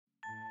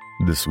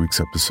This week's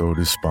episode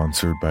is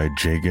sponsored by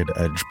Jagged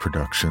Edge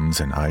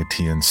Productions and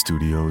ITN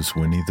Studios'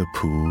 Winnie the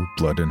Pooh,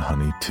 Blood and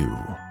Honey 2.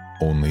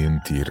 Only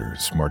in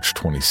theaters, March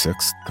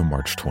 26th to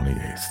March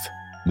 28th.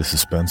 The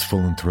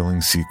suspenseful and thrilling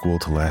sequel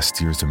to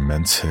last year's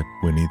immense hit,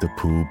 Winnie the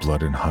Pooh,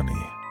 Blood and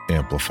Honey,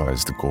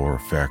 amplifies the gore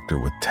factor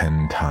with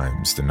 10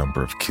 times the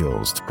number of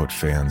kills to put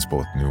fans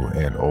both new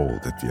and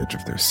old at the edge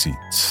of their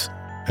seats.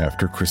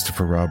 After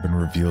Christopher Robin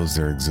reveals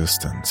their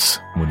existence,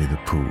 Winnie the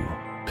Pooh,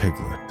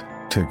 Piglet,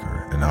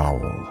 Tigger, and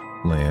Owl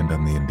land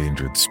on the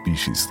endangered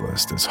species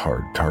list as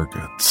hard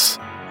targets.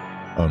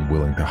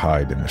 Unwilling to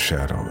hide in the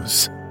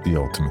shadows, the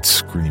Ultimate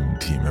Scream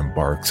Team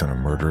embarks on a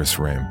murderous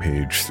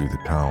rampage through the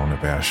town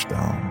of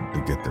Ashdown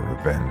to get their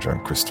revenge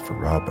on Christopher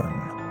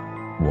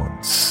Robin,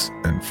 once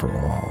and for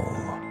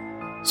all.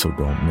 So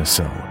don't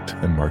miss out,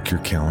 and mark your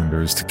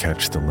calendars to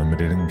catch the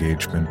limited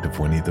engagement of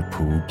Winnie the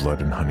Pooh,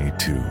 Blood and Honey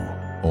 2,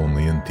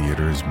 only in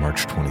theaters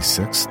March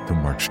 26th to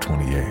March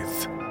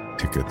 28th.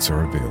 Tickets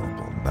are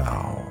available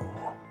now.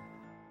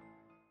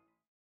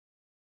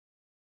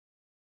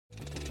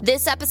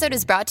 This episode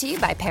is brought to you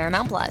by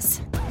Paramount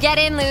Plus. Get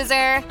in,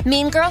 loser!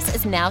 Mean Girls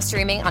is now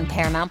streaming on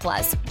Paramount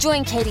Plus.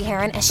 Join Katie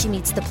Heron as she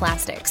meets the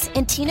plastics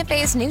in Tina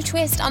Fey's new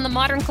twist on the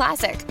modern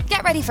classic.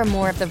 Get ready for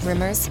more of the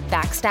rumors,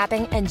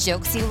 backstabbing, and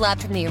jokes you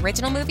loved from the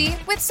original movie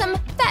with some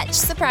fetch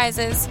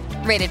surprises.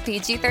 Rated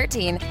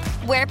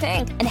PG-13. Wear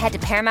pink and head to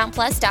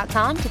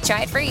ParamountPlus.com to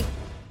try it free.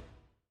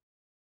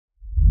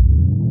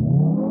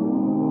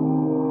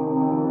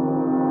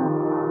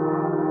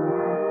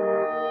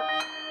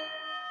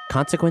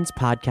 Consequence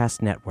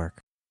Podcast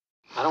Network.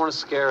 I don't want to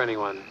scare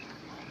anyone,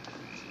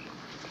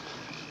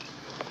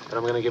 but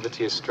I'm going to give it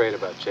to you straight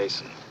about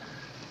Jason.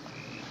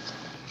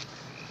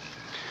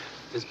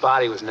 His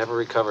body was never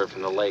recovered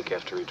from the lake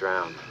after he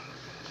drowned.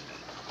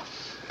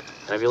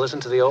 And if you listen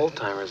to the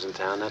old-timers in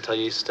town, they'll tell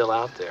you he's still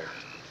out there.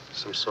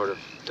 Some sort of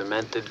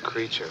demented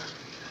creature.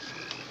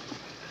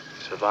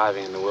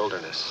 Surviving in the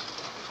wilderness.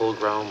 Full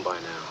grown by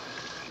now.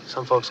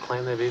 Some folks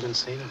claim they've even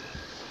seen him.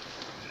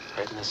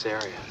 Right in this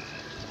area.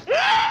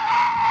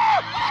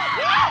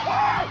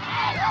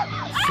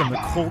 From the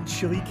cold,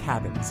 chilly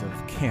cabins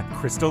of Camp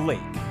Crystal Lake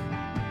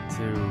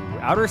to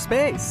outer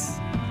space,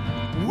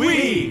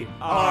 we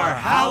are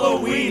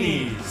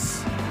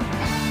Halloweenies!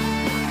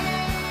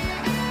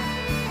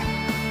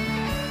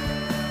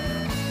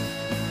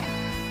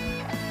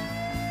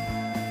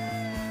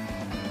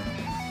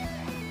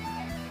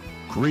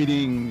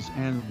 Greetings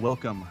and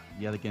welcome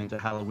yet again to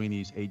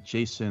Halloweenies, a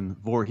Jason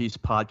Voorhees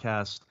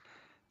podcast.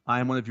 I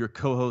am one of your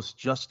co-hosts,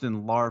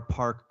 Justin Lar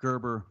Park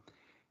Gerber,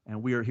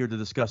 and we are here to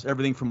discuss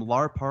everything from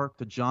Lar Park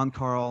to John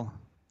Carl,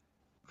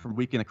 from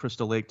Weekend at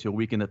Crystal Lake to a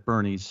Weekend at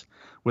Bernie's.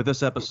 With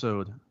this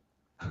episode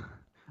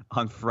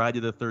on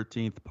Friday the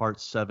 13th, Part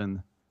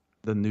 7,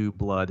 The New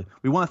Blood.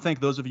 We want to thank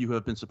those of you who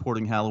have been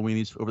supporting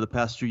Halloweenies over the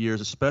past few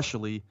years,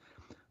 especially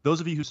those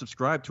of you who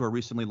subscribed to our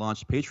recently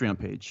launched Patreon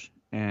page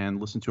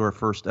and listened to our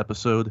first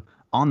episode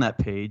on that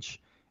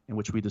page, in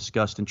which we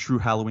discussed in true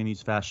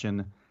Halloweenies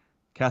fashion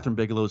Catherine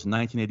Bigelow's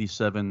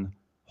 1987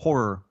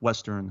 horror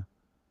western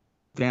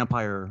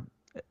vampire,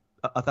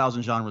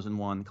 1,000 genres in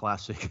one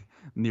classic,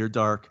 Near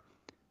Dark.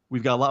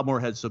 We've got a lot more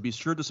ahead, so be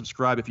sure to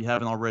subscribe if you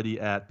haven't already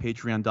at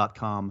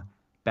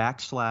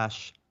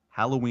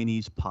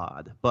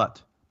patreon.com/HalloweeniesPod.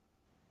 But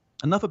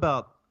enough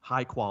about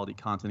high quality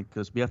content,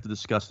 because we have to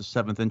discuss the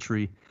 7th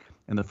entry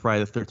in the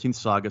Friday the 13th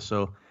saga.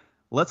 So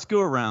let's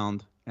go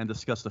around and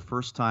discuss the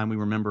first time we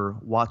remember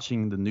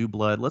watching The New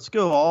Blood. Let's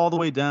go all the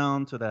way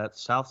down to that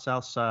south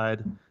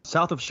side,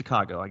 south of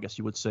Chicago, I guess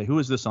you would say. Who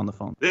is this on the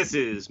phone? This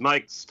is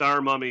Mike Star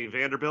Mummy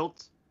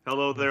Vanderbilt.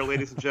 Hello there,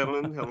 ladies and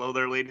gentlemen. Hello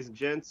there, ladies and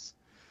gents.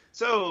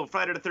 So,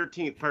 Friday the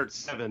 13th, Part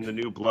 7, The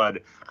New Blood.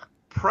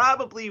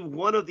 Probably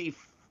one of the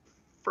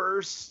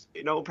first,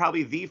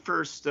 probably the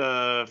first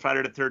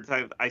Friday the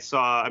 13th I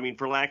saw,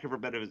 for lack of a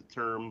better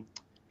term,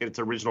 in its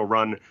original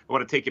run. I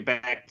want to take it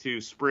back to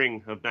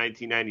spring of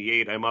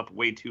 1998. I'm up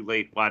way too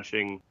late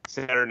watching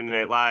Saturday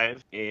Night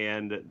Live,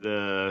 and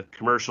the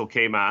commercial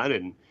came on,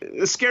 and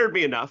it scared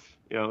me enough,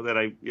 that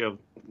I,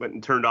 went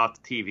and turned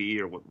off the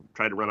TV or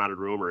tried to run out of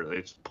the room, or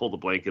I just pulled a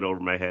blanket over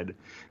my head.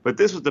 But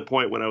this was the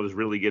point when I was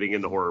really getting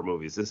into horror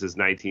movies. This is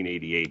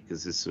 1988,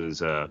 because this was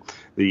the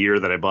year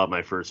that I bought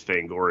my first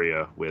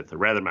Fangoria with, or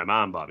rather my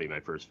mom bought me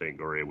my first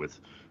Fangoria with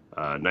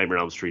Nightmare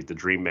on Elm Street, The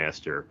Dream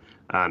Master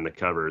on the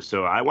cover.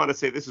 So I want to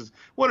say this is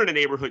one of the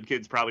neighborhood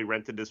kids probably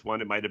rented this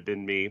one. It might have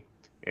been me.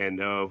 And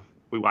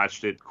we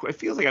watched it. It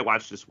feels like I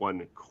watched this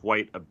one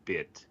quite a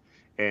bit.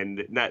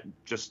 And not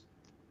just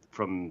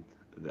from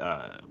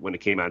when it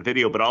came on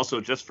video, but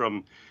also just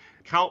from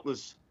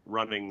countless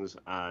runnings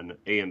on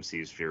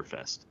AMC's Fear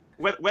Fest.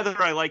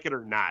 Whether I like it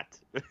or not.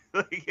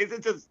 Is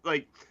it just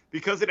like,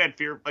 because it had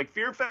Fear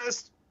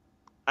Fest,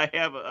 I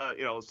have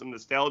some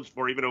nostalgia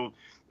for, even though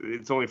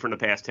it's only from the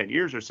past 10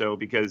 years or so,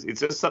 because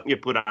it's just something you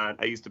put on.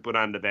 I used to put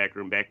on in the back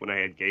room back when I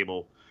had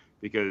cable,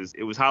 because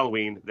it was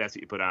Halloween. That's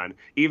what you put on,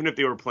 even if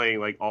they were playing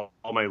like all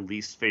my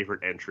least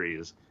favorite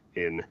entries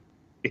in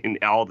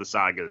all the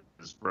sagas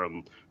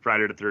from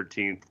Friday the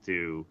 13th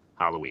to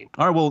Halloween.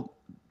 All right, well,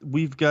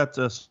 we've got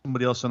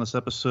somebody else on this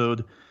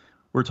episode.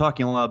 We're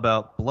talking a lot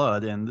about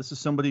blood, and this is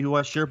somebody who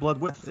I share blood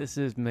with. This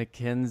is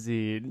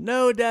Mackenzie.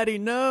 No, Daddy,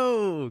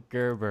 no,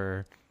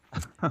 Gerber.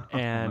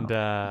 And,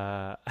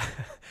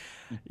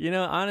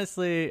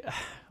 honestly,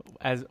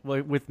 as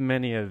with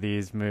many of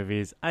these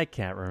movies, I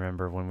can't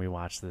remember when we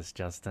watched this,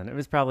 Justin. It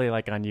was probably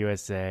like on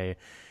USA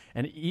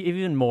and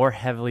even more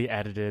heavily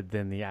edited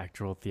than the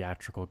actual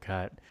theatrical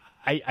cut.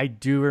 I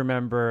do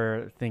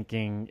remember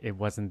thinking it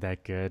wasn't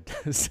that good,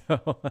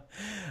 so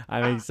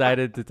I'm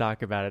excited to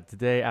talk about it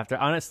today.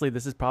 Honestly,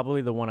 this is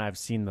probably the one I've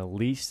seen the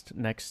least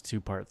next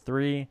to Part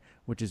 3,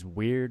 which is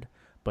weird,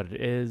 but it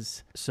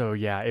is. So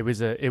yeah, it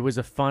was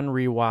a fun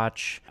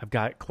rewatch. I've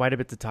got quite a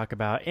bit to talk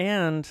about,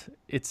 and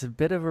it's a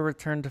bit of a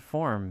return to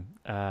form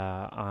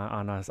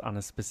on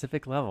a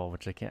specific level,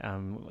 which I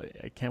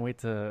can't wait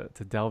to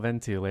delve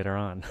into later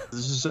on.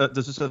 Does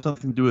this have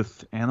something to do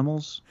with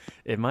animals?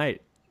 It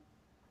might.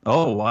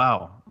 Oh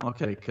wow!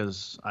 Okay,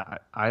 because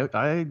I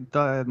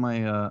had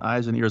my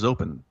eyes and ears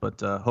open,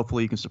 but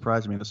hopefully you can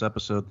surprise me in this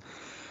episode.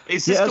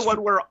 Is this the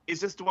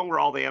one where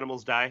all the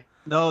animals die?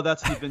 No,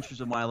 that's The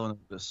Adventures of Milo and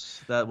Otis.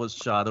 That was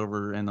shot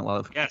over, and a lot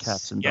of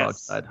cats and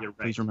dogs died. You're right.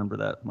 Please remember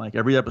that, Mike.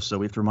 Every episode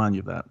we have to remind you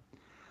of that.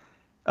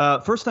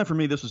 First time for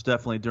me, this was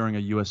definitely during a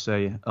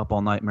USA Up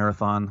All Night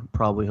marathon,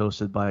 probably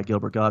hosted by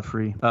Gilbert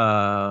Gottfried.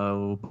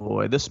 Oh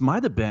boy, this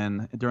might have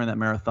been during that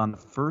marathon the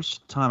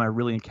first time I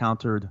really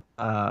encountered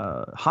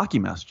hockey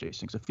mask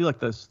chasing. I feel like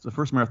this the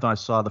first marathon I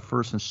saw, the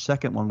first and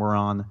second one were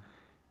on,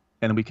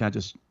 and then we kind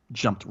of just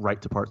jumped right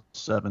to Part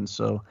 7.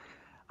 So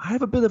I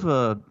have a bit of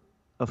a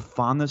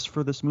fondness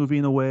for this movie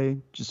in a way,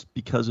 just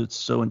because it's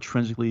so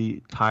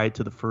intrinsically tied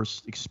to the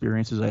first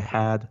experiences I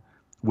had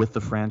with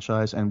the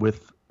franchise and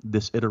with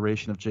this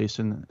iteration of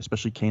Jason,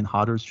 especially Kane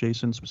Hodder's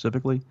Jason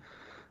specifically.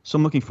 So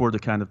I'm looking forward to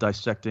kind of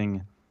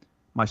dissecting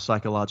my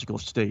psychological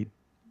state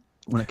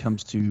when it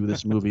comes to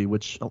this movie,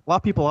 which a lot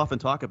of people often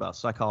talk about,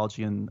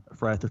 psychology in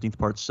Friday the 13th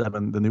Part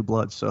 7, The New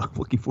Blood. So I'm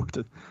looking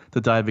forward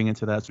to diving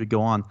into that as we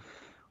go on.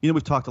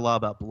 We've talked a lot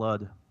about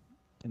blood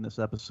in this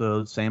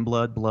episode, same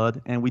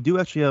blood, and we do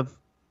actually have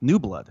new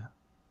blood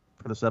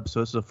for this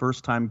episode. This is a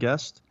first-time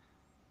guest,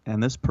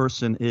 and this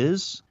person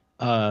is...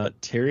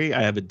 Terry,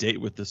 I have a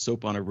date with the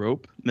soap on a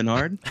rope,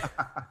 Menard.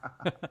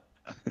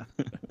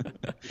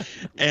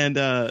 And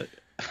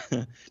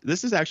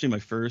this is actually my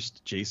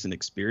first Jason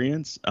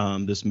experience,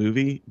 this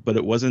movie, but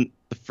it wasn't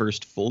the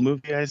first full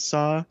movie I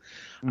saw.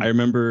 I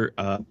remember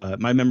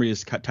my memory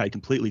is tied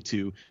completely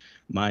to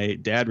my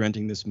dad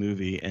renting this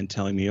movie and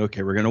telling me,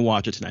 okay, we're going to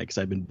watch it tonight, because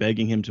I've been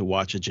begging him to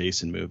watch a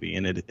Jason movie,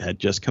 and it had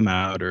just come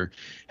out on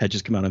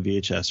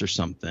VHS or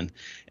something.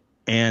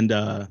 And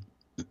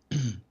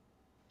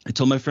I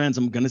told my friends,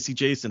 I'm going to see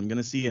Jason. I'm going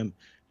to see him.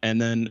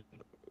 And then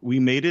we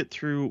made it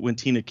through when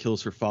Tina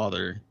kills her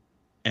father.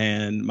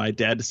 And my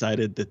dad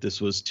decided that this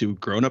was too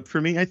grown up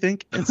for me, I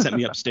think, and sent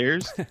me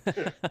upstairs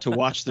to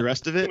watch the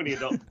rest of it.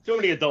 Too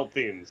many adult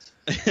themes.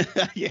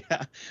 Yeah.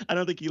 I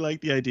don't think he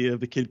liked the idea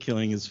of the kid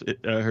killing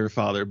her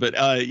father.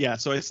 But yeah,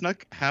 so I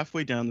snuck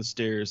halfway down the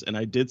stairs, and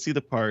I did see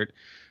the part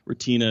where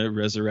Tina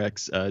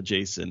resurrects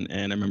Jason,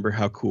 and I remember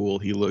how cool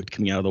he looked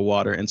coming out of the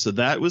water. And so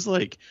that was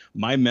like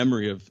my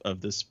memory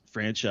of this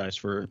franchise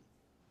for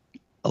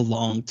a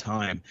long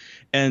time.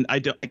 And I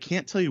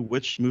can't tell you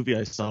which movie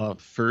I saw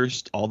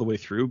first all the way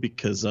through,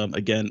 because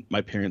again,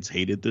 my parents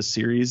hated this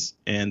series,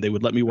 and they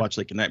would let me watch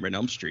like A Nightmare on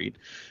Elm Street,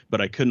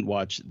 but I couldn't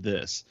watch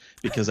this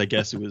because I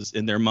guess it was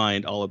in their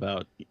mind all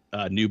about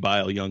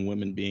nubile young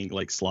women being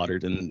like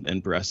slaughtered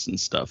and breasts and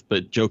stuff.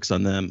 But jokes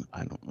on them,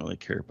 I don't really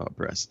care about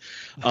breasts.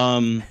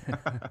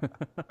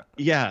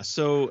 Yeah,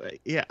 so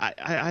yeah,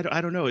 I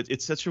don't know.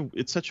 It's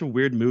such a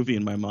weird movie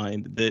in my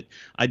mind that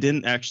I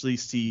didn't actually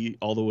see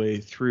all the way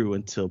through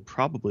until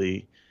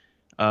probably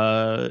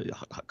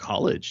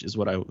college is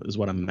what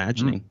I'm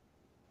imagining.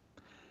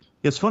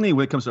 It's funny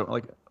when it comes to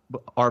like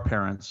our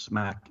parents,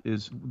 Mac,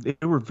 they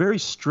were very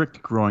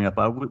strict growing up.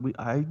 I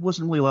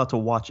wasn't really allowed to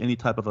watch any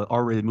type of an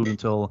R-rated movie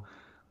until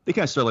they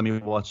kind of started letting me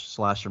watch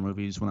slasher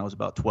movies when I was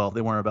about 12. They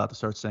weren't about to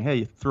start saying,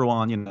 hey, throw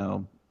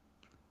on,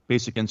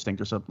 Basic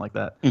Instinct or something like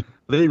that. But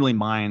they didn't really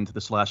mind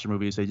the slasher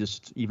movies. They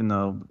just, even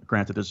though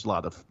granted there's a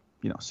lot of,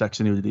 sex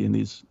and nudity in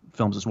these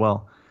films as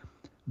well.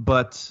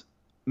 But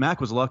Mac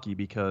was lucky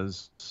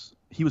because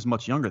he was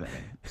much younger than me.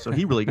 So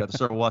he really got to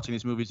start watching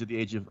these movies at the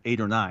age of 8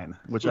 or 9,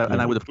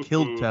 and I would have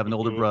killed to have an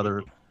older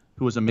brother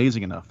who was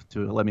amazing enough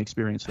to let me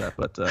experience that.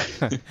 But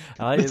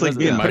it's like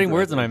putting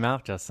words in my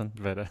mouth, Justin.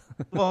 But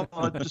well,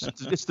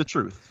 it's the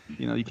truth.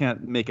 You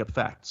can't make up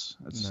facts.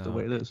 That's just the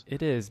way it is.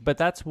 It is. But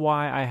that's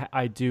why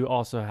I do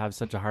also have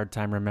such a hard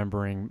time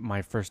remembering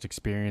my first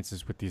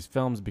experiences with these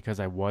films, because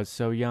I was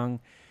so young.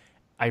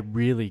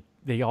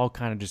 They all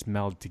kind of just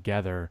meld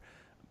together.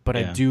 But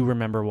yeah. I do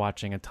remember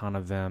watching a ton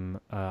of them.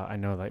 I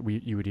know that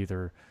you would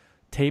either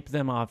tape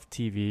them off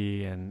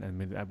TV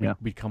and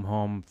we'd come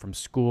home from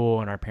school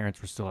and our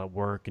parents were still at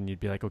work, and you'd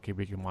be like, okay,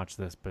 we can watch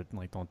this, but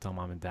like, don't tell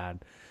mom and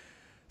dad.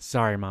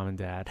 Sorry, mom and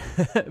dad.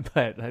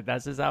 But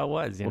that's just how it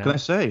was. What can I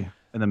say?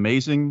 An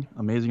amazing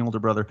older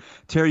brother.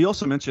 Terry, you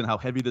also mentioned how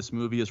heavy this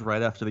movie is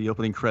right after the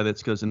opening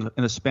credits, because in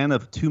a span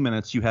of 2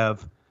 minutes,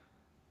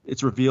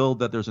 it's revealed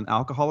that there's an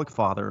alcoholic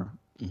father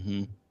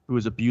who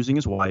is abusing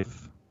his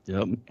wife.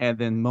 Yep. And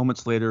then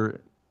moments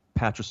later,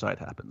 patricide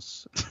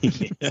happens.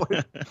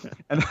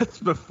 And that's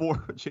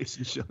before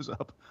Jason shows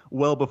up.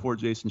 Well before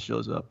Jason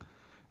shows up.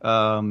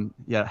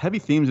 Heavy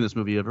themes in this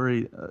movie. A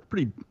very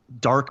pretty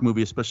dark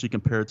movie, especially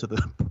compared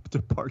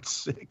to Part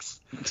 6.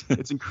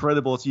 It's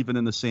incredible it's even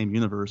in the same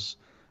universe.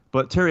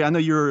 But Terry, I know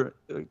you're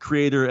a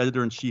creator,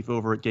 editor-in-chief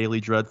over at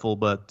Gaily Dreadful,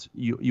 but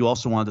you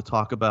also wanted to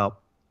talk about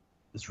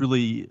this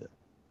really,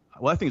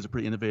 well, I think it's a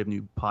pretty innovative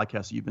new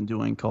podcast that you've been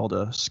doing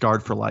called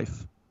Scarred for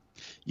Life.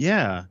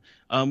 Yeah.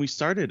 We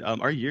started,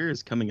 our year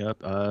is coming up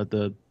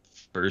the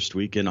first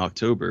week in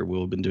October.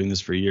 We've been doing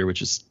this for a year,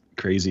 which is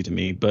crazy to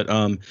me. But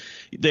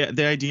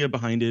the idea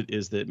behind it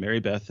is that Mary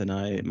Beth and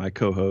I, my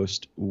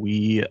co-host,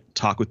 we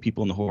talk with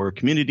people in the horror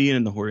community and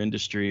in the horror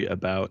industry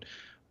about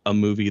a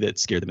movie that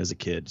scared them as a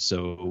kid.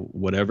 So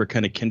whatever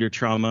kind of kinder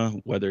trauma,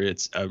 whether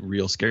it's a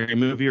real scary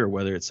movie or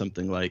whether it's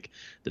something like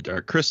The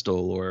Dark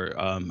Crystal or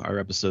our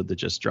episode that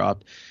just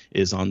dropped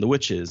is on The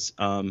Witches.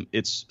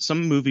 It's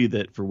some movie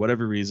that for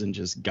whatever reason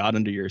just got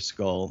under your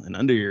skull and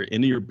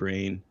into your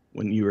brain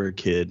when you were a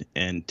kid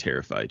and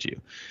terrified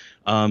you.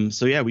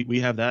 We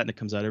have that, and it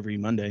comes out every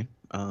Monday.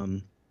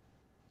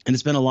 And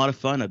it's been a lot of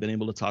fun. I've been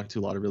able to talk to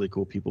a lot of really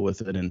cool people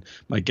with it, and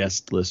my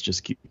guest list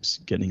just keeps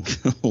getting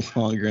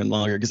longer and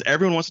longer because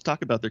everyone wants to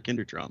talk about their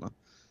kinder trauma.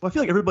 Well, I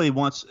feel like everybody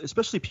wants,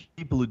 especially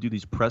people who do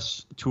these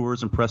press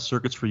tours and press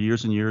circuits for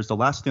years and years, the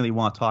last thing they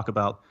want to talk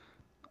about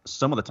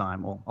some of the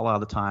time, well, a lot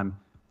of the time,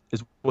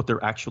 is what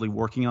they're actually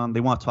working on.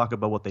 They want to talk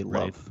about what they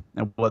love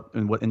and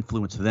what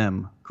influenced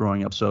them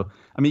growing up. So,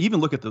 I mean, even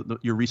look at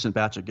your recent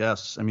batch of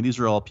guests. I mean, these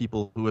are all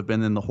people who have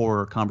been in the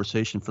horror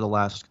conversation for the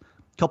last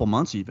couple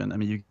months even. I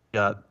mean,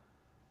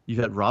 you've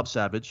had Rob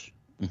Savage,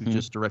 who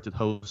just directed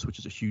Host, which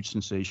is a huge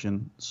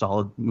sensation,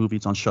 solid movie.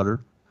 It's on Shudder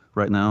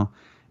right now.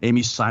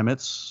 Amy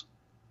Seimetz,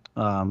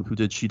 who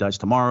did She Dies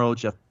Tomorrow.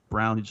 Jeff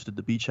Brown, who just did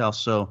The Beach House.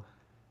 So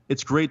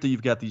it's great that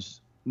you've got these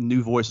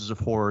new voices of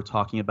horror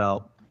talking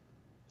about,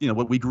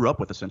 what we grew up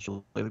with,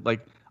 essentially.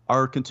 Like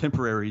our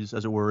contemporaries,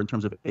 as it were, in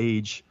terms of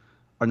age,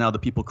 are now the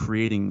people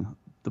creating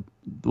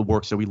the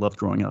works that we loved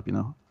growing up,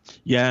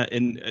 Yeah,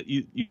 and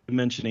you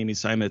mentioned Amy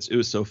Seimetz. It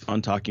was so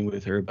fun talking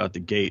with her about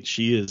The Gate.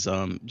 She is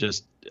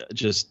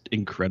just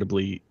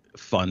incredibly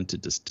fun to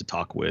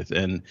talk with,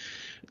 and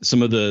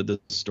some of the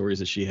stories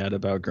that she had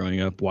about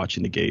growing up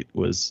watching The Gate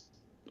was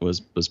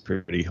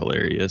pretty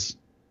hilarious.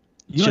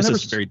 She has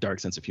a very dark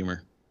sense of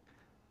humor.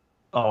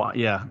 Oh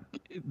yeah,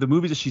 the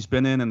movies that she's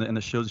been in and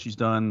the shows that she's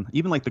done,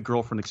 even like the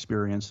Girlfriend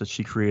Experience that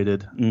she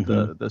created,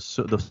 the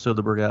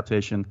Soderbergh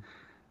adaptation.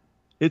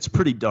 It's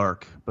pretty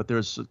dark, but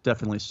there's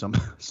definitely some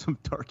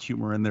dark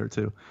humor in there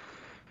too.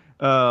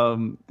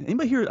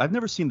 Anybody here? I've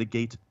never seen The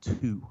Gate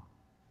 2.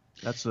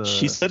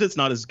 She said it's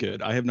not as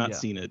good. I have not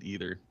seen it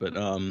either, but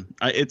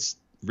it's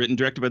written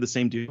directed by the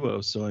same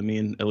duo, so I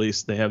mean, at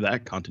least they have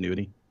that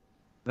continuity.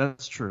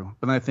 That's true.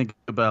 But then I think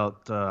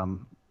about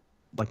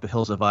like The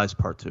Hills Have Eyes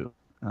Part 2.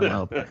 I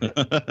don't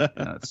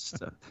know.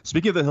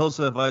 Speaking of The Hills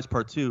Have Eyes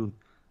Part 2,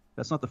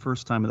 that's not the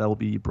first time that will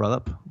be brought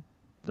up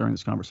during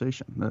this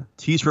conversation. The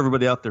tease for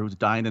everybody out there who's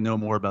dying to know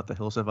more about The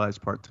Hills Have Eyes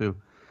Part 2.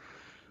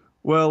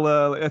 Well,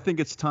 I think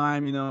it's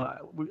time.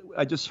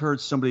 I just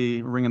heard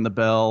somebody ringing the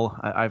bell.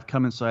 I've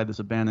come inside this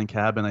abandoned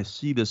cabin. I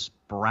see this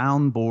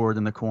brown board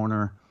in the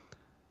corner.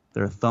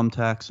 There are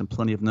thumbtacks and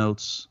plenty of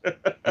notes.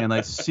 And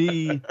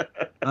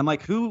I'm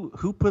like, who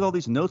put all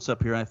these notes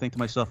up here? And I think to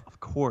myself, of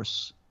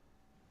course,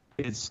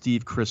 it's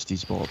Steve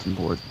Christie's bulletin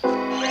board.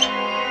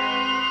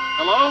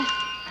 Hello?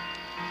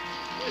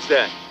 Who's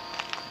that?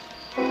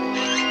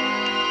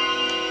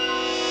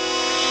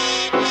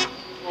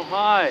 Oh,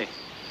 hi.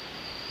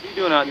 What are you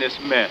doing out in this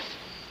mess?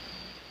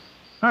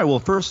 All right, well,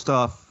 first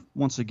off,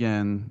 once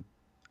again,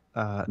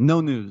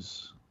 no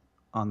news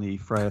on the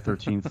Friday the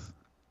 13th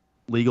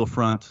legal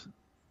front.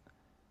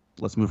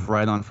 Let's move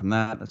right on from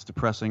that. That's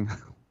depressing.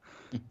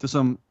 To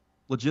some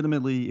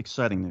legitimately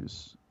exciting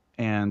news.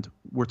 And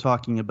we're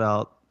talking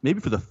about, maybe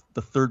for the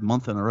third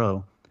month in a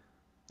row,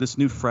 this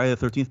new Friday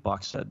the 13th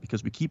box set,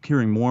 because we keep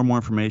hearing more and more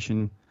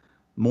information,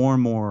 more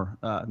and more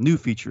new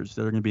features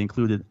that are going to be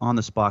included on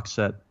this box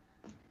set.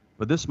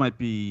 But this might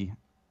be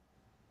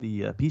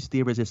the piece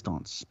de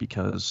resistance,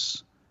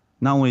 because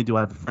not only do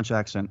I have a French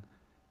accent,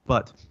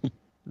 but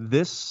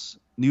this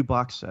new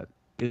box set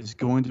is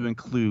going to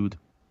include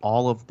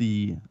all of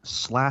the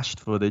slashed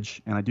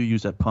footage, and I do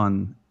use that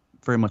pun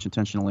very much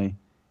intentionally,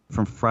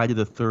 from Friday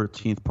the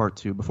 13th Part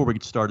 2. Before we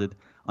get started,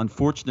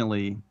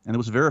 unfortunately, and it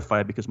was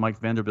verified because Mike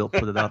Vanderbilt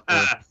put it out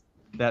there,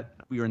 that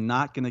we are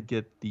not going to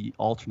get the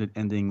alternate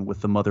ending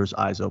with the mother's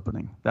eyes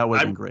opening. That would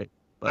have been great.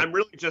 But I'm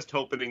really just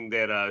hoping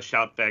that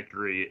Shout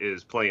Factory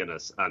is playing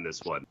us on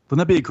this one.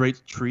 Wouldn't that be a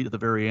great treat at the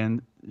very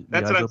end?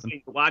 That's what I'm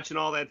saying. Watching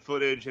all that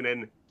footage and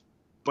then,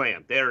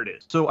 bam, there it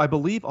is. So I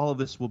believe all of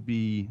this will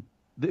be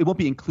it won't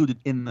be included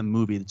in the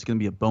movie. It's going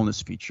to be a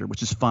bonus feature,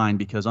 which is fine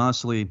because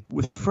honestly,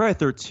 with Friday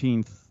the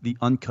 13th, the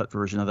uncut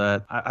version of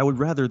that, I would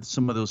rather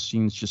some of those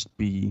scenes just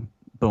be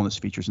bonus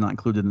features, not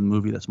included in the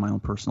movie. That's my own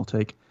personal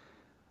take.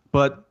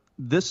 But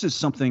this is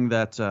something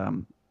that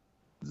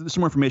there's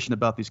some more information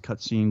about these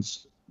cut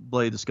scenes.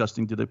 Bloody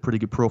Disgusting did a pretty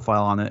good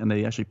profile on it, and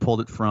they actually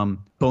pulled it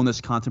from bonus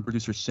content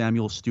producer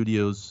Samuel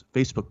Studios'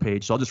 Facebook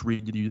page. So I'll just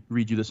read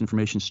you this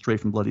information straight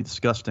from Bloody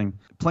Disgusting.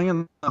 Playing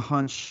on the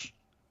hunch,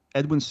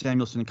 Edwin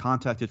Samuelson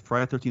contacted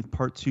Friday the 13th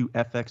Part 2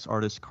 FX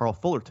artist Carl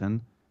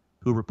Fullerton,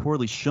 who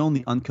reportedly shown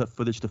the uncut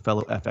footage to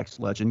fellow FX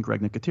legend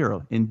Greg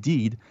Nicotero.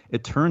 Indeed,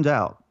 it turned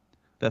out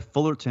that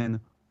Fullerton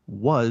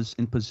was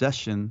in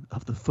possession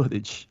of the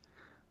footage,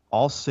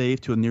 all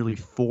saved to a nearly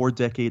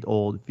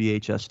 4-decade-old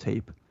VHS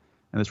tape.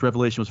 And this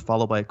revelation was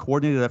followed by a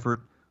coordinated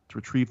effort to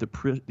retrieve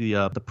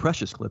the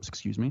precious clips,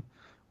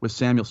 with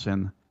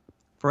Samuelson.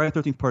 Friday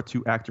the 13th Part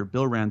 2 actor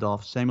Bill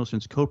Randolph,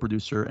 Samuelson's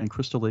co-producer, and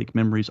Crystal Lake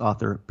Memories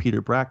author Peter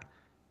Brack,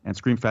 and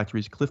Scream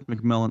Factory's Cliff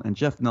McMillan and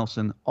Jeff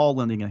Nelson all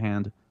lending a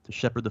hand to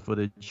shepherd the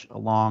footage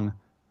along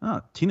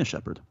Tina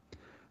Shepherd,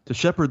 to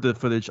shepherd the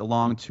footage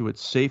along to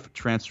its safe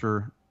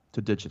transfer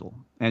to digital.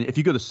 And if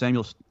you go to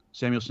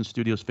Samuelson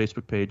Studios'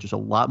 Facebook page, there's a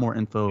lot more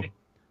info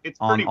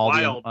on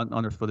all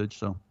on their footage.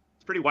 So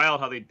it's pretty wild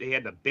how they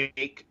had to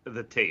bake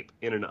the tape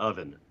in an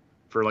oven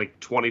for like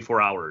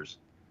 24 hours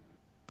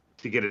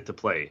to get it to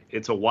play.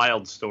 It's a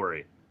wild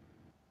story.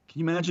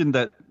 Can you imagine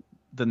that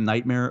the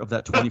nightmare of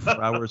that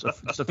 24 hours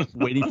of stuff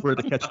waiting for it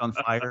to catch on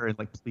fire and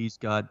like, please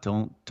God,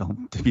 don't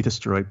be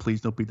destroyed. Please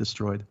don't be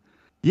destroyed.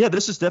 Yeah,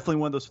 this is definitely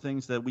one of those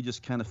things that we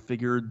just kind of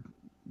figured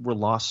were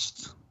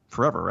lost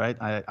forever, right?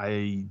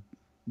 I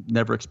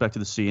never expected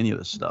to see any of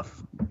this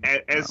stuff.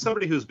 As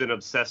somebody who's been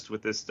obsessed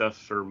with this stuff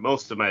for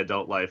most of my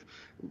adult life,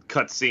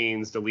 cut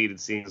scenes, deleted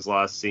scenes,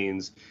 lost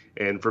scenes,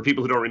 and for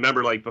people who don't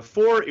remember, like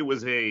before it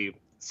was a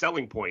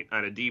selling point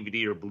on a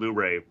DVD or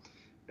Blu-ray,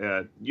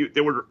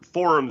 there were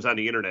forums on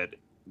the internet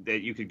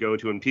that you could go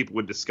to and people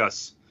would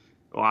discuss,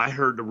 oh, I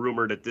heard the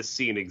rumor that this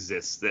scene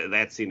exists,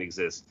 that scene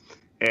exists.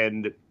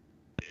 And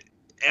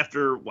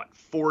after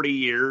 40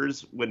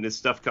 years when this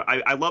stuff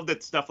I love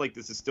that stuff like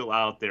this is still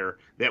out there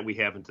that we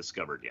haven't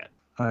discovered yet.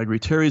 I agree.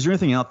 Terry, is there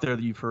anything out there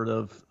that you've heard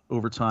of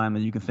over time that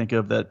you can think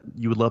of that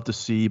you would love to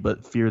see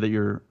but fear that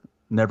you're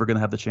never going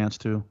to have the chance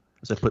to?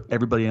 As I put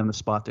everybody on the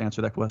spot to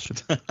answer that question.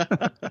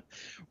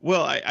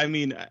 Well, I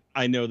mean,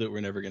 I know that we're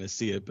never going to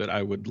see it, but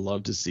I would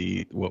love to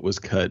see what was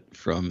cut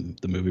from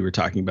the movie we're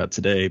talking about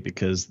today,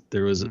 because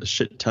there was a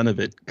shit ton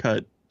of it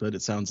cut, but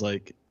it sounds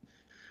like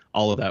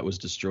all of that was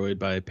destroyed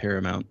by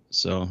Paramount.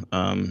 So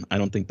I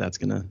don't think that's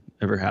going to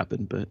ever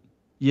happen. But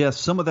yeah,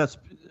 some of that's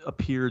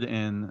appeared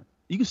in,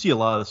 you can see a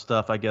lot of the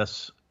stuff, I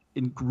guess,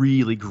 in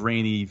really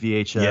grainy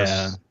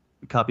VHS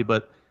copy.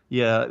 But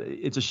yeah,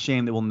 it's a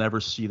shame that we'll never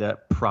see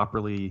that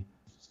properly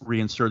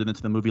reinserted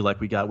into the movie like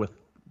we got with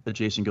the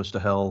Jason Goes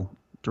to Hell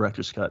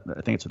director's cut.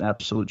 I think it's an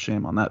absolute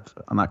shame on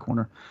that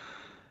corner.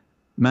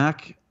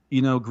 Mac,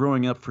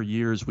 growing up for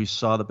years, we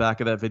saw the back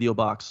of that video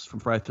box from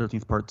Friday the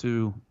 13th Part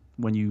 2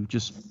 when you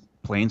just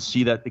plain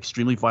see that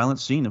extremely violent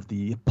scene of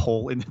the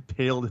pole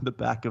impaled in the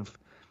back of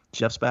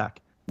Jeff's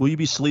back. Will you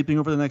be sleeping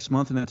over the next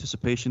month in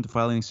anticipation to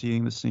finally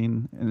seeing the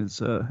scene in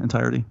its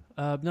entirety?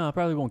 No, I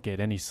probably won't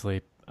get any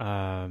sleep.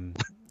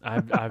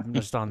 I'm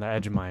just on the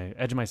edge of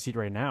my seat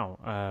right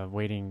now,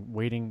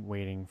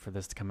 waiting for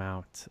this to come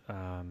out.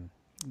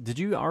 Did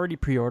you already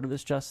pre-order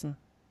this, Justin?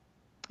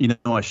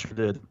 I sure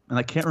did, and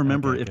I can't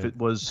remember if it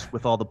was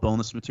with all the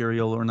bonus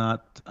material or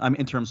not.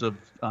 In terms of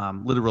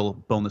literal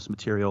bonus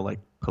material like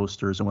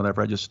posters and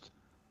whatever. I just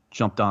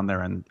jumped on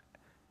there and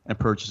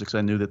purchased it because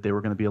I knew that there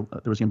was going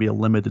to be a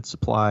limited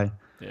supply.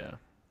 Yeah.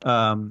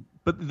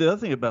 But the other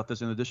thing about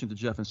this, in addition to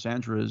Jeff and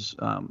Sandra, is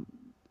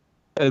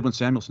Edwin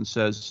Samuelson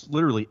says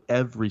literally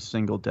every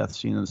single death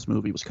scene in this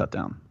movie was cut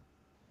down.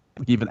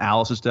 Like even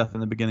Alice's death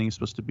in the beginning is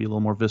supposed to be a little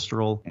more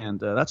visceral. And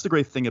that's the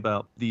great thing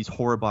about these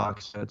horror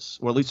box sets,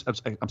 or at least,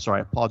 I'm sorry,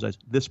 I apologize,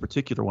 this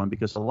particular one,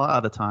 because a lot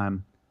of the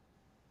time,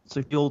 it's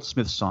like the old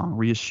Smith song,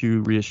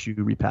 reissue,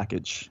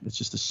 repackage. It's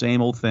just the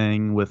same old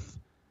thing with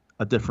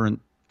a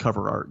different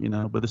cover art,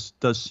 But this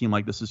does seem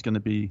like this is going to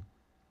be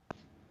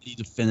the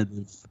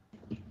definitive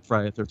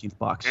Friday the 13th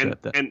box set.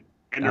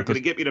 And they're going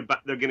to get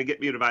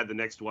me to buy the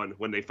next one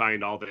when they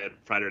find all that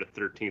Friday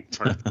the 13th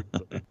part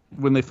 3.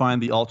 When they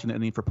find the alternate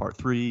ending for part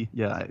 3,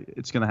 yeah,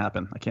 it's going to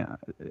happen. I can't,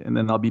 and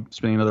then I'll be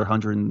spending another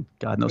 $100 and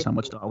God knows how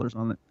much dollars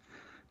on it.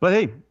 But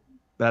hey,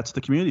 that's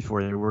the community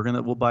for you.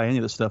 We'll buy any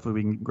of the stuff that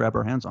we can grab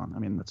our hands on. I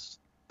mean, that's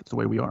the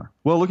way we are.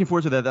 Well, looking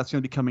forward to that. That's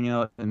going to be coming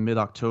out in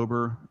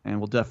mid-October, and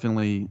we'll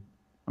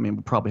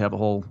probably have a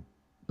whole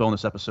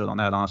bonus episode on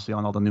that, honestly,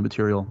 on all the new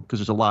material, because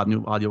there's a lot of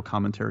new audio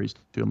commentaries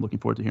too. I'm looking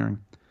forward to hearing.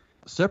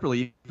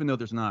 Separately, even though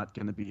there's not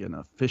going to be an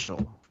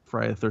official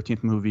Friday the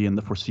 13th movie in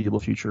the foreseeable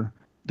future,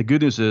 the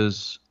good news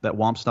is that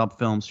Womp Stomp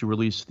Films, who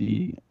released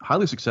the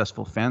highly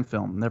successful fan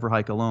film Never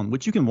Hike Alone,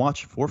 which you can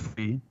watch for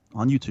free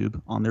on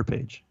YouTube on their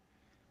page,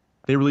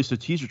 they released a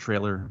teaser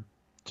trailer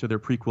to their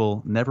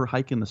prequel Never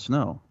Hike in the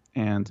Snow.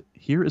 And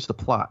here is the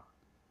plot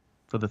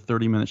for the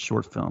 30-minute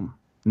short film.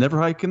 Never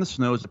Hike in the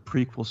Snow is a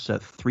prequel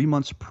set 3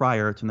 months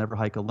prior to Never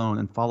Hike Alone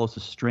and follows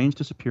the strange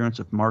disappearance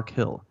of Mark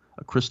Hill,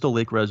 a Crystal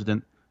Lake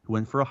resident who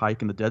went for a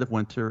hike in the dead of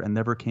winter and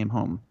never came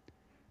home.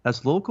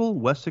 As local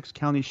Wessex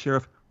County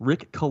Sheriff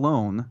Rick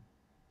Colon,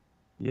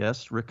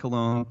 yes, Rick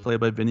Colon, played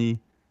by Vinny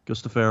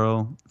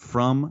Gustafaro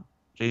from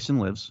Jason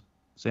Lives,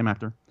 same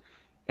actor,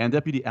 and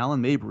Deputy Alan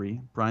Mabry,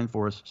 Brian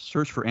Forrest,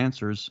 search for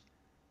answers,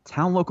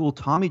 town local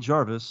Tommy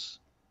Jarvis,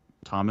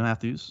 Tom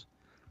Matthews,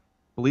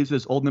 believes that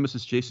his old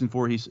nemesis Jason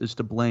Voorhees is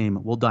to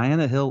blame. Will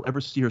Diana Hill ever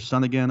see her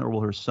son again, or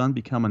will her son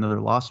become another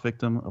lost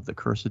victim of the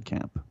cursed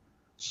camp?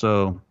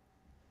 So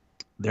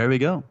there we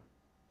go.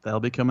 That'll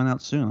be coming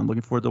out soon. I'm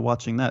looking forward to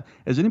watching that.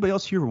 Has anybody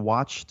else here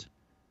watched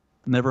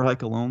Never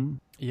Hike Alone?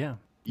 Yeah,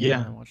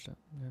 I watched it.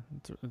 Yeah,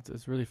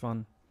 it's really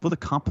fun. For the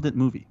competent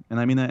movie, and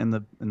I mean that in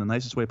the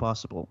nicest way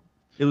possible.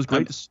 It was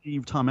great to see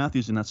Tom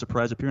Matthews in that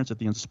surprise appearance at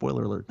the end.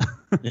 Spoiler alert.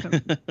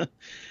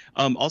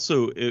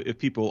 Also, if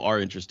people are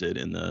interested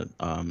in the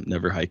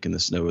Never Hike in the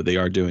Snow, they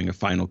are doing a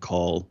final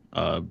call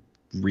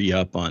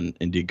re-up on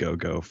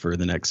Indiegogo for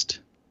the next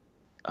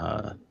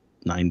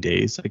 9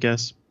 days, I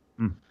guess.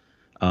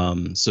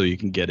 So you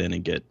can get in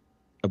and get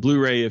a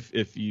Blu-ray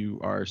if you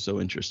are so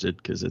interested,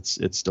 because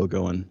it's still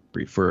going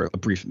for a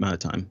brief amount of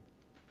time.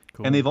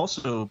 Cool. And they've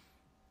also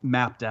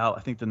mapped out,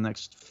 I think, the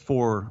next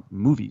 4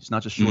 movies,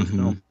 not just short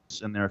films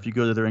in there. If you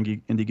go to their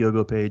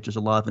Indiegogo page, there's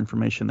a lot of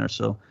information there.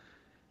 So,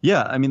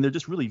 yeah, I mean, they're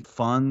just really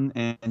fun,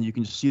 and you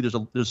can just see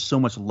there's so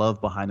much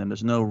love behind them.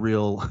 There's no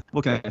real,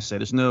 what can I say?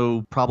 There's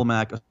no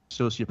problematic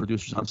associate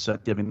producers on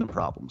set giving them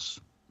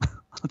problems.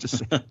 I'll just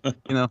say,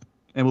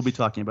 and we'll be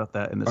talking about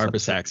that in this Barbara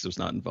episode. Sachs was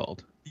not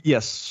involved.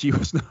 Yes, she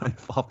was not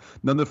involved.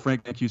 None of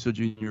Frank Mancuso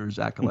Jr.'s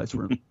acolytes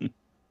were.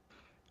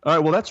 All right,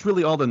 well, that's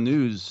really all the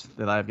news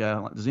that I've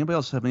got. Does anybody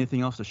else have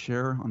anything else to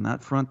share on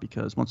that front?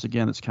 Because, once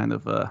again, it's kind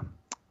of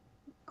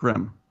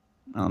grim.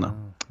 I don't know.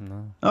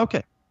 No.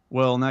 Okay.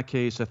 Well, in that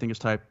case, I think it's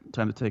time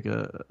to take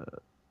a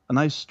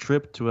nice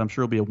trip to, I'm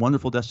sure, will be a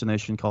wonderful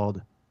destination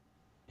called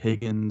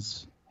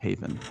Higgins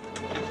Haven.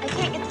 I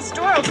can't get this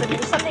door open.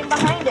 There's something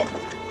behind it.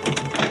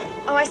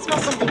 Oh, I smell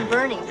something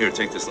burning. Here,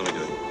 take this. Let me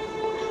do it.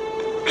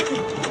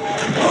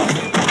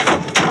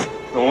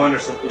 No wonder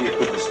some idiot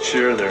put this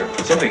chair there.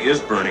 Something is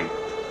burning.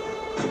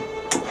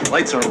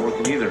 Lights aren't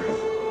working either.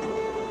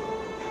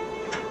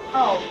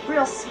 Oh,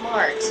 real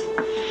smart.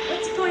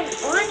 What's going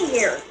on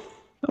here?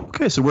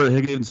 Okay, so we're at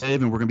Higgins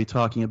Haven. We're going to be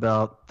talking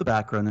about the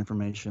background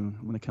information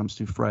when it comes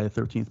to Friday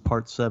the 13th,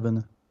 Part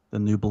 7, The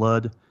New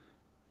Blood.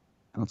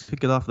 And let's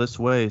kick it off this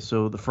way.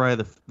 So the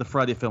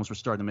Friday films were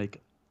starting to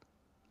make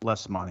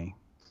less money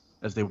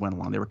as they went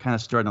along. They were kind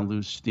of starting to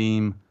lose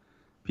steam.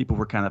 People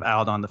were kind of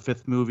out on the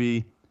 5th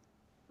movie.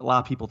 A lot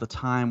of people at the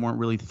time weren't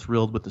really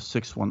thrilled with the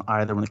 6th one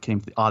either, when it came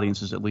to the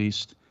audiences at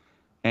least.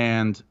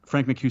 And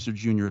Frank Mancuso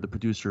Jr., the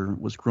producer,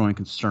 was growing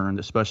concerned,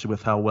 especially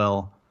with how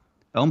well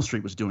Elm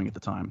Street was doing at the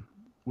time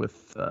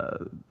with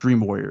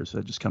Dream Warriors that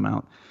had just come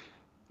out.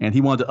 And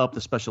he wanted to up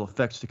the special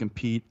effects to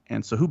compete.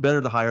 And so who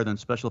better to hire than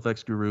special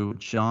effects guru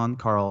John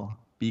Carl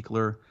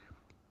Buechler.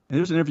 And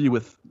there's an interview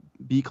with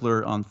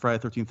Buechler on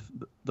Friday the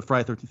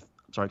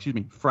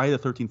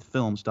 13th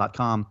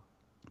films.com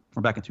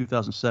from back in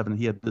 2007. And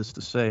he had this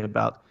to say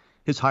about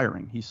his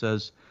hiring. He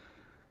says,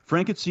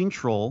 Frank had seen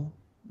Troll,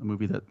 a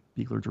movie that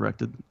Buechler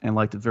directed, and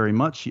liked it very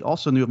much. He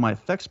also knew of my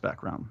effects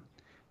background.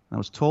 And I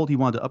was told he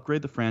wanted to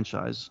upgrade the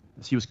franchise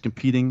as he was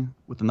competing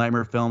with the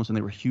Nightmare films, and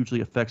they were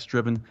hugely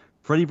effects-driven.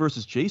 Freddy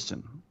vs.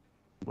 Jason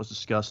was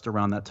discussed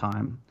around that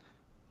time,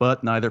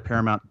 but neither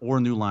Paramount or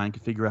New Line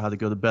could figure out how to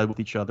go to bed with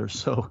each other.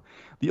 So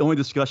the only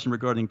discussion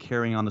regarding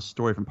carrying on the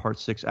story from Part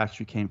 6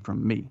 actually came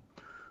from me.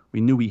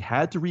 We knew we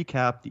had to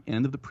recap the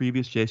end of the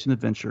previous Jason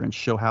adventure and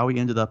show how he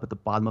ended up at the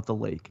bottom of the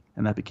lake,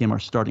 and that became our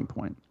starting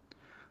point.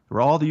 There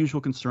were all the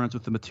usual concerns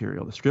with the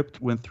material. The script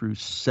went through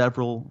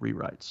several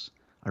rewrites.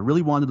 I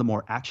really wanted a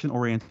more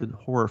action-oriented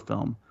horror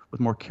film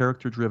with more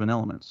character-driven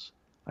elements.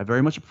 I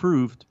very much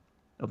approved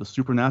of the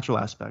supernatural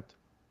aspect.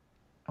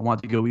 I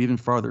wanted to go even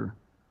farther.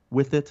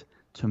 With it,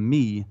 to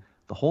me,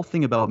 the whole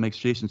thing about what makes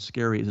Jason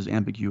scary is his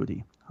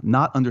ambiguity.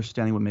 Not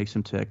understanding what makes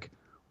him tick,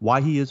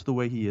 why he is the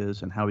way he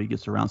is, and how he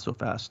gets around so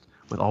fast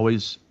with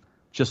always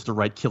just the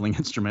right killing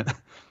instrument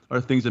are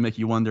things that make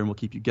you wonder and will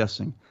keep you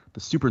guessing. The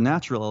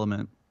supernatural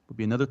element would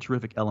be another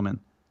terrific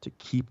element to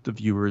keep the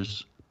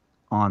viewers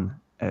on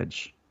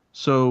edge.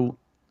 So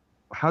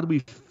how do we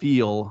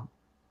feel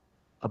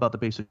about the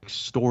basic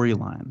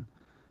storyline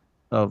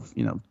of,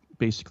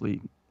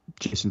 basically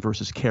Jason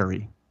versus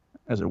Carrie,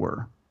 as it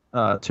were?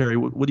 Terry,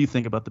 what do you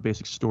think about the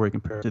basic story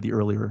compared to the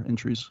earlier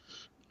entries?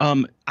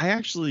 I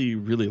actually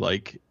really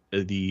like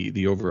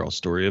the overall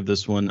story of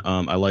this one.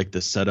 I like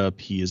the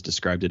setup. He has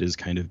described it as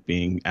kind of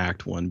being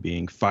Act 1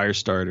 being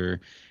Firestarter,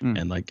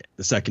 and like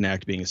the second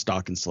act being a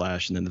stalk and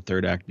slash, and then the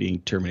third act being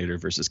Terminator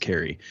versus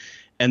Carrie.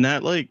 And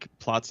that like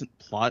plot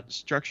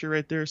structure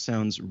right there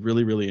sounds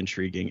really, really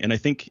intriguing. And I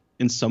think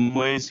in some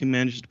ways he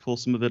managed to pull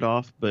some of it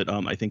off, but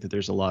I think that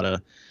there's a lot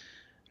of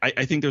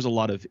I think there's a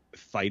lot of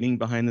fighting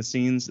behind the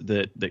scenes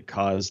that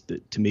caused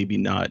it to maybe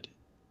not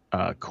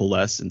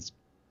coalesce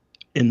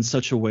in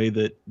such a way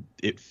that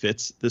it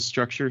fits this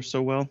structure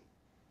so well.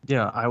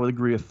 Yeah, I would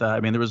agree with that. I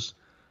mean, there was,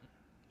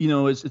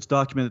 it's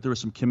documented there were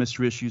some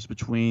chemistry issues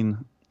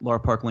between Lara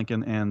Park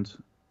Lincoln and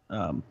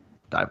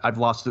I've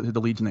lost the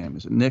lead's name.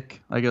 Is it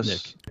Nick? I guess.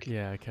 Nick.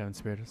 Yeah, Kevin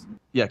Spears.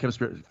 Yeah, Kevin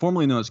Spears,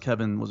 formerly known as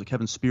Kevin. Was it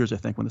Kevin Spears? I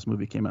think when this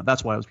movie came out.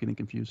 That's why I was getting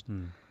confused.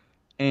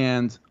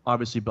 And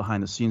obviously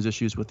behind the scenes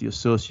issues with the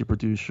associate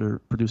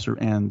producer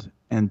and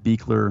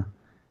Buechler,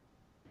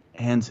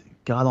 and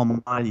God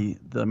Almighty,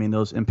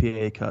 those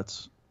MPAA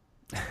cuts.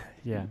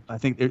 Yeah, I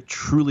think it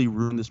truly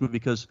ruined this movie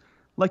because,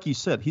 like you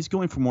said, he's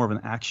going for more of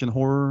an action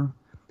horror.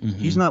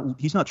 Mm-hmm.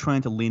 He's not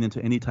trying to lean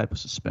into any type of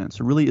suspense.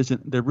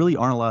 There really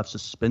aren't a lot of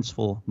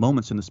suspenseful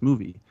moments in this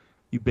movie.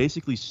 You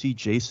basically see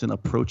Jason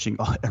approaching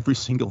every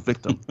single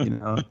victim,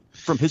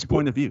 from his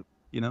point of view.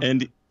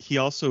 And he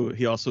also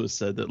has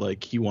said that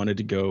like he wanted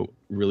to go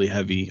really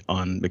heavy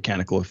on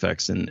mechanical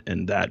effects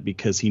and that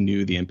because he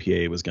knew the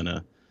MPA was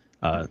gonna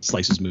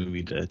slice his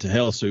movie to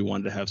hell, so he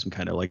wanted to have some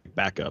kind of like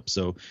backup.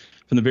 So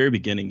from the very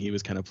beginning, he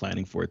was kind of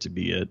planning for it to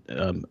be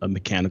a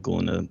mechanical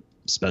and a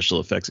special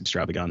effects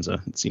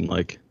extravaganza. It seemed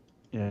like.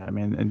 Yeah,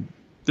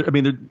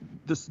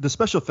 the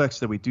special effects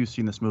that we do see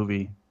in this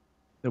movie,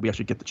 that we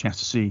actually get the chance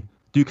to see,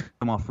 do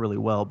come off really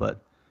well.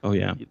 But oh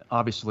yeah,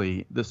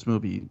 obviously this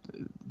movie,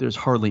 there's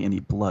hardly any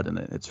blood in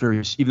it. It's very,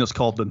 even though it's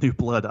called The New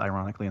Blood,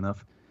 ironically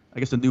enough, I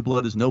guess the new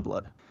blood is no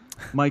blood.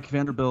 Mike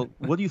Vanderbilt,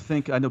 what do you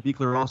think? I know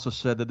Buechler also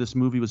said that this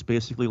movie was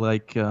basically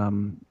like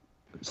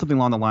something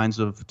along the lines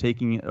of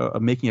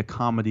making a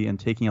comedy and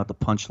taking out the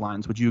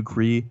punchlines. Would you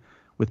agree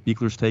with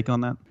Buechler's take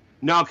on that?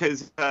 No,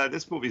 because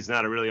this movie's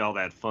not really all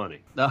that funny.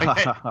 No,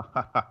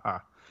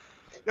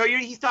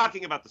 he's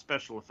talking about the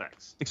special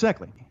effects.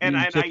 Exactly. And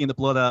taking the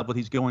blood out, what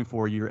he's going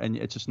for, and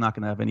it's just not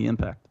going to have any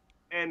impact.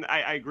 And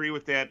I agree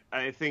with that.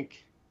 I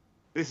think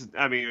this is,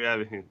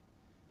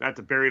 not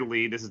to bury the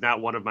lead, this is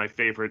not one of my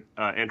favorite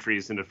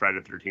entries in the Friday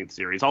the 13th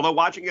series. Although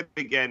watching it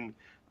again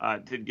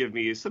did give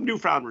me some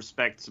newfound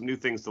respect, some new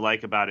things to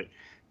like about it.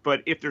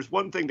 But if there's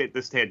one thing that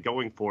this had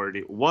going for it,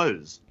 it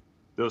was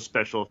those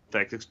special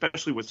effects,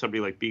 especially with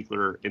somebody like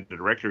Buechler in the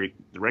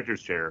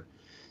director's chair.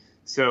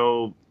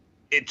 So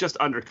it just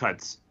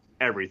undercuts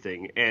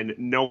everything. And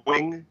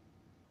knowing,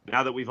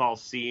 now that we've all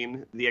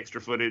seen the extra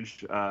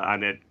footage on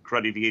that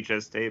cruddy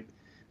VHS tape,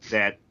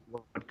 that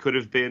what could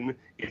have been,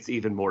 it's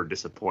even more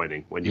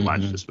disappointing when you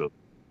watch this movie.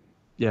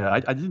 Yeah,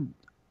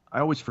 I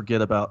always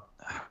forget about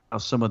how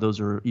some of those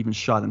are even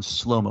shot in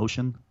slow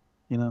motion,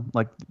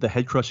 like the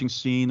head crushing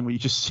scene where you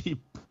just see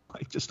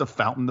like just a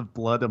fountain of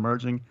blood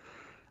emerging.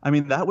 I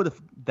mean,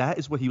 that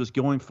is what he was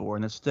going for.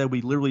 And instead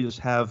we literally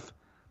just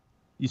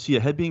you see a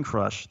head being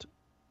crushed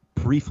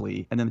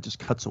briefly and then it just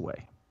cuts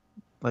away.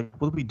 Like,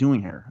 what are we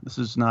doing here? This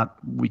is not,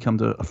 we come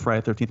to a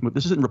Friday the 13th movie.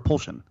 This isn't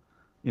Repulsion.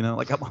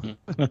 Like I'm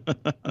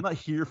not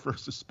here for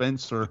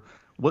suspense or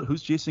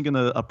who's Jason going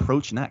to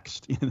approach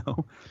next,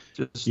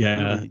 just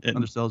really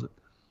undersells it.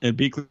 And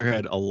Buechler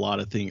had a lot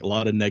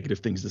of negative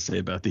things to say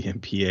about the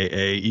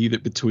MPAA, either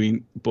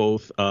between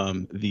both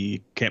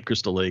the Camp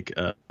Crystal Lake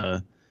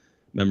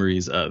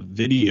Memories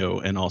video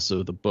and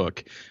also the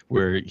book,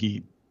 where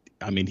he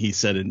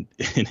said in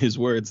his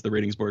words, the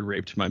ratings board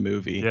raped my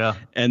movie. Yeah.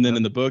 And then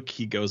in the book,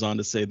 he goes on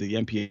to say the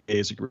MPAA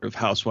is a group of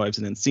housewives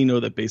in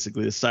Encino that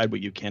basically decide what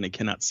you can and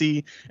cannot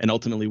see. And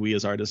ultimately, we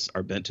as artists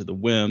are bent to the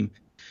whim.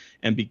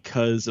 And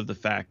because of the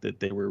fact that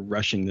they were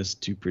rushing this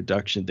to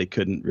production, they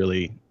couldn't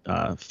really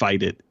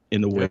fight it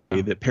in the way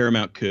that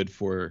Paramount could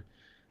for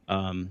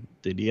the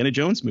Indiana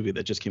Jones movie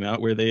that just came out,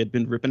 where they had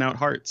been ripping out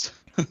hearts.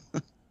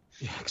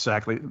 Yeah,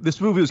 exactly. This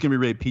movie was going to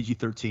be rated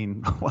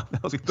PG-13.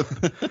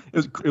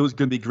 It was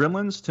going to be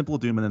Gremlins, Temple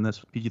of Doom, and then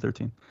this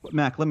PG-13.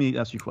 Mac, let me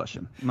ask you a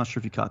question. I'm not sure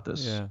if you caught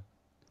this. Yeah.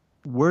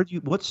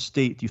 What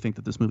state do you think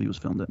that this movie was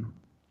filmed in?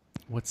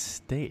 What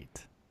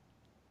state?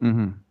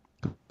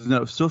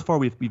 No, so far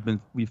we've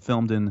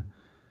filmed in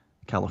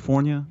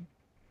California,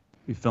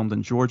 we filmed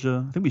in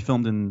Georgia. I think we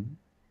filmed in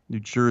New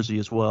Jersey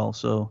as well.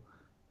 So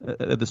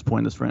at this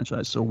point in this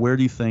franchise, so where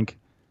do you think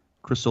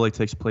Crystal Lake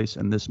takes place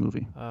in this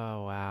movie?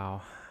 Oh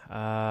wow.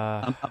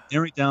 I'm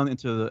narrowing down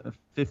into the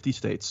 50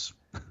 states.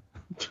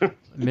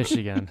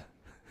 Michigan.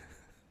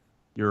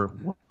 You're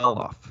well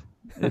off.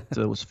 It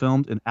was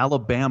filmed in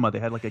Alabama. They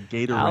had like a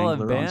gator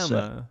wrangler on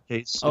set.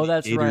 Oh,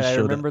 that's right. I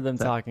remember them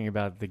talking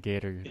about the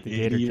gator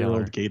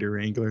killer. Gator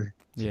wrangler.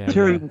 Yeah.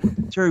 Terry,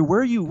 where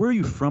are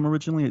you from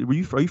originally? Are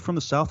you from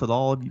the South at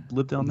all? Have you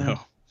lived down there?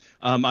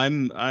 No.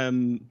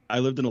 I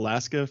lived in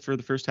Alaska for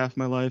the first half of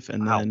my life,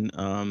 and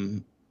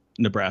then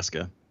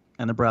Nebraska.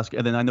 And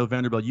then I know,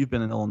 Vanderbilt, you've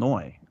been in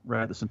Illinois,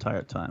 right, this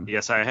entire time.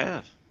 Yes, I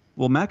have.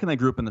 Well, Mac and I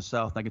grew up in the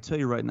South, and I can tell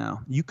you right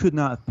now, you could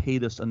not have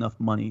paid us enough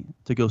money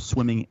to go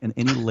swimming in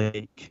any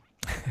lake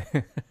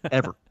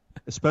ever,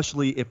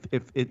 especially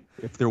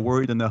if they're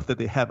worried enough that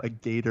they have a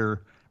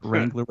gator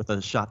wrangler with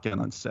a shotgun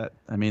on set.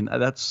 I mean,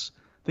 that's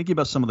thinking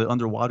about some of the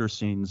underwater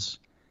scenes.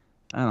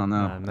 I don't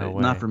know. No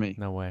way. Not for me.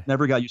 No way.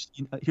 Never got used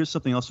to, here's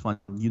something else fun.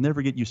 You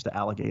never get used to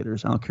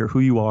alligators. I don't care who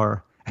you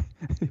are.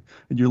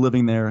 And you're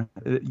living there.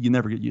 You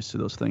never get used to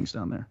those things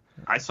down there.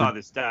 I saw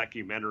this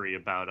documentary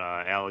about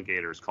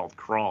alligators called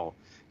Crawl.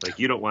 Like,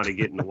 you don't want to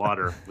get in the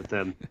water with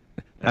them.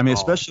 I mean,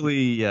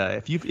 especially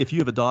if you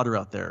have a daughter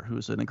out there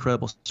who's an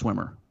incredible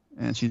swimmer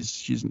and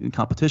she's in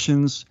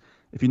competitions.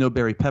 If you know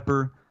Barry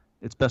Pepper,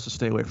 it's best to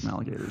stay away from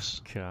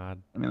alligators.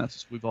 God. I mean,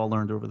 that's we've all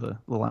learned over the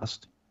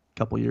last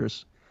couple of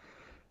years.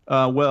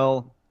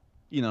 Well,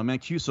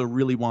 Mancuso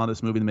really wanted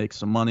this movie to make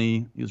some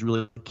money. He was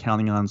really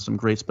counting on some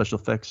great special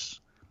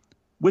effects,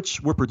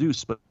 which were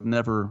produced but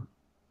never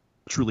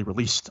truly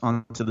released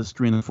onto the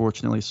screen,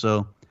 unfortunately.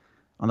 So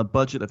on a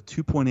budget of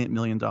 $2.8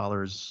 million,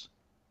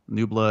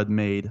 New Blood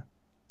made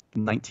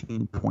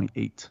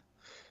 19.8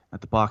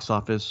 at the box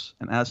office.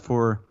 And as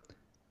for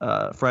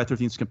Friday the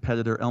 13th's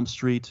competitor, Elm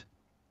Street,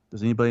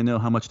 does anybody know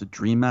how much The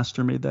Dream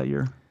Master made that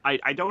year?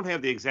 I don't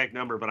have the exact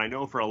number, but I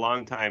know for a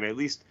long time, at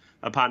least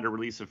upon the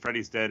release of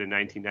Freddy's Dead in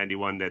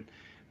 1991, that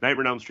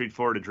Nightmare on Elm Street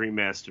 4: The Dream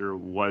Master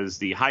was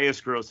the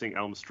highest grossing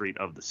Elm Street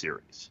of the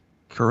series.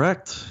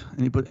 Correct.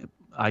 Anybody?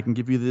 I can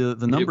give you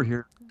the number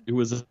here. It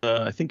was,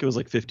 I think it was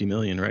like 50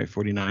 million, right?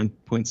 49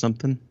 point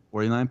something.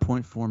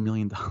 $49.4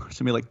 million.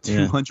 I mean, like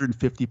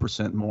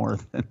 250% more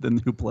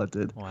than New Blood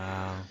did.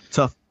 Wow.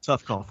 Tough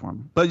call for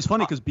him. But it's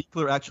funny because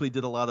Buechler actually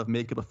did a lot of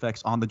makeup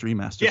effects on the Dream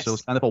Master, yes. So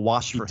it's kind of a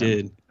wash for him.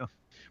 Did.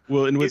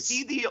 Well, and is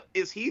he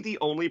the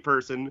only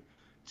person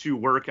to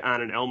work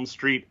on an Elm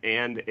Street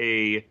and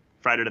a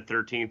Friday the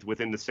 13th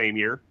within the same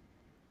year?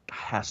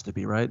 Has to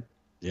be, right?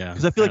 Yeah.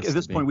 Because I feel like at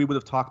this point we would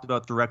have talked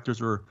about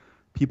directors or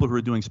people who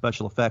are doing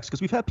special effects,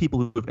 because we've had people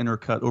who have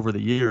intercut over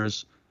the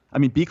years. I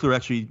mean, Buechler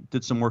actually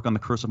did some work on The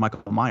Curse of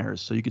Michael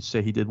Myers, so you could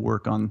say he did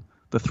work on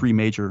the three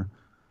major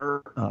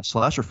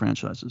slasher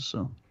franchises.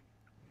 So,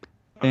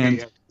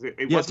 okay,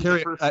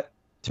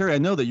 Terry, I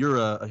know that you're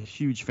a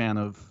huge fan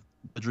of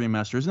The Dream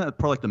Master. Isn't that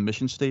probably like the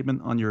mission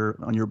statement on your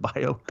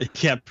bio?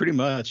 Yeah, pretty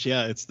much.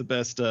 Yeah, it's the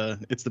best.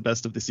 It's the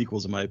best of the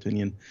sequels, in my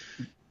opinion.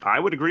 I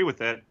would agree with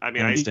that. I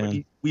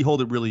mean, we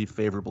hold it really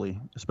favorably,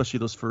 especially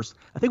those first.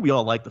 I think we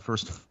all like the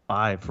first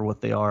 5 for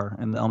what they are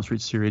in the Elm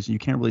Street series. You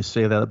can't really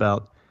say that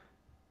about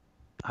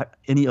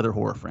any other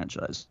horror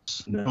franchise.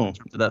 No,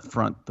 the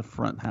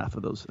front half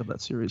of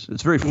that series.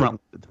 It's very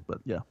front-loaded, but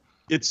yeah.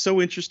 It's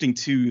so interesting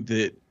too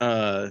that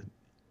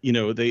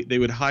they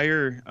would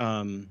hire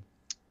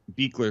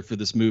Buechler for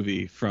this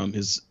movie from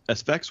his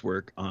effects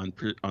work on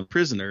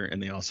Prisoner,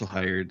 and they also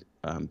hired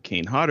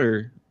Kane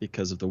Hodder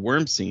because of the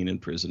worm scene in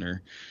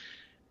Prisoner.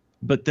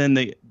 But then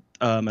they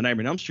Nightmare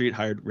on Elm Street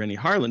hired Rennie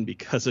Harlan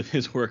because of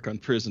his work on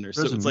Prisoner.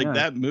 So it's like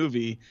that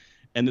movie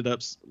ended up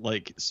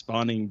like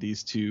spawning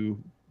these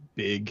two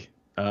big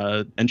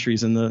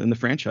entries in the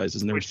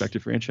franchises, in their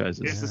respective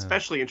franchises. It's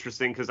especially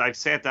interesting because I've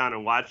sat down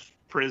and watched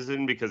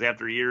Prison because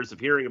after years of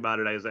hearing about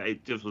it,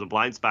 it just was a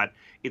blind spot.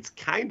 It's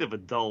kind of a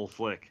dull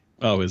flick.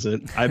 Oh, is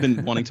it? I've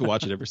been wanting to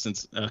watch it ever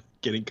since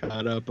getting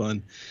caught up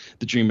on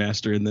The Dream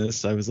Master in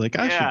this. I was like,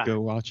 I should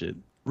go watch it.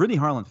 Rennie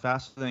Harlan,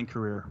 fascinating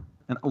career.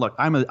 And look,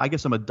 I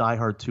guess I'm a Die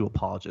Hard 2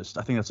 apologist.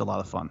 I think that's a lot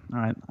of fun. All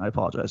right, I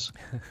apologize.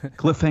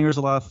 Cliffhanger's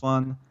a lot of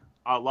fun.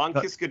 Long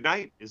Kiss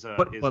Goodnight is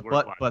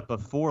but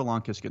before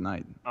Long Kiss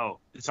Goodnight. Oh,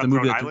 it's the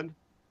movie that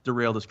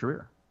derailed his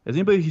career. Has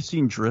anybody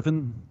seen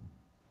Driven?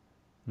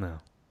 No.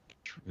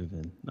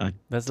 Driven.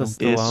 That's a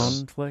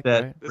Stallone flick,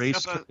 right?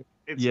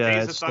 It's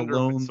Days of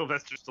Thunder with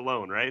Sylvester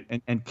Stallone,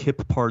 right? And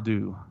Kip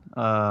Pardue.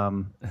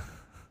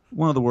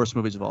 One of the worst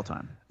movies of all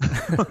time.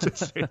 I'll just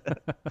say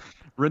that. A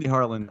Rennie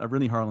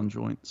Harlan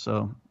joint.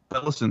 So,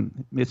 but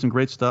listen, made some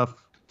great stuff.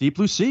 Deep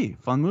Blue Sea,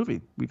 fun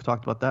movie. We've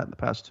talked about that in the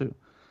past too.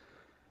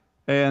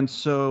 And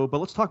so, but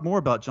let's talk more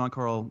about John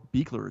Carl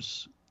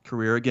Buechler's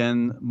career.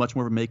 Again, much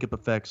more of a makeup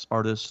effects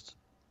artist.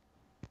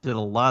 Did a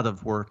lot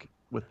of work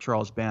with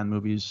Charles Band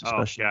movies,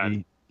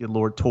 especially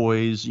Lord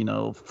Toys,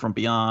 From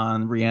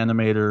Beyond,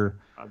 Reanimator.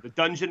 The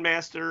Dungeon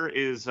Master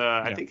is,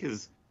 I think,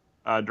 his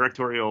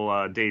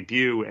directorial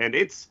debut, and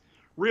it's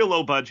real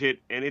low budget,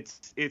 and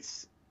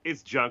it's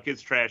junk,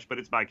 it's trash, but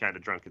it's my kind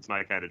of drunk, it's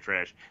my kind of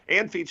trash,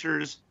 and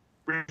features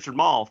Richard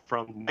Mall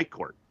from Night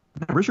Court.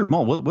 Richard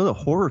Mall, what a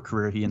horror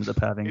career he ended up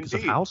having because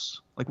of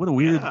House. Like, what a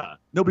weird.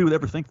 Nobody would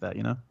ever think that,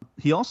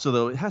 He also,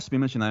 though, it has to be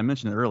mentioned. I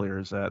mentioned it earlier.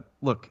 Is that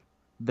look,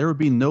 there would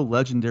be no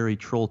legendary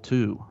Troll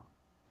 2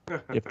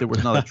 if there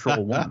was not a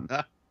Troll 1.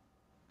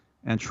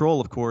 And Troll,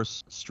 of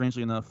course,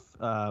 strangely enough,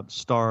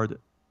 starred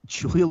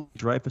Julia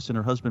Dreyfus and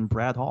her husband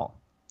Brad Hall.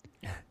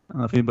 I don't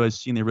know if anybody's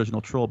seen the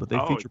original Troll, but they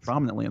feature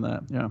prominently in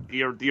that. Yeah.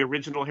 The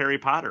original Harry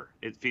Potter.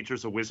 It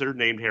features a wizard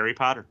named Harry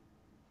Potter.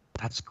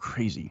 That's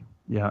crazy.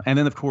 Yeah, and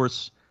then of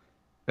course,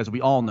 as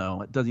we all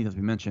know, it doesn't even have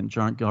to be mentioned,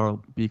 John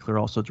Carl Buechler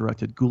also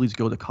directed Ghoulies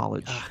Go to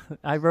College.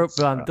 I wrote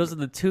those are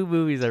the 2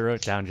 movies I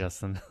wrote down,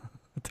 Justin,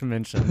 to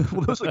mention.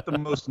 Well, those are like the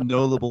most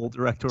notable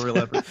directorial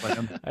efforts.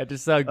 I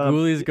just saw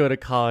Ghoulies Go to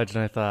College,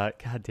 and I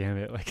thought, God damn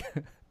it, like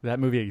that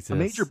movie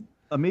exists.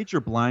 A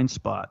major blind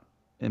spot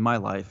in my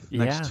life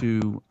next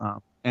to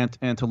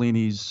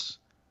Antolini's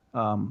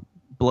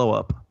Blow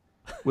Up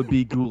would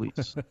be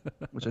Ghoulies,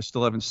 which I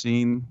still haven't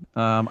seen.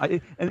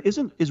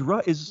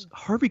 Is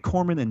Harvey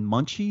Korman in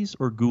Munchies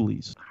or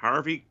Ghoulies?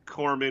 Harvey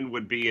Korman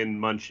would be in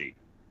Munchie.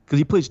 Because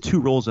he plays 2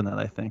 roles in that,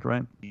 I think,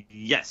 right?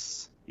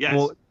 Yes. Yes.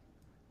 Well,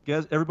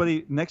 guys,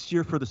 everybody, next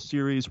year for the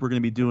series, we're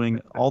going to be doing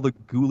all the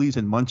Ghoulies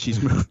and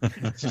Munchies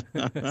movies.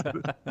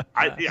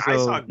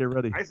 Get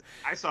ready.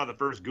 I saw the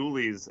first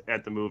Ghoulies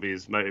at the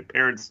movies. My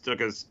parents took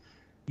us.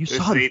 You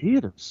saw it in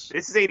theaters.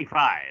 This is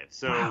 85,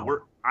 so wow.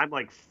 I'm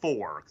like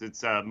 4.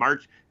 It's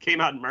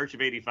came out in March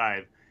of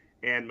 85,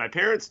 and my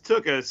parents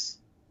took us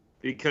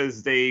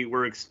because they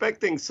were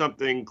expecting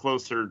something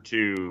closer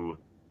to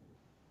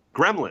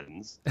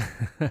Gremlins.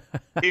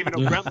 Even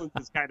though Gremlins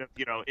is kind of,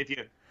 if you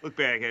look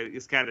back,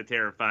 it's kind of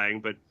terrifying,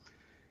 but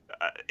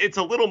it's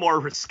a little more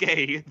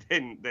risque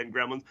than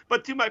Gremlins.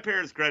 But to my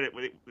parents' credit,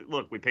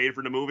 we paid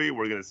for the movie.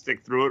 We're going to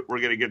stick through it. We're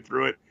going to get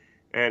through it.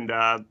 And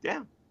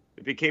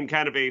it became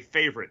kind of a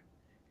favorite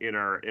in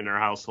our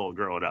household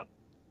growing up.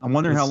 I'm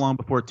wondering how long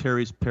before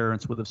Terry's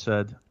parents would have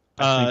said.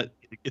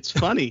 It's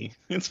funny.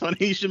 It's funny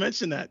you should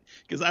mention that,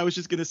 because I was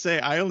just going to say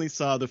I only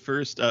saw the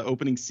first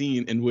opening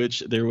scene in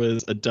which there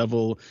was a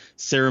devil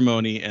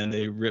ceremony and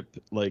they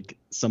rip like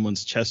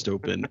someone's chest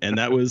open. And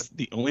that was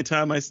the only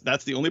time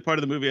that's the only part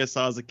of the movie I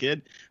saw as a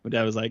kid. My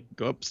dad was like,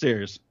 go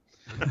upstairs.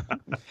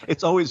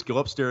 It's always go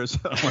upstairs.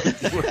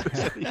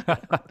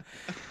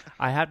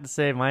 I have to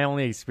say my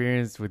only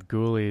experience with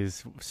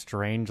Ghoulies,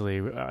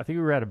 strangely, I think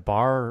we were at a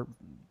bar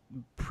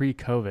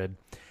pre-COVID.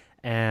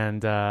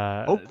 And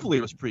hopefully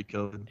it was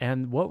pre-COVID.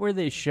 And what were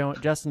they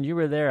showing? Justin, you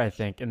were there, I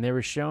think, and they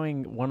were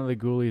showing one of the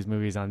Ghoulies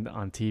movies on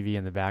TV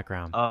in the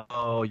background.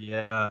 Oh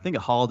yeah, I think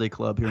a Holiday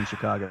Club here in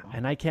Chicago.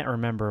 And I can't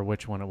remember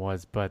which one it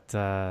was, but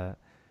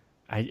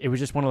it was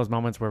just one of those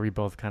moments where we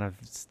both kind of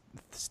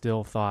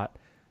still thought,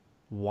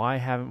 why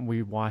haven't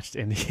we watched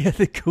any of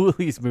the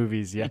Ghoulies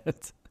movies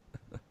yet?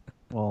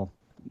 Well,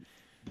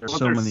 there's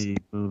so many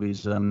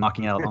movies that I'm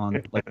knocking out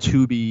on, like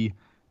Tubi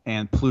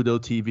and Pluto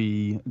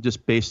TV,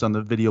 just based on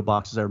the video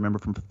boxes I remember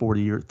from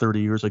 30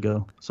 years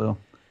ago. So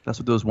that's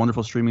what those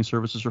wonderful streaming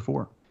services are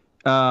for.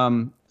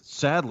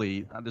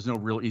 Sadly, there's no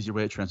real easy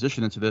way to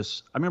transition into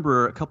this. I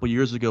remember a couple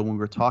years ago when we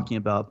were talking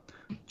about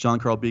John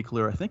Carl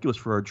Buechler, I think it was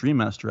for our Dream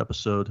Master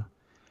episode,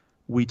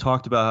 we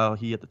talked about how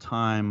he at the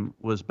time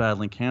was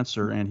battling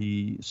cancer, and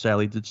he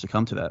sadly did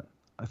succumb to that.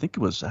 I think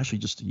it was actually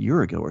just a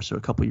year ago or so, a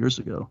couple years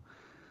ago.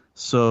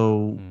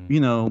 So,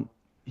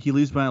 he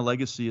leaves behind a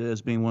legacy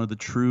as being one of the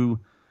true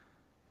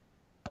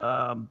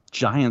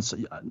giants.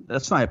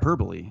 That's not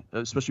hyperbole,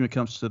 especially when it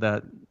comes to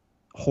that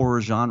horror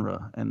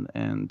genre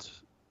and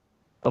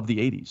of the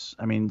 80s.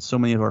 I mean, so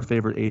many of our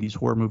favorite 80s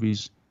horror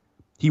movies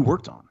he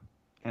worked on.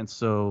 And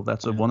so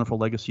that's a wonderful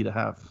legacy to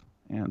have.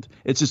 And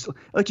it's just,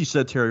 like you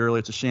said, Terry, earlier,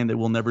 it's a shame that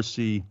we'll never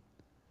see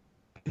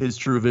his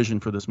true vision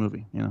for this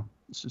movie.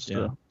 It's just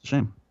a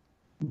shame.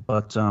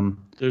 But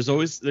there's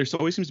always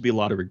seems to be a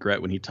lot of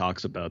regret when he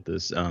talks about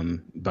this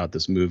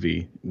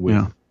movie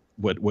with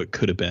what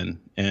could have been,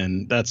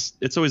 and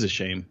it's always a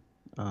shame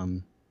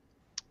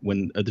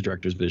when the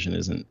director's vision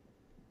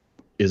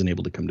isn't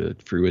able to come to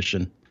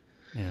fruition.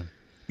 Yeah.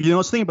 I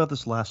was thinking about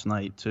this last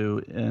night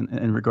too,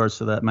 in regards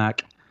to that,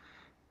 Mac,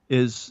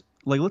 is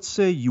like, let's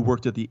say you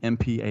worked at the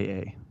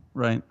MPAA,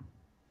 right?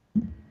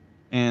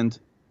 And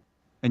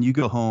you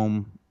go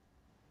home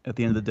at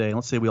the end of the day, and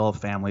let's say we all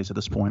have families at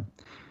this point,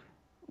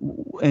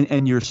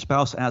 and your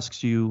spouse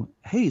asks you,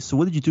 hey, so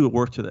what did you do at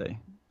work today?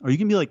 Are you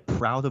gonna be like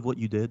proud of what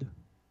you did?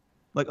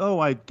 Like, oh,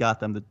 I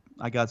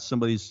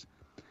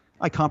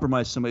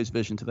compromised somebody's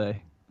vision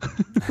today.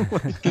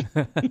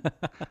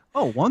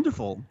 Oh,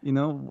 wonderful.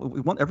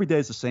 Every day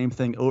is the same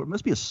thing. Oh, it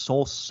must be a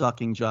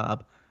soul-sucking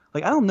job.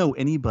 Like, I don't know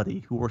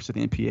anybody who works at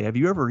the MPAA. Have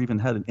you ever even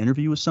had an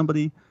interview with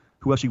somebody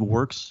who actually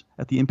works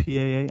at the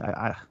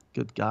MPAA?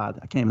 Good God,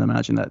 I can't even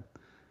imagine that,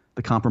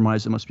 the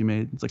compromise that must be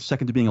made. It's like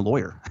second to being a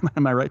lawyer.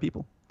 Am I right,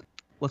 people?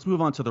 Let's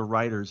move on to the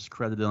writers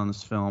credited on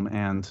this film,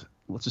 and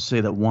let's just say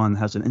that one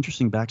has an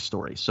interesting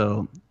backstory.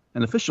 So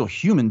an official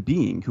human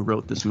being who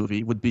wrote this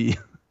movie would be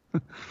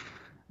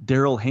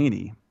Daryl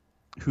Haney,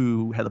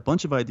 who had a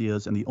bunch of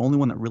ideas, and the only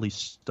one that really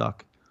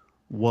stuck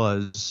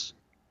was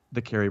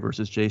the Carrie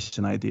versus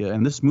Jason idea.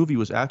 And this movie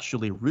was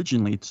actually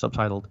originally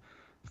subtitled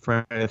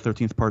Friday the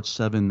 13th Part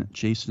 7,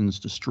 Jason's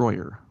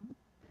Destroyer,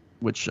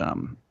 which,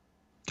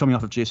 coming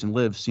off of Jason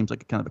Lives, seems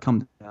like kind of a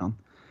come down.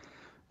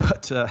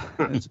 But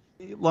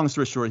long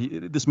story short,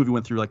 this movie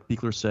went through, like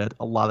Buechler said,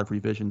 a lot of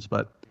revisions.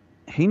 But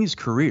Haney's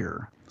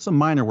career, some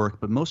minor work,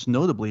 but most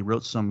notably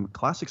wrote some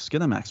classic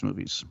Skinamax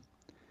movies,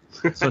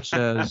 such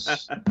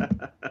as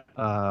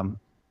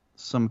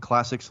some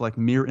classics like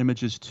Mirror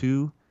Images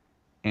 2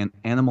 and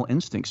Animal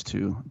Instincts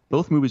 2,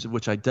 both movies of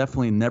which I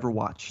definitely never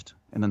watched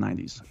in the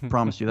 90s.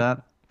 Promise you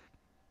that.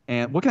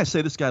 And what can I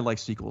say? This guy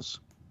likes sequels.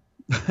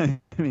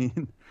 I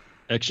mean,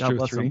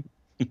 Extra 3.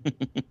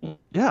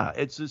 Yeah,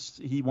 it's just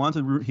he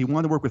wanted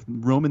to work with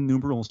Roman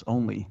numerals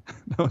only.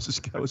 That was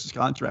his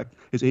contract.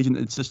 His agent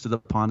insisted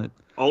upon it.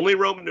 Only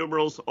Roman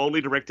numerals, only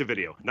direct to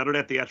video. None of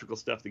that theatrical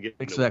stuff to get.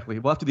 Exactly.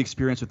 Well, after the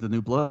experience with the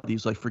New Blood,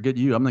 he's like, "Forget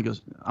you. I'm going to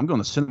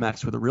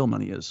Cinemax where the real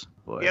money is."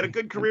 Boy. He had a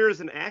good career as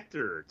an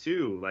actor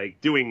too,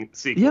 like doing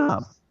sequels.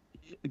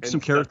 Yeah, some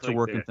character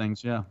work and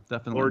things. Yeah,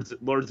 definitely.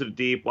 Lords of the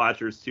Deep,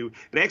 Watchers too.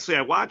 And actually,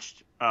 I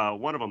watched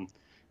one of them,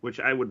 which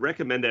I would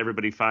recommend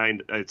everybody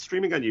find. It's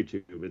streaming on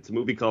YouTube. It's a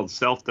movie called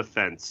Self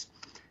Defense,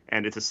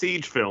 and it's a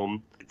siege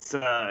film. It's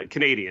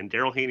Canadian.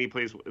 Daryl Haney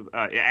plays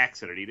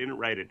accent it. He didn't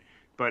write it,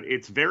 but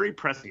it's very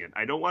prescient.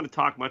 I don't want to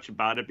talk much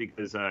about it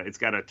because it's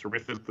got a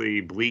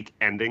terrifically bleak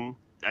ending.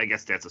 I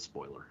guess that's a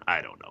spoiler.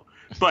 I don't know,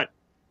 but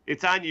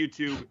it's on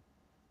YouTube.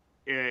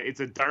 It's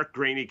a dark,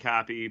 grainy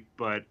copy,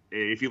 but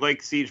if you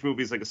like siege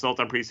movies like Assault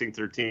on Precinct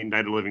 13,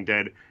 Night of the Living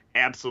Dead,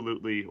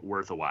 absolutely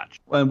worth a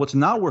watch. And what's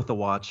not worth a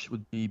watch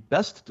would be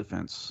Best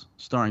Defense,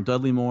 starring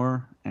Dudley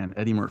Moore and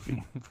Eddie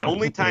Murphy. The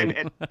only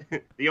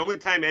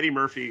time Eddie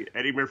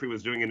Murphy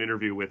was doing an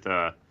interview with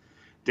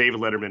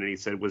David Letterman, and he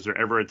said, "Was there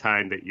ever a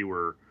time that you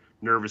were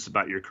nervous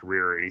about your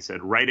career?" And he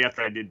said, "Right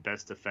after I did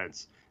Best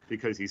Defense."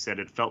 Because he said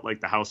it felt like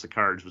the House of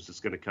Cards was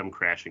just going to come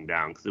crashing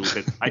down.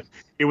 Because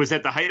it was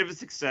at the height of his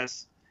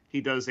success. He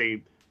does a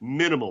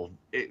minimal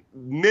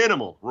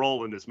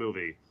role in this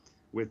movie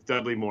with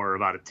Dudley Moore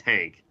about a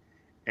tank,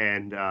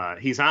 and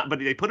he's on. But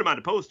they put him on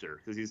a poster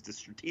because he's the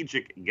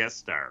strategic guest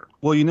star.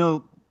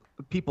 Well,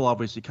 people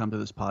obviously come to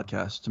this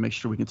podcast to make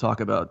sure we can talk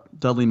about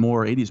Dudley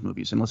Moore 80s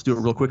movies, and let's do it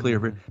real quickly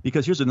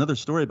because here's another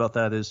story about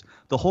that: is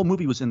the whole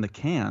movie was in the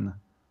can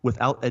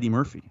without Eddie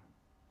Murphy.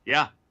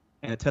 Yeah,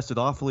 and it tested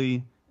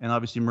awfully, and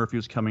obviously Murphy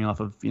was coming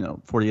off of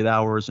 48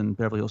 Hours and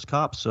Beverly Hills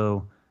Cop,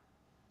 so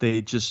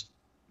they just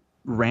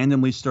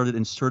randomly started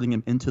inserting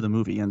him into the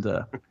movie, and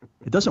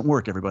it doesn't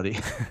work, everybody.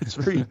 It's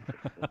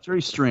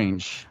very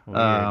strange.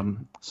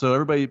 So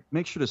everybody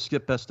make sure to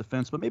skip Best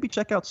Defense, but maybe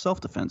check out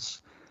Self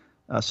Defense,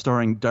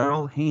 starring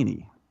Daryl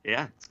Haney.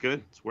 Yeah, it's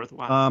good. It's worth a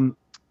watch.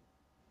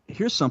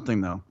 Here's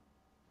something, though.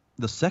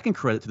 The second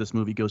credit to this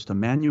movie goes to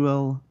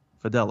Manuel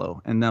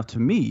Fidello, and now to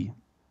me,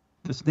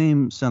 this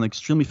name sounded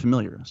extremely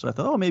familiar, so I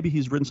thought, maybe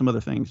he's written some other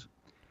things.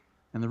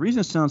 And the reason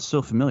it sounds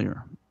so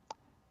familiar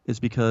is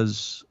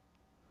because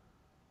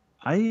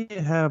I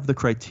have the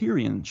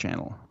Criterion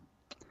channel,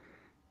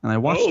 and I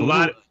watched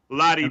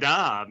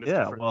la-di-da.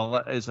 Yeah, well,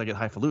 as I get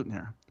highfalutin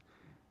here.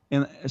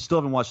 And I still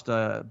haven't watched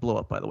Blow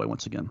Up, by the way,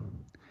 once again.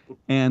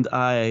 And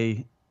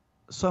I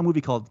saw a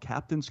movie called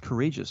Captains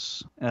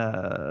Courageous,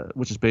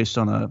 which is based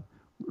on a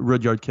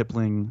Rudyard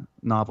Kipling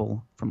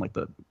novel from like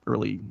the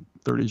early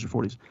 30s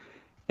or 40s.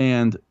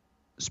 And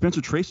Spencer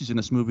Tracy's in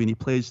this movie, and he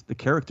plays the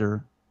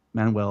character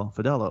Manuel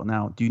Fidello.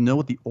 Now, do you know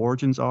what the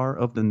origins are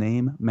of the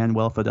name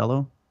Manuel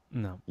Fidello?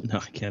 No, I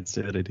can't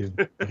say that I do.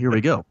 Here we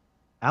go.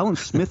 Alan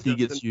Smithy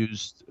gets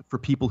used for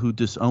people who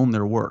disown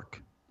their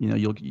work.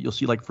 You'll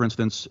see, like, for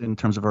instance, in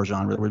terms of our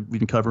genre, we've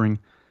been covering,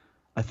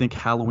 I think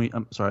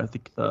Hellraiser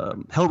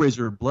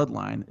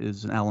Bloodline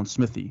is an Alan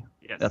Smithy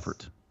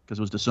effort because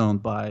it was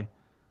disowned by,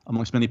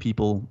 amongst many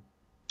people,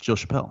 Joe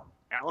Chappelle.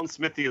 Alan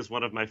Smithy is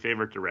one of my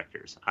favorite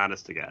directors,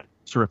 honest to God.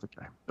 Terrific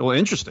guy. Well,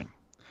 interesting.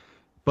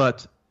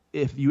 But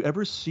if you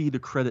ever see the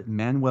credit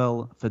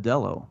Manuel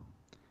Fidello,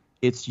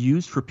 it's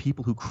used for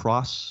people who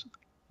cross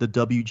the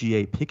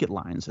WGA picket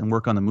lines and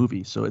work on the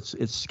movie. So it's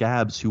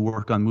scabs who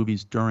work on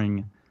movies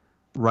during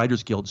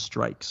Writers Guild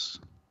strikes.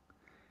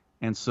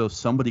 And so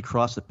somebody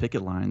crossed the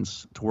picket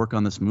lines to work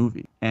on this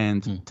movie.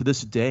 And to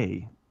this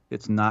day,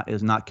 it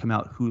has not come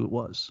out who it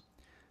was.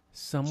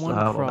 Someone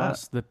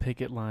crossed the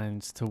picket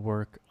lines to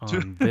work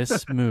on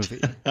this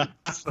movie. Let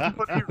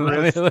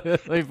me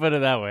put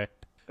it that way.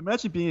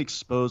 Imagine being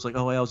exposed, like,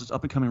 I was this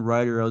up-and-coming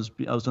writer. I was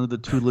under the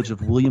tutelage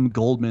of William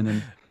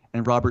Goldman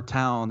and Robert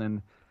Towne,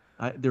 and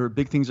there were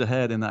big things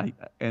ahead.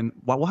 And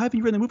why haven't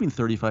you written a movie in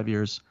 35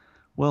 years?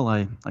 Well,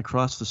 I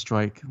crossed the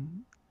strike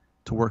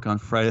to work on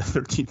Friday the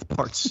 13th,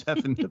 Part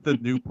 7, the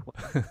new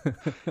one.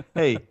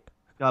 Hey,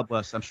 God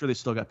bless. I'm sure they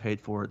still got paid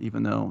for it,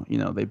 even though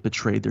they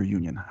betrayed their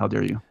union. How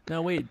dare you?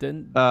 No, wait.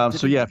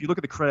 If you look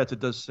at the credits,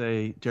 it does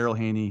say Daryl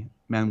Haney,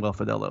 Manuel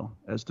Fidello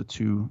as the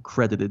two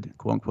credited,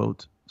 quote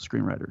unquote,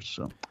 screenwriters.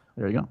 So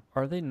there you go.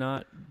 Are they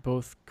not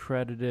both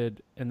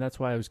credited? And that's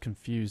why I was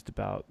confused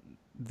about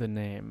the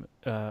name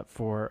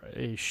for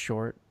a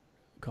short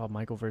called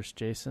Michael vs.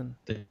 Jason.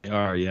 They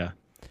are, yeah.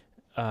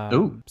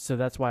 So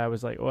that's why I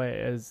was like,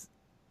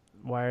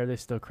 why are they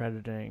still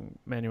crediting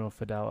Manuel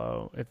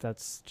Fidello if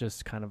that's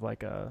just kind of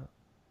like a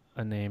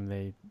name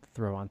they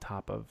throw on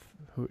top of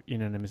who, you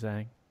know what I'm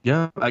saying?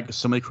 Yeah, I guess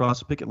somebody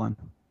crossed the picket line.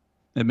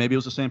 And maybe it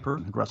was the same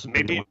person.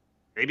 Maybe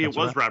it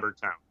was Robert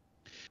Towne.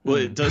 Well,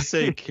 it does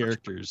say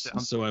characters,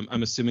 so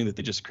I'm assuming that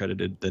they just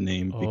credited the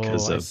name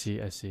because of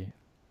I see.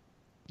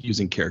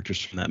 Using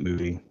characters from that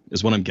movie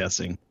is what I'm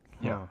guessing.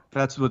 Yeah,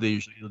 that's what they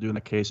usually do in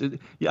a case.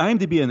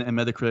 IMDb and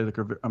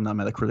Metacritic, I'm not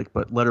Metacritic,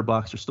 but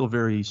Letterboxd are still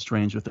very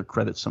strange with their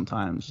credits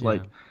sometimes. Yeah.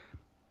 Like,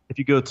 if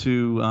you go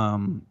to,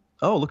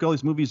 look at all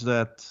these movies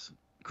that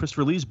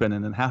Christopher Lee's been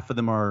in, and half of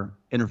them are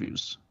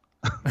interviews.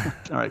 All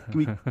right, can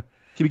we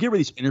get rid of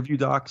these interview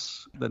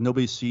docs that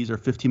nobody sees are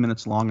 15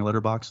 minutes long in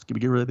Letterboxd? Can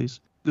we get rid of these?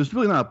 There's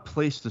really not a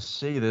place to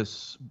say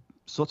this,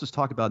 so let's just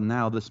talk about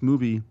now. This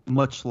movie,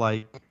 much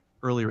like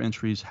earlier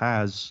entries,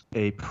 has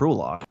a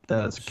prologue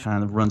that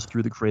kind of runs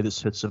through the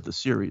greatest hits of the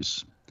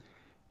series.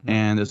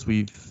 And as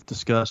we've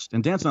discussed,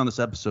 and Dan's not on this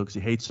episode because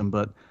he hates him,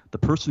 but the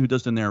person who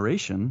does the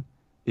narration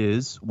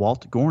is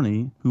Walt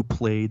Gorney, who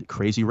played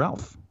Crazy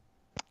Ralph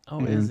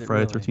in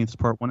Friday the 13th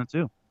Part 1 and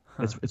 2.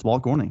 Huh. It's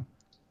Walt Gorney.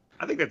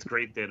 I think that's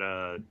great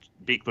that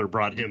Buechler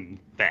brought him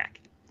back.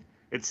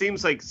 It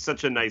seems like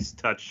such a nice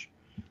touch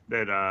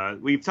that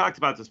we've talked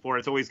about this before.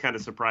 It's always kind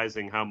of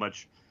surprising how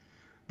much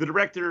the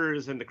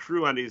directors and the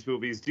crew on these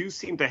movies do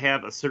seem to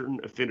have a certain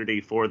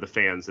affinity for the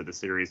fans of the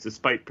series,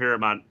 despite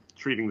Paramount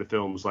treating the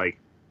films like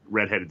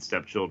redheaded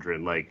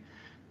stepchildren,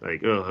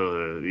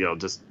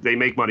 just they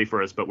make money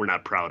for us, but we're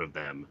not proud of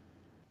them.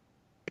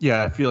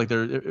 Yeah, I feel like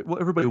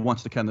everybody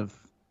wants to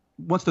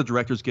once the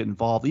directors get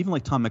involved, even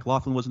like Tom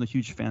McLaughlin wasn't a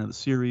huge fan of the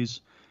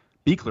series.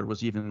 Buechler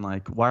was even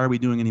like, why are we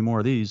doing any more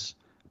of these?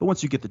 But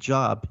once you get the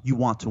job, you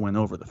want to win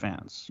over the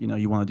fans. You know,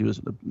 you want to do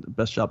the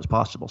best job as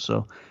possible.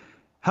 So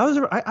how is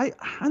it? I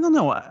don't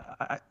know.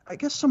 I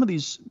guess some of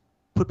these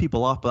put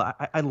people off,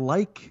 but I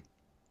like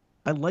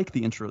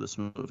the intro of this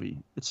movie.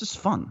 It's just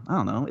fun. I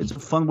don't know. It's a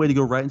fun way to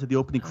go right into the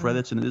opening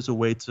credits, and it is a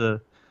way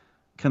to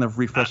kind of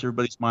refresh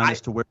everybody's mind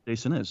as to where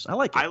Jason is. I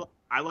like it.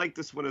 I like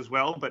this one as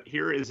well, but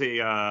here's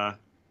an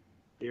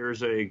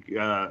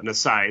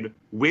aside.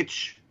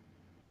 Which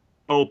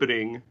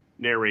opening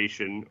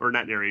narration, or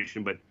not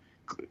narration, but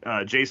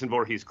Jason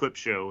Voorhees clip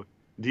show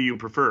do you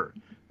prefer?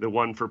 The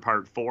one for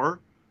Part 4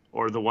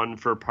 or the one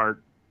for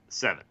Part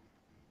 7?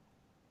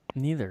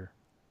 Neither.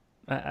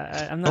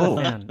 I'm not a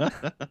fan.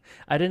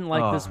 I didn't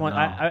like this one.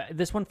 No.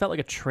 This one felt like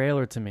a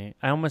trailer to me.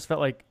 I almost felt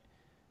like,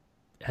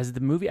 has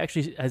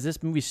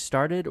this movie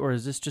started, or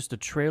is this just a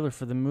trailer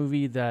for the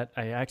movie that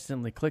I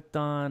accidentally clicked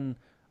on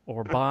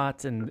or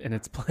bought in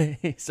its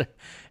place?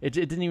 It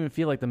didn't even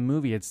feel like the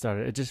movie had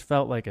started. It just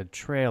felt like a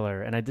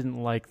trailer, and I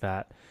didn't like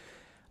that.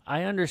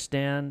 I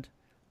understand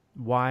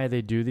why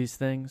they do these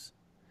things,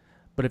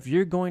 but if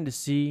you're going to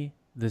see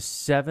the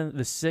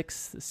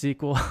sixth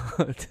sequel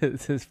to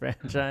this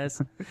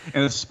franchise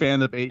in a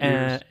span of 8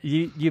 years,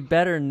 you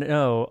better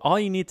know. All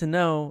you need to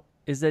know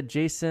is that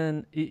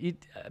Jason,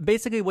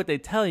 basically what they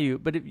tell you,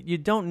 but you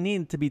don't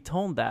need to be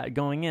told that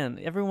going in.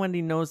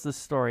 Everybody knows the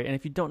story, and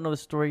if you don't know the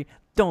story,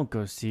 don't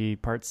go see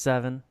Part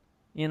 7.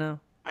 You know,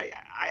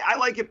 I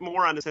like it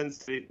more on the sense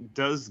that it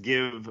does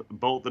give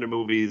both of the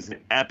movies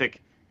an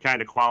epic kind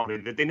of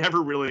quality that they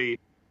never really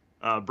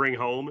bring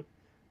home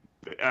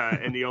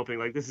in the opening.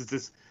 Like, this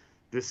is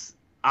this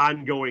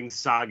ongoing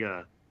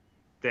saga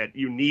that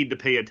you need to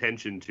pay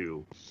attention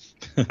to.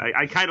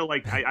 I kind of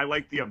like I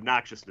like the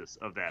obnoxiousness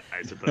of that,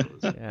 I suppose.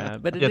 Yeah,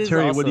 but it is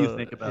Terry, also, what do you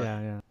think about it?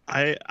 Yeah.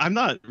 I'm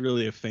not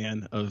really a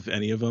fan of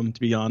any of them, to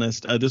be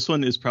honest. This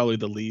one is probably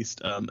the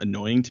least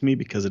annoying to me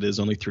because it is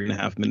only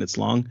 3.5 minutes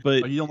long.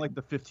 But you don't like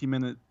the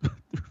 15-minute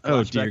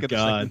oh dear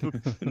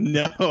God,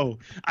 no!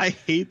 I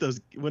hate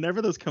those.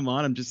 Whenever those come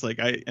on, I'm just like,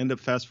 I end up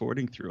fast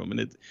forwarding through them,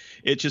 and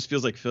it just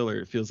feels like filler.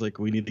 It feels like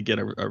we need to get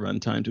a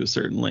runtime to a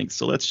certain length.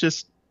 So let's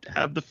just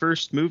have the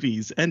first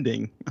movie's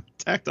ending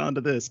tacked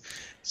onto this.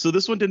 So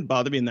this one didn't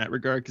bother me in that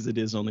regard because it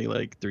is only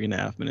like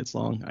 3.5 minutes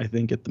long, I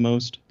think, at the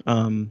most.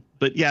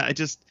 But yeah,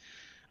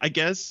 I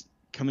guess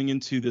coming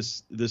into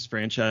this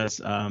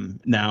franchise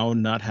now,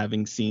 not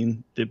having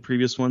seen the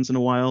previous ones in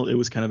a while, it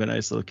was kind of a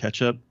nice little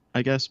catch up,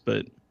 I guess.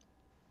 But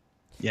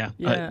yeah,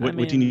 what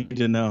do you need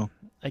to know?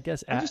 I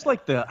guess I just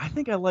like I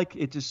think I like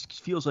it.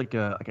 Just feels like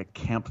a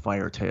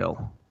campfire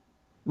tale.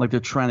 Like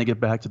they're trying to get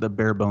back to the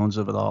bare bones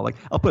of it all. Like,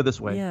 I'll put it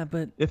this way. Yeah,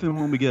 but if and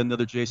when we get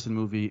another Jason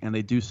movie and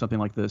they do something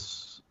like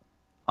this,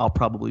 I'll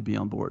probably be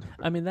on board.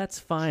 I mean, that's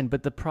fine,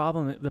 but the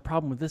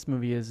problem with this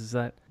movie is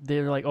that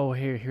they're like, oh,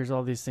 here's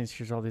all these things,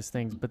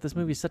 but this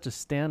movie is such a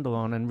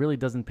standalone and really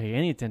doesn't pay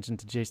any attention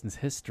to Jason's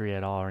history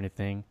at all or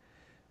anything.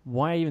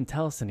 Why even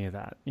tell us any of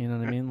that? You know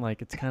what I mean?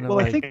 Like, it's kind of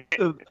like...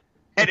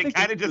 I think it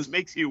kind of just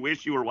makes you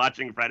wish you were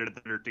watching Friday the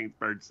 13th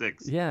Part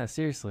 6. Yeah,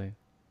 seriously.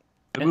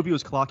 The movie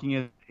was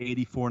clocking at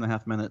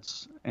 84.5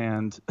 minutes,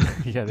 and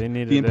yeah, they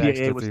needed the the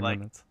extra MPAA was 3 like,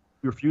 minutes.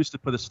 We refuse to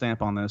put a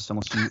stamp on this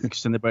unless you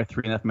extend it by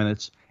 3.5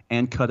 minutes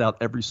and cut out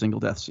every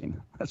single death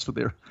scene. That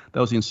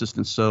was the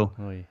insistence. So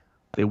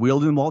they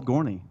wheeled in Walt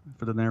Gorney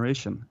for the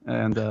narration,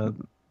 and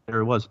there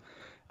it was.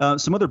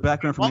 Some other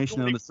background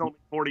information on this. Walt Gorney was only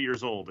 40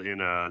 years old in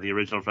the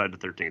original Friday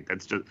the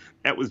 13th.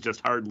 That was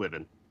just hard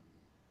living.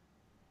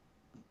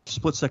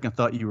 Split second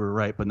thought you were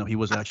right, but no, he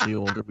was actually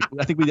older.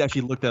 I think we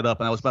actually looked that up,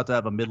 and I was about to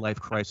have a midlife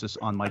crisis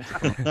on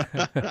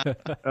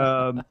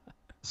microphone.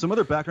 Some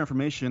other background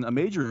information. A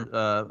major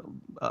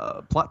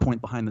plot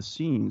point behind the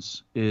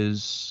scenes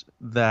is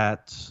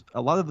that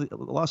a lot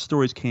of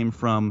stories came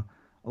from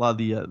a lot of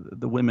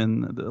the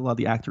women, a lot of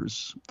the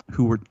actors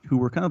who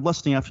were kind of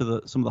lusting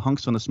after some of the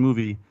hunks on this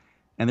movie,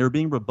 and they were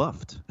being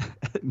rebuffed.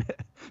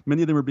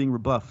 Many of them were being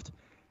rebuffed.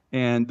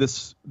 And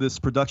this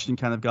production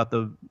kind of got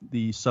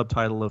the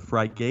subtitle of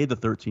Friday the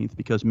 13th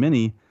because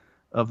many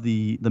of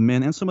the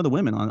men and some of the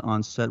women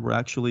on set were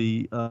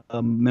actually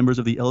members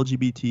of the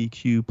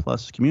LGBTQ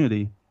plus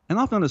community. And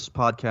often on this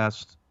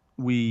podcast,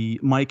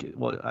 Mike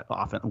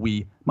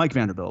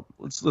Vanderbilt,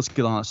 let's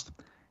get honest,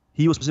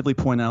 he will specifically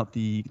point out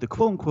the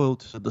quote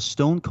unquote the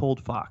Stone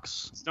Cold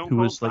Fox,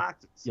 who is like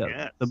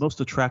the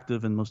most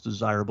attractive and most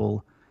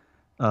desirable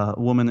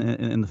woman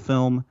in the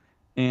film.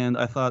 And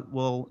I thought,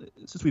 well,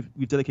 since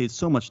we've dedicated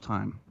so much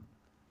time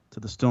to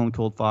the Stone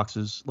Cold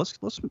Foxes, let's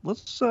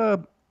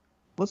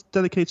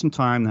dedicate some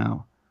time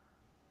now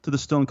to the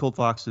Stone Cold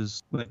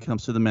Foxes when it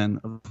comes to the men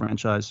of the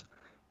franchise.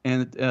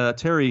 And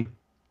Terry,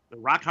 the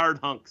Rock Hard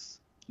Hunks.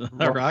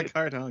 Rock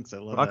Hard Hunks. I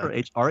love that.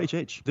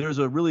 RHH. There's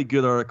a really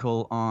good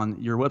article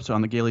on your website,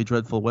 on the Gaily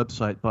Dreadful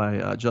website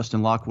by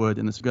Justin Lockwood,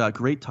 and it's got a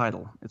great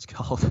title. It's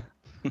called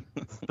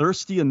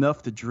 "Thirsty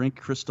Enough to Drink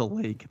Crystal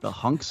Lake: The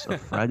Hunks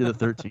of Friday the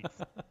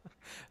 13th."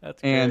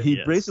 That's and great,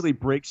 he basically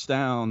breaks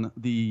down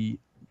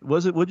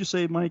what'd you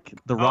say, Mike?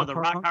 The Rock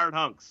Hard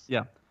Hunks.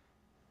 Yeah.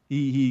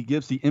 He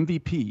gives the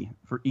MVP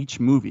for each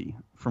movie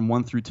from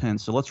 1 through 10.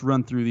 So let's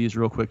run through these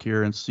real quick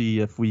here and see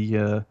if we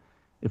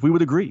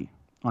would agree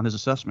on his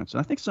assessments. And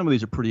I think some of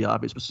these are pretty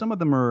obvious, but some of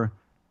them are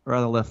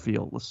out of left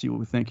field. Let's see what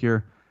we think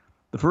here.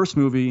 The first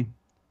movie,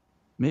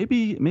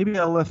 maybe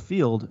out of left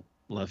field.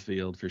 Left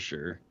field for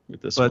sure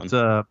with this one.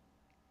 But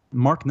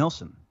Mark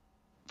Nelson,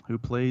 who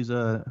plays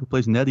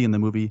Nettie in the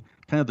movie,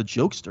 kind of the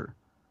jokester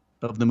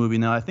of the movie.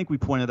 Now, I think we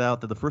pointed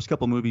out that the first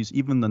couple movies,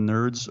 even the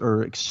nerds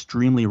are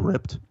extremely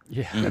ripped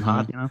and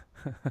hot, you know.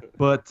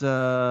 But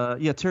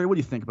Terry, what do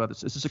you think about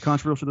this? Is this a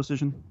controversial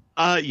decision?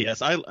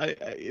 Yes,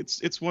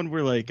 it's one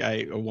where like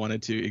I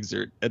wanted to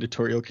exert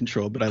editorial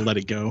control, but I let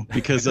it go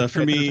because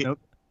for me,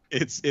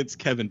 it's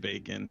Kevin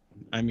Bacon.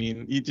 I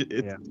mean,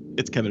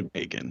 it's Kevin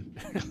Bacon.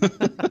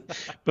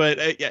 But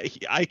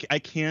I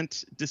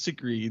can't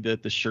disagree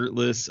that the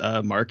shirtless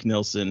Mark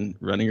Nelson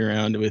running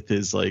around with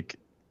his like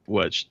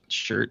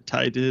shirt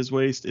tied to his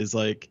waist is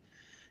like,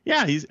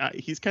 yeah, he's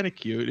kind of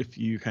cute if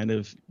you kind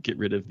of get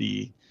rid of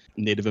the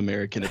Native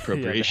American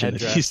appropriation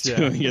that he's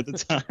doing at the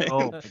time.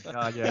 Oh my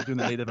God, yeah, doing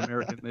the Native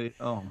American.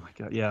 Oh my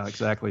God, yeah,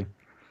 exactly.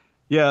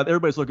 Yeah,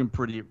 everybody's looking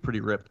pretty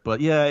ripped,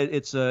 but yeah,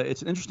 it's an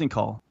interesting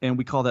call, and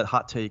we call that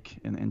hot take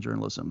in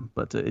journalism.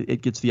 But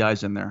it gets the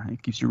eyes in there,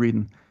 it keeps you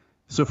reading.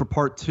 So for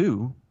part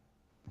 2,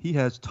 he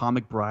has Tom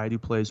McBride, who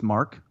plays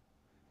Mark,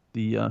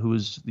 who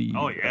is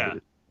the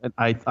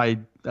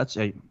that's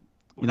a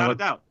without a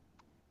doubt.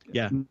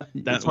 Yeah,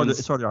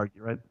 it's hard to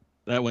argue, right?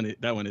 That one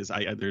is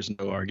there's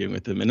no arguing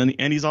with him,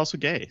 and he's also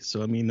gay.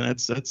 So I mean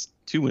that's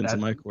 2 wins in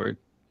my court.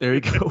 There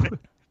you go.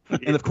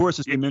 And of course,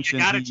 as we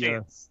mentioned,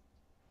 chance.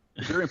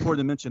 Very important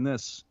to mention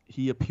this.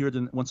 He appeared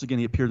in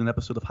an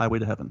episode of Highway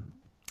to Heaven.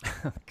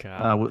 Oh,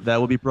 God. That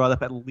will be brought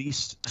up at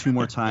least 2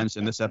 more times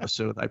in this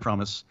episode, I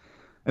promise.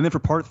 And then for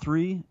part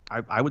 3,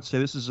 I would say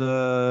this is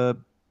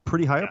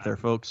pretty high up there,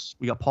 folks.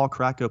 We got Paul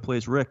Kracko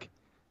plays Rick.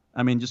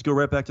 I mean, just go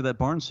right back to that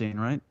barn scene,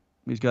 right?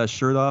 He's got his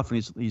shirt off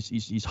and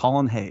he's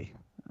hauling hay.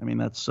 I mean,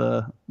 that's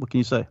what can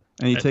you say?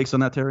 Any takes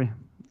on that, Terry?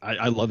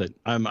 I love it.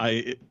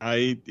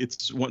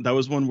 That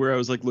was one where I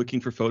was like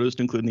looking for photos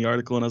to include in the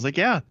article, and I was like,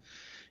 yep.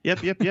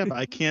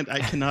 I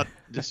cannot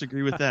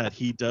disagree with that.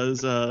 He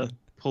does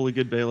pull a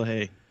good bale of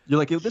hay. You're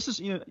like, this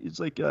is, it's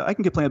like I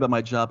can complain about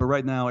my job, but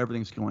right now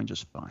everything's going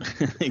just fine.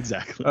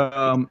 Exactly.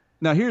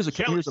 Now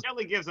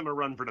Shelley gives him a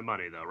run for the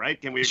money, though, right?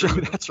 Can we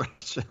agree? That's right,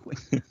 Shelley.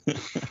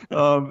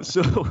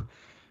 So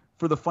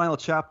for the final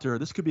chapter,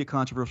 this could be a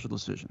controversial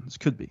decision. This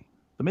could be,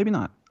 but maybe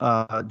not.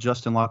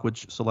 Justin Lockwood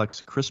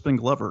selects Crispin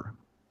Glover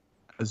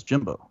as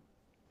Jimbo.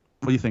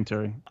 What do you think,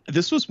 Terry?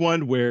 This was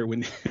one where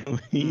when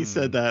he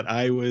said that,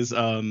 I was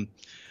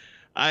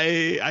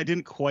I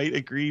didn't quite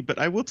agree, but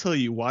I will tell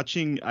you, I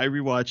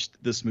rewatched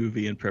this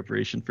movie in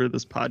preparation for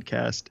this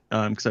podcast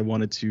because I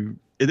wanted to.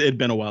 It had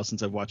been a while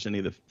since I've watched any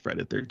of the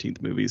Friday the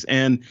 13th movies,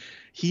 and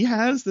he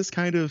has this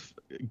kind of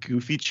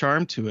goofy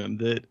charm to him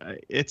that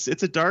it's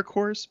a dark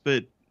horse,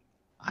 but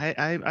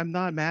I'm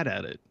not mad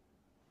at it.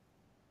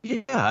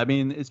 Yeah, I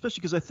mean,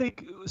 especially because I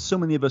think so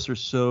many of us are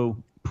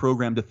so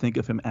programmed to think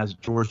of him as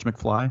George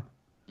McFly,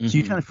 so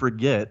you kind of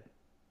forget,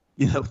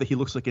 that he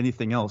looks like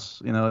anything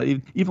else.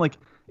 Even like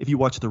if you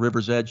watch The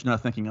River's Edge, you're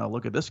not thinking, oh,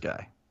 look at this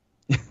guy.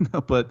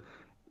 But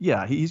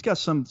yeah, he's got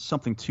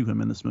something to him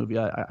in this movie.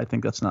 I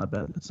think that's not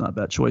bad. It's not a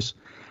bad choice.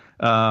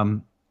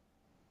 And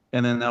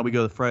then now we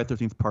go to Friday the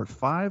 13th Part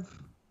 5,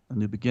 A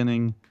New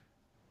Beginning.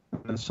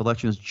 And the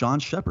selection is John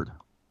Shepard.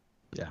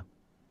 Yeah.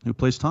 Who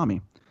plays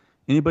Tommy.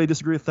 Anybody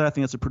disagree with that? I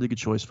think that's a pretty good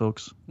choice,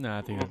 folks. No,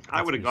 I think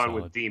I would have gone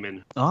with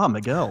Demon.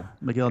 Miguel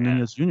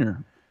Nunez Jr.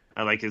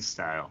 I like his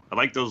style. I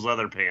like those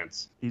leather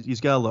pants. He's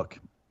got a look.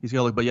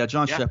 But yeah,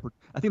 John Shepard.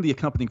 I think the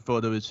accompanying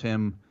photo is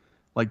him,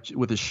 like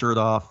with his shirt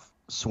off,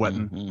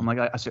 sweating. I'm like,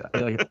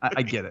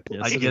 I get it.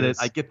 Yes, I get it.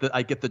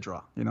 I get the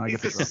draw. I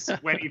get the draw.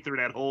 Sweaty through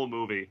that whole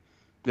movie.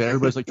 Yeah,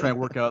 everybody's like trying to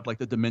work out like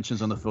the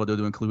dimensions on the photo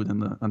to include on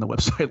the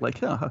website.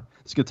 Like,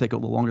 it's gonna take a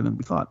little longer than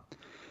we thought.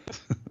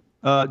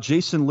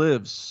 Jason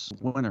Lives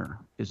winner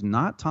is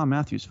not Tom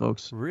Matthews,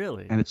 folks.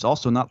 Really? And it's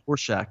also not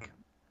Horseshack.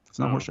 It's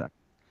not Horseshack.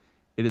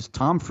 It is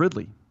Tom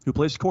Fridley, who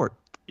plays Court.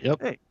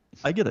 Yep. Hey,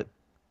 I get it.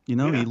 He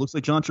looks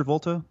like John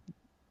Travolta.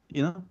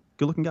 Good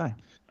looking guy.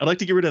 I'd like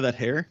to get rid of that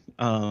hair.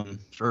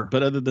 Sure.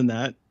 But other than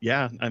that,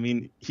 yeah, I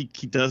mean, he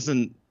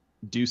doesn't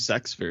do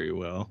sex very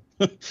well.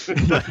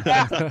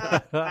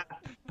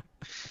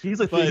 He's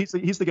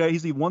the guy.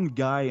 He's the one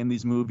guy in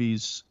these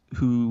movies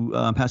who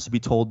has to be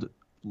told,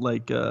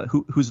 like,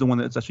 who's the one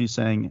that's actually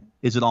saying,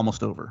 "Is it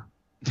almost over?"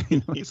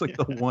 He's like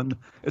the one.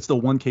 It's the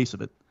one case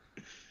of it.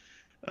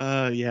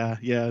 Yeah.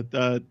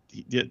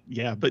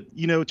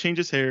 But change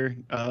his hair,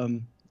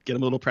 get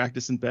him a little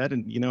practice in bed,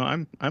 and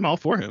I'm all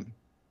for him.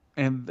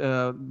 And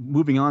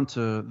moving on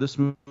to this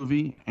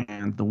movie,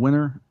 and the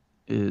winner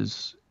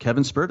is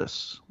Kevin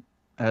Spirtus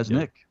as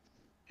Nick.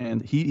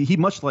 And he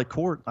much like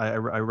Court, I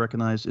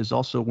recognize, is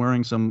also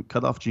wearing some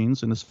cutoff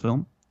jeans in this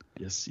film.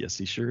 Yes,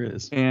 he sure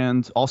is.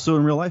 And also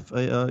in real life,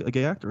 a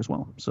gay actor as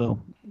well. So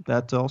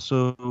that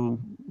also,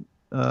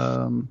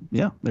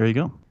 there you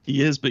go.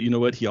 He is, but you know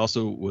what? He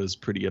also was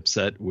pretty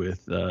upset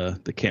with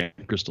the Camp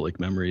Crystal Lake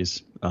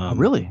memories.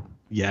 Really?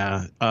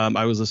 Yeah.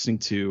 I was listening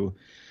to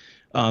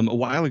a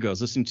while ago. I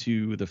was listening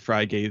to the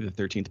Friday the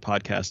 13th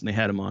podcast, and they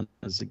had him on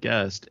as a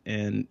guest,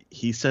 and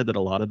he said that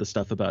a lot of the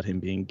stuff about him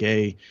being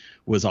gay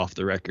was off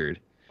the record.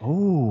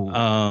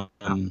 Oh.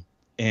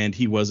 And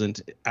he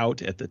wasn't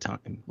out at the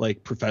time,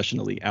 like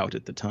professionally out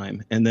at the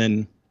time. And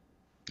then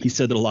he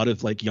said that a lot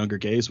of like younger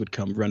gays would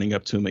come running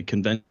up to him at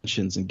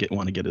conventions and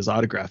want to get his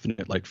autograph, and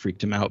it like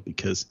freaked him out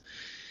because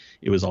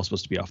it was all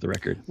supposed to be off the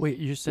record. Wait,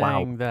 you're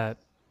saying that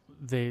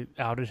they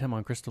outed him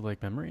on Crystal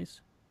Lake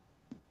Memories?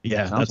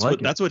 Yeah,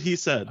 that's what he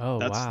said. Oh,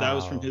 wow. That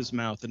was from his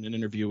mouth in an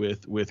interview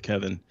with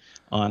Kevin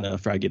on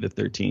Friday the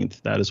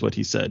 13th. That is what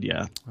he said.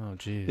 Yeah. Oh,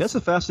 geez. That's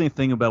the fascinating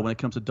thing about when it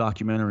comes to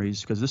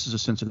documentaries, because this is a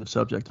sensitive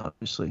subject,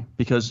 obviously.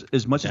 Because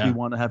as much as we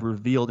want to have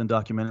revealed in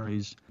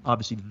documentaries,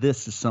 obviously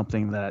this is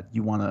something that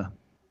you want to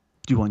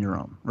do on your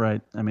own,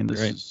 right? I mean,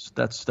 that's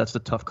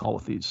the tough call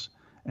with these,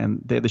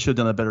 and they should have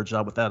done a better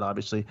job with that.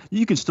 Obviously,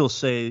 you can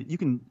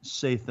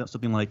say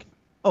something like,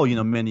 "Oh,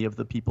 many of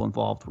the people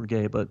involved were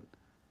gay," but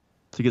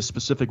to get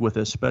specific with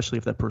it, especially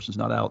if that person's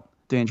not out,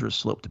 dangerous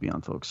slope to be on,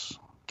 folks.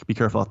 Be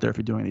careful out there if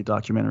you're doing any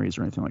documentaries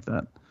or anything like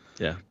that.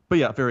 Yeah. But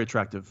yeah, very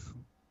attractive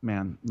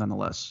man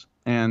nonetheless.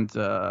 And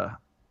we're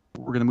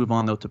going to move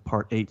on, though, to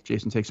part 8,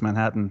 Jason Takes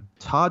Manhattan.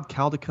 Todd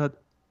Caldecott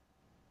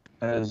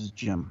as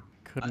Jim.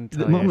 Couldn't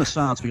tell moment you. of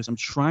silence because I'm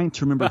trying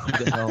to remember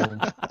who the hell.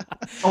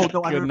 Oh,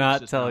 no, I could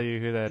not tell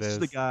you who that is.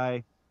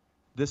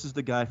 This is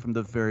the guy from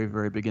the very,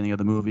 very beginning of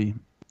the movie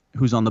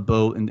who's on the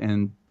boat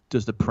and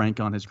does the prank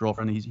on his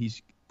girlfriend.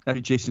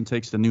 Actually, Jason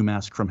takes the new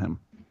mask from him.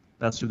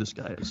 That's who this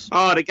guy is.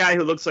 Oh, the guy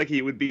who looks like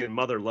he would be in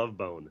Mother Love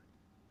Bone.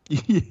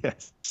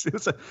 Yes.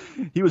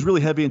 He was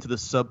really heavy into the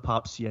Sub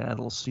Pop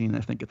Seattle scene, I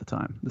think, at the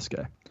time, this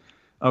guy.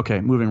 Okay,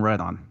 moving right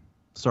on.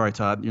 Sorry,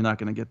 Todd. You're not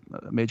going to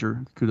get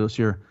major kudos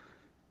here.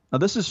 Now,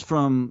 this is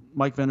from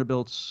Mike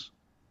Vanderbilt's.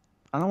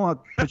 I don't want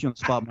to put you on the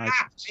spot, Mike.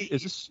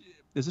 Is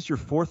this your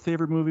 4th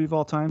favorite movie of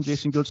all time,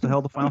 Jason Goes to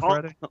Hell, The Final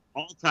Friday?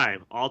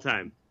 All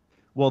time.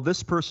 Well,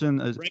 this person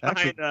is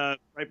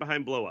right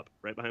behind Blow Up.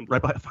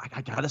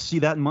 I got to see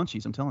that in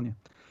Munchies, I'm telling you.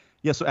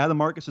 Yeah, so Adam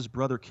Marcus's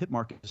brother, Kit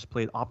Marcus,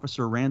 played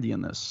Officer Randy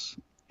in this.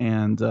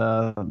 And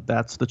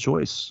that's the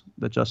choice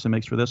that Justin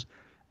makes for this.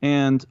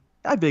 And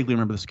I vaguely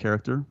remember this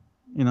character,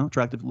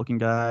 attractive-looking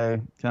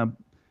guy, kind of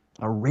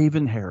a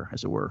raven hair,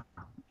 as it were.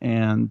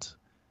 And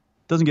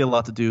doesn't get a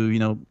lot to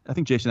do. I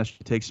think Jason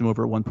actually takes him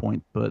over at one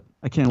point, but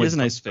I can't wait. He has a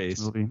nice face.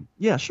 Movie.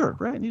 Yeah, sure,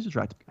 right? He's an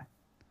attractive guy.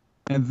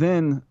 And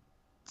then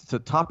to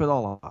top it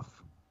all off,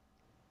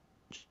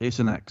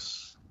 Jason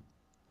X,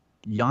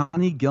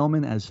 Yanni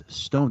Gelman as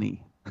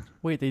Stoney.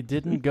 Wait, they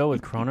didn't go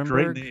with Cronenberg?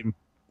 Great name.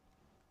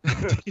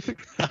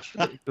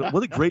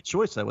 What a great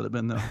choice that would have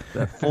been, though.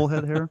 That full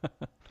head hair.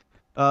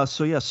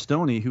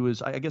 Stoney, who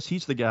is, I guess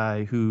he's the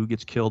guy who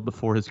gets killed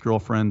before his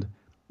girlfriend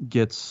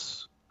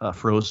gets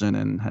frozen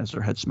and has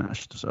her head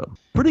smashed. So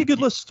pretty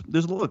good list.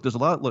 There's a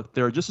lot. Look,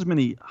 there are just as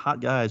many hot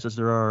guys as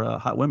there are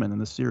hot women in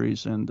this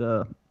series, and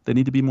they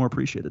need to be more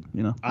appreciated.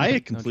 I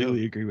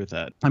completely agree with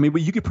that. I mean,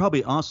 but you could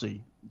probably,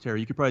 honestly,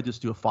 Terry,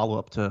 just do a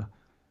follow-up to,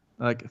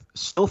 like,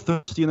 still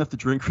thirsty enough to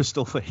drink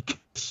Crystal Lake.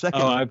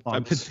 Second. I've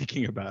been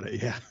thinking about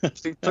it. Yeah.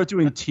 Start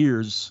doing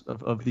tiers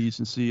of these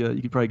and see.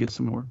 You could probably get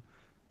some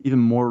even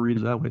more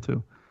readers that way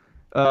too.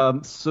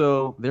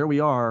 So there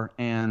we are,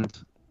 and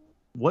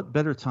what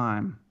better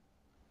time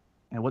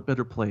and what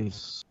better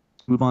place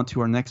to move on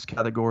to our next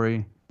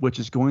category, which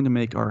is going to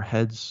make our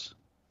heads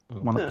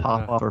want to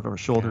pop off of our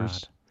shoulders.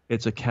 God.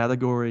 It's a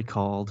category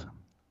called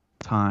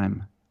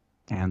Time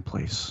and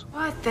Place.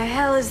 What the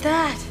hell is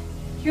that?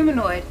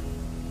 Humanoid.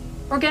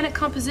 Organic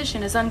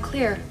composition is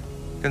unclear.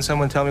 Can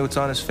someone tell me what's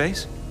on his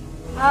face?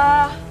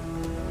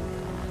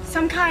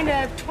 Some kind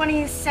of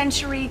 20th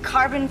century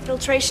carbon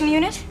filtration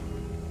unit?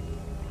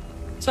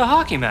 It's a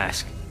hockey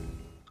mask.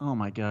 Oh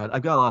my God.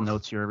 I've got a lot of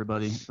notes here,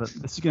 everybody, but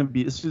this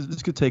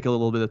could take a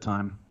little bit of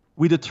time.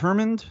 We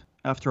determined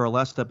after our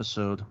last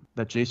episode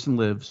that Jason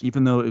Lives,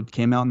 even though it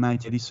came out in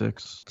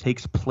 1986,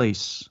 takes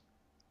place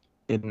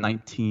in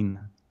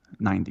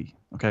 1990.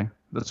 Okay?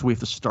 That's what we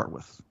have to start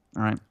with.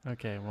 All right?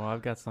 Okay, well,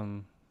 I've got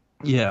some.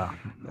 Yeah.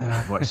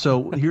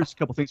 So here's a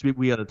couple things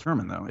we got to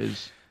determine, though,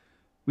 is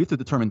we have to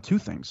determine two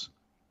things.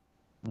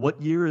 What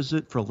year is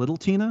it for Little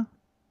Tina?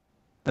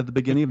 at the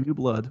beginning of New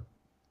Blood?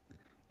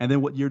 And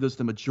then what year does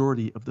the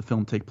majority of the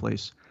film take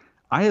place?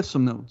 I have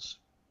some notes.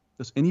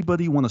 Does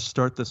anybody want to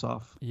start this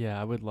off? Yeah,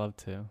 I would love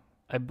to.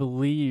 I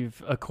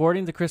believe,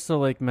 according to Crystal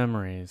Lake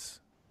Memories,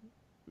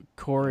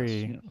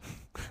 Corey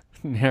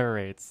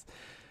narrates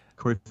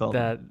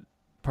that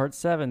Part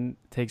 7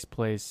 takes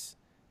place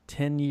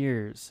 10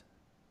 years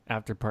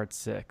after Part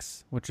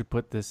 6, which would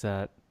put this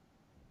at,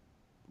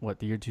 what,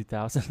 the year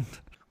 2000?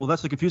 Well,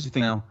 that's the confusing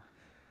thing now.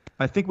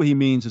 I think what he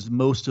means is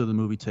most of the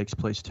movie takes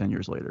place 10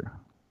 years later.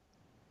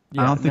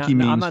 Yeah, I don't think he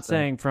means. I'm not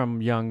saying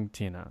from young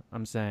Tina.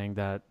 I'm saying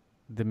that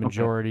the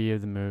majority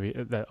of the movie,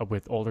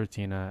 with older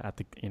Tina at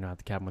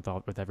the cabin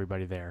with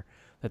everybody there,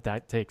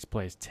 that takes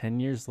place 10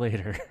 years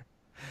later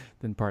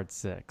than Part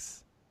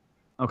 6.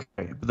 Okay,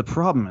 but the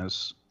problem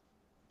is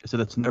that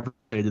it's never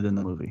stated in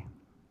the movie.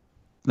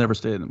 Never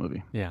stated in the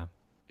movie. Yeah.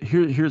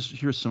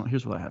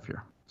 Here's what I have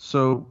here.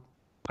 So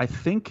I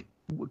think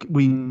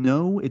we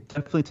know it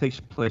definitely takes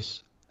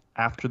place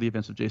after the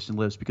events of Jason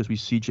Lives because we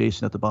see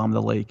Jason at the bottom of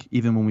the lake,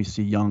 even when we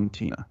see young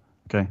Tina.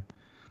 Okay.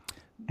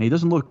 And he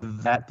doesn't look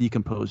that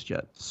decomposed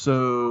yet.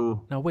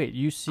 So now wait,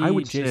 you see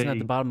Jason at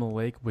the bottom of the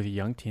lake with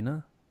young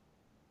Tina?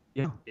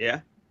 Yeah.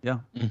 Yeah. Yeah.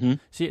 Mm-hmm.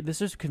 See,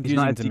 this is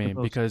confusing to me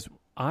because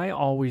I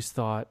always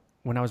thought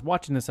when I was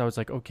watching this, I was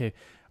like, okay,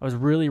 I was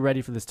really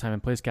ready for this time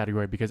and place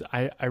category because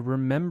I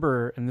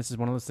remember, and this is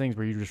one of those things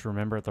where you just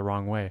remember it the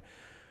wrong way,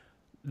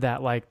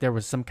 that like there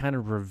was some kind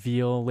of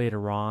reveal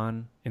later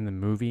on in the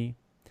movie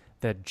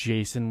that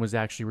Jason was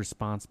actually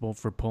responsible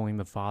for pulling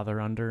the father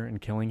under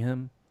and killing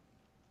him.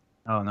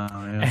 Oh no!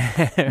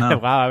 Yeah. No.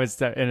 Wow, I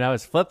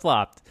was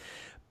flip-flopped.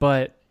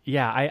 But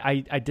yeah,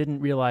 I didn't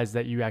realize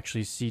that you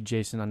actually see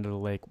Jason under the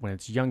lake when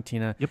it's young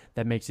Tina. Yep.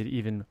 That makes it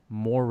even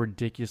more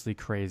ridiculously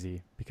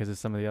crazy because of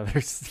some of the other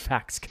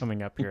facts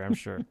coming up here, I'm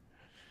sure.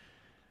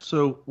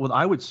 So what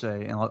I would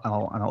say, and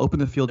I'll open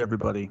the field to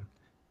everybody,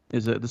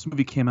 is that this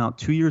movie came out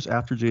 2 years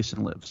after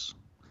Jason Lives.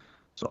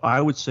 So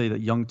I would say that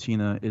young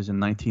Tina is in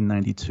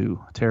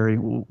 1992. Terry,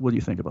 what do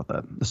you think about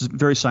that? This is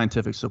very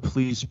scientific, so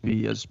please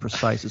be as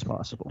precise as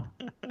possible.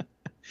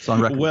 It's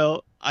on record.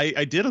 Well,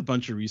 I did a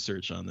bunch of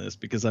research on this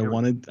because I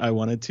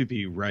wanted to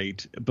be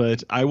right.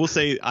 But I will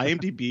say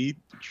IMDb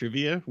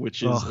trivia,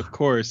 which is, of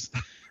course,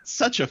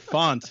 such a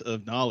font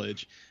of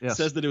knowledge,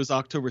 says that it was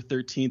October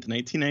 13th,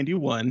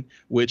 1991,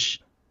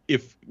 which,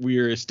 if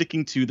we're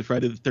sticking to the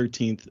Friday the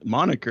 13th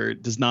moniker,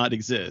 does not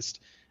exist.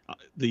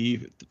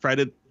 The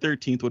Friday the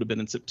 13th would have been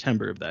in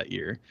September of that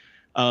year.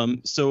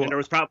 And was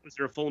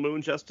there a full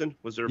moon, Justin?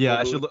 Was there?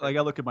 I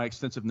gotta look at my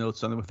extensive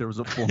notes on if there was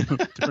a full moon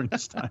during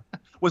this time.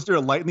 Was there a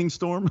lightning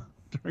storm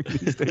during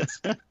these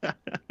days?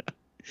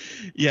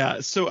 Yeah.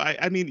 So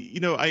I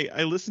mean,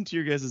 I listened to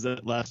your guys'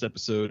 last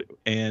episode,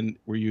 and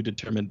where you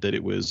determined that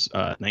it was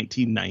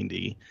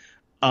 1990.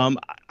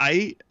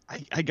 I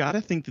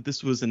gotta think that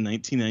this was in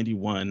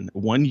 1991,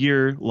 1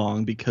 year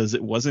long, because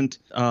it wasn't.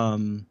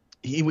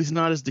 He was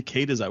not as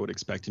decayed as I would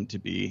expect him to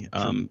be.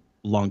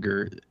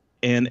 Longer.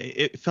 And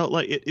it felt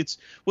like it's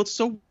what's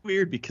so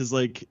weird because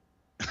like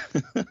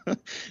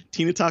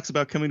Tina talks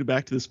about coming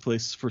back to this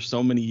place for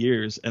so many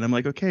years. And I'm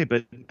like, okay,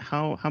 but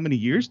how many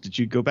years did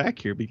you go back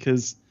here?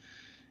 Because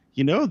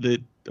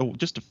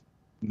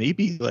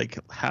maybe like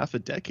half a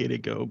decade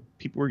ago,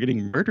 people were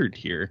getting murdered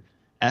here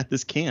at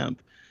this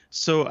camp.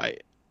 So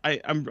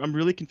I'm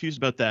really confused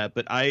about that.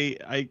 But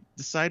I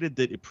decided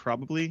that it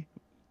probably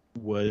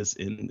was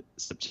in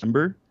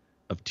September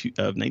of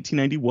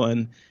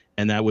 1991.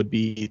 And that would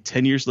be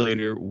 10 years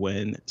later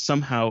when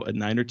somehow a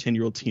 9 or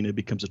 10-year-old Tina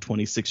becomes a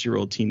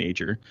 26-year-old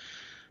teenager,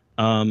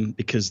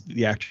 because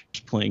the actress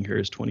playing her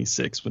is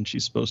 26 when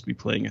she's supposed to be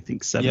playing, I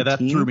think, 17. Yeah, that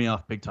threw me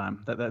off big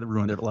time. That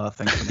ruined a lot of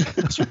things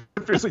for me.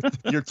 Especially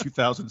the year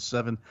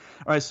 2007.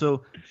 All right,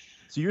 so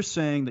you're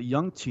saying that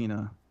young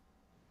Tina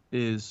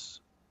is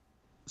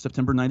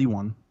September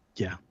 91.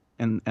 Yeah.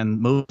 And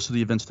most of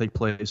the events take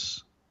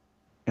place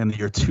in the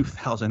year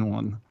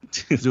 2001.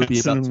 It would be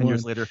about 10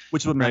 years later,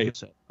 which is what Mac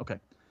said. Okay.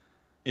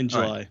 In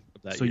July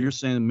of that year. So you're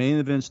saying the main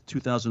events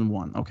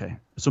 2001. Okay.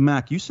 So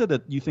Mac, you said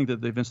that you think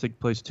that the events take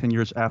place 10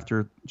 years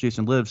after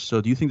Jason Lives. So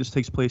do you think this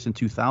takes place in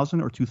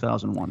 2000 or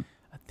 2001?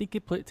 I think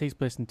it takes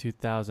place in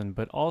 2000,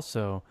 but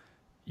also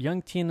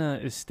young Tina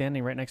is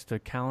standing right next to a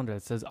calendar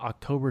that says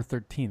October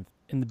 13th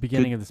in the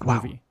beginning of this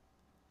movie,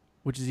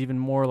 which is even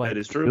more like... That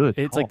is true.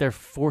 It's like they're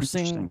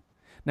forcing...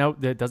 Now,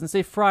 it doesn't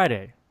say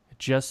Friday. It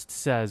just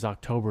says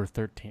October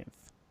 13th,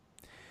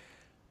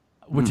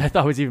 which I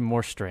thought was even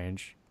more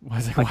strange. Why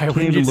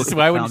wouldn't you say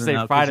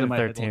Friday the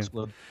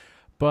 13th?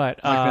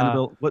 But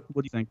Vanderbilt, what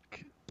do you think?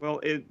 Well,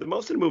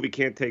 most of the movie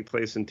can't take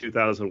place in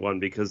 2001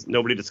 because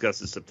nobody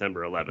discusses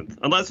September 11th,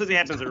 unless it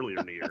happens earlier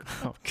in the year.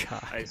 Oh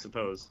God, I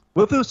suppose.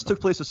 What if this took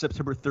place on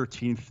September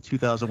 13th,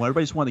 2001?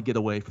 Everybody just wanted to get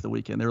away for the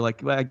weekend. They were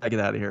like, "I gotta get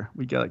out of here.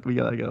 We gotta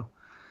go."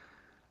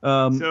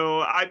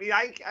 So I mean,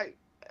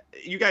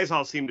 you guys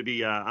all seem to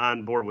be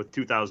on board with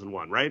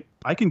 2001, right?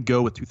 I can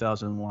go with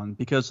 2001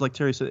 because, like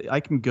Terry said, I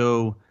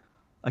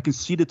can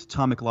cede it to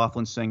Tom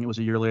McLaughlin saying it was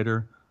a year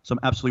later. So I'm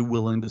absolutely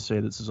willing to say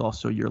this is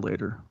also a year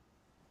later.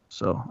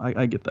 So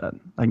I get that.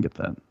 I can get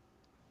that.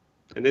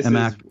 And this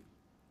is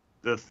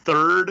the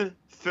third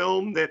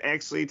film that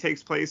actually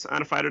takes place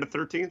on a Friday the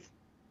 13th?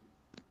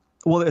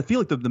 Well, I feel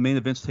like the main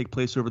events take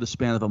place over the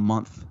span of a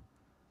month.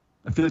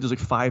 I feel like there's like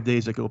 5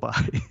 days that go by.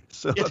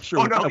 So Yeah. I'm sure.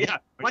 Oh, no, yeah.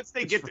 Once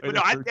they get to...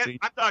 No, I'm 13th.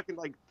 talking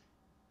like...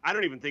 I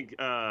don't even think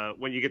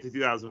when you get to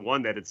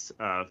 2001 that it's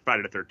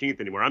Friday the 13th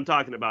anymore. I'm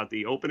talking about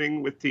the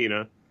opening with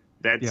Tina.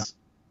 That's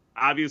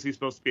obviously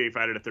supposed to be a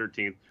Friday the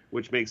 13th,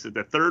 which makes it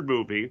the third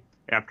movie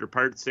after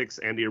Part 6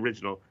 and the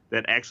original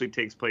that actually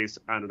takes place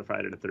on a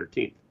Friday the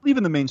 13th.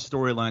 Even the main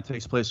storyline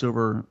takes place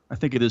over, I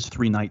think it is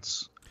 3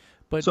 nights.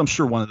 But, so I'm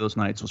sure one of those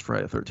nights was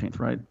Friday the 13th,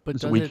 right? But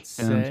it's does a it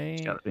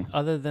say,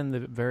 other than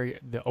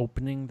the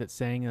opening that's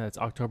saying that it's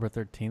October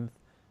 13th,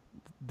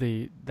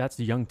 that's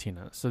the young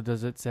Tina. So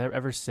does it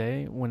ever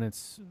say when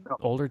it's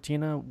older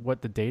Tina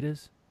what the date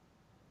is?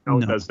 No,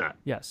 it does not.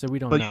 Yeah, so we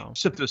don't know. know. You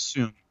just have to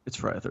assume it's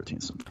Friday the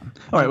 13th sometime.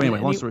 All right, anyway,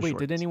 long story short.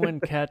 Did anyone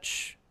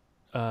catch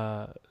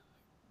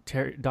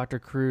Dr.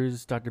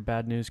 Cruz, Dr.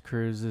 Bad News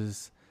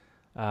Cruz's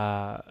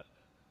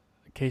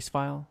case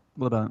file?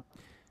 What about it?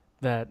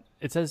 That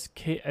it says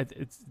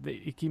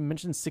he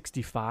mentioned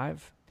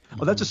 65.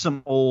 Oh, that's just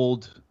some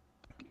old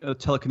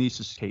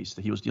telekinesis case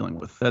that he was dealing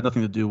with. That had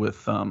nothing to do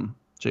with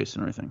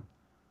Jason or anything.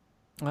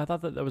 I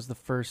thought that was the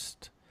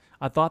first.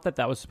 I thought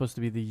that was supposed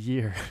to be the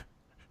year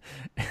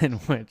in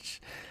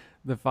which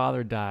the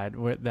father died.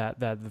 That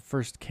the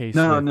first case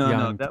with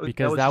Young,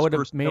 because that would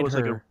have made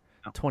her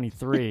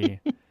 23,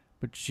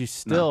 but she's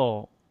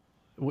still,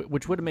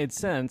 which would have made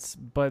sense.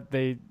 But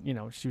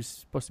she was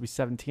supposed to be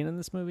 17 in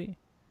this movie.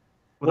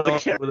 Well, the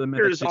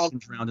character is all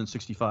drowned in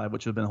 65,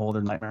 which would have been a whole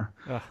other nightmare.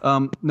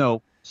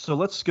 No, so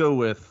let's go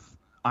with.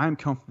 I'm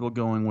comfortable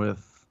going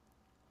with.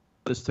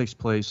 This takes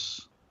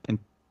place in.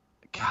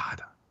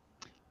 God.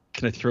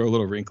 Can I throw a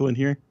little wrinkle in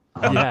here?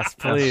 Yes,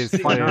 please.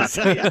 Please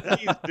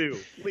do.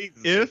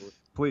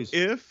 Please.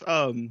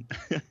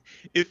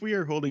 If we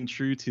are holding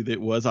true to that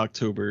it was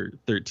October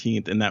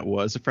 13th and that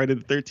was a Friday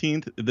the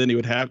 13th, then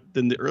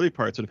the early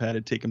parts would have had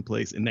it taken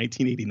place in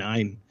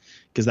 1989,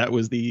 because that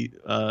was the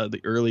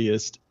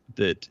earliest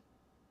that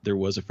there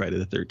was a Friday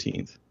the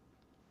 13th.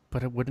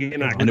 But it wouldn't.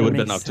 And it would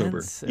have been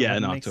October. Yeah,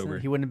 in October.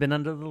 He wouldn't have been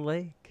under the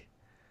lake.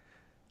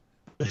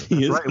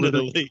 He is under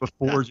the lake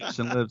before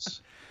Jason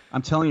Lives.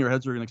 I'm telling you, your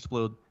heads are going to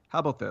explode. How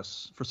about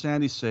this? For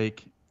sanity's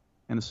sake,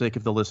 and the sake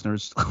of the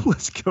listeners,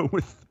 let's go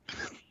with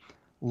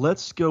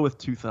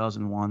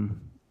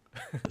 2001.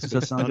 Does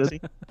that sound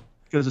good?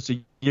 Because it's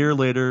a year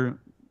later.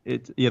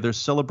 They're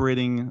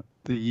celebrating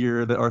the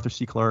year that Arthur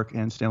C. Clarke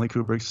and Stanley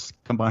Kubrick's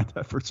combined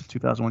efforts of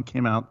 2001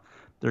 came out.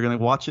 They're going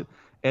to watch it.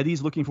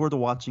 Eddie's looking forward to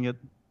watching it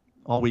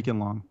all weekend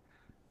long.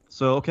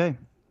 So, okay.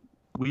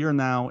 We are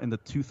now in the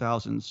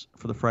 2000s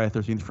for the Friday the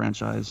 13th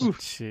franchise. Ooh,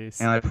 jeez.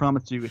 And I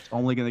promise you, it's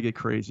only going to get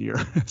crazier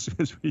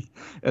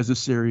as the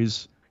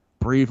series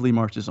bravely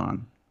marches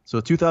on. So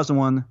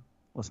 2001,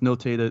 let's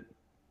notate it.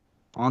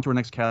 On to our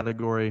next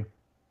category.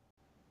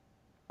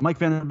 Mike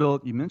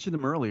Vanderbilt, you mentioned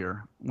him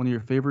earlier, one of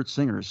your favorite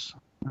singers.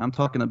 I'm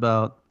talking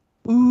about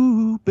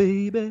Ooh,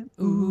 Baby,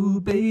 Ooh,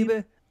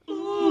 Baby.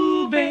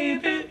 Ooh,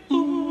 baby,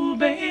 ooh,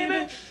 baby,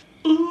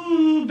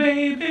 ooh,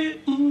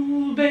 baby,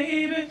 ooh,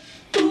 baby,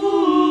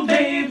 ooh,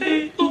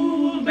 baby,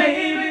 ooh,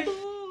 baby.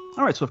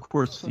 All right, so of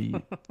course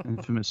the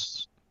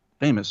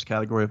famous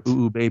category of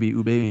Ooh, Baby,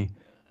 Ooh, Baby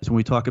is when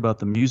we talk about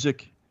the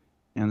music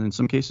and in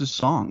some cases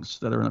songs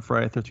that are in a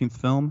Friday the 13th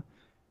film.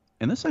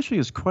 And this actually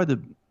is quite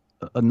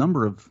a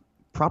number of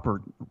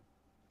proper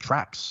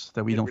tracks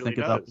that we don't think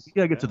about. We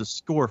got to get to the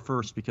score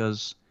first,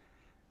 because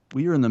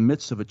we are in the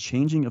midst of a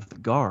changing of the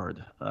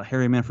guard.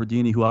 Harry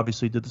Manfredini, who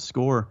obviously did the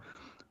score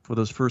for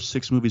those first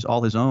 6 movies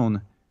all his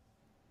own,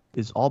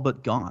 is all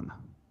but gone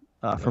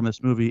from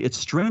this movie. It's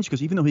strange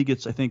because even though he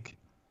gets, I think,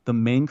 the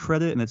main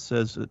credit, and it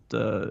says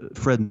that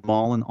Fred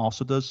Mullen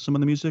also does some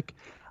of the music,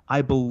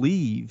 I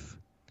believe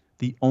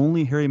the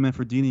only Harry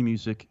Manfredini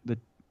music that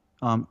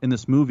in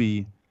this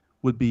movie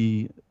would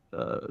be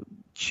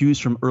cues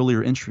from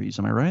earlier entries.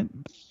 Am I right?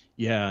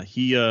 Yeah,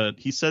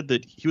 he said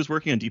that he was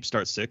working on Deep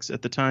Star 6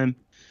 at the time,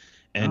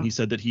 and he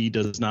said that he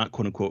does not,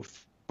 quote unquote,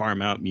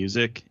 farm out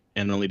music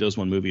and only does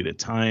one movie at a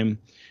time.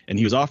 And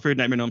he was offered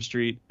Nightmare on Elm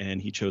Street,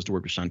 and he chose to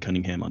work with Sean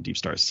Cunningham on Deep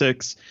Star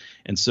 6.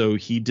 And so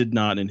he did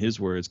not, in his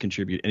words,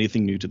 contribute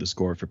anything new to the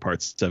score for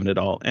Part 7 at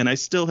all. And I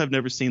still have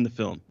never seen the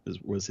film,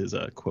 was his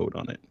quote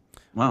on it.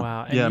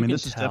 Wow. Yeah, I mean,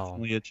 this is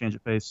definitely a change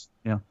of pace.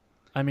 Yeah.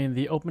 I mean,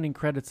 the opening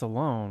credits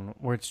alone,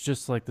 where it's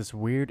just like this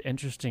weird,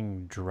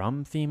 interesting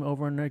drum theme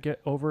over and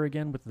over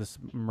again with this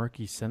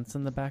murky synths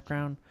in the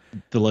background.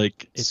 The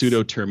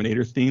pseudo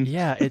Terminator theme.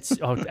 Yeah, it's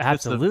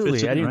absolutely.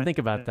 I didn't right? think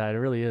about that. It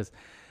really is,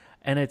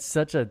 and it's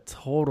such a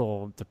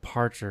total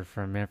departure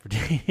from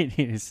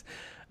Manfredini's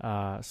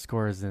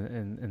scores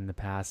in the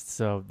past.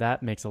 So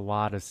that makes a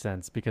lot of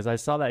sense, because I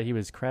saw that he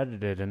was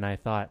credited, and I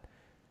thought,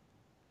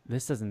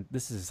 this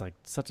is like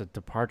such a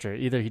departure.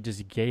 Either he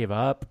just gave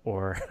up,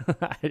 or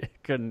I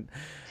couldn't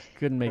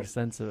make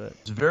sense of it.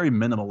 It's very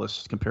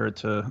minimalist compared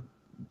to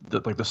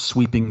the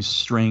sweeping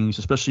strings,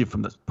 especially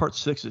from the Part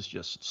 6 is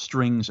just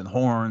strings and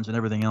horns and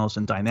everything else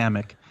and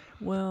dynamic.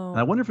 Well, and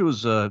I wonder if it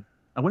was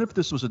I wonder if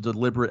this was a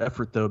deliberate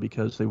effort, though,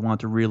 because they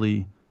want to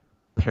really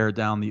pare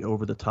down the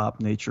over-the-top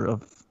nature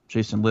of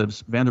Jason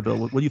Lives. Vanderbilt,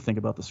 what do you think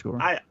about the score?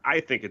 I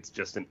think it's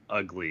just an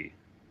ugly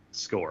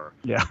score.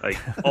 Yeah. Like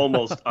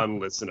almost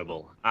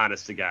unlistenable,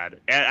 honest to God.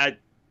 I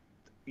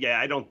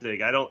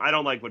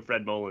don't like what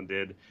Fred Molan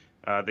did.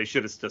 They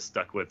should have just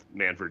stuck with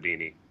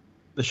Manfredini.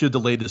 They should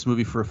have delayed this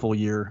movie for a full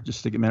year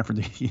just to get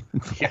Manfredini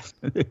involved.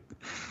 Yeah.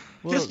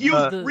 Well, just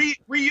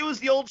reuse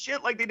the old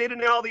shit like they did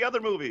in all the other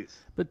movies.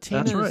 But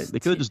Tina's, that's right. They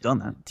could have just done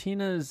that.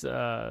 Tina's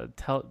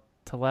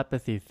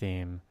telepathy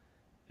theme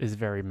is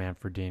very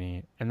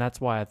Manfredini, and that's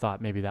why I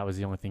thought maybe that was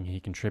the only thing he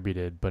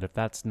contributed. But if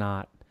that's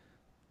not,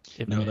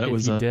 that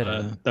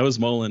was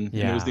Molan.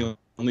 Yeah, and it was the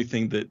only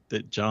thing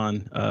that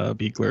John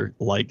Beekler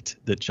liked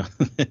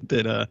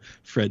that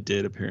Fred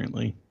did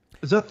apparently.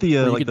 Is that the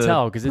you like can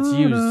tell because it's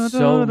used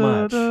so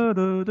much.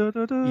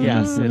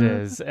 Yes, it Mm-hmm.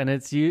 is, and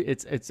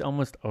it's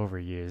almost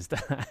overused.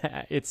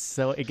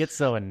 It gets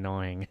so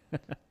annoying.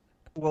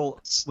 Well,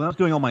 when I was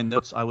doing all my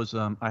notes, I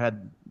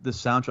had this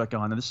soundtrack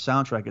on, and this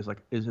soundtrack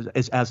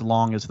is as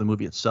long as the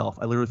movie itself.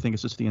 I literally think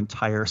it's just the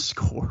entire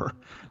score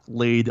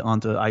laid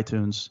onto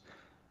iTunes.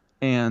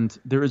 And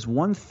there is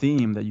one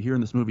theme that you hear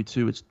in this movie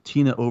too. It's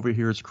Tina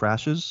overhears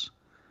crashes,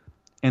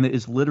 and it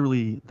is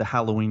literally the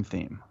Halloween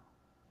theme.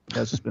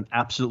 That's just been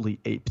absolutely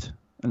aped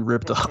and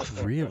ripped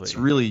off. Really? It's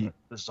really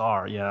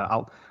bizarre. Yeah,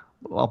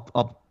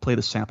 I'll play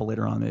the sample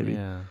later on maybe.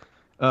 Yeah.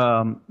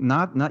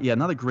 Not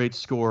a great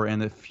score.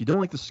 And if you don't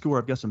like the score,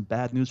 I've got some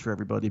bad news for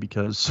everybody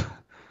because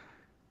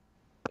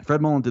Fred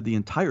Molan did the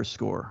entire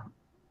score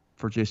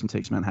for Jason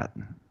Takes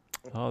Manhattan.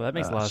 Oh, that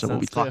makes a lot of so sense. we'll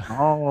be talking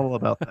all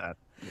about that.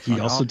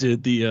 He also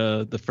did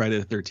the Friday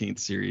the 13th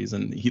series,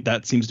 and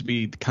that seems to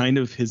be kind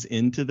of his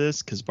into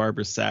this because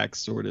Barbara Sachs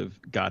sort of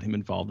got him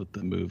involved with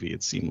the movie,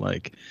 it seemed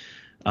like.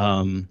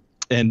 And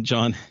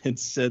John had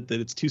said that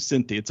it's too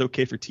synthy. It's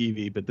okay for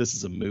TV, but this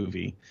is a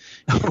movie.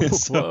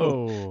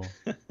 Whoa.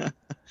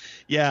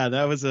 Yeah,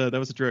 that was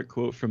a direct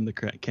quote from the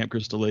Camp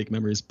Crystal Lake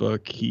Memories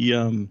book.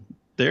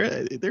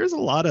 There's a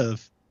lot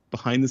of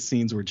behind the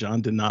scenes where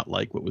John did not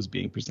like what was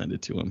being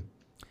presented to him.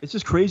 It's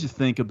just crazy to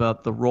think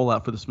about the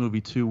rollout for this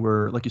movie too,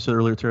 where, like you said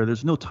earlier, Terry,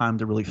 there's no time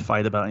to really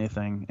fight about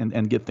anything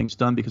and get things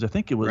done because I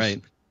think it was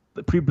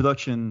the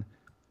pre-production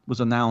was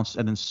announced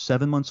and then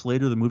 7 months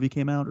later the movie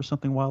came out or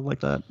something wild like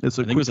that. I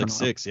think it was like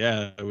 6.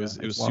 Yeah, it was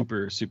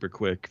super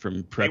quick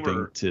from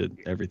prepping to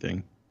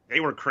everything. They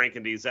were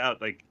cranking these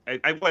out like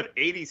I what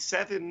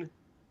 87.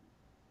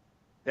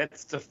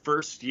 That's the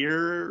first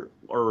year,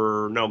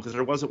 or no, because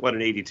there wasn't one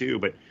in 82.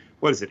 But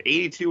what is it?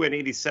 82 and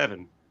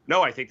 87?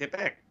 No, I take that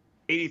back.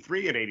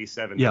 83 and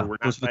 87. Yeah,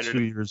 those are the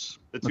 2 years.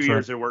 The 2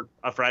 years there were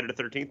a Friday the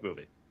 13th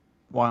movie.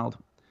 Wild,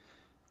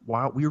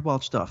 weird,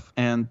 wild stuff.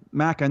 And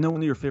Mac, I know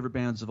one of your favorite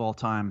bands of all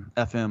time,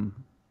 FM.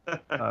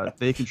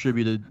 They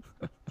contributed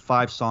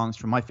 5 songs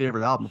from my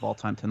favorite album of all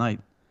time, Tonight.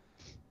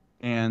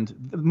 And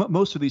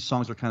most of these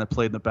songs are kind of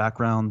played in the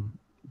background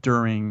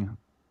during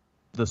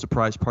the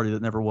surprise party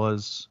that never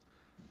was.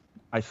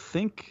 I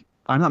think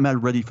I'm Not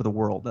Mad, Ready for the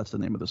World. That's the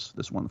name of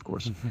this one, of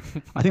course.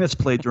 I think that's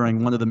played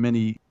during one of the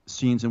many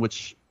scenes in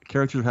which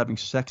characters are having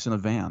sex in a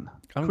van.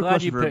 I'm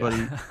glad you took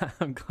notes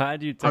on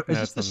this.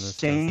 Is this the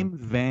same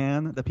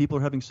van that people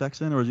are having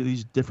sex in, or are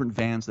these different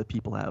vans that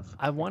people have?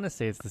 I want to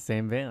say it's the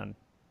same van.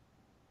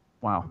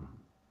 Wow.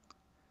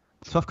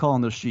 Tough call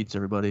on those sheets,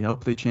 everybody. I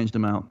hope they changed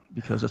them out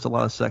because there's a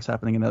lot of sex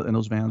happening in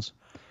those vans.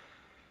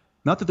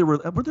 Not that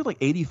were there like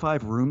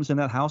 85 rooms in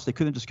that house? They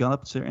couldn't just gone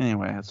up and say,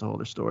 anyway, that's a whole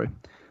other story.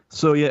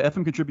 So yeah,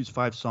 FM contributes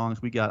 5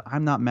 songs. We got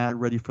I'm Not Mad,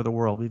 Ready for the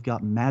World. We've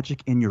got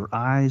Magic in Your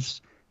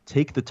Eyes,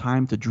 Take the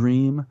Time to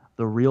Dream,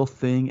 The Real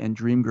Thing, and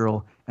Dream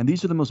Girl. And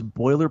these are the most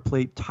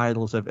boilerplate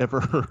titles I've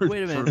ever heard.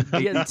 Wait a minute.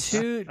 You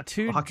got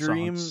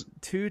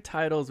two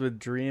titles with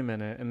Dream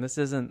in it, and this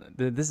is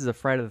a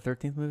Friday the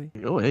 13th movie?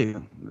 Oh, hey.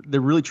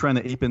 They're really trying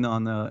to ape in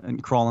on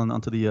and crawling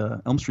onto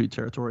the Elm Street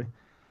territory.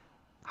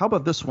 How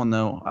about this one,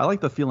 though? I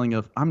like the feeling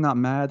of I'm not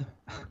mad,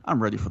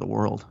 I'm ready for the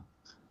world.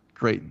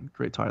 Great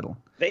title.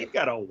 They've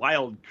got a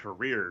wild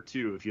career,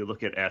 too, if you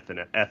look at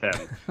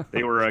FM.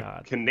 They were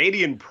a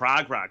Canadian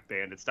prog rock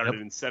band that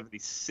started in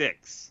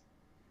 76,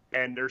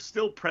 and they're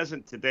still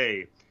present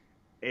today.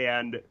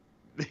 And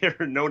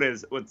they're known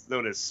as what's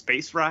known as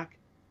space rock,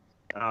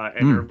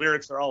 and their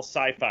lyrics are all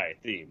sci-fi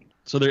themed.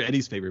 So they're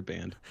Eddie's favorite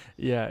band.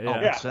 Yeah. Oh,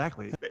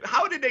 exactly.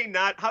 How did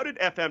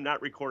FM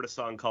not record a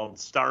song called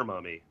Star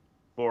Mummy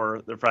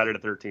for the Friday the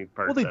 13th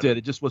part? Well, they did.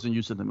 It just wasn't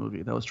used in the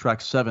movie. That was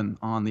track 7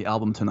 on the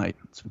album Tonight.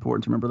 It's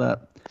important to remember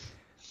that.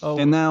 Oh,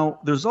 and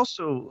now there's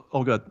also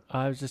good.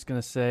 I was just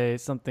gonna say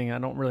something. I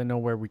don't really know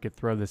where we could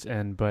throw this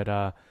in,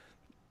 but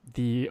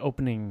the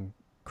opening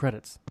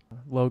credits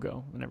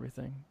logo and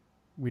everything.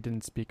 We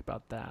didn't speak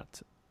about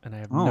that, and I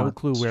have no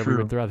clue where we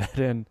would throw that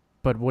in.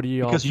 But what do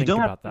you all think about that? Because you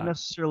don't have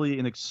necessarily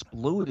an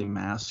exploding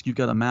mask. You've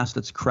got a mask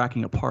that's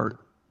cracking apart.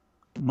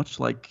 Much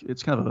like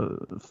it's kind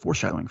of a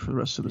foreshadowing for the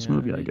rest of this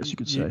movie, I guess you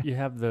could say. You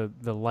have the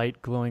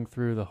light glowing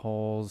through the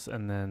holes,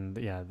 and then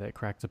that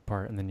cracks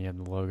apart, and then you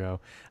have the logo.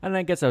 And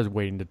I guess I was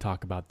waiting to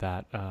talk about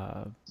that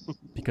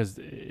because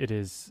it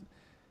is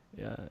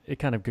it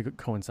kind of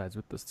coincides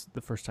with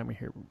the first time we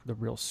hear the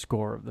real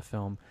score of the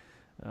film,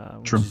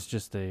 which True. is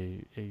just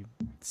a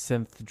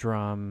synth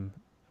drum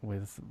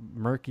with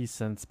murky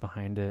synths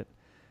behind it.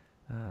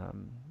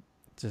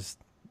 Just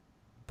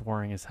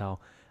boring as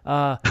hell.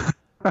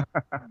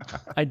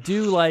 I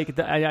do like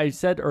I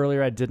said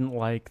earlier I didn't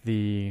like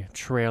the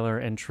trailer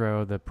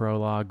intro, the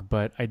prologue,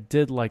 but I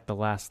did like the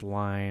last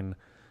line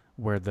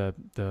where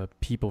the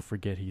people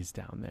forget he's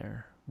down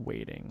there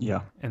waiting.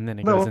 Yeah. And then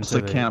it Well, goes it's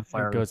into the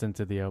campfire. it goes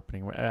into the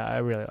opening.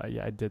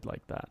 I did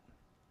like that.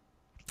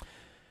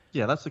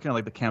 Yeah, that's the kind of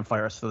like the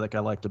campfire aesthetic I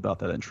liked about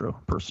that intro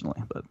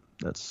personally, but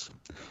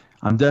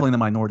I'm definitely in the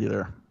minority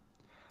there.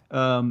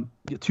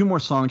 Two more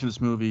songs in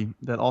this movie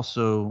that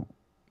also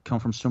come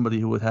from somebody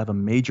who would have a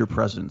major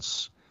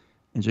presence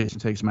in Jason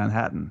Takes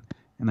Manhattan,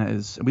 and that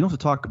is, we don't have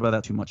to talk about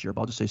that too much here,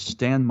 but I'll just say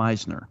Stan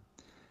Meisner.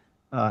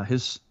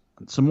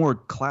 Some more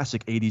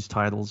classic 80s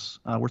titles.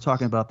 We're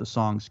talking about the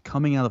songs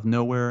Coming Out of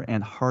Nowhere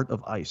and Heart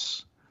of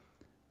Ice.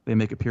 They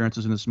make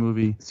appearances in this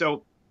movie.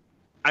 So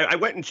I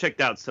went and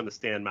checked out some of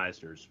Stan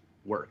Meisner's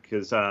work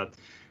because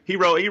he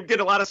did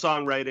a lot of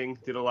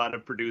songwriting, did a lot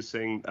of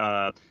producing.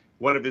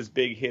 One of his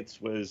big hits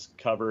was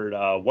covered.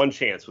 One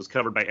Chance was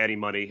covered by Eddie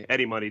Money.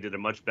 Eddie Money did a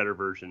much better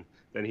version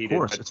than he did. Of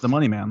course, it's the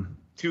Money Man.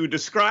 To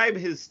describe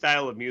his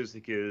style of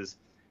music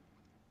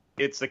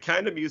it's the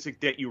kind of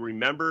music that you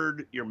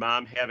remembered your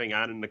mom having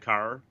on in the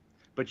car,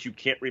 but you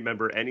can't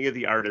remember any of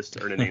the artists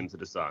or the names of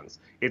the songs.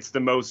 It's the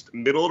most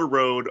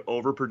middle-of-the-road,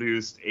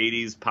 overproduced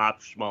 80s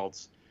pop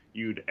schmaltz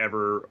you'd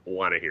ever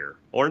want to hear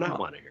or not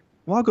want to hear.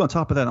 Well, I'll go on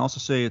top of that and also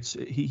say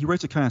he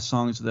writes the kind of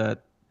songs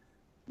that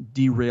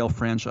derail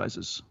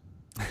franchises.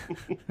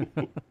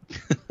 And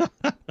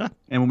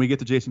when we get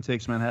to Jason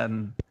Takes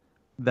Manhattan,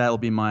 that'll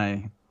be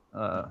my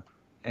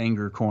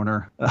anger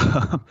corner.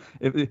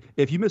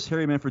 If you miss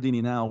Harry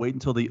Manfredini now, wait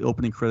until the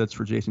opening credits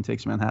for Jason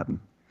Takes Manhattan.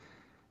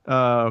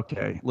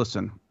 Okay,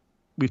 listen,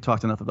 we've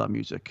talked enough about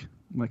music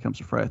when it comes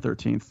to Friday the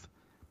 13th.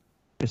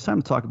 It's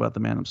time to talk about the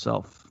man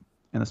himself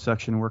in a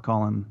section we're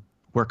calling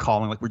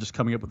like we're just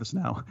coming up with this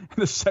now.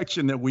 In a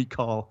section that we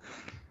call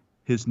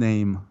His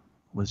Name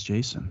Was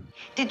Jason.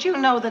 Did you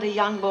know that a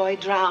young boy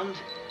drowned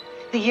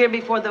the year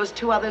before those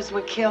two others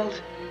were killed?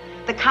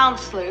 The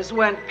counselors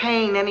weren't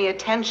paying any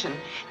attention.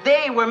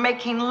 They were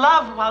making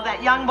love while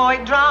that young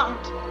boy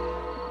drowned.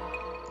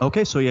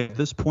 Okay, so yeah, at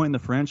this point in the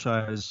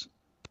franchise,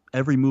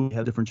 every movie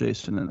had a different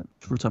Jason in it.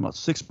 We're talking about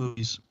 6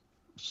 movies,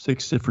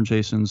 6 different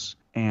Jasons,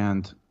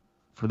 and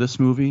for this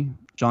movie,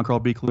 John Carl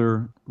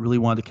Buechler really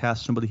wanted to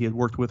cast somebody he had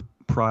worked with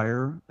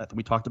prior.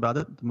 We talked about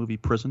it, the movie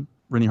Prison,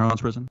 Rennie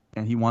Harlan's Prison,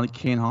 and he wanted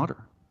Kane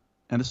Hodder.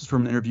 And this is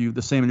from an interview,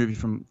 the same interview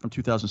from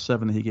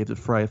 2007 that he gave to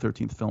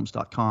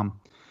Friday13thfilms.com.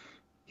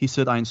 He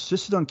said, I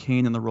insisted on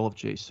Kane in the role of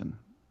Jason.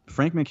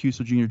 Frank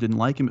Mancuso Jr. didn't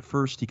like him at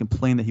first. He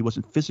complained that he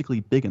wasn't physically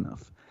big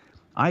enough.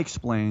 I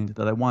explained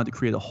that I wanted to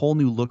create a whole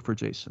new look for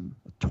Jason,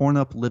 a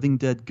torn-up, living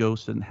dead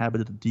ghost that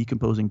inhabited a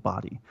decomposing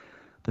body.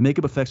 The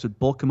makeup effects would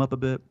bulk him up a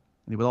bit,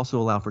 and he would also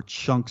allow for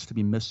chunks to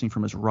be missing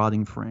from his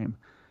rotting frame.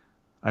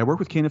 I worked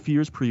with Kane a few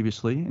years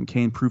previously, and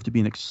Kane proved to be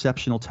an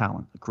exceptional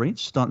talent, a great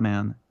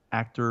stuntman,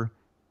 actor,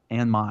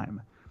 and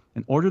mime.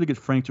 In order to get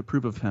Frank to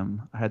approve of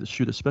him, I had to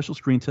shoot a special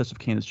screen test of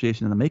Kane as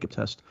Jason and a makeup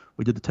test.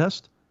 We did the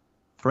test.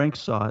 Frank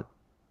saw it,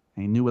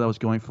 and he knew what I was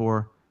going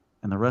for,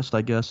 and the rest,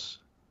 I guess,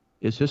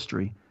 is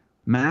history.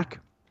 Mac,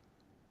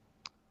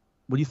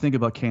 what do you think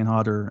about Kane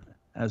Hodder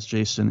as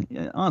Jason?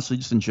 Honestly,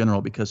 just in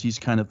general, because he's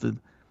kind of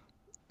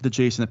the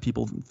Jason that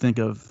people think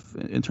of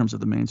in terms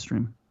of the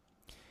mainstream.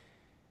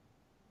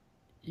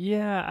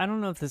 Yeah, I don't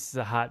know if this is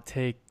a hot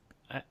take.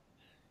 I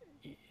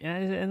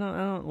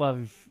don't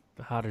love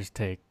Hodder's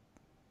take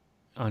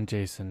on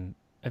Jason.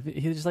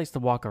 He just likes to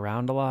walk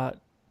around a lot.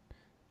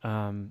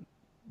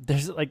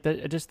 There's like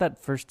just that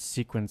first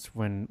sequence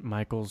when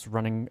Michael's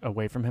running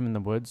away from him in the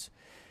woods.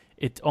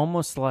 It's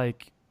almost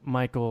like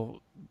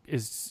Michael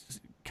is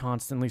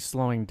constantly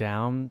slowing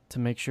down to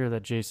make sure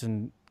that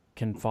Jason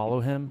can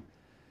follow him.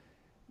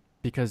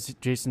 Because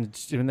Jason,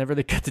 whenever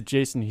they cut to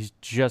Jason, he's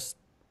just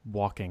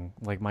walking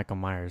like Michael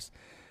Myers.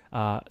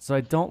 So I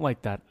don't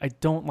like that. I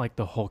don't like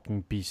the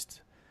hulking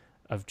beast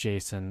of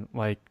Jason.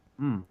 Like,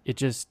 it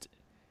just...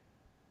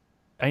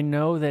 I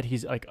know that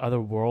he's like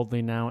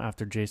otherworldly now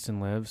after Jason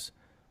Lives,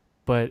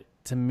 but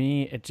to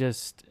me, it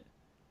just...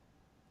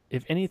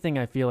 If anything,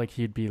 I feel like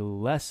there'd be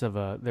less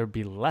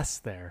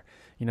there.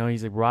 You know,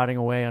 he's like rotting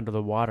away under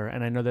the water,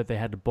 and I know that they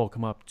had to bulk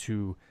him up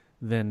to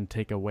then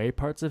take away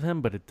parts of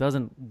him, but it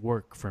doesn't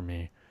work for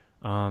me.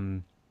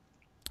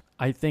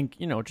 I think,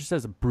 just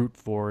as a brute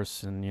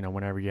force, and,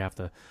 whenever you have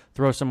to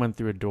throw someone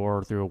through a door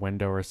or through a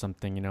window or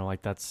something,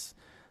 like that's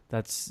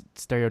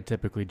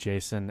stereotypically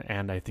Jason,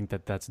 and I think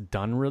that that's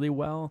done really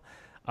well.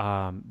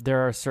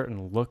 There are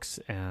certain looks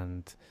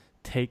and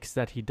takes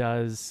that he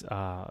does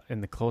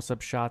in the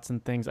close-up shots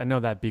and things. I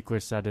know that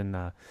Buechler said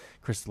in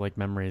Crystal Lake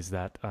Memories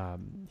that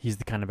he's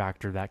the kind of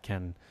actor that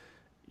can,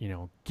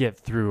 get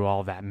through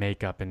all that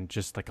makeup and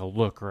just like a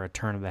look or a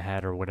turn of the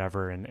head or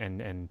whatever,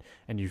 and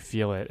you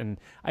feel it. And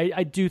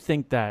I do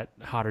think that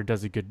Hodder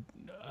does a good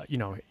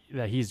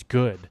that he's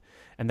good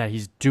and that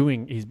he's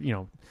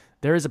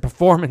there is a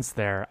performance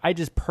there. I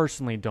just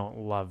personally don't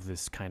love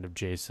this kind of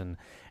Jason,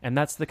 and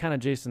that's the kind of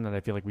Jason that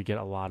I feel like we get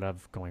a lot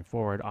of going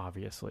forward,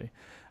 obviously.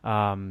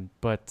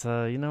 But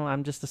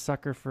I'm just a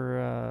sucker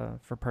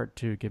for part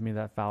 2. Give me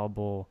that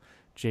fallible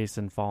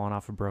Jason falling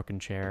off a broken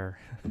chair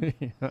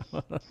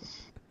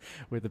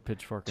with a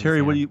pitchfork.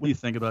 Terry, what do you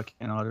think about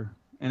Kane Hodder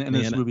and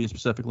this movie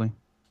specifically?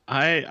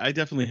 I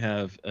definitely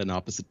have an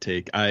opposite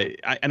take.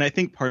 I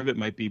think part of it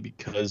might be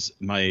because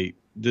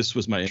this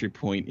was my entry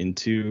point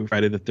into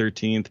Friday the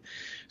 13th.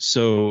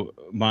 So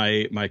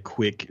my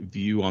quick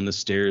view on the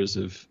stairs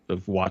of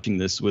watching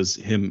this was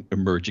him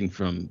emerging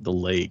from the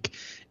lake,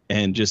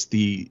 and just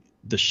the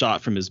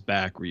shot from his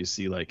back where you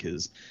see like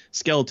his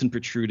skeleton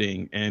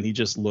protruding, and he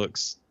just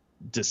looks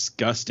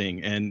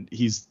disgusting. And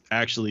he's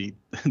actually,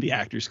 the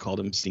actors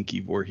called him Stinky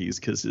Voorhees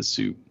because his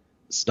suit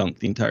stunk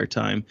the entire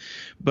time.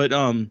 But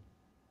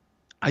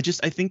I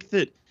think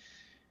that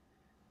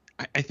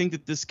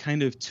this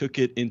kind of took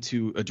it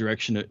into a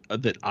direction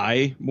that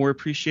I more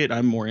appreciate.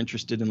 I'm more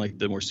interested in like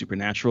the more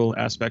supernatural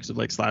aspects of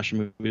like slasher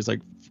movies,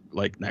 like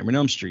Nightmare on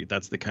Elm Street.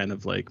 That's the kind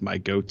of like my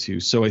go-to.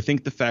 So I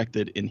think the fact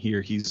that in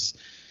here he's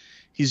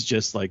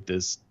just like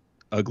this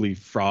ugly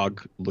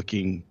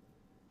frog-looking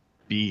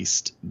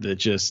beast that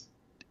just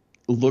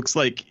looks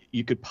like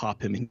you could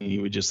pop him and he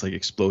would just like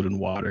explode in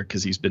water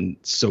because he's been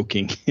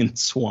soaking in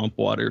swamp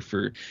water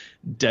for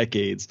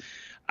decades.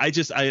 I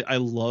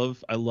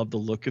love the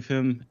look of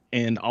him,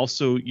 and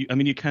also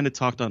you kind of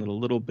talked on it a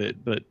little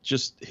bit, but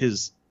just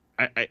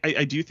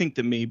I do think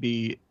that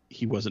maybe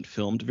he wasn't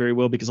filmed very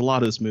well, because a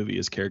lot of this movie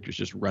is characters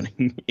just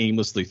running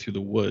aimlessly through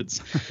the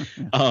woods.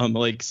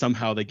 Like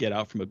somehow they get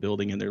out from a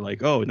building and they're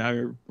like, oh, now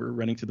we're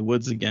running through the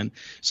woods again.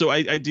 So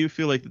I do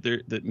feel like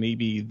that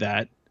maybe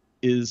that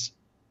is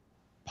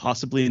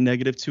possibly a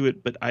negative to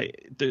it, but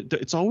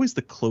it's always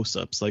the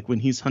close-ups, like when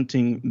he's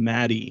hunting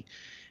Maddie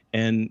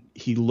and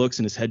he looks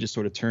and his head just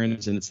sort of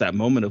turns, and it's that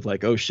moment of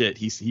like, oh shit,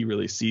 he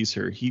really sees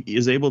her. He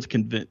is able to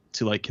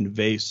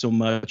convey so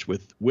much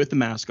with the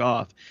mask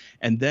off,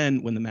 and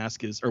then when the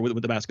mask is, or with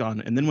the mask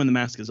on, and then when the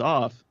mask is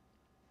off,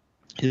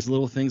 his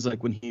little things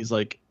like when he's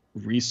like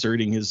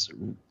reasserting his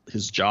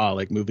jaw,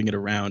 like moving it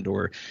around,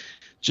 or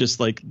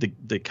just like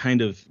the kind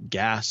of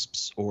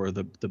gasps or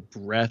the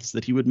breaths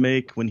that he would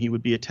make when he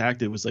would be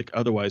attacked, it was like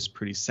otherwise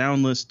pretty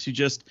soundless.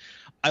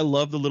 I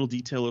love the little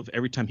detail of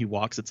every time he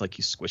walks, it's like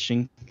he's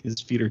squishing. His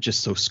feet are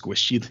just so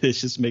squishy that it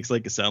just makes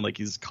like it sound like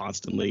he's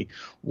constantly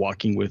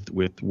walking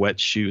with wet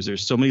shoes.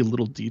 There's so many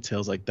little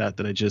details like that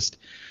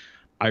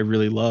I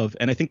really love.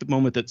 And I think the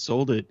moment that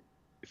sold it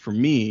for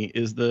me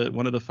is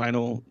one of the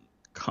final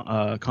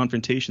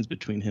confrontations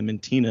between him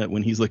and Tina,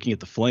 when he's looking at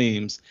the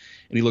flames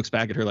and he looks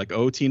back at her like,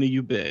 oh, Tina,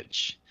 you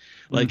bitch.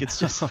 Like, it's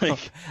just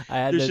like,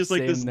 there's just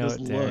like this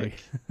look.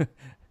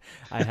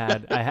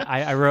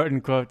 I wrote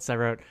in quotes,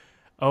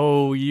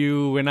 oh,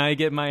 you, when I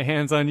get my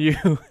hands on you.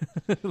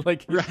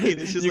 Like, right.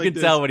 It's just you can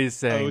tell what he's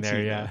saying there.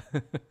 Tina, yeah.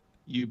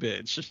 You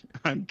bitch,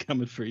 I'm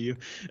coming for you.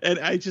 And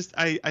I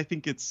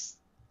think it's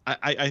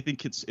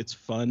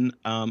fun.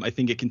 I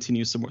think it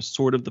continues some more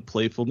sort of the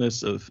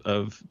playfulness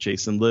of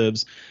Jason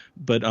Lives,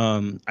 but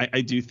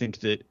I do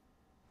think that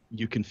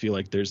you can feel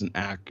like there's an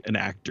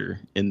actor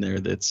in there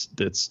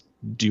that's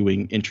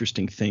doing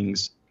interesting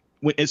things,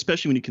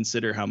 especially when you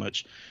consider how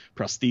much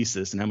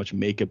prosthesis and how much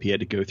makeup he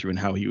had to go through and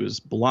how he was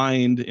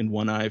blind in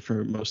one eye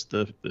for most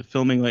of the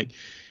filming. Like,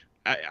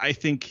 I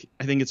think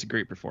it's a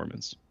great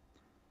performance.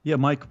 Yeah,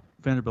 Mike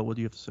Vanderbilt, what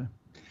do you have to say?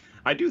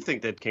 I do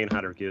think that Kane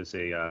Hodder gives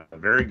a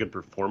very good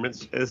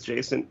performance as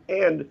Jason.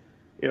 And,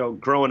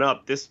 growing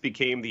up, this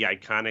became the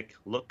iconic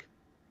look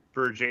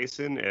for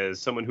Jason,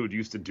 as someone who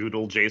used to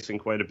doodle Jason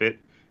quite a bit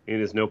in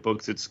his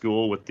notebooks at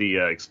school with the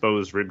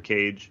exposed rib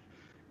cage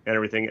and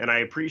everything. And I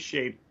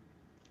appreciate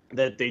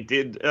that they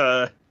did,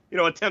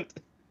 attempt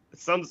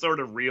some sort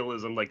of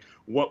realism, like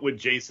what would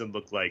Jason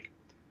look like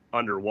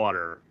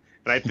underwater.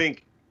 And I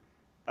think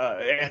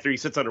after he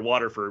sits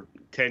underwater for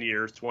 10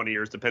 years, 20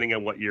 years, depending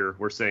on what year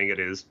we're saying it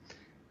is.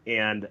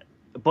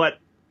 But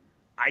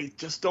I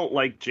just don't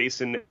like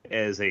Jason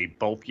as a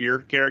bulkier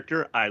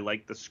character. I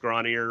like the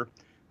scrawnier,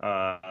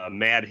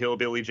 mad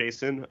hillbilly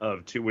Jason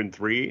of 2 and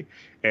 3.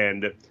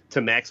 And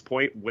to Mac's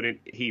point, wouldn't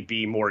he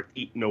be more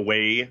eaten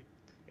away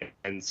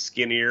and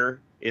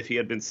skinnier if he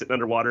had been sitting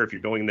underwater, if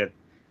you're going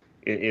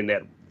in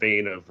that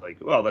vein of like,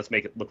 well, let's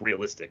make it look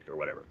realistic or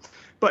whatever.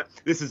 But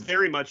this is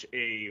very much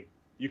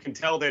you can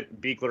tell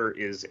that Buechler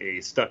is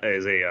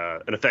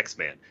an effects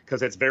man,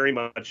 because it's very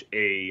much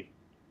a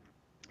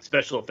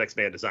special effects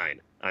man design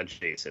on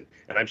Jason,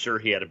 and I'm sure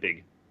he had a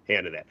big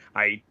hand in that.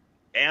 I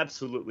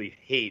absolutely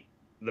hate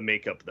the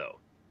makeup, though,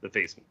 the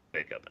face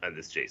makeup on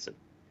this Jason.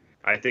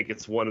 I think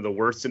it's one of the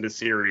worst in the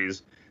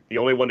series. The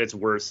only one that's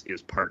worse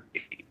is part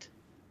 8.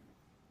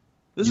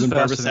 This is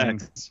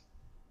fascinating.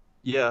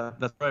 Yeah,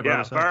 that's right.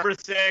 Yeah, Barbara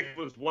Sachs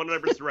was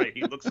 100% right.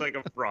 He looks like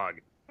a frog.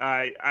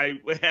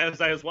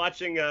 As I was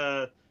watching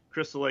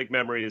Crystal Lake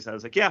Memories, I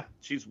was like, yeah,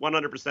 she's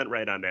 100%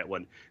 right on that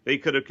one. They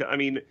could have,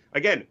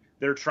 again,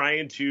 they're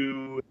trying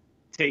to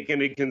take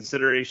into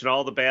consideration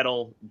all the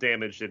battle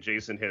damage that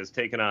Jason has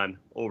taken on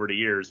over the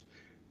years.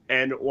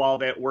 And while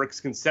that works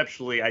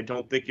conceptually, I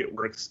don't think it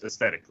works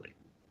aesthetically.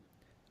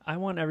 I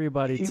want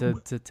everybody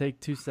to take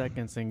 2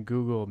 seconds and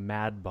Google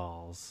Mad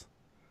Balls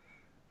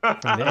from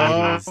the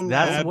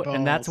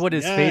 80s. That's what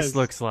his face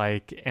looks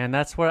like. And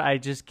that's what I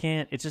just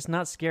can't. It's just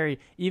not scary.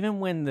 Even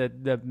when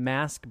the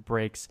mask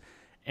breaks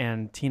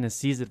and Tina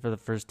sees it for the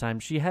first time,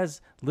 she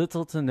has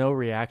little to no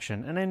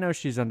reaction. And I know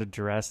she's under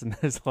duress and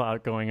there's a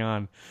lot going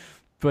on.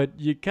 But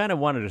you kind of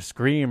wanted to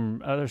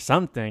scream or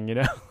something, you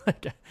know?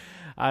 Like,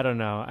 I don't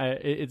know.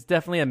 It's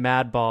definitely a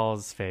Mad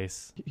Balls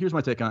face. Here's my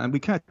take on it. And we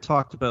kind of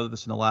talked about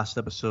this in the last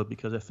episode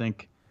because I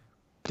think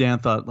Dan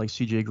thought like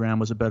C.J. Graham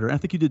was a better, and I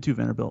think you did too,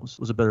 Vanderbilt,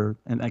 was a better,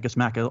 and I guess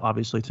Mac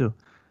obviously too.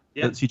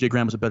 Yeah. C.J.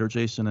 Graham was a better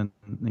Jason than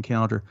Kane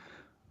Hodder.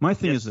 My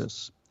thing is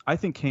this. I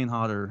think Kane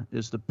Hodder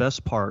is the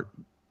best part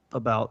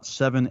about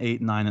 7,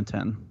 8, 9, and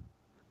 10.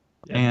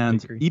 Yeah,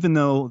 and even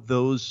though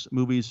those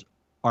movies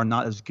are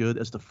not as good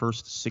as the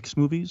first 6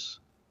 movies,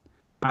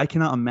 I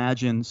cannot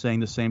imagine saying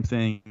the same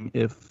thing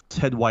if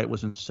Ted White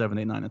was in 7,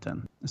 8, 9, and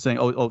 10. Saying,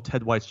 oh,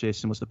 Ted White's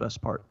Jason was the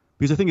best part.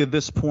 Because I think at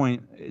this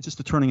point, it's just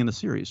a turning in the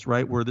series,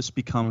 right? Where this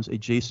becomes a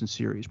Jason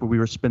series, where we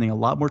were spending a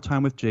lot more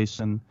time with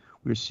Jason.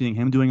 We were seeing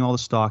him doing all the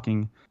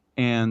stalking.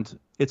 And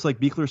it's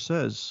like Buechler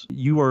says,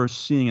 you are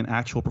seeing an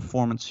actual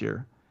performance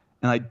here.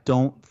 And I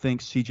don't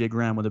think C.J.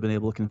 Graham would have been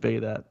able to convey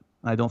that.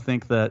 I don't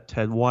think that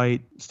Ted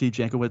White, Steve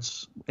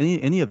Jankowitz,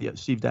 any of the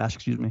Steve Dash,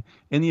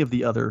 any of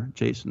the other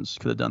Jasons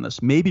could have done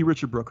this. Maybe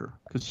Richard Brooker,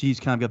 because he's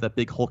kind of got that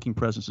big hulking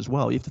presence as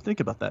well. You have to think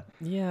about that.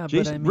 Yeah,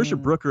 Jason, but I mean,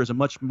 Richard Brooker is a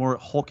much more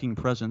hulking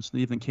presence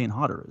than even Kane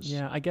Hodder is.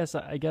 Yeah, I guess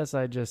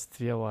I just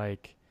feel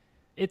like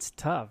it's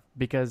tough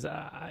because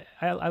I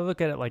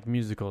look at it like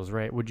musicals,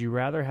 right? Would you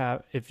rather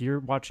have, if you're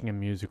watching a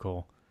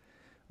musical,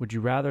 would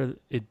you rather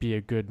it be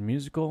a good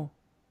musical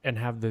and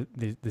have the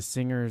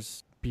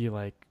singers be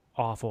like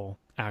awful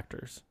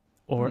actors?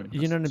 Or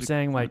you know what I'm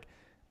saying? Like,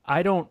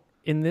 I don't,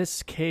 in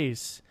this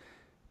case,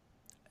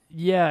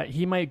 yeah,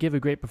 he might give a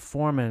great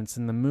performance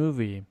in the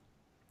movie,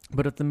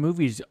 but if the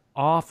movie's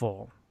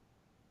awful,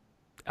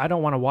 I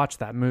don't want to watch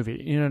that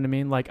movie. You know what I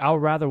mean? Like, I'll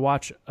rather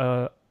watch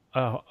a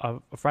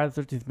Friday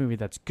the 13th movie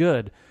that's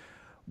good,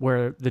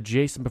 where the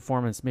Jason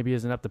performance maybe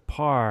isn't up to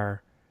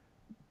par.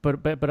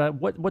 But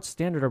what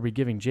standard are we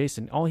giving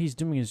Jason? All he's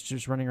doing is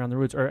just running around the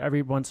woods, or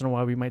every once in a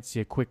while we might see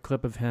a quick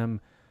clip of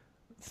him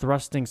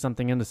thrusting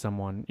something into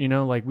someone. You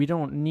know, like I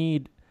don't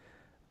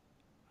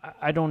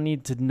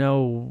need to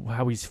know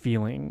how he's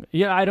feeling.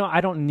 Yeah,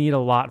 I don't need a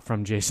lot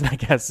from Jason, I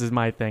guess, is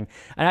my thing.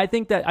 And I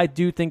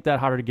do think that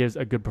Hodder gives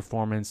a good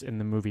performance in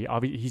the movie.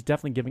 He's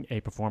definitely giving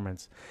a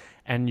performance.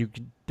 And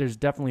there's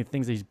definitely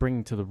things that he's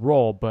bringing to the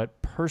role,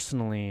 but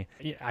personally,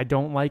 I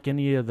don't like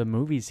any of the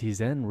movies he's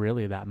in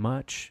really that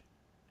much.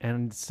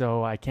 And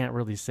so I can't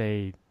really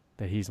say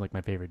that he's like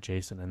my favorite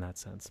Jason in that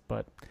sense.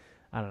 But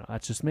I don't know.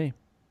 That's just me.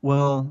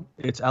 Well,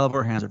 it's out of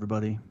our hands,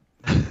 everybody.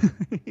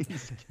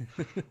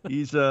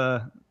 he's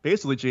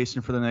basically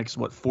Jason for the next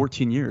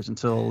 14 years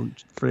until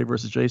Freddy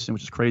versus Jason,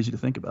 which is crazy to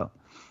think about.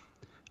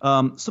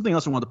 Something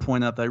else I wanted to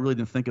point out that I really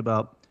didn't think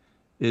about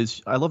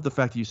is I love the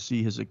fact that you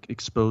see his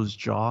exposed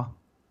jaw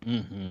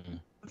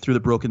through the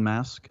broken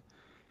mask,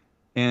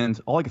 and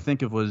all I could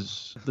think of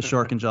was the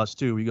shark in Jaws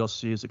 2, where you all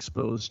see his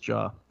exposed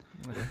jaw.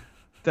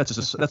 That's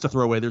a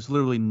throwaway. There's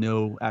literally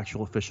no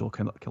actual official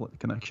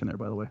connection there,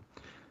 by the way.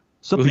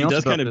 Well, he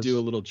does kind of do a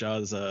little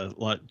Jaws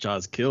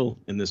kill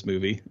in this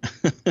movie.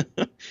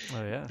 Oh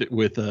yeah.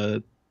 With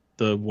the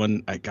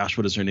one,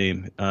 what is her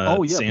name?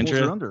 pulls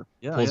Sandra. her under.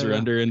 Pulls her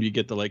under, and you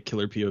get the like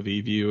killer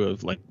POV view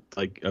of like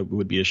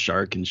would be a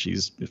shark, and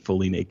she's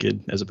fully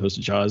naked as opposed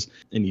to Jaws,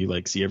 and you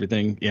like see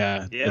everything.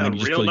 Yeah. Yeah.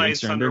 Real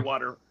nice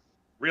underwater.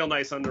 Real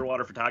nice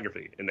underwater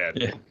photography in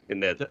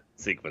that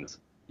sequence.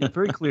 Yeah,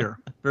 very clear,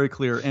 very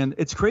clear. And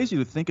it's crazy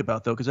to think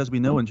about, though, because as we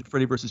know in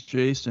Freddy vs.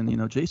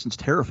 Jason, Jason's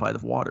terrified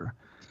of water.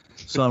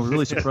 So I'm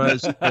really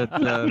surprised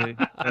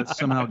that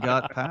somehow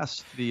got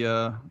past the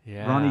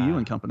Ronnie Yu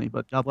and company.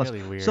 But God bless.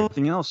 Really weird.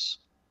 Something else.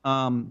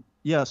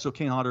 So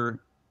Kane Hodder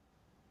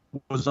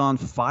was on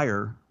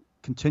fire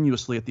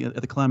continuously at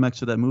the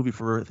climax of that movie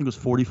for, I think it was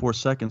 44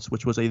 seconds,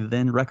 which was a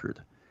then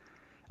record.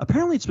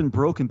 Apparently it's been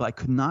broken, but I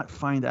could not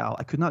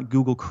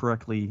Google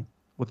correctly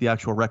what the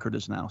actual record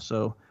is now.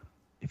 So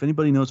if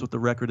anybody knows what the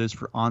record is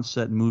for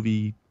on-set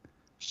movie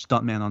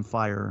stuntman on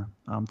fire,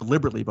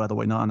 deliberately, by the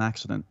way, not an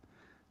accident,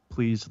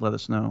 please let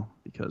us know,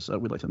 because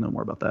we'd like to know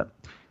more about that.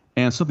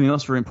 And something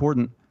else very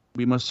important,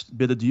 we must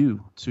bid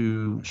adieu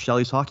to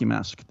Shelly's hockey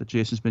mask that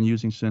Jason's been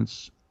using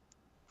since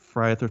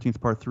Friday the 13th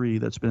Part 3.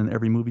 That's been in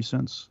every movie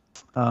since.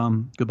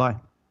 Goodbye.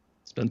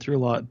 It's been through a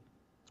lot.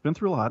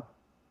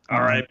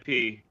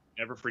 R.I.P.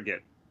 Never forget.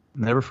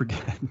 Never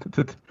forget.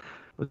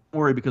 But don't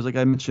worry, because like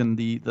I mentioned,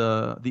 the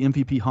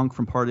MVP hunk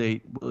from Part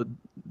 8 would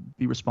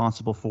be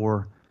responsible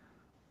for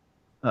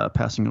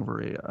passing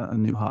over a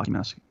new hockey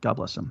mask. God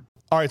bless him.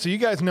 All right, so you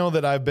guys know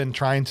that I've been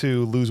trying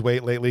to lose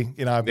weight lately.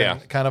 I've been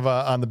kind of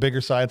on the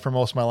bigger side for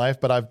most of my life,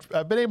 but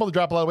I've been able to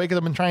drop a lot of weight because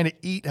I've been trying to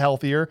eat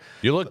healthier.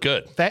 You look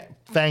good.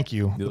 Thank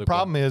you. The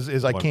problem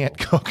is I can't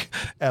cook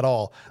at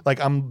all. Like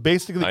I'm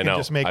basically I know.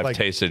 just make I've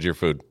tasted your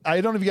food.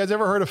 I don't know if you guys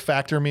ever heard of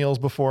Factor meals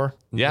before.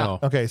 Yeah. No.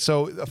 Okay,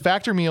 so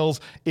Factor meals,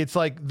 it's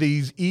like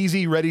these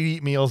easy,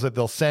 ready-to-eat meals that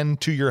they'll send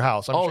to your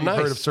house. I'm sure you've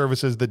heard of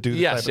services that do this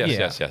yes, type of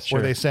yes, thing, sure.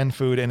 where they send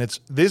food, and it's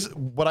this.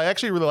 What I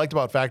actually really liked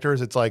about Factor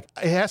is it's like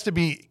it has to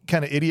be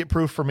kind of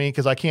idiot-proof for me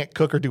because I can't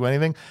cook or do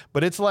anything,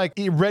 but it's like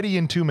ready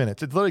in 2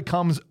 minutes. It literally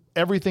comes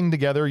everything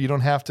together. You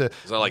don't have to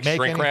like make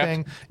shrink wrap?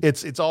 anything.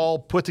 It's all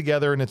put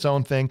together in its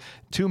own thing.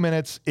 2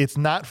 minutes. It's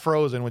not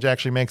frozen, which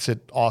actually makes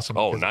it awesome.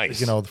 Oh, because, nice.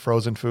 You know, the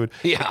frozen food.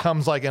 Yeah. It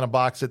comes like in a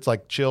box. It's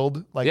like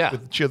chilled, like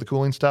with the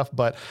cooling stuff.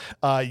 But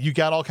you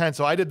got all kinds.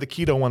 So I did the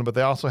keto one, but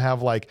they also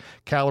have like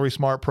Calorie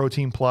Smart,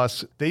 Protein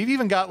Plus. They've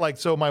even got like,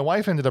 so my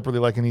wife ended up really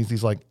liking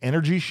these like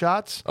energy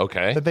shots.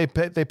 Okay.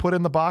 That they put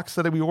in the box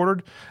that we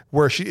ordered,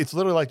 where it's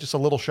literally like just a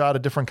little shot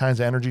of different kinds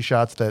of energy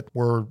shots that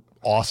were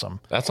awesome.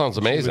 That sounds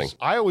amazing.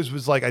 I always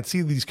was like, I'd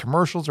see these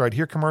commercials or I'd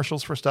hear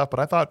commercials for stuff, but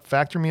I thought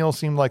Factor Meal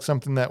seemed like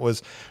something that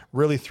was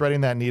really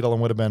threading that needle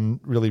and would have been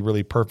really,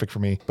 really perfect for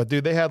me. But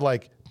dude, they had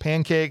like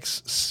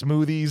pancakes,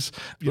 smoothies.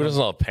 Who doesn't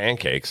love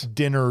pancakes?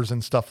 Dinners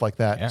and stuff like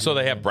that. Yeah. So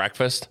they have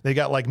breakfast? They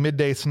got like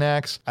midday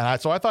snacks.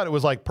 And so I thought it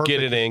was like perfect.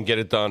 Get it in, get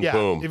it done,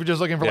 boom. If you're just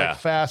looking for like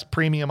fast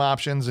premium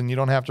options and you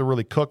don't have to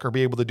really cook or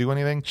be able to do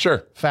anything.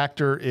 Sure.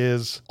 Factor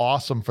is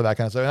awesome for that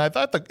kind of stuff. And I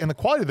thought the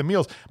quality of the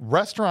meals,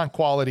 restaurant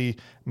quality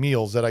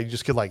meals that I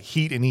just could like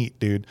heat and eat,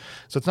 dude.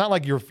 So it's not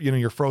like your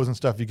frozen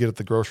stuff you get at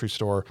the grocery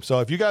store. So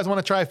if you guys want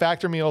to try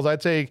Factor meals,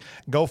 I'd say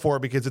go for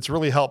it because it's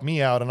really helped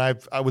me out. And I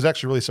was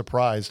actually really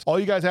surprised. All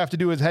you guys have to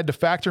do is head to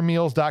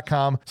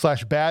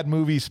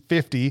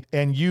factormeals.com/badmovies50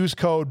 and use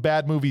code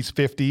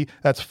badmovies50.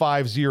 That's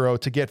 50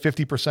 to get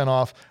 50%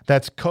 off.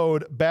 That's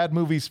code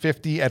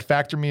badmovies50 at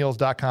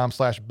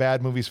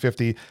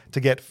factormeals.com/badmovies50 to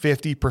get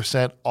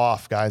 50%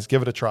 off, guys.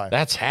 Give it a try.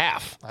 That's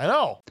half. I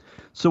know.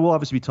 So we'll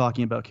obviously be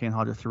talking about Kane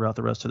Hodder throughout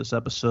the rest of this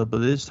episode,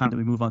 but it is time that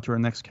we move on to our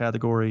next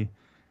category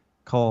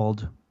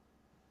called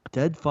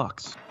Dead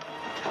Fucks.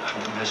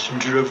 I'm the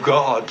messenger of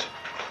God.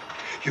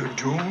 You're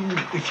doomed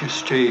if you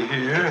stay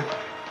here.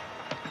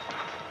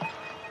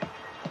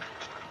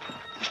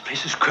 This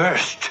place is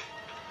cursed.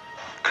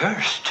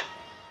 Cursed.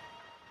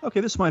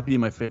 Okay, this might be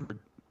my favorite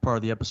part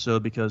of the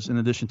episode because in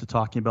addition to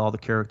talking about all the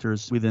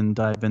characters, we then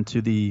dive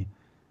into the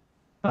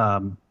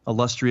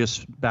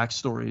illustrious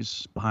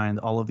backstories behind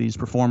all of these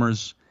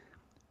performers,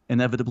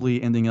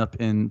 inevitably ending up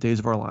in Days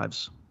of Our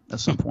Lives at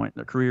some point in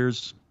their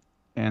careers,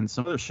 and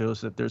some other shows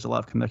that there's a lot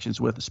of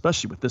connections with,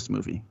 especially with this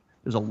movie.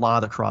 There's a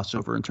lot of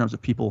crossover in terms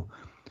of people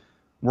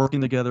working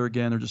together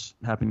again or just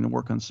happening to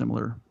work on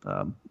similar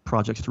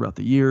projects throughout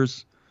the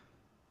years.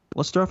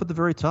 Let's start off at the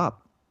very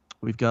top.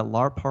 We've got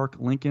Lar Park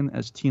Lincoln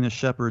as Tina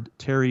Shepard.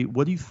 Terry,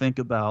 what do you think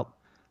about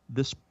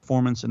this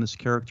performance and this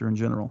character in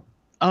general?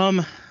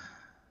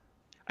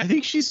 I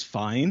think she's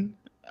fine.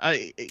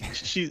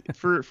 She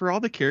for all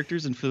the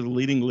characters and for the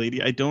leading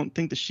lady, I don't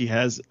think that she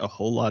has a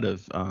whole lot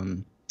of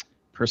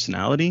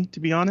personality, to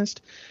be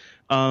honest.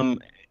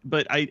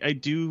 But I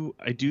do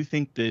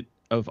think that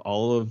of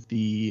all of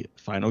the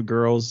final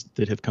girls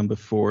that have come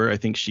before, I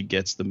think she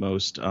gets the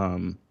most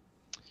of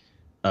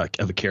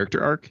a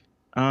character arc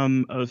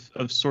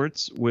of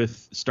sorts,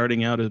 with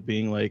starting out as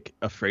being like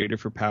afraid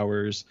of her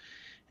powers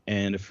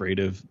and afraid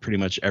of pretty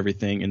much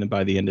everything, and then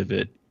by the end of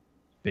it,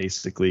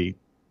 basically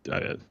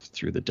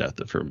through the death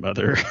of her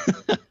mother,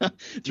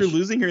 through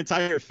losing her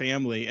entire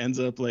family, ends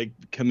up like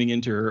coming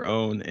into her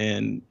own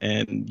and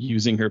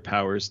using her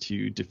powers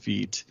to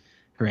defeat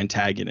her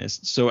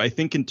antagonist. So I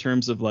think in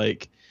terms of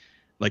like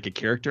a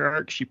character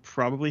arc, she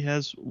probably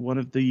has one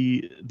of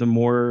the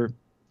more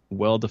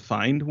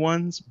well-defined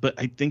ones, but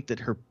I think that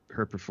her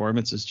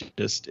performance is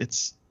just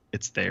it's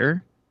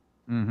there.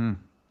 Mm-hmm.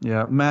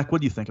 Yeah, Mac,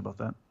 what do you think about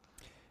that?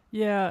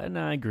 Yeah,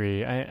 no, I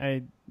agree.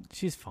 I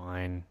she's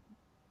fine.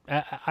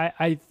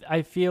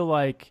 I feel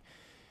like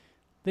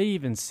they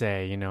even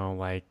say,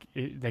 like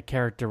the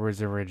character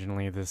was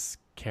originally this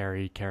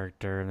Carrie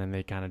character, and then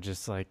they kind of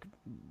just like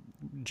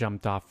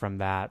jumped off from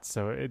that.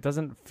 So it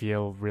doesn't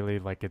feel really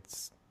like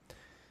it's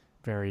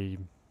very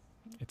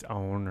its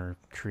own or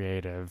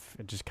creative.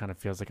 It just kind of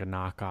feels like a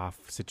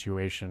knockoff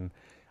situation.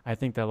 I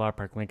think that Lar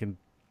Park Lincoln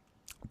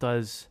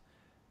does,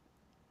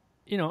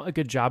 a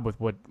good job with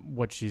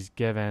what she's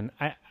given.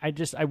 I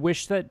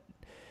wish that,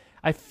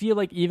 I feel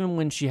like even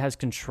when she has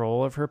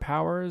control of her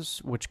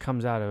powers, which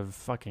comes out of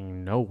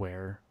fucking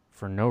nowhere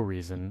for no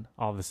reason,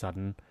 all of a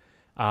sudden,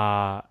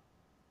 I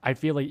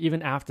feel like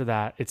even after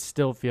that, it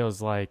still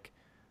feels like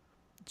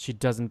she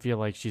doesn't feel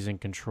like she's in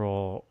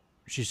control.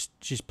 She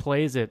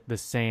plays it the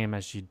same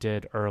as she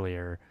did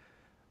earlier,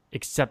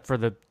 except for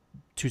the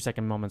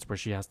 2-second moments where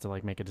she has to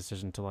like make a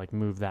decision to like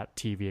move that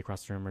TV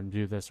across the room or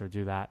do this or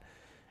do that.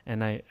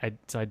 And I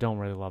don't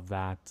really love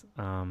that.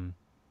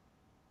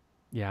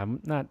 Yeah,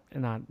 I'm not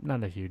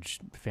a huge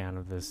fan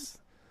of this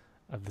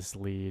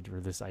lead or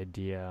this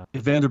idea.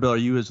 Vanderbilt, are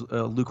you as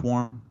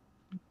lukewarm?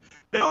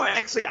 No,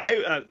 actually,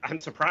 I'm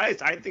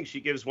surprised. I think she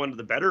gives one of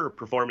the better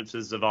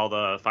performances of all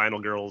the final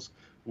girls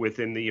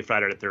within the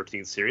Friday the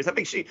 13th series. I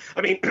think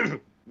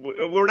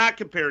we're not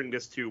comparing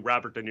this to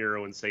Robert De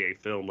Niro in, say, a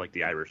film like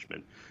The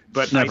Irishman.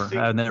 But Never.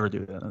 I I'd never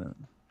do that.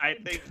 I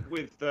think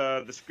with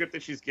the script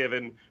that she's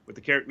given, with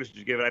the characters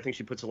she's given, I think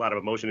she puts a lot of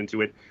emotion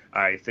into it.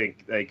 I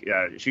think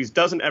she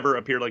doesn't ever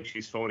appear like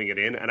she's phoning it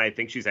in, and I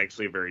think she's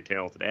actually a very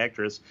talented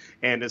actress.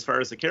 And as far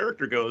as the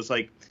character goes,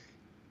 like,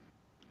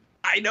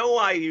 I know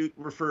I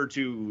refer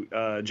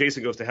to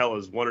Jason Goes to Hell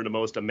as one of the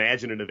most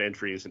imaginative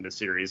entries in the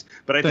series,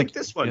 but I think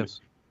this one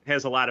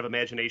has a lot of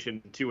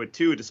imagination to it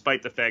too,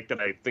 despite the fact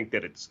that I think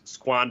that it's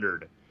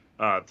squandered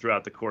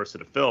throughout the course of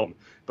the film.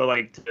 But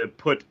like, to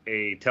put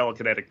a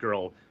telekinetic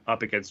girl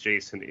up against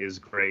Jason is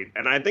great,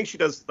 and I think she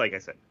does, like I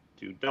said,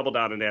 to double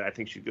down on that, I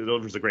think she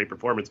delivers a great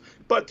performance.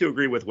 But to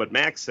agree with what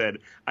Max said,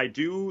 I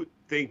do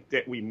think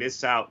that we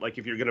miss out, like,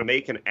 if you're going to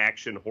make an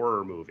action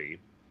horror movie,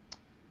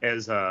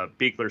 as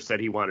Buechler said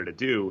he wanted to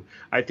do,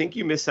 I think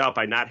you miss out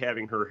by not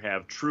having her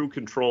have true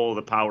control of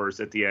the powers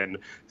at the end,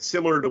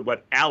 similar to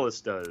what Alice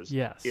does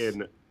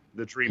in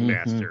The Dream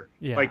Master.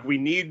 Yeah. Like, we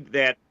need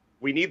that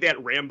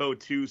Rambo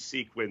 2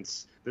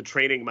 sequence, the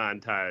training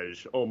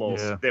montage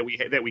almost, that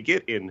we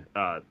get in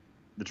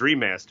The Dream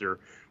Master,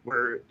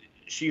 where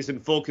she's in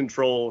full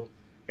control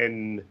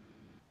and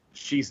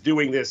she's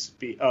doing this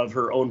of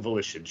her own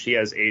volition. She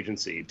has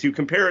agency. To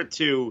compare it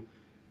to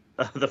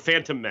The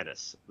Phantom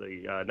Menace, the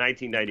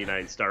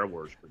 1999 Star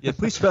Wars. Yeah,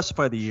 please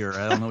specify the year.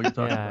 I don't know what you're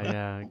talking about.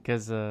 Yeah,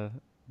 because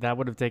that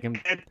would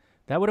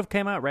have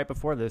came out right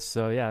before this,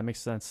 so yeah, it makes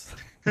sense.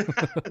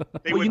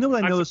 Well, you know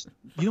what I noticed?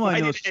 You know what I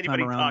noticed this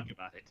time around? Talk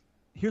about it?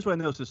 Here's what I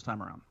noticed this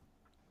time around: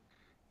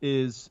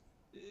 is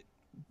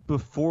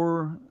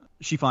before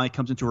she finally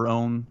comes into her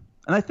own,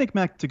 and I think,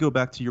 Mac, to go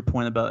back to your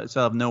point about it's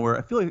out of nowhere,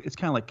 I feel like it's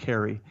kind of like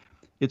Carrie.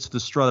 It's the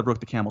straw that broke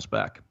the camel's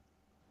back,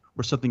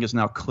 where something has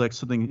now clicked,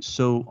 something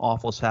so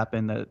awful has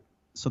happened that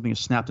something has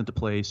snapped into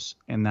place,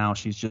 and now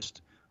she's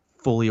just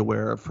fully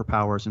aware of her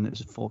powers and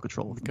is in full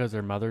control. Because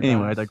her mother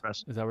Anyway, dies? I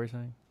digress. Is that what you're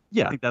saying?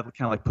 Yeah, I think that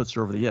kind of like puts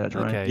her over the edge,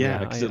 right? Okay, Yeah,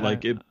 because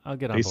I'll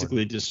get on basically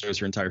board. destroys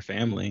her entire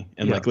family.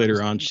 And like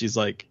later on, she's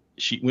like,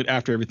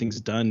 after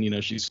everything's done,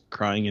 she's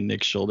crying in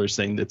Nick's shoulder,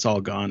 saying that it's all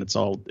gone. It's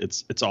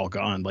all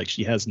gone. Like,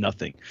 she has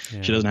nothing.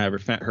 Yeah. She doesn't have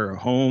her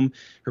home.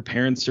 Her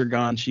parents are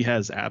gone. She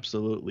has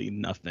absolutely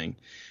nothing.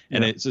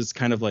 And it's just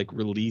kind of like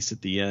release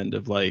at the end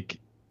of like,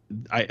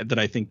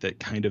 I think that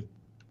kind of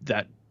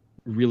that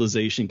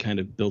realization kind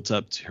of built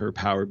up to her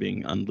power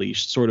being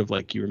unleashed, sort of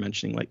like you were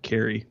mentioning, like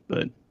Carrie.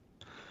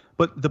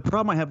 But the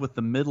problem I have with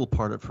the middle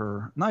part of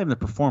her, not even the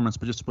performance,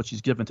 but just what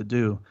she's given to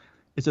do,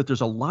 is that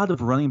there's a lot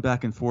of running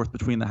back and forth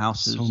between the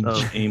houses. So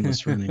much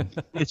aimless running.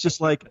 It's just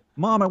like,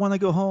 Mom, I want to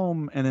go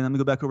home, and then I'm going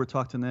to go back over to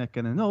talk to Nick,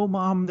 and then, no,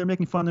 Mom, they're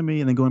making fun of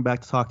me, and then going back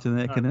to talk to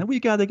Nick, and then we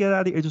got to get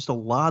out of here. It's just a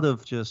lot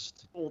of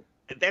just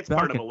that's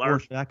part of a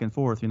large back and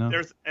forth,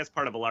 That's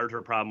part of a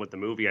larger problem with the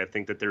movie. I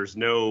think that there's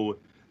no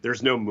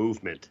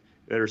movement.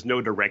 There's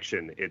no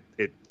direction.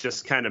 It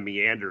just kind of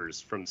meanders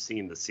from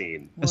scene to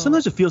scene. And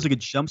sometimes it feels like it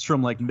jumps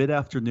from like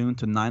mid-afternoon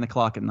to 9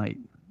 o'clock at night.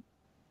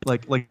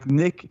 Like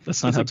Nick.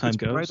 That's not how time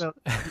goes. Right out,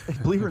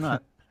 believe it or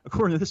not,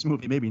 according to this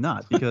movie, maybe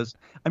not, because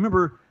I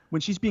remember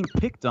when she's being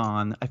picked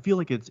on, I feel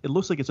like it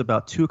looks like it's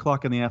about 2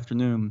 o'clock in the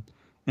afternoon,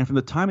 and from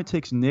the time it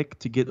takes Nick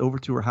to get over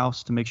to her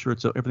house to make sure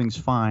everything's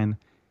fine,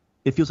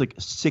 it feels like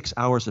 6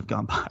 hours have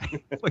gone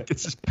by. Like,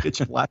 it's just pitch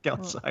black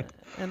outside.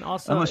 And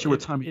also, I'm not sure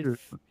what time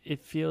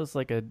it feels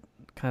like a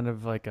kind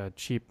of like a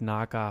cheap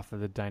knockoff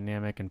of the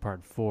dynamic in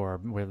part 4,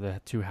 where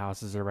the two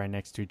houses are right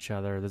next to each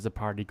other. There's a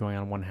party going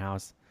on in one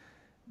house,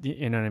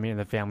 you know what I mean?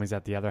 The family's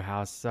at the other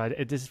house. So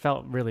it just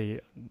felt really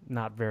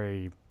not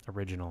very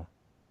original.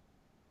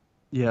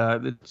 Yeah,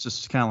 it's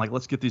just kind of like,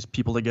 let's get these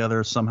people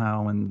together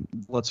somehow and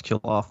let's kill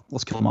them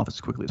off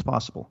as quickly as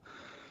possible.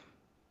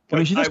 I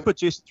mean, she does put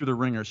Jason through the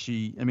ringer.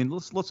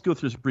 Let's go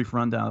through this brief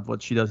rundown of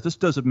what she does. This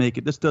does make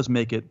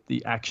it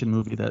the action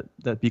movie that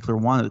Buechler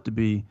wanted it to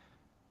be.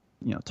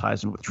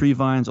 Ties in with tree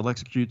vines,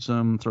 electrocutes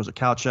him, throws a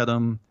couch at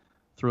him,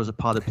 throws a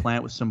potted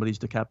plant with somebody's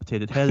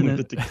decapitated head in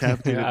it. That's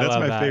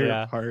my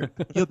favorite part.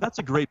 That's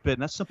a great bit,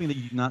 and that's something that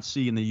you do not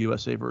see in the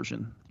USA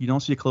version. You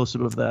don't see a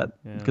close-up of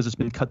that because it's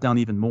been cut down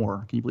even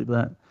more. Can you believe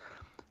that?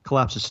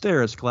 Collapses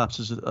stairs,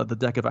 collapses the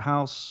deck of a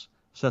house,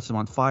 sets him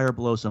on fire,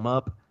 blows him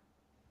up,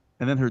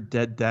 and then her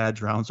dead dad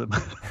drowns him.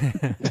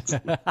 It's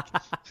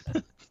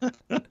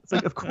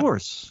like, of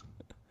course.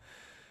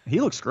 He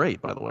looks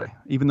great, by the way.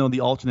 Even though the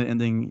alternate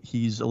ending,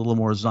 he's a little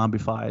more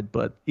zombified.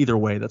 But either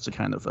way, that's a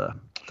kind of I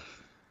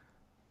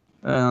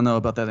don't know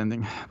about that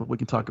ending, but we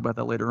can talk about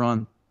that later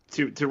on.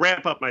 To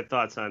wrap up my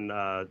thoughts on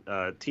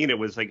Tina,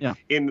 was like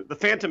in The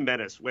Phantom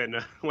Menace, when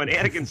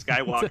Anakin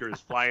Skywalker is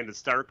flying the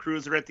Star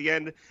Cruiser at the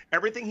end,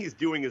 everything he's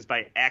doing is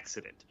by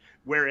accident.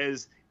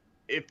 Whereas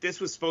if he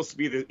was supposed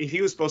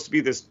to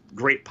be this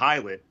great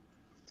pilot,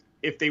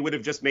 if they would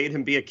have just made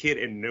him be a kid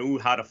and knew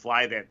how to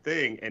fly that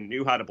thing and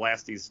knew how to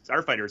blast these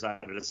starfighters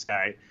out of the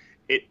sky,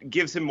 it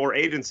gives him more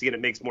agency and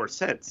it makes more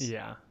sense.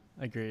 Yeah,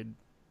 agreed.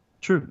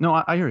 True.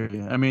 No, I hear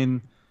you. I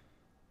mean,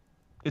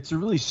 it's a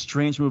really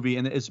strange movie,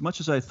 and as much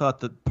as I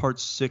thought that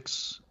Part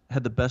 6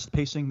 had the best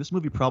pacing. This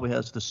movie probably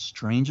has the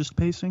strangest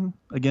pacing,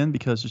 again,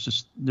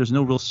 because there's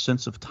no real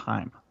sense of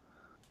time.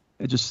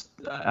 I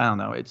don't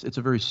know. It's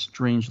a very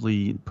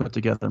strangely put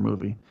together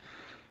movie.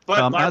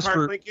 But as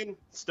for Lincoln,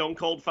 Stone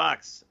Cold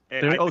Fox.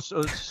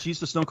 So she's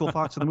the Stone Cold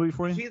Fox of the movie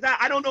for you? She's not.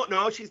 I don't know.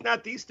 No, she's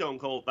not the Stone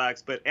Cold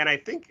Fox, and I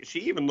think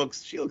she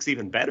looks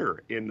even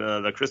better in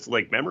the Crystal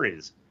Lake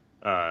Memories.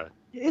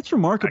 It's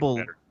remarkable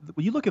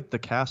when you look at the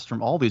cast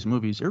from all these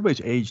movies.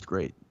 Everybody's aged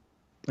great.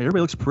 Like,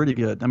 everybody looks pretty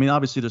good. I mean,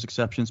 obviously there's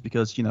exceptions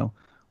because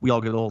we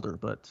all get older,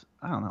 but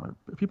I don't know.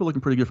 People are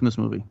looking pretty good from this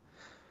movie.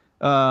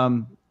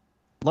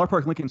 Lara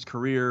Park Lincoln's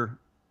career,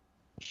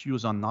 she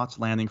was on Knots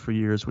Landing for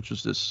years, which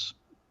was this.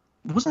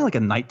 Wasn't it like a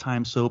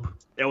nighttime soap?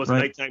 It was a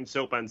nighttime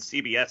soap on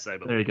CBS, I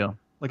believe. There you go.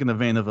 Like in the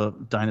vein of a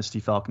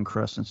Dynasty, Falcon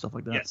Crest, and stuff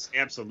like that. Yes,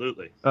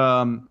 absolutely.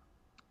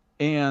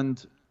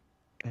 And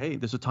hey,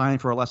 there's a tie-in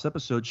for our last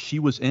episode. She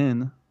was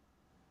in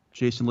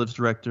Jason Lives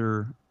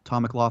director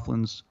Tom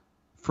McLaughlin's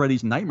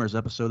Freddy's Nightmares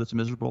episode. It's a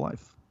Miserable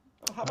Life.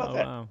 Oh, how about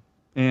that? Wow.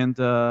 And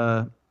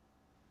by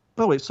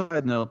the way,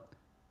 side note,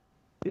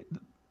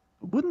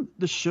 shouldn't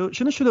the show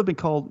have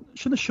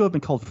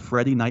been called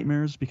Freddy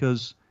Nightmares,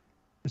 because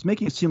it's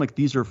making it seem like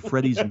these are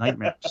Freddy's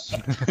nightmares.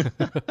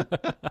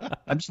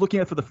 I'm just looking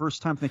at it for the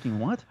first time thinking,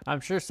 what?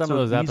 I'm sure some of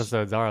those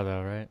episodes are,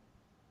 though, right?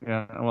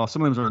 Yeah, well,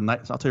 some of them are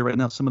I'll tell you right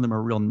now, some of them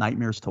are real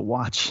nightmares to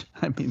watch.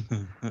 I mean,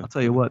 I'll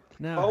tell you what.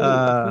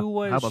 Now, who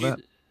was how about that?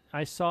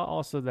 I saw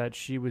also that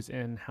she was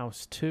in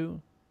House 2.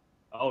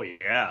 Oh,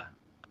 yeah.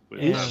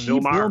 Is she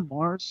Bill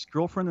Maher's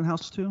girlfriend in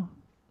House 2?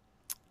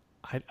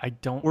 I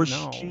don't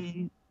know.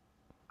 She,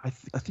 I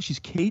think she's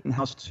Kate in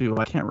House 2.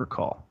 I can't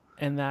recall.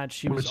 And that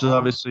she Which was is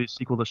obviously a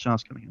sequel to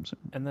Sean's coming in soon.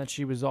 And that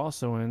she was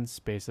also in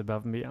Space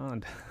Above and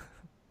Beyond,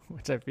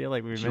 which I feel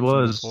like we mentioned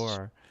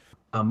before.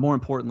 More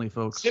importantly,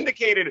 folks,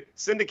 syndicated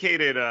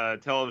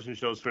television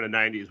shows from the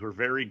 90s were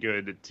very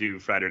good to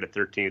Friday the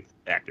 13th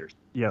actors.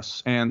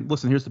 Yes, and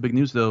listen, here's the big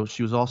news, though.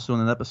 She was also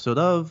in an episode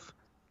of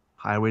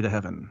Highway to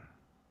Heaven.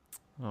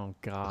 Oh,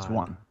 God. That's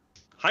one.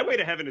 Highway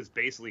to Heaven is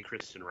basically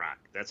Christian rock.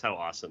 That's how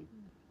awesome.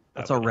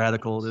 That's how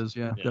radical it is.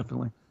 Yeah,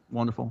 definitely.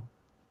 Wonderful.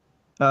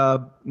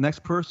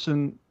 Next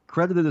person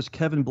credited as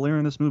Kevin Blair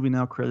in this movie,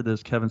 now credited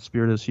as Kevin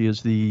Spiritus. He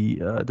is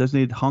the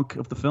designated hunk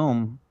of the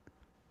film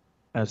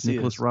as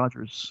Nicholas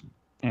Rogers.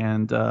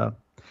 And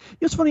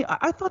it's funny,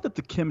 I thought that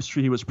the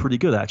chemistry was pretty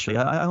good, actually.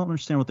 I don't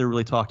understand what they're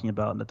really talking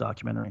about in the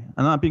documentary.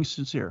 I'm not being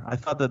sincere. I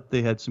thought that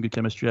they had some good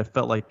chemistry. I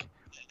felt like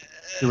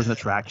there was an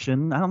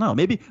attraction. I don't know.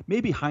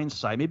 Maybe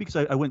hindsight. Maybe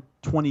because I went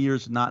 20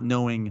 years not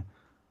knowing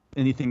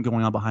anything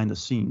going on behind the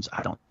scenes.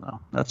 I don't know.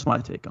 That's my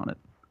take on it.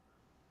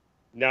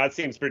 No, it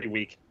seems pretty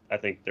weak, I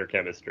think, their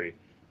chemistry.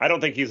 I don't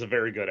think he's a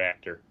very good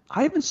actor.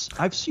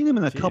 I've seen him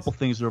in a couple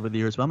things over the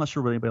years, but I'm not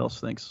sure what anybody else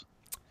thinks.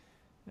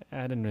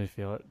 I didn't really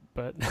feel it,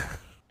 but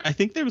I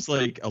think there was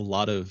like a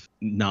lot of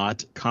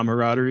not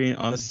camaraderie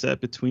on the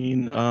set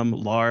between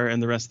Lar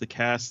and the rest of the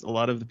cast. A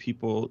lot of the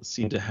people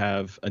seemed to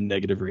have a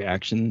negative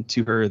reaction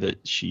to her,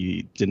 that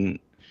she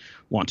didn't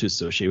want to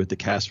associate with the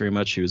cast very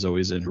much. She was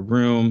always in her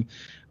room.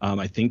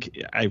 I think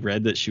I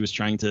read that she was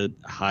trying to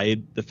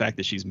hide the fact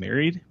that she's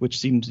married, which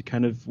seemed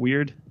kind of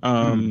weird.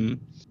 And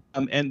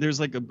there's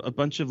like a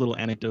bunch of little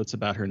anecdotes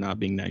about her not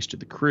being nice to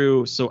the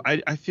crew. So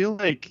I feel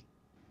like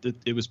that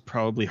it was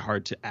probably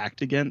hard to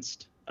act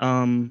against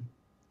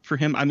for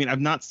him. I mean, I've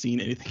not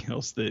seen anything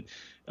else that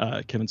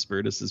Kevin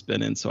Spiritus has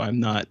been in, so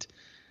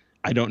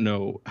I don't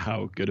know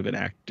how good of an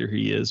actor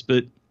he is.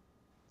 But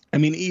I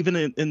mean, even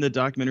in the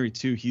documentary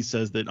too, he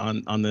says that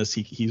on this,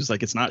 he was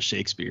like, it's not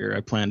Shakespeare.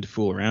 I plan to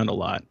fool around a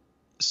lot.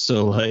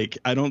 So like,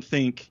 I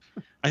think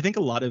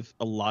a lot of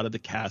the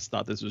cast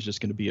thought this was just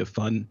going to be a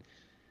fun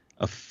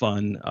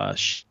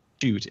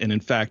shoot. And in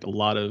fact, a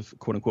lot of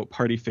quote unquote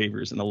party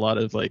favors and a lot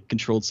of like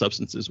controlled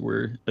substances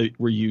were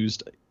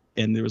used.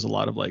 And there was a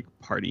lot of like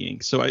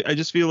partying. So I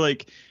just feel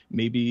like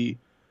maybe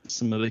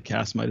some of the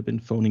cast might have been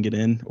phoning it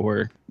in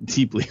or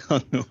deeply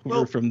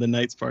hungover from the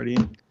night's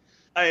partying.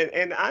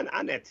 And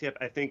on that tip,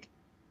 I think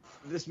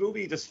this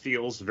movie just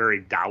feels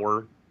very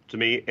dour to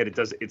me, and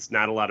it's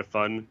not a lot of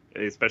fun,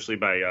 especially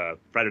by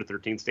Friday the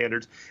 13th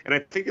standards. And I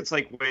think it's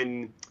like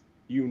when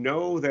you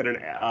know that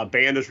a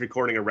band is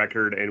recording a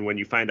record, and when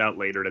you find out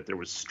later that there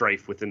was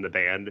strife within the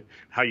band,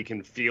 how you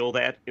can feel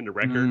that in the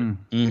record.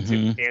 It's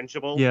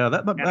intangible. Yeah,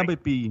 that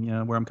might be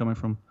where I'm coming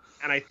from.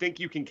 And I think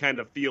you can kind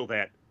of feel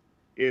that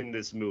in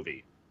this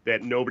movie,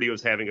 that nobody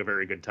was having a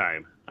very good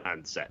time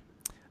on set.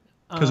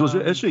 Because it was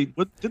actually,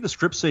 what did the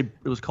script say?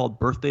 It was called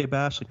Birthday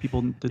Bash. Like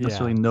people didn't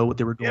necessarily know what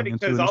they were going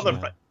into. Yeah,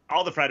 because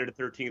all the Friday the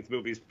 13th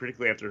movies,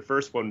 particularly after the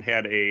first one,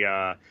 had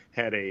a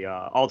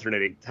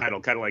alternating title,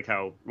 kind of like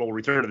how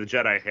Return of the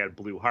Jedi had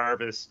Blue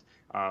Harvest.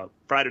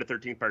 Friday the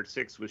 13th Part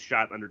 6 was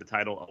shot under the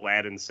title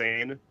Aladdin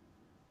Sane.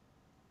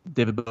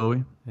 David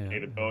Bowie. Yeah.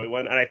 David Bowie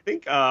one, and I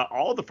think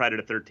all the Friday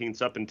the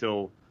 13th up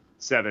until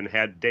 7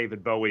 had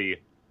David Bowie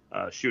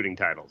shooting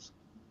titles.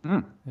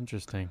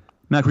 Interesting.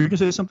 Mac, were you gonna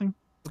say something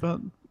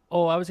about?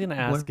 Oh, I was going to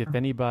ask if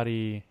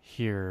anybody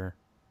here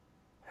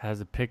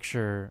has a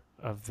picture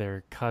of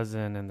their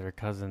cousin and their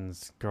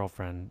cousin's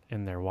girlfriend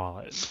in their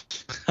wallet.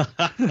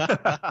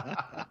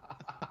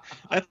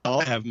 That's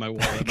all I have in my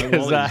wallet. My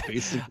wallet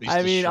is basically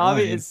I mean, just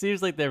obviously, Shrine. it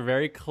seems like they're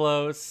very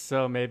close,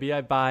 so maybe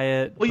I buy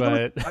it. Well, you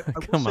know but what? I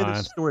will come say on.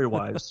 this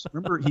story-wise.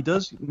 Remember,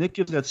 Nick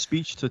gives that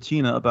speech to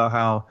Tina about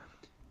how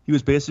he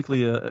was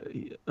basically a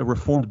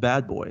reformed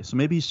bad boy. So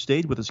maybe he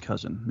stayed with his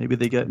cousin. Maybe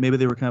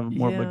they were kind of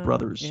more like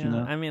brothers. Yeah, You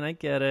know? I mean, I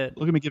get it.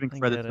 Look at me giving I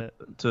credit get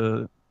it.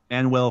 to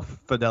Anuel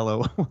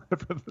Fidello,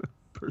 whatever the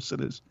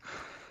person is.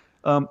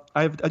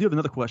 I do have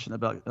another question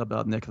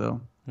about Nick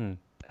though.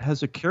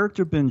 Has a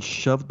character been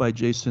shoved by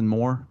Jason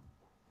more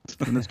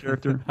than this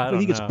character? I Like, don't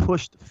he gets know.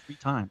 pushed 3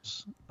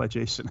 times by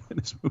Jason in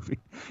this movie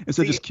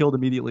instead of just killed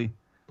immediately.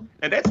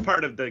 And that's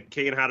part of the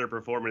Kane Hodder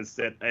performance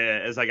that,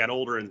 as I got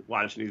older and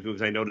watching these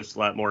movies, I noticed a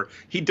lot more.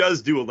 He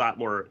does do a lot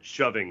more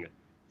shoving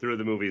through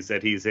the movies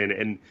that he's in.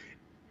 And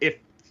if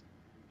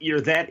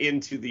you're that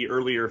into the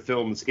earlier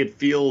films, it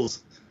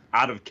feels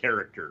out of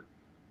character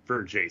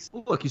for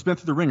Jason. Look, he's been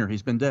through the ringer.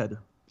 He's been dead.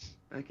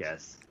 I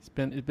guess. It's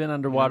been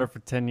underwater for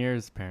 10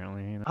 years,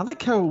 apparently. You know? I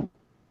like how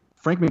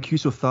Frank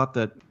Mancuso thought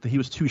that he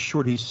was too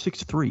short. He's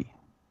 6'3".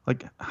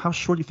 Like, how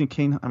short do you think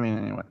Kane? I mean,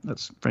 anyway,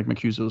 that's Frank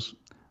Mancuso's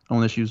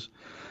own issues.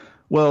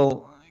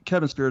 Well,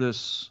 Kevin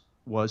Spiritus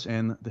was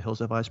in The Hills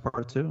Have Eyes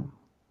Part 2.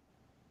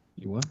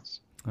 He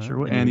was.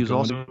 Sure, and he was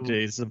also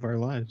Days of Our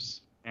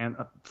Lives. And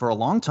for a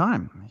long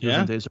time, he was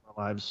Yeah. in Days of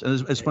Our Lives. And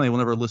it's funny,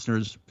 whenever our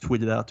listeners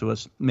tweeted out to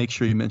us, make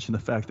sure you mention the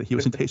fact that he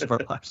was in Days of Our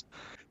Lives.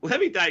 Let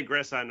me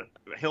digress on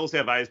Hills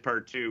Have Eyes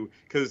Part 2,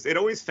 because it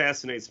always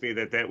fascinates me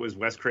that was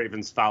Wes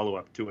Craven's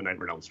follow-up to A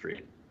Nightmare on Elm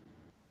Street.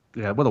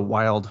 Yeah, what a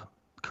wild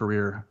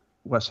career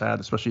Wes had,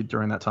 especially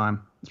during that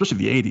time, especially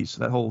the 80s.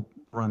 That whole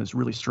run is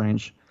really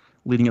strange,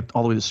 leading up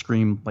all the way to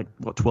Scream,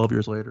 12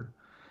 years later.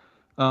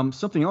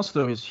 Something else,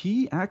 though, is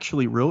he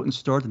actually wrote and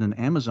starred in an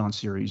Amazon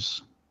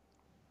series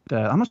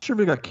that I'm not sure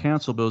if it got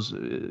canceled, but it was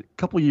a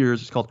couple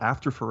years. It's called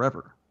After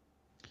Forever.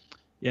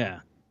 Yeah.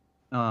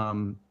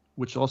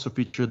 Which also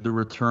featured the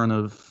return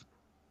of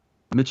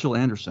Mitchell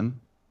Anderson,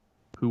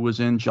 who was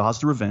in Jaws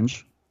the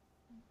Revenge.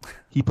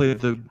 He played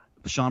the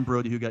Sean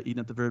Brody who got eaten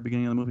at the very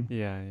beginning of the movie.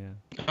 Yeah.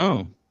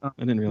 Oh, I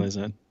didn't realize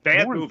that.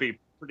 Bad movie,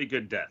 pretty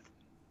good death.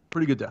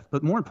 Pretty good death.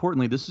 But more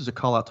importantly, this is a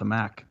call out to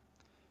Mac.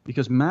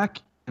 Because Mac,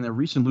 in a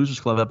recent Losers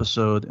Club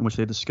episode in which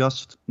they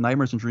discussed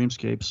Nightmares and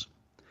Dreamscapes,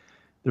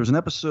 there was an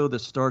episode that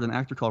starred an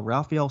actor called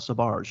Raphael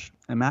Sabarge,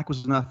 and Mac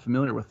was not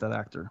familiar with that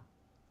actor.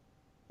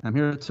 I'm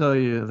here to tell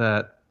you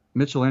that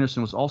Mitchell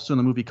Anderson was also in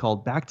a movie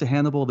called Back to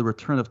Hannibal, The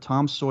Return of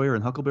Tom Sawyer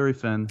and Huckleberry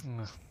Finn,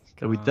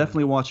 that we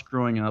definitely watched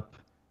growing up,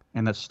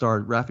 and that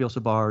starred Raphael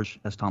Sabarge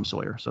as Tom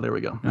Sawyer. So there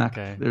we go. Mac,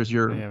 Okay. there's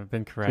your... Yeah, I've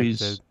been corrected.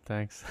 Please,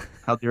 Thanks.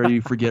 How dare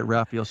you forget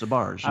Raphael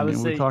Sabarge? I would what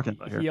are say we talking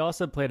about here? he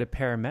also played a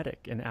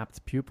paramedic in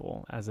Apt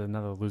Pupil as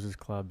another Losers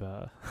Club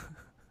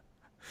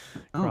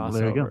crossover.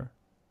 There you go.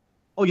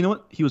 Oh, you know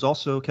what? He was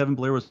also, Kevin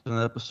Blair was in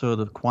an episode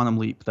of Quantum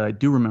Leap that I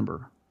do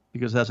remember,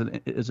 because it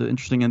has an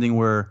interesting ending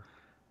where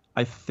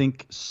I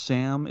think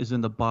Sam is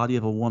in the body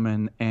of a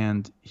woman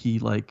and he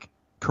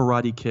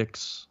karate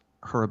kicks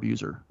her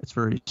abuser. It's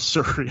very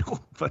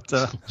surreal, but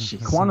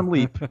Quantum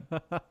Leap.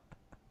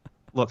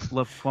 Look,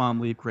 love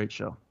Quantum Leap, great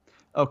show.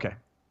 Okay.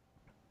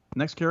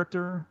 Next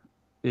character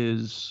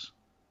is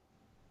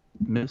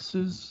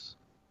Mrs.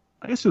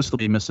 I guess it would still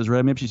be Mrs.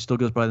 Right? Maybe she still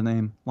goes by the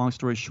name. Long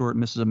story short,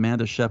 Mrs.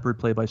 Amanda Shepard,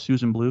 played by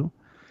Susan Blue.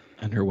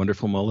 And her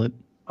wonderful mullet.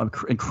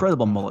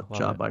 Incredible mullet Love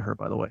job it. by her,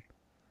 by the way.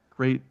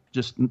 Great,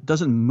 just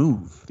doesn't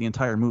move the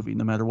entire movie,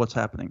 no matter what's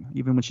happening.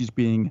 Even when she's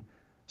being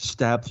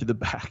stabbed through the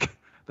back,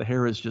 the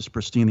hair is just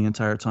pristine the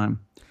entire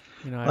time.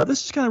 You know,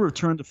 This is kind of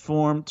returned to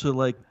form to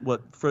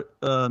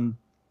the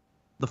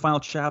final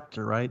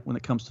chapter, right? When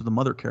it comes to the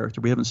mother character,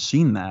 we haven't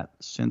seen that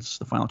since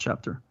the final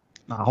chapter.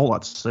 Not a whole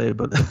lot to say,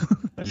 but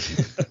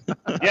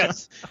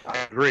Yes, I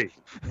agree.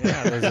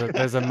 Yeah,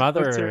 there's a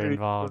mother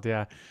involved.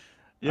 Yeah.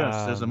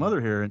 Yes, there's a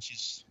mother here, and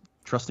she's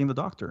trusting the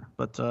doctor.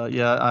 But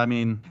yeah, I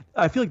mean,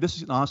 I feel like this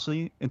is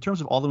honestly, in terms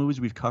of all the movies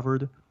we've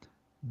covered,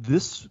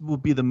 this will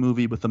be the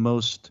movie with the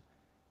most.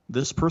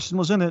 This person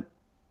was in it,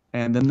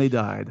 and then they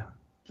died.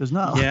 There's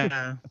not.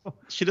 Yeah,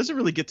 she doesn't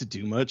really get to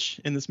do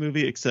much in this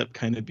movie except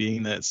kind of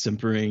being that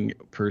simpering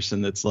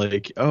person that's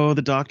like, oh,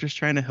 the doctor's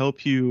trying to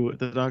help you.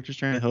 The doctor's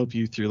trying to help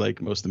you through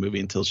most of the movie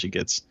until she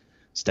gets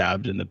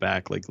stabbed in the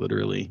back,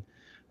 literally.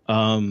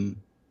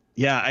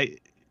 Yeah,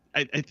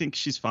 I think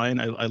she's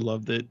fine. I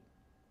love that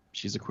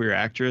she's a queer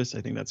actress.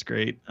 I think that's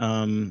great.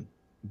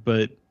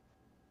 But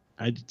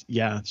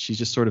she's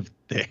just sort of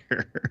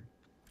there.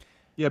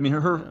 Yeah, I mean,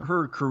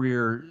 her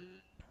career.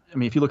 I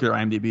mean, if you look at her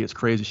IMDb, it's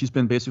crazy. She's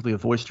been basically a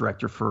voice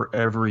director for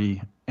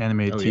every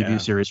animated TV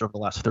series over the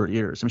last 30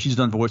 years. I mean, she's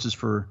done voices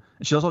for.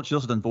 And she's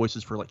also done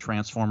voices for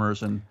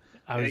Transformers and.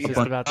 I was a just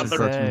bunch about of to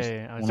cartoons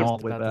say. I was going all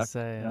just the way about to back.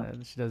 say.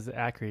 Yeah. She does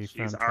Acri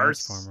from She's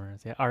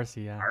Transformers. Yeah,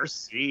 RC. Yeah.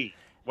 RC.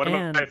 One of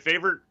And- my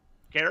favorite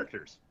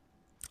characters.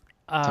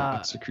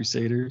 Toxic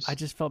Crusaders. I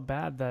just felt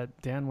bad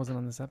that Dan wasn't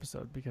on this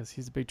episode because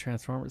he's a big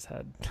Transformers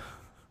head.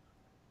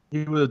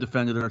 He would have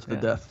defended her to the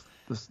death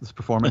this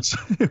performance.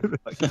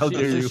 Like, how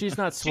dare you? She's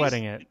not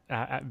sweating it.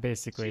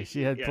 Basically,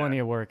 she had plenty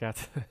of work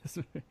after this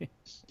movie.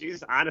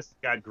 She's honest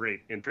God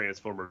great in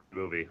Transformers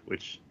movie,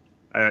 which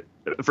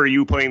for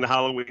you playing the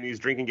Halloweenies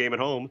drinking game at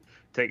home,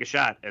 take a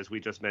shot, as we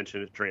just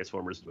mentioned,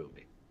 Transformers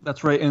movie.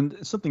 That's right. And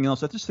something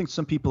else, I just think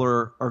some people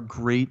are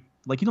great.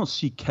 Like, you don't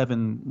see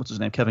Kevin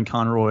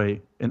Conroy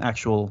in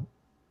actual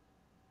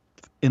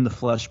in the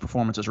flesh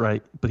performances,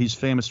 right? But he's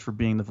famous for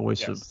being the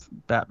voice of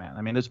Batman.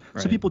 I mean,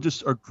 some people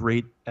just are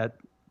great at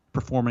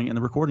performing in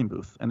the recording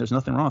booth, and there's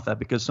nothing wrong with that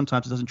because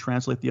sometimes it doesn't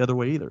translate the other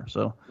way either.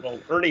 So, well,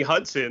 Ernie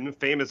Hudson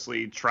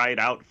famously tried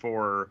out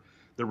for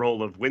the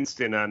role of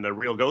Winston on the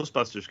Real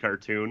Ghostbusters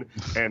cartoon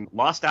and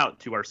lost out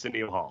to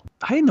Arsenio Hall.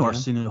 I didn't know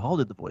Arsenio Hall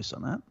did the voice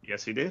on that.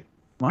 Yes, he did.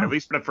 Wow. At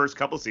least for the first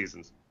couple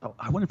seasons. Oh,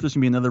 I wonder if there's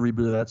going to be another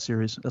reboot of that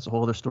series. That's a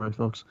whole other story,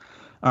 folks.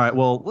 All right,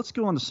 well, let's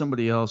go on to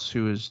somebody else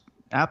who is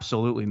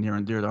absolutely near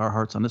and dear to our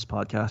hearts on this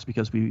podcast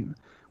because we've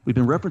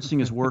been referencing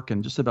his work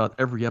in just about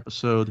every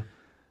episode,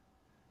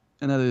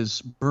 and that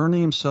is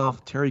Bernie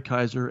himself, Terry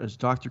Kaiser, as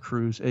Dr.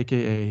 Cruz,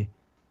 a.k.a.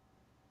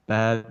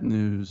 Bad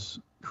News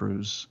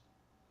Cruz,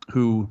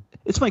 who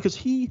 – it's funny because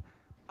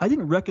I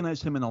didn't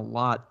recognize him in a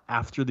lot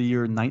after the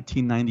year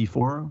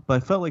 1994, but I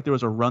felt like there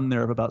was a run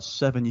there of about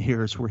 7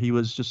 years where he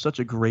was just such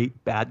a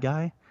great bad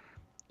guy,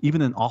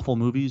 even in awful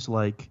movies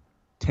like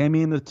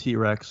Tammy and the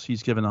T-Rex.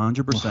 He's given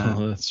 100%.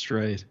 Oh, that's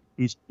right.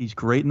 He's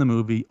great in the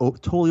movie,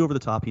 totally over the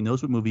top. He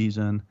knows what movie he's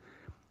in.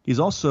 He's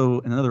also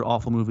in another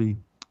awful movie,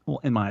 well,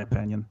 in my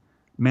opinion,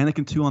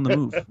 Mannequin 2 on the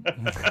Move.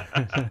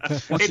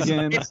 Once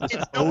again, it's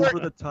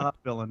over-the-top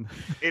villain.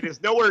 It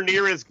is nowhere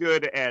near as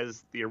good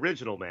as the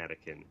original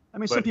Mannequin. I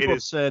mean, some people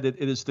have said it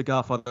is The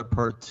Godfather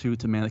Part 2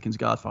 to Mannequin's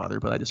Godfather,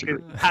 but I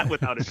disagree. It's not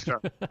without its charm.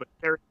 But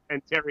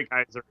Terry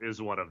Kaiser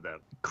is one of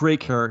them.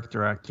 Great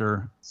character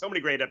actor. So many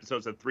great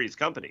episodes of Three's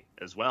Company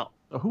as well.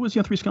 Who was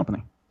he on Three's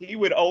Company? He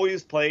would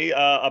always play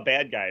a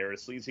bad guy or a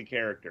sleazy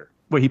character.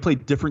 Wait, he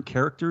played different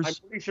characters?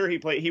 I'm pretty sure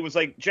he was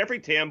like Jeffrey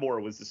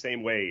Tambor was the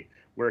same way,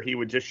 where he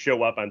would just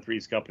show up on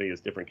Three's Company as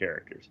different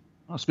characters.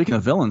 Oh, speaking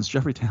of villains,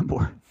 Jeffrey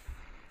Tambor.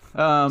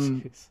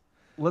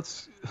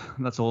 That's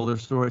an older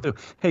story too.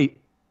 Hey,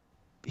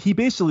 he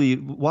basically,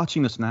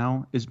 watching this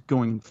now, is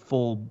going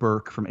full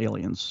Burke from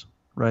Aliens,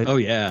 right? Oh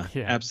yeah,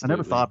 absolutely. I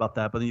never thought about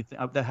that, but that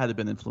had to have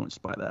been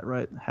influenced by that,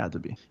 right? Had to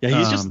be. Yeah,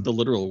 he's just the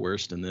literal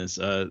worst in this.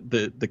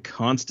 The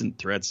constant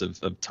threats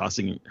of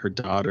tossing her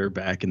daughter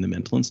back in the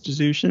mental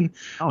institution.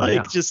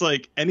 Just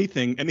like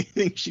anything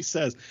she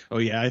says. Oh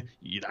yeah,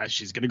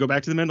 she's gonna go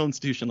back to the mental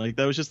institution. Like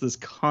that was just this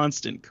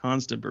constant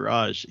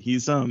barrage.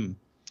 He's kind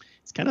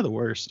of the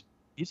worst.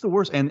 He's the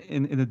worst, and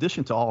in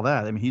addition to all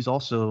that, I mean, he's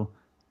also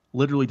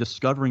literally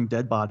discovering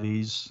dead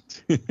bodies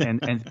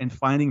and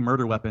finding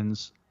murder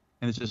weapons.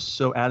 And it's just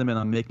so adamant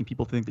on making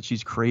people think that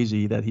she's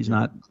crazy that he's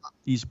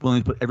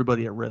willing to put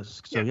everybody at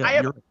risk. So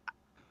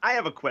I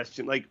have a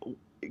question. Like,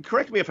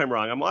 correct me if I'm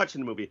wrong. I'm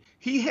watching the movie.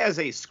 He has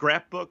a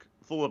scrapbook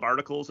full of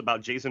articles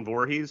about Jason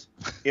Voorhees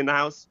in the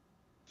house.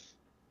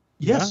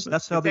 Yes,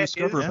 that's how they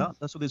discover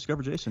that's what they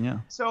discover Jason. Yeah.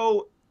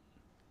 So,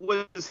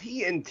 was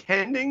he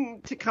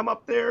intending to come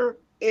up there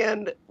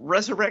and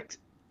resurrect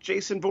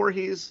Jason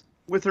Voorhees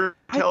with her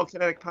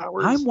telekinetic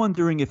powers? I'm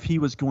wondering if he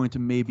was going to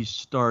maybe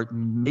start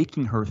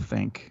making her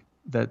think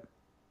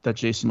that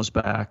Jason was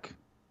back,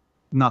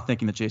 not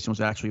thinking that Jason was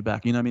actually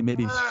back. You know what I mean?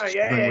 Maybe.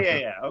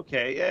 Yeah.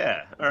 Okay,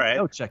 yeah. All right.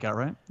 That would check out,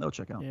 right? That would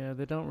check out. Yeah,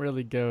 they don't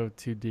really go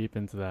too deep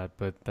into that,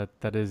 but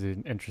that is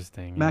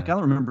interesting. Mac, I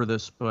don't remember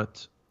this,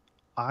 but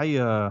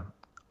I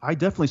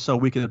definitely saw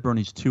Weekend at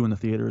Bernie's 2 in the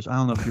theaters. I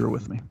don't know if you were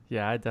with me.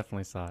 Yeah, I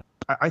definitely saw it.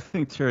 I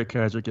think Terry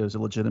Kaiser gives a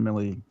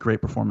legitimately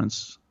great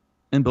performance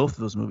in both of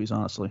those movies,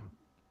 honestly.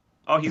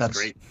 Oh, he's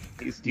great.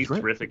 He's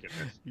terrific in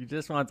this. You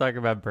just want to talk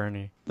about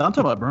Bernie. No, I'm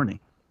talking about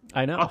Bernie.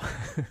 I know.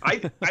 I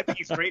think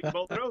he's great in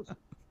both of those.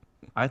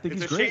 I think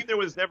it's he's a great. shame there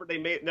was never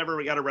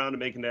got around to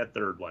making that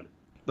third one.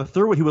 The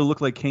third one, he would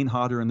look like Kane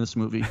Hodder in this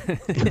movie.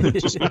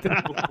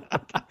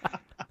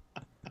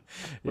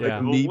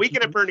 Yeah.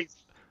 Weekend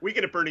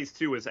at Bernie's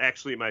 2 is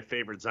actually my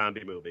favorite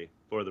zombie movie,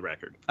 for the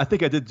record. I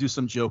think I did do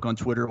some joke on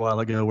Twitter a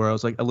while ago where I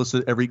was like, I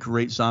listed every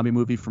great zombie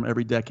movie from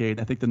every decade.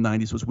 I think the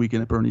 90s was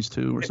Weekend at Bernie's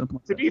 2 or something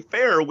like that. To be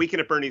fair,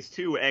 Weekend at Bernie's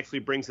 2 actually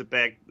brings it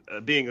back,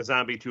 being a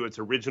zombie, to its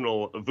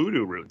original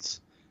voodoo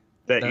roots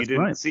that you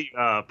didn't see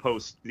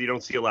you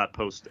don't see a lot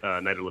post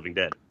Night of the Living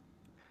Dead.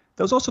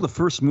 That was also the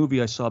first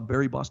movie I saw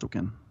Barry Bostwick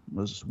in,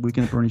 was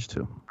Weekend at Bernie's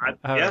 2. Right.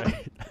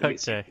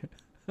 Okay.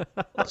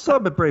 Let's talk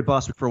about Barry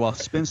Bostwick for a while.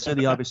 Spin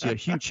City, obviously a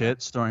huge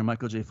hit, starring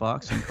Michael J.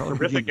 Fox and Carla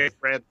terrific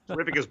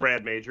as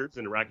Brad Majors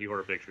in the Rocky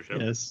Horror Picture Show.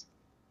 Yes.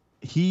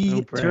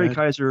 Terry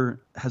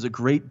Kaiser has a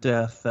great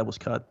death that was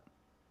cut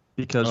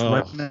because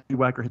right when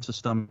Wacker hits the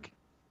stomach,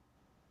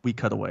 we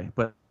cut away.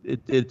 But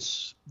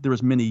there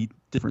was many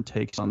different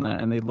takes on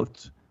that, and they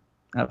looked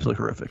absolutely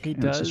horrific.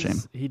 It's a shame.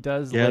 He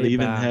does. Yeah, they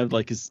even back. have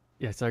like his.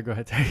 Yeah, sorry. Go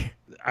ahead, Terry.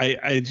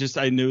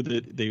 I knew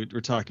that they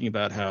were talking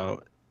about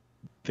how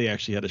they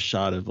actually had a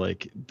shot of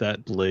like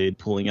that blade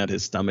pulling out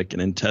his stomach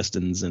and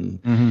intestines,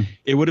 and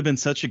it would have been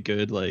such a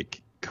good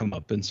like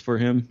comeuppance for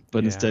him,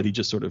 but Yeah. instead he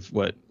just sort of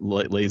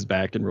lays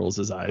back and rolls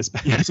his eyes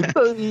back.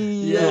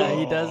 Yeah,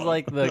 he does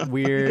like the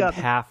weird got-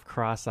 half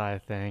cross-eye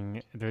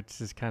thing, which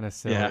is kind of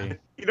silly. Yeah.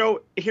 You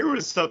know, here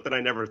was something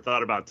I never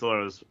thought about till I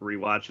was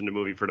rewatching the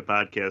movie for the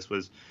podcast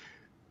was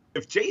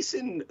if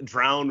Jason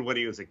drowned when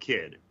he was a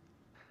kid,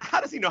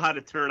 how does he know how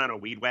to turn on a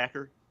weed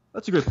whacker?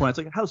 That's a good point.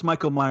 It's like, how does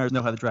Michael Myers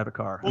know how to drive a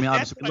car? Well, I mean,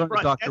 that's obviously,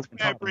 why doctor.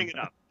 I bring it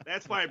up.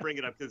 That's why I bring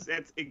it up, because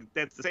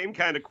that's the same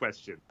kind of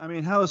question. I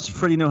mean, how does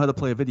Freddy know how to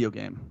play a video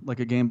game? Like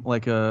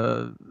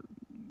a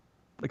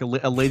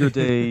later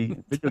day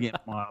video game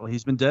model.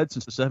 He's been dead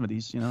since the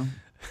 70s, you know.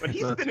 But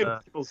he's been in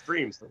people's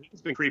dreams, so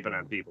he's been creeping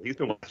on people. He's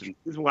been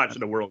watching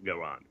the world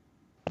go on.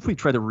 If we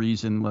try to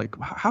reason, like,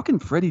 how can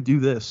Freddy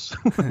do this?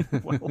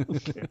 Well,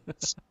 okay.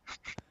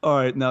 All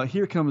right, now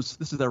here comes.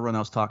 This is that run I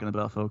was talking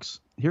about,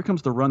 folks. Here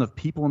comes the run of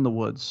people in the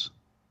woods.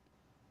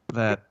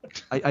 That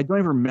I don't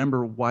even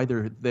remember why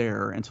they're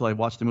there until I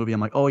watched the movie.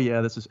 I'm like, oh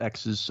yeah, this is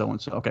X's so and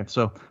so. Okay,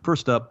 so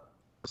first up,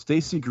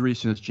 Stacey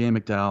Greason is Jay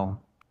McDowell,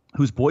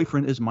 whose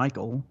boyfriend is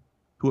Michael,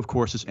 who of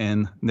course is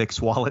in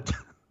Nick's wallet,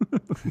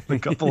 the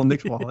couple in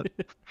Nick's wallet.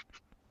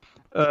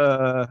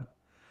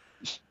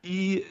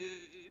 She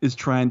is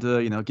trying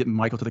to, get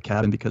Michael to the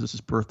cabin because it's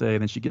his birthday,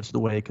 and then she gives it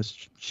away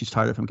because she's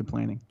tired of him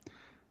complaining.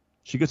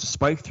 She gets a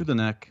spike through the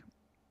neck.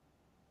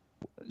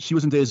 She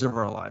was in Days of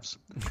Our Lives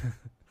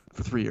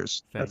for 3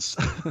 years. Thanks.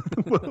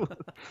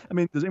 I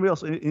mean, does anybody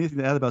else anything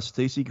to add about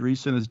Stacey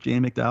Greason as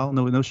Jane McDowell?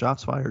 No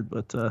shots fired,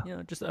 but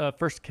Just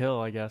first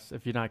kill, I guess,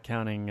 if you're not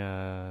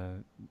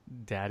counting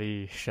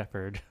Daddy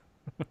Shepherd.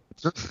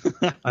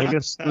 I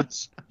guess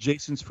it's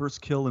Jason's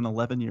first kill in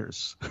 11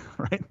 years,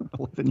 right?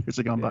 11 years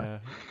have gone by.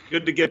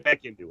 Good to get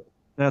back into it.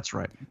 That's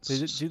right.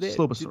 Do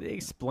they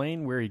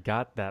explain where he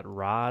got that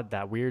rod,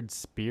 that weird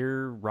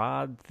spear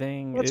rod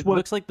thing? It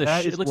looks like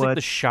like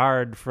the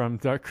shard from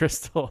Dark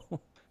Crystal.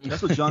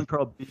 That's what John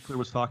Carl Buechler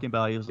was talking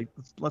about. He was like,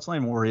 let's not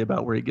even worry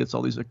about where he gets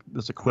all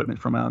this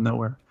equipment from out of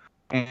nowhere.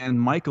 And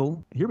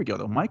Michael, here we go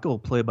though. Michael,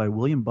 played by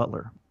William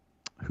Butler,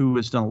 who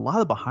has done a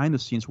lot of behind the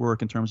scenes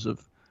work in terms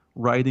of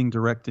writing,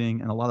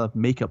 directing, and a lot of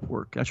makeup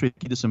work. Actually,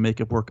 he did some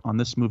makeup work on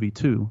this movie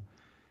too.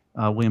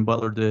 William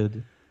Butler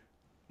did.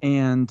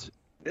 And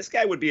this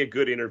guy would be a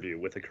good interview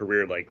with a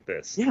career like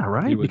this. yeah,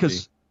 right?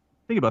 Because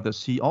think about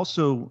this. He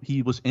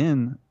was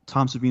in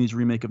Tom Savini's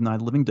remake of Night of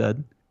the Living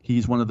Dead.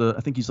 He's one of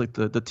I think he's like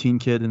the teen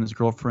kid and his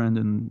girlfriend,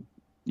 and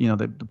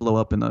they blow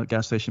up in the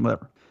gas station,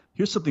 whatever.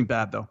 Here's something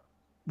bad though.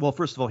 Well,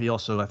 first of all, he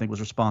also, I think, was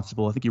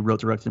responsible. I think he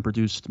wrote, directed, and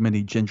produced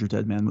many Ginger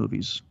Dead Man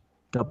movies.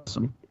 God bless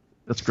him.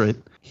 That's great.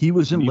 He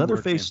was in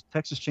Leatherface,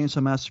 Texas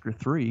Chainsaw Massacre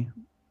 3,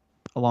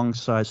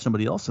 alongside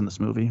somebody else in this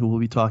movie who we'll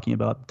be talking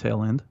about at the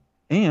tail end.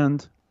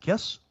 And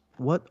guess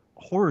what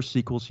horror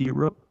sequels he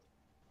wrote?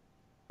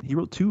 He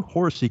wrote 2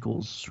 horror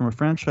sequels from a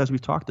franchise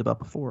we've talked about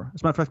before.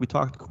 As a matter of fact, we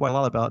talked quite a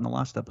lot about in the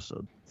last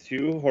episode.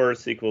 2 horror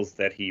sequels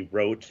that he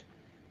wrote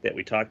that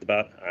we talked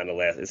about on the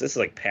last. Is this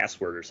like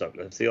Password or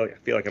something? I feel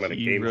like I'm on a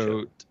game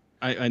show.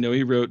 I know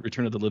he wrote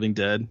Return of the Living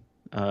Dead,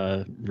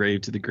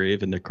 Rave to the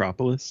Grave, and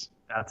Necropolis.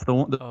 That's the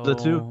one. The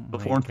 2, the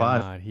 4 and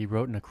 5. He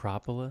wrote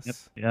Necropolis. Yep.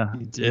 Yeah,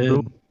 he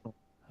did.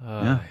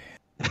 Yeah.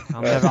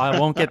 I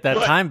won't get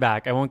that time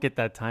back. I won't get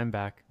that time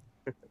back.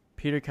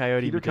 Peter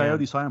Coyote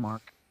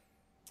Siamark.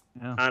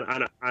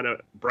 Yeah. On a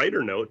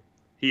brighter note,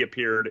 he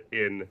appeared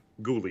in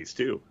Ghoulies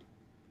too.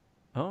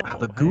 Oh,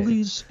 the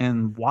Ghoulies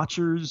and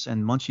Watchers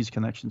and Munchies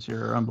connections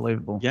here are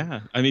unbelievable. Yeah,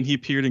 I mean, he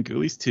appeared in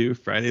Ghoulies 2,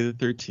 Friday the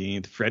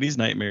 13th, Freddy's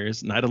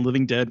Nightmares, Night of the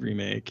Living Dead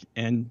remake,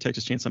 and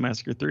Texas Chainsaw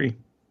Massacre 3.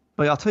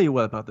 But I'll tell you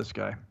what about this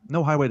guy.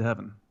 No highway to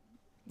heaven.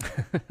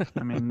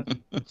 I mean,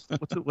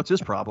 what's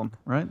his problem,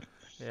 right?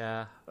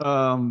 Yeah.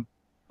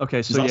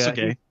 Okay, so he's also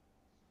gay.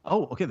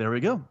 Oh, okay, there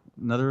we go.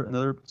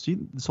 Another. See,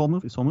 this whole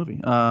movie.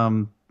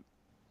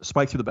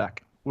 Spike through the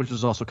back, which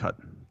is also cut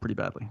pretty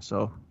badly.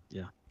 So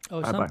yeah.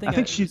 Oh, I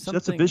think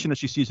that's a vision that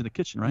she sees in the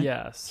kitchen, right?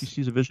 Yes. She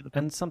sees a vision.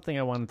 And something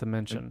I wanted to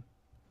mention.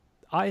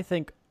 I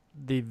think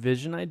the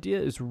vision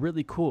idea is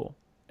really cool.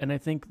 And I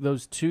think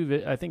those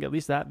two, I think at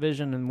least that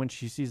vision and when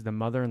she sees the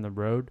mother in the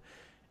road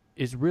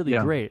is really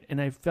great. And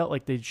I felt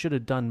like they should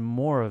have done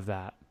more of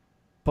that.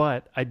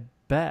 But I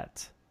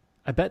bet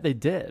they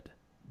did.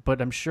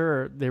 But I'm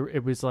sure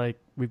it was like,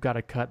 we've got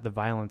to cut the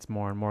violence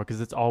more and more because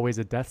it's always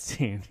a death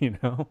scene,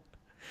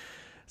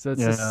 So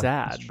it's just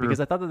sad because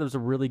I thought that was a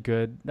really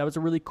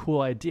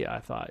cool idea. I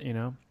thought,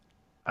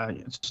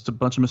 it's just a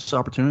bunch of missed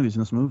opportunities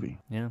in this movie.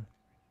 Yeah.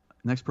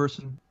 Next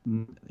person.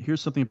 Here's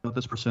something about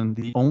this person.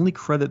 The only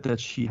credit that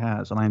she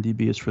has on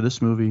IMDb is for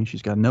this movie.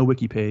 She's got no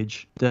wiki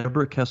page.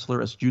 Deborah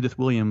Kessler as Judith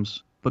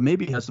Williams, but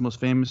maybe has the most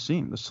famous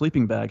scene: the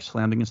sleeping bag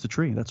slammed against a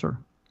tree. That's her.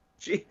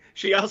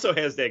 She also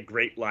has that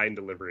great line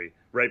delivery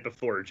right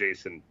before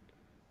Jason.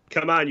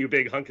 Come on, you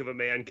big hunk of a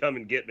man, come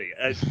and get me.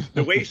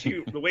 The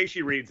way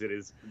she reads it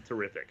is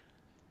terrific.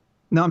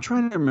 Now I'm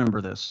trying to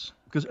remember this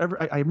because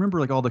I remember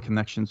like all the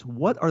connections.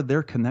 What are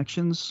their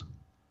connections?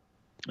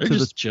 They're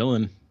just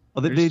chilling.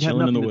 Oh, they have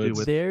nothing to do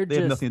with. They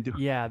have nothing to do.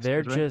 Yeah,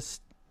 they're right?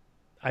 just.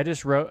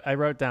 I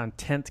wrote down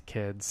tent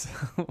kids.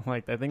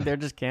 Like, I think they're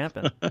just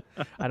camping.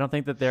 I don't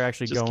think that they're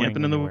actually Just going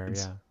camping in the anywhere.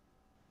 woods.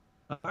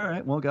 Yeah. All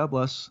right. Well, God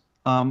bless.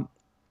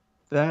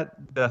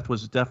 That death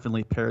was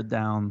definitely pared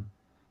down.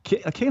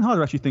 Kane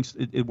Hodder actually thinks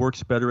it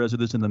works better as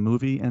it is in the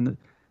movie, and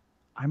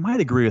I might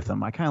agree with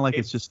him. I kind of like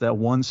it's just that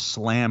one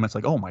slam. It's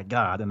like, oh my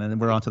God, and then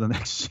we're on to the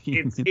next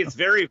scene. It's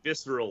very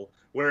visceral,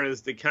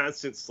 whereas the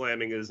constant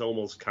slamming is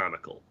almost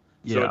comical.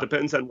 So Yeah. it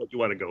depends on what you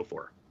want to go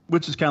for.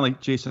 Which is kind of like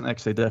Jason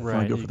X. They definitely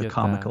Right, go you for the get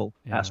comical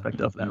that, yeah.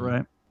 aspect of that,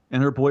 right?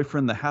 And her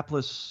boyfriend, the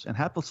hapless and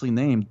haplessly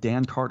named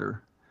Dan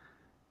Carter,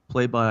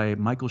 played by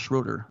Michael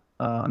Schroeder.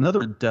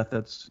 Another death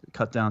that's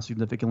cut down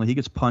significantly. He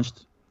gets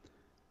punched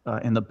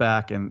in the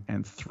back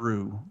and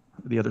through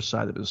the other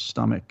side of his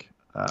stomach.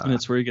 And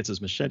it's where he gets his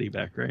machete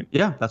back, right?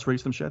 Yeah, that's where he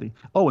gets the machete.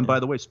 Oh, and by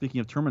the way,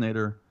 speaking of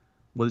Terminator,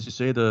 what does he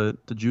say to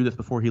Judith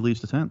before he leaves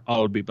the tent?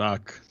 I'll be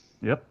back.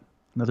 Yep.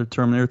 Another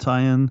Terminator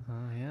tie-in. Oh,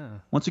 yeah.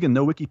 Once again,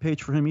 no wiki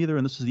page for him either,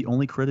 and this is the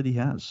only credit he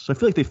has. So I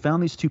feel like they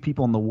found these two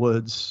people in the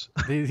woods.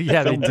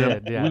 Yeah, they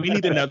did. Yeah. We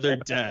need another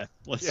death.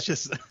 Let's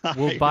just.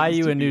 We'll buy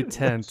you a new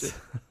tent.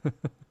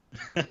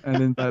 And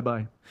then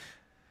bye-bye.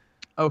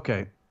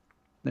 Okay.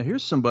 Now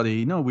here's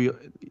somebody,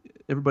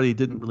 everybody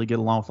didn't really get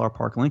along with our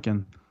Park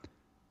Lincoln.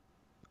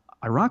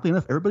 Ironically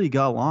enough, everybody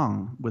got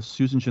along with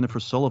Susan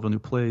Jennifer Sullivan, who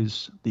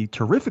plays the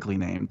terrifically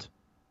named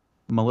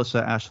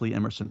Melissa Ashley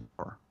Emerson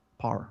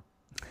Parr.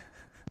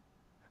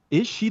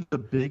 Is she the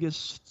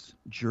biggest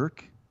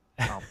jerk,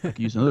 I'll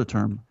use another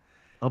term,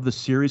 of the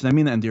series? And I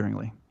mean that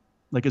endearingly.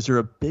 Like, is there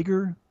a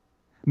bigger,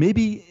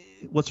 maybe,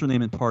 what's her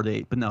name in part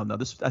 8? But no,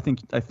 this I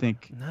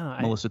think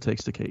Melissa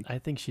takes the cake. I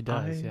think she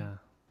does, yeah.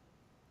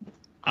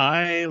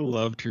 I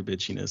loved her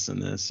bitchiness in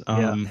this.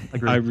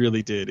 Agreed. I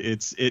really did.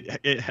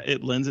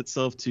 It lends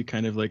itself to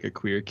kind of like a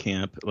queer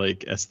camp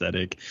like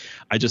aesthetic.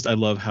 I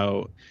love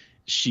how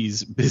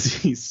she's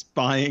busy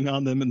spying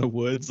on them in the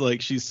woods.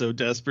 Like, she's so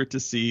desperate to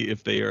see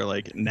if they are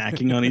like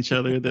knacking on each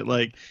other that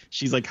like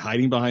she's like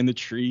hiding behind the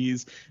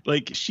trees.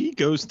 Like, she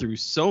goes through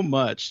so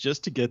much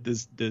just to get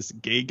this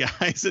gay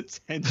guy's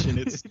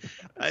attention.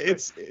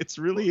 It's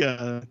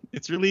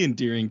really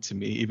endearing to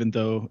me, even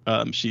though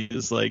she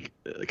is like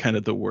kind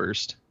of the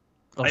worst.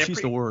 Oh, she's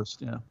the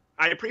worst. Yeah.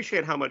 I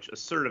appreciate how much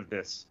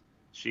assertiveness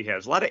she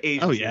has. A lot of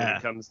agency when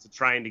it comes to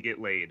trying to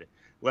get laid.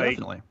 Like,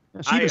 definitely.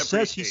 She even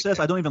says,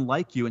 I don't even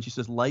like you. And she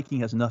says, liking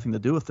has nothing to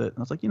do with it. And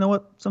I was like, you know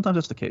what? Sometimes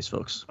that's the case,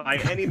 folks. By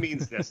any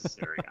means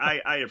necessary.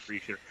 I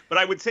appreciate her. But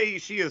I would say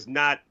she is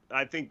not,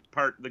 I think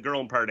the girl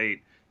in part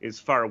 8 is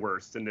far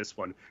worse than this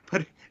one.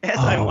 But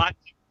I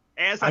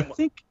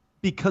think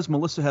because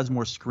Melissa has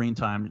more screen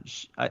time,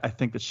 I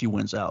think that she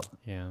wins out.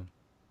 Yeah.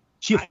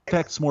 She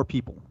affects more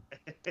people,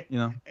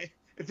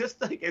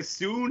 Just like as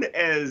soon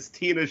as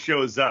Tina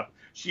shows up,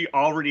 she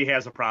already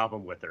has a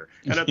problem with her.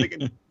 And I'm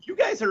thinking, you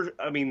guys are,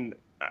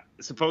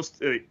 supposed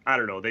to, I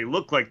don't know, they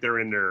look like they're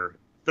in their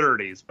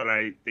 30s, but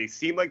they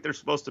seem like they're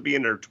supposed to be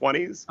in their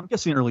 20s. I'm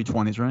guessing early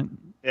 20s, right?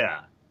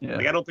 Yeah.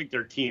 Like, I don't think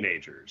they're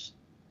teenagers.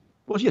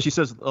 Well, yeah, she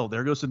says, oh,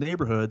 there goes the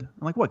neighborhood.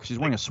 I'm like, what? 'Cause she's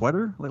wearing a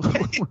sweater?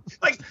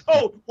 Like,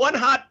 oh, one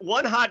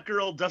hot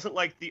girl doesn't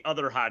like the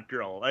other hot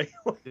girl. Like,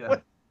 yeah.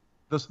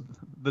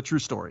 The true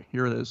story.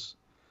 Here it is.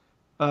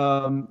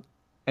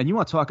 And you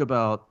want to talk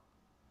about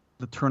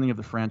the turning of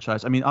the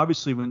franchise. I mean,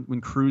 obviously,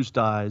 when Cruise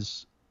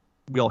dies,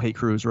 we all hate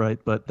Cruise, right?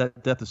 But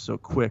that death is so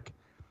quick.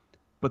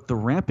 But the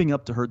ramping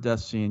up to her death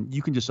scene,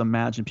 you can just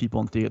imagine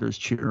people in theaters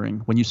cheering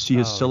when you see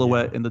his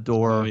silhouette in the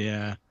door. Oh,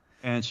 yeah.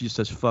 And she just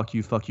says, fuck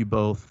you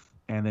both.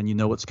 And then you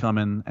know what's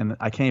coming. And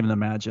I can't even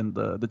imagine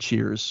the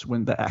cheers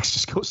when the axe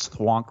just goes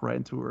thwonk right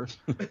into her.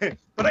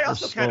 But I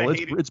also kind of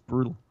hated it's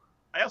brutal.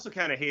 I also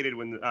kind of hated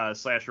when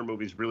slasher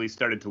movies really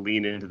started to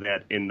lean into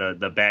that in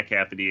the back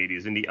half of the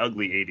 80s, in the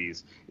ugly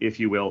 80s, if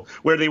you will,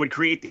 where they would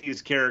create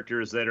these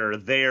characters that are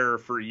there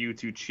for you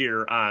to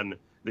cheer on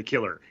the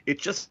killer. It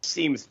just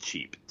seems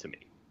cheap to me.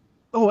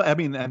 Oh, I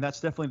mean, and that's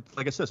definitely,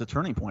 like I said, it's a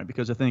turning point,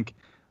 because I think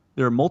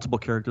there are multiple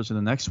characters in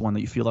the next one that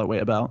you feel that way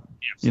about.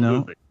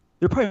 Absolutely.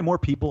 There are probably more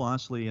people,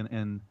 honestly,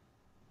 in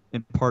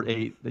part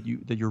 8 that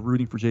you're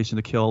rooting for Jason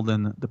to kill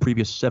than the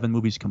previous 7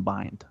 movies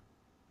combined.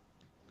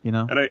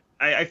 And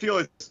I feel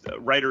as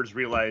writers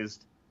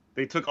realized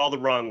they took all the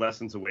wrong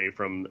lessons away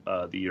from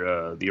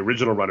the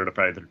original run of the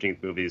Friday the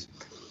 13th movies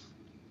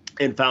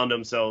and found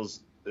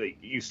themselves,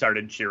 you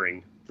started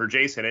cheering for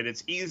Jason. And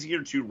it's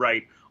easier to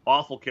write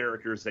awful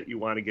characters that you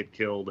want to get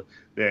killed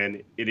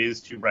than it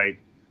is to write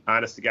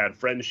honest-to-God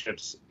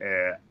friendships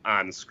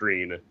on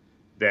screen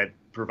that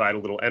provide a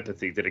little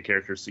empathy to the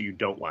characters so you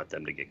don't want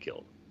them to get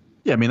killed.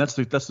 Yeah, I mean, that's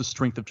the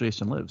strength of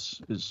Jason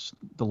Lives, is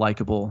the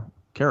likable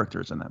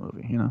characters in that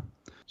movie,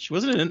 She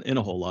wasn't in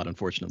a whole lot,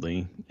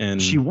 unfortunately.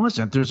 And she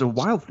wasn't. There's a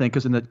wild thing,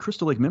 because in the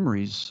Crystal Lake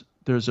Memories,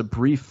 there's a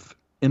brief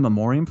in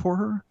memoriam for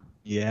her.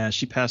 Yeah,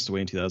 she passed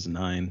away in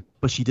 2009.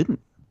 But she didn't.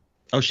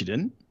 Oh, she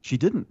didn't? She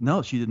didn't.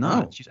 No, she did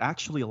not. Oh. She's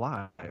actually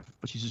alive,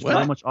 but she's just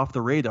very much off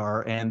the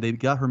radar, and they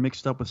got her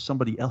mixed up with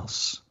somebody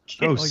else.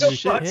 Oh,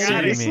 shit.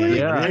 Seriously?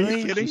 Yeah. Are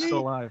you kidding She's me? still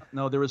alive.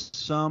 No, there was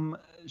some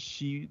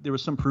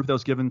proof that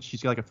was given.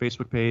 She's got like a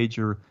Facebook page,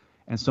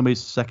 and and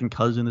somebody's second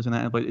cousin is in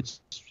that. But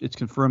it's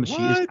confirmed that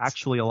she is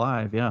actually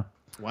alive. Yeah.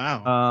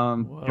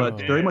 Wow. But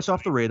very much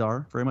off the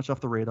radar. Very much off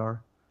the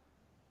radar.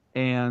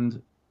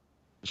 And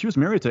she was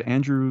married to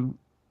Andrew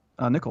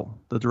Niccol,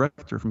 the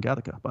director from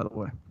Gattaca, by the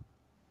way,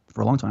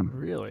 for a long time.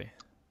 Really?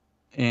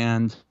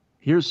 And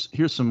here's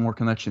some more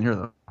connection here,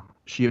 though.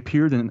 She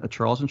appeared in a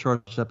Charles in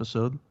Charge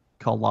episode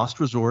called Lost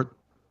Resort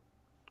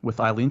with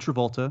Eileen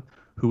Travolta,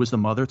 who was the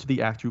mother to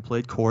the actor who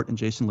played Court in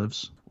Jason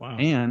Lives. Wow.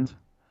 And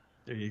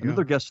there you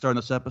another guest star in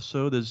this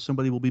episode is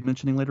somebody we'll be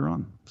mentioning later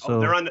on. So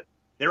they're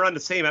on the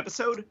same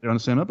episode? They're on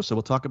the same episode.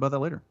 We'll talk about that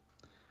later.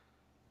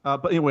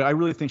 But anyway, I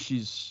really think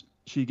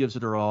she gives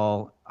it her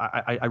all.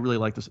 I really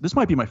like this. This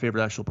might be my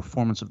favorite actual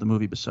performance of the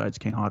movie besides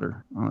Kane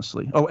Hodder,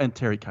 honestly. Oh, and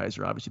Terry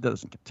Kaiser, obviously.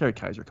 Terry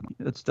Kaiser, come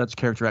on. That's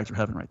character actor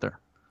heaven right there.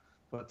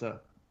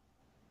 But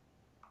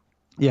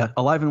yeah,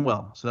 alive and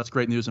well. So that's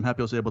great news. I'm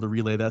happy I was able to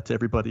relay that to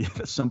everybody,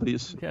 that somebody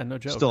is no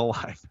joke. still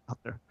alive out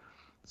there.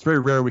 It's very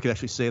rare we could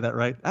actually say that,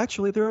 right?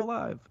 Actually, they're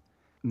alive.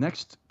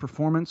 Next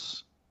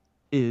performance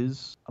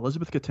is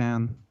Elizabeth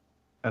Catan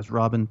as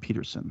Robin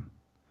Peterson.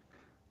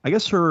 I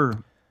guess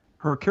her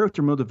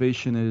character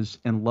motivation is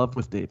in love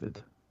with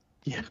David.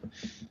 Yeah.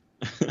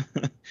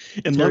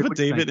 In love with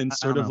David and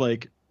sort of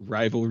like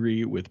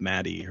rivalry with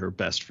Maddie, her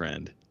best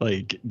friend.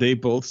 Like they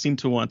both seem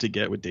to want to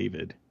get with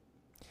David.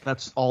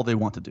 That's all they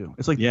want to do.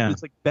 It's like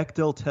it's like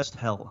Bechdel test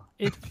hell.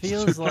 It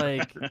feels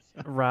like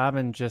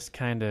Robin just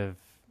kind of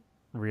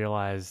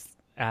realized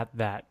at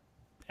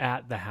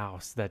the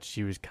house that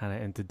she was kind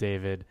of into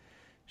David.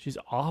 She's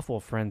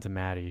awful friend to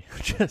Maddie.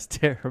 Just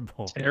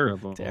terrible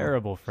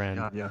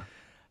friend. Yeah.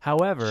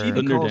 However, I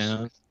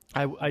down.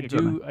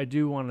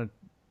 do want to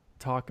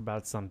talk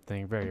about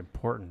something very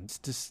important.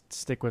 Just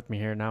stick with me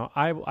here. Now,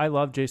 I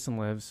love Jason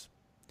Lives,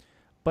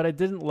 but I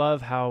didn't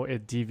love how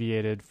it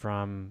deviated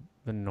from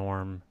the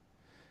norm.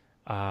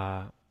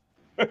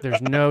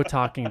 There's no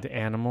talking to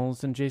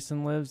animals in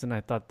Jason Lives, and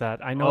I thought that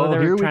they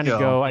were trying to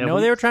go. I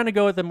know they were trying to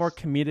go with a more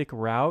comedic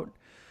route,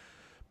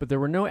 but there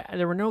were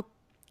no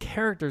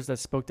characters that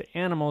spoke to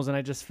animals, and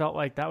I just felt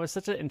like that was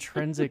such an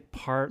intrinsic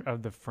part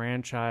of the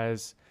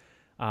franchise.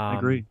 I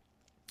agree.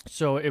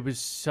 So it was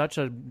such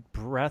a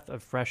breath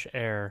of fresh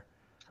air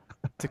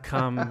to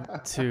come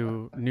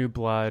to New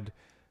Blood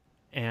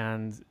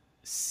and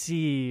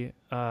see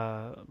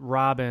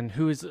Robin,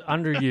 who is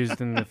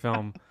underused in the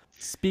film,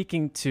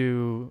 speaking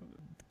to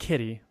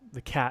Kitty,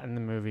 the cat in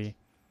the movie.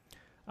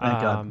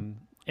 Thank God.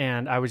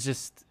 And I was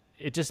just,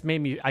 it just made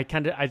me,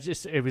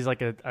 it was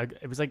like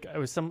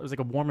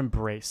a warm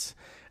embrace,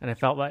 and I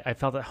felt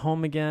at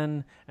home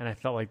again, and I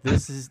felt like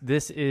this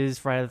is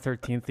Friday the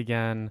 13th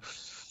again.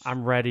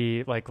 I'm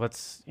ready. Like,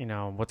 what's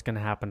going to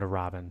happen to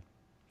Robin?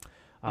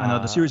 I know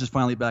the series is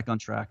finally back on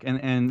track,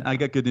 and I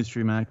got good news for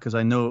you, Matt, because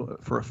I know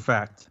for a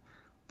fact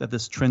that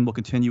this trend will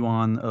continue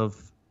on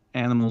of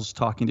animals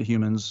talking to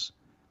humans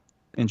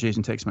in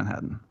Jason Takes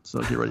Manhattan.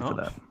 So get ready for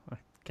that.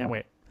 Can't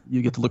wait.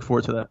 You get to look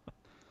forward to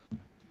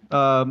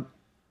that.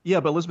 Yeah,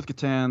 but Elizabeth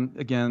Catan,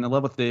 again, in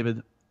love with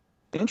David.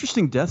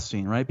 Interesting death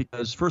scene, right?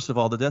 Because first of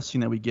all, the death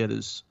scene that we get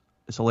is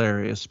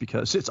hilarious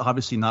because it's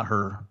obviously not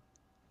her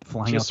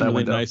flying out that really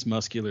window. Nice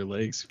muscular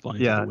legs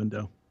flying out the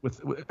window.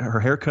 With her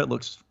haircut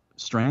looks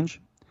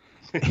strange.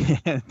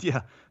 And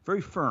yeah,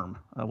 very firm.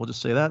 We'll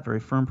just say that. Very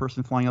firm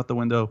person flying out the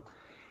window.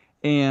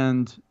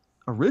 And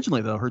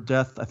originally, though, her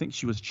death, I think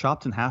she was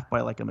chopped in half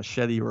by like a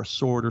machete or a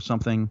sword or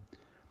something,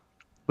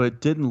 but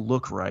it didn't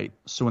look right.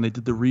 So when they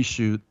did the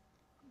reshoot,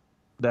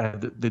 they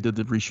did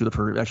the reshoot of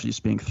her actually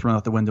just being thrown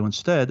out the window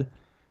instead.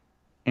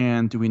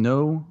 And do we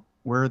know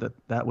where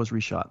that was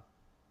reshot?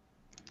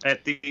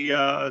 At the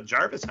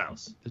Jarvis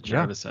house. The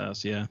Jarvis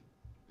house, yeah.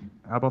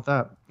 How about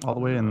that? All the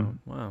way in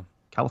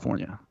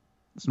California.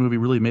 This movie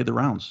really made the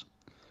rounds.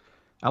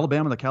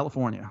 Alabama to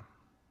California.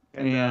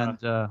 And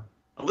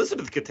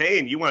Elizabeth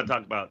Catan, you want to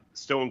talk about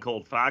Stone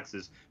Cold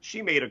Foxes.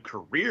 She made a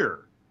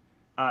career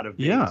out of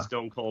being a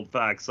Stone Cold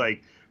Fox.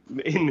 Like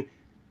in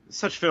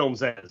such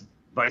films as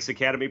Vice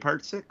Academy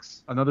Part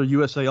 6. Another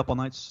USA Up All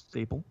Night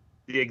staple.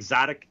 The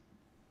Exotic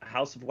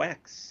House of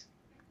Wax.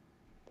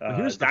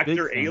 Here's the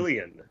Dr.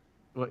 Alien.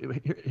 Well,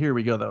 here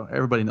we go, though.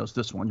 Everybody knows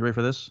this one. You ready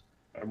for this?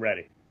 I'm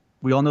ready.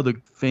 We all know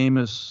the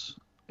infamous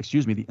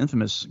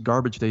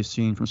Garbage Day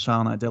scene from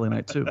Silent Night, Deadly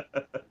Night 2,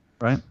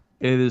 right?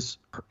 It is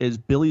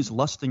Billy's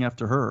lusting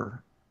after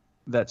her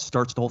that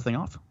starts the whole thing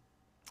off.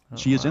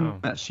 She is in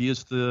that. She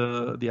is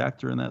the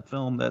actor in that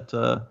film that,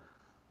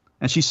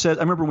 and she said,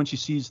 I remember when she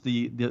sees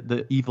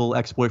the evil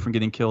ex-boyfriend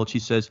getting killed, she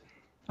says,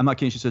 I'm not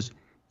kidding, she says,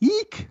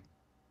 eek.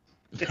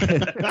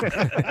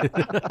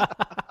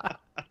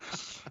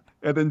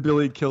 And then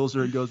Billy kills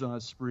her and goes on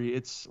a spree.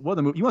 It's what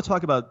a movie. You want to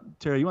talk about,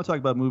 Terry? You want to talk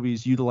about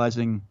movies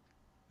utilizing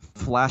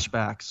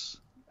flashbacks?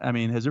 I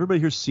mean, has everybody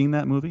here seen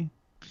that movie?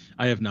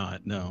 I have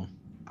not. No.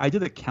 I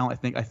did a count.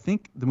 I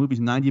think the movie's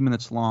 90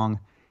 minutes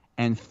long,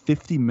 and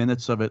 50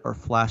 minutes of it are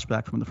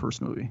flashback from the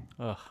first movie.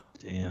 Ugh.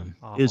 Damn.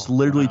 It's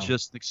literally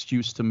just an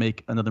excuse to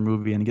make another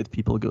movie and get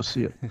people to go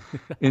see it.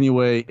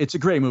 Anyway, it's a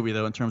great movie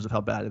though in terms of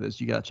how bad it is.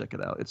 You gotta check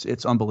it out.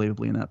 It's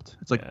unbelievably inept.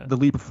 It's like the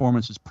lead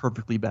performance is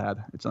perfectly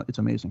bad. It's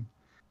amazing.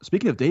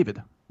 Speaking of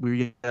David,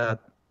 we got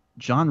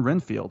John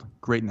Renfield,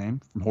 great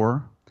name from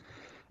horror,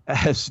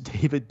 as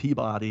David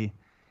Peabody.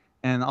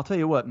 And I'll tell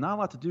you what, not a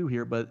lot to do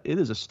here, but it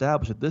is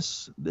established that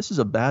this is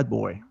a bad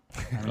boy.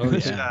 I mean,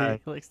 this guy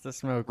he likes to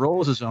smoke.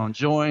 Rolls his own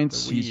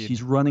joints.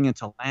 He's running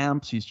into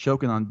lamps. He's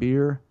choking on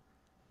beer.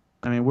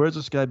 I mean, where does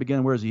this guy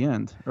begin? Where does he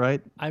end?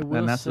 Right? I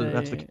will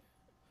say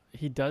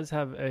he does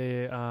have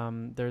a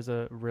there's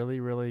a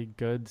really, really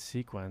good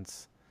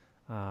sequence,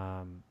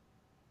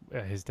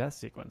 his death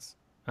sequence.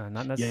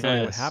 Not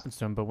necessarily what happens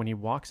to him, but when he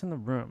walks in the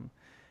room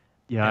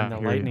and the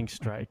lightning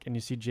strike and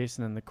you see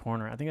Jason in the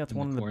corner, I think that's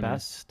one of the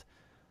best.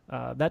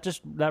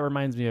 That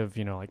reminds me of,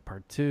 like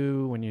part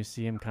 2 when you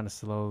see him kind of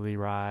slowly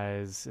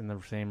rise in the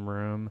same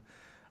room.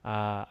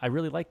 I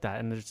really like that.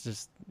 And it's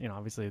just,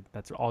 obviously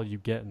that's all you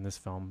get in this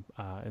film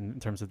in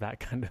terms of that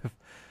kind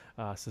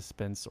of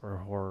suspense or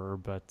horror.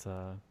 But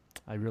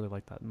I really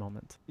like that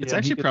moment. It's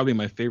actually probably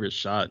my favorite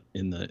shot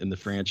in the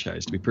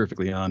franchise, to be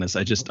perfectly honest.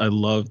 I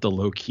love the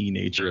low key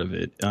nature of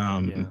it.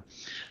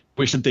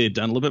 Wish that they had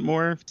done a little bit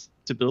more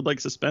to build like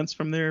suspense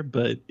from there,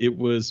 but it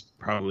was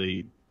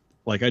probably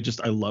like, I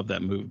love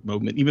that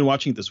moment. Even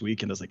watching it this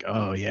weekend, I was like,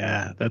 oh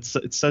yeah, it's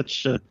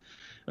such a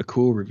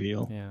cool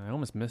reveal. Yeah, I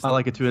almost missed it. I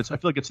like it too. I feel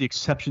like it's the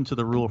exception to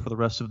the rule for the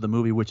rest of the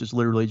movie, which is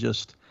literally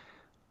just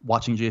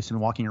watching Jason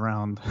walking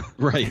around,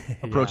 right,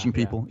 approaching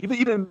people.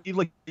 Even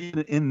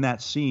in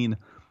that scene,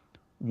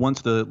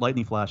 once the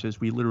lightning flashes,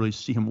 we literally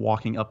see him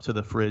walking up to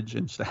the fridge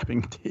and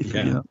stabbing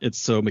David. Yeah, it's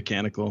so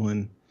mechanical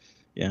and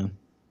yeah.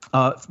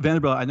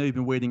 Vanderbilt, I know you've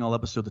been waiting all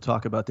episode to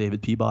talk about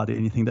David Peabody.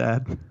 Anything to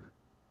add?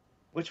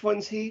 Which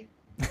one's he?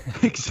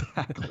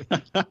 Exactly.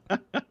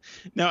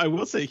 Now, I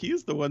will say he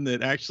is the one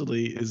that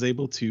actually is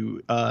able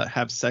to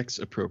have sex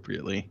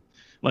appropriately.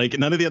 Like,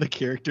 none of the other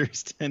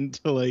characters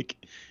tend to,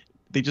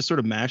 they just sort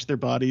of mash their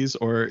bodies,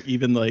 or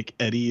even,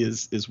 Eddie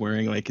is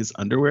wearing, his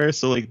underwear.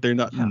 So, they're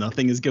not,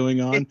 nothing is going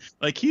on.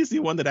 He's the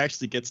one that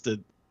actually gets to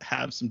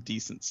have some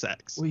decent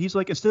sex. Well, he's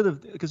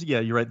because,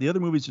 you're right. The other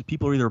movies,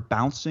 people are either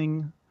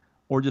bouncing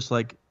or just,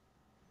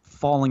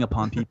 falling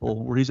upon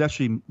people, where he's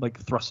actually,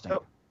 thrusting.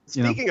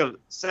 Speaking of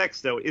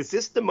sex, though, is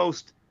this the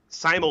most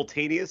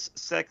simultaneous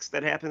sex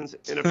that happens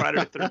in a Friday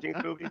the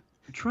 13th movie? I'm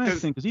trying to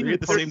think. Even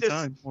at the same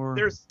time.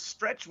 There's a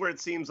stretch where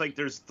it seems like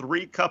there's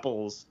 3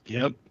 couples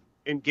Yep.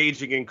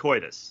 engaging in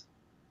coitus.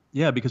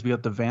 Yeah, because we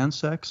got the van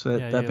sex.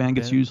 That van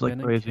gets used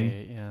like crazy.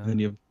 Kate, And then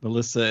you have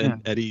Melissa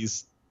and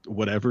Eddie's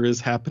whatever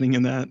is happening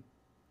in that.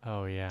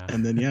 Oh, yeah.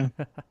 And then,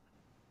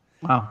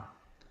 Wow.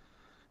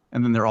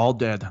 And then they're all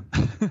dead.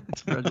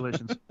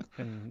 Congratulations.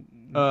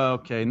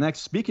 Okay, next,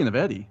 speaking of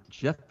Eddie,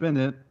 Jeff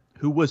Bennett,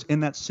 who was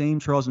in that same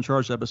Charles in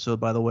Charge episode,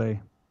 by the way,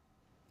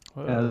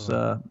 as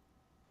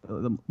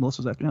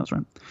Melissa's acting house,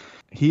 right?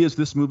 He is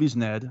this movie's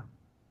Ned,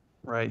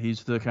 right?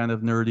 He's the kind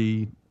of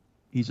nerdy.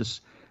 He's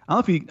just.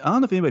 I don't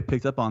know if anybody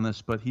picked up on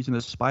this, but he's an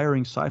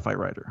aspiring sci-fi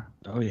writer.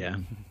 Oh yeah,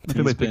 if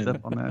anybody picked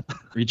up on that.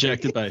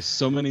 Rejected by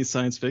so many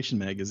science fiction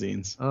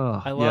magazines.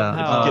 Oh, I love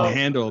how you can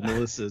handle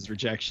Melissa's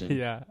rejection.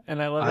 Yeah,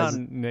 and I love how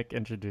Nick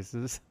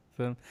introduces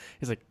them.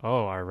 He's like,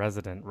 "Oh, our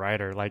resident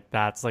writer."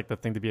 That's the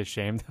thing to be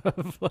ashamed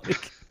of. What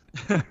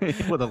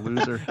a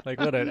loser!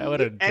 What a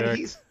jerk.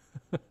 And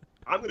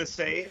I'm gonna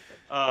say,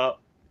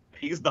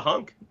 he's the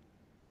hunk.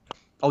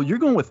 Oh, you're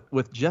going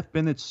with Jeff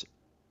Bennett's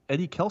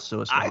Eddie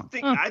Kelso as well.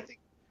 I think.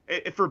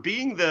 For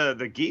being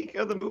the geek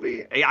of the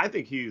movie, I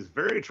think he's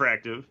very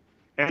attractive,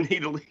 and he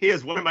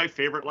is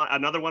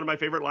another one of my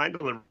favorite line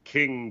delivery.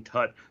 King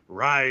Tut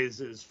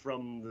rises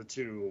from the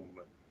tomb.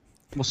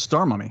 Well,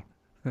 Star Mummy.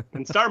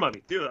 And Star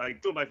Mummy, dude.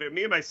 My favorite.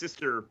 Me and my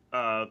sister,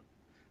 when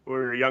we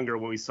were younger,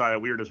 when we saw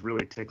it, we were just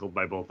really tickled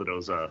by both of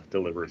those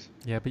deliveries.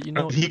 Yeah, but he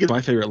gets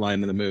my favorite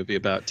line in the movie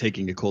about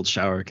taking a cold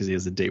shower because he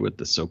has a date with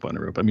the soap on a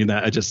rope. I mean,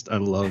 I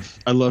love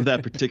that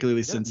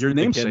particularly since your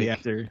namesake. The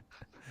actor.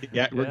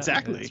 Yeah,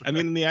 exactly. Right. I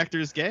mean, the actor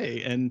is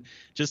gay, and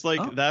just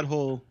that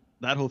whole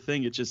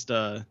thing, it just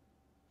I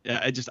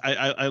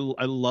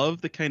love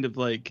the kind of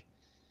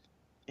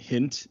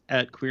hint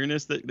at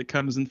queerness that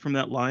comes in from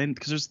that line,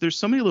 because there's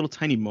so many little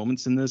tiny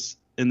moments in this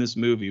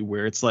movie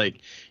where it's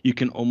you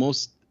can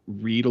almost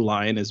read a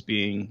line as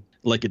being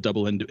like a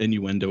double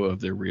innuendo of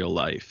their real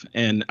life,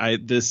 and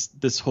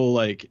this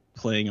whole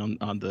playing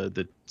on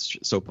the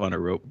soap on a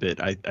rope bit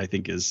I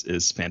think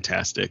is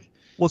fantastic.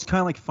 Well, it's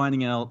kind of like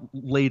finding out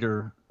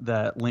later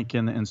that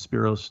Lincoln and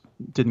Spiros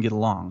didn't get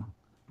along,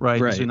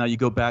 right? So now you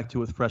go back to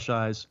it with fresh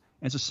eyes.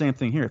 And it's the same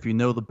thing here. If you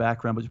know the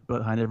background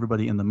behind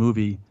everybody in the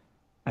movie,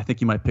 I think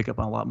you might pick up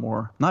on a lot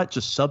more, not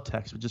just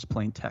subtext, but just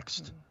plain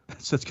text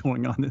that's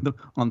going on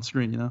on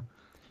screen,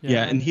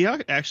 Yeah, and he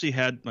actually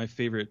had my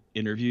favorite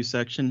interview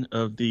section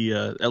of the,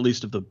 at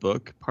least of the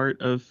book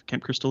part of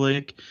Camp Crystal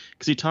Lake,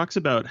 because he talks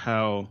about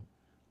how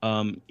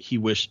he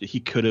wished he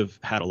could have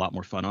had a lot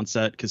more fun on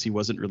set because he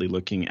wasn't really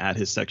looking at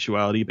his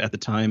sexuality at the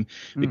time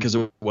because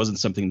it wasn't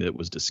something that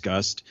was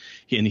discussed.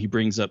 And he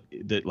brings up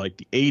that like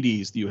the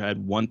 80s, you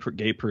had one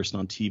gay person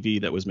on TV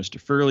that was Mr.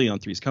 Furley on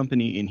Three's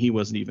Company, and he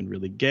wasn't even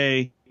really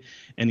gay.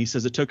 And he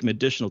says it took him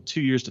additional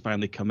 2 years to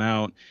finally come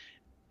out.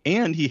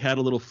 And he had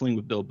a little fling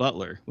with William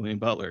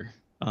Butler,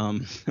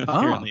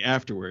 apparently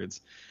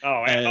afterwards.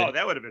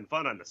 That would have been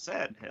fun on the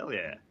set. Hell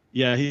yeah.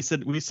 Yeah, he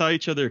said we saw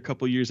each other a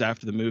couple years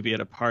after the movie at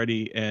a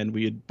party, and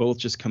we had both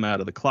just come out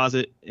of the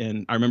closet.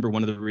 And I remember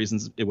one of the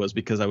reasons it was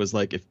because I was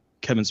like, if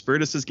Kevin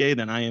Spirtus is gay,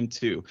 then I am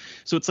too.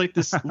 So it's like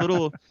this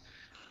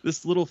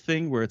little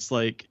thing where it's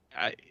like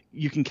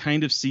you can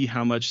kind of see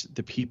how much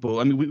the people.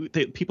 I mean,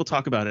 people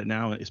talk about it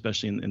now,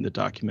 especially in the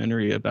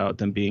documentary about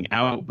them being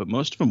out, but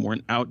most of them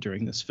weren't out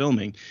during this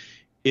filming,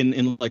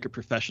 in like a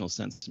professional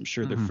sense. I'm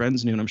sure their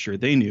friends knew, and I'm sure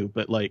they knew,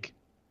 but like.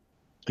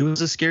 It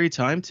was a scary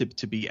time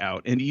to be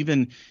out. And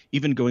even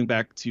going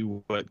back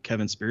to what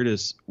Kevin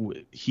Spirtus,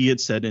 he had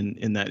said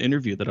in that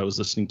interview that I was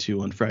listening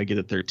to on Friday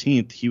the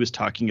 13th, he was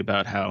talking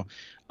about how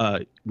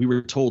we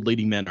were told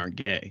leading men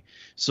aren't gay.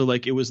 So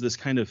like it was this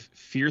kind of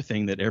fear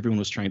thing that everyone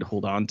was trying to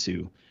hold on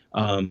to,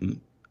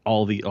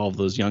 all of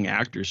those young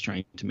actors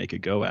trying to make a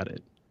go at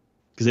it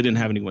because they didn't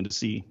have anyone to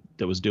see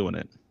that was doing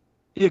it.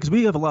 Yeah, because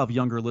we have a lot of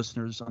younger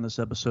listeners on this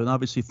episode. And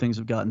obviously things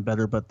have gotten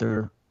better, but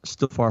they're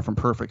still far from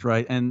perfect,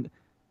 right? And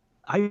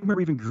I remember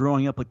even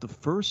growing up, like the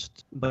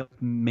first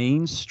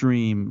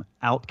mainstream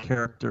out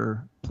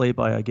character played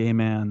by a gay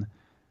man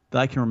that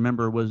I can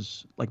remember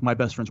was like My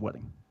Best Friend's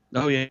Wedding.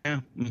 Oh yeah,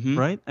 mm-hmm.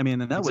 Right. I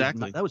mean, and that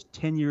exactly. was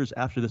 10 years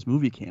after this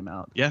movie came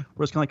out. Yeah,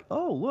 where it's kind of like,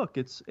 oh look,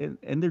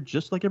 and they're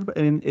just like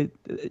everybody. And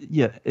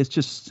it's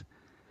just.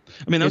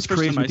 I mean, that was it's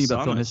crazy to think saw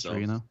about film myself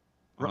history, you know.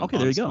 Okay,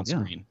 there you go. On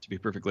screen, to be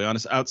perfectly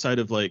honest, outside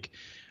of like.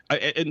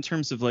 In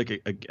terms of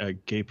like a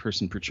gay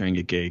person portraying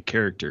a gay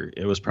character,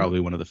 it was probably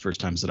one of the first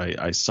times that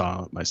I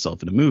saw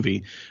myself in a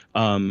movie.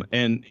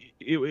 And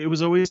it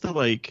was always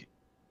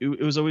it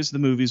was always the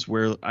movies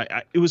where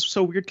it was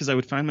so weird because I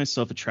would find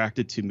myself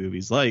attracted to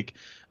movies like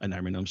A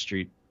Nightmare on Elm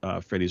Street,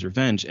 Freddy's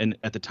Revenge, and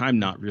at the time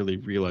not really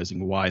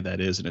realizing why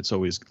that is. And it's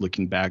always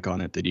looking back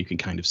on it that you can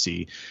kind of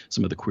see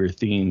some of the queer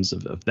themes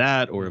of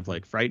that, or of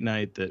like Fright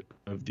Night,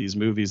 of these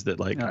movies that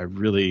like I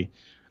really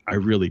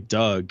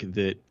dug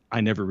that. I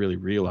never really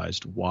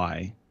realized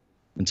why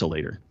until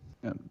later.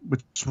 Yeah,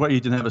 which is why you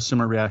didn't have a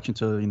similar reaction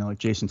to, like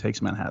Jason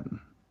Takes Manhattan.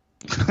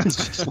 It's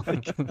just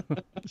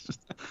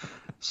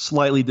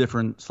slightly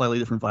different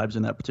vibes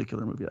in that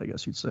particular movie, I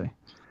guess you'd say.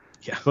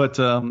 Yeah.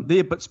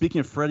 But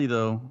speaking of Freddy,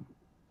 though,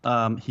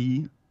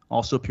 he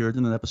also appeared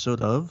in an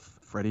episode of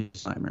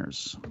Freddy's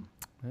Nightmares.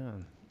 Yeah.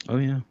 Oh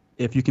yeah.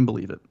 If you can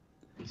believe it.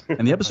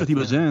 And the episode he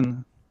was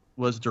in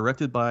was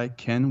directed by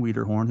Ken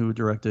Wiederhorn, who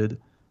directed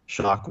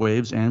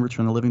Shockwaves and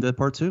Return of the Living Dead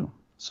Part 2.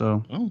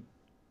 So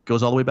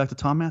goes all the way back to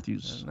Tom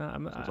Matthews.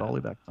 Goes all the way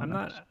back to Tom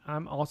Matthews.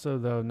 I'm also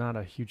though not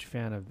a huge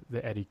fan of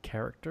the Eddie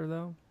character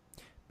though,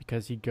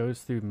 because he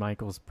goes through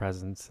Michael's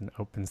presence and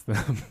opens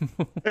them.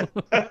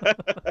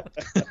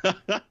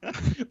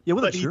 Yeah,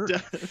 what a jerk.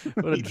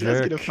 He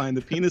does get to find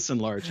the penis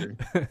enlarger.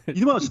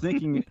 You know what I was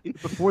thinking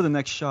before the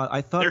next shot? I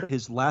thought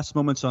his last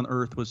moments on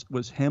Earth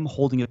was him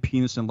holding a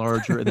penis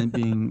enlarger and then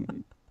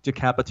being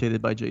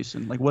decapitated by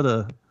Jason. Like what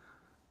a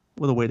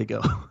way to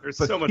go. There's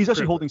but so much he's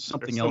actually privilege. holding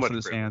something else in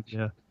his hand.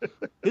 Yeah.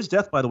 His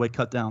death, by the way,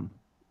 cut down.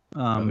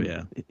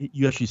 Yeah.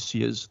 You actually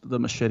see the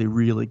machete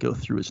really go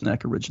through his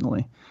neck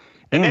originally.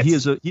 And he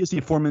is the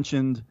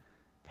aforementioned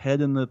head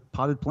in the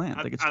potted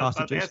plant that gets tossed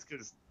to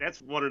Jason.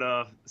 That's one of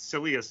the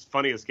silliest,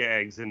 funniest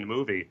gags in the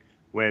movie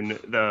when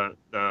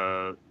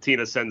the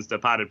Tina sends the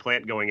potted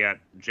plant going at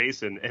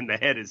Jason and the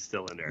head is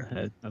still in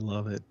there. I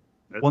love it.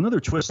 Well, another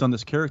twist on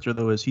this character,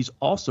 though, is he's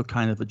also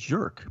kind of a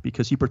jerk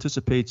because he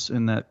participates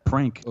in that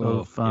prank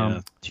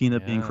of Tina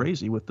being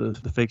crazy with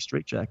the fake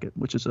straitjacket,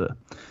 which is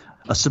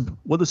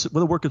what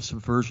a work of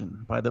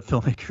subversion by the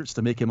filmmakers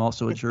to make him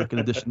also a jerk in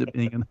addition to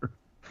being in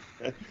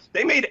there.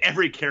 They made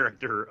every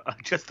character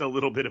just a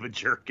little bit of a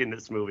jerk in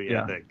this movie,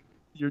 I think.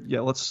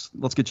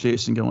 Let's get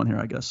Jason going here,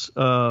 I guess.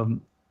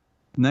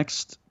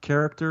 Next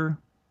character,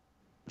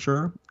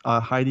 sure,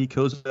 Heidi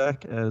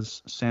Kozak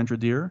as Sandra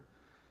Deer.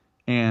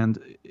 And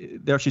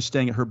they're actually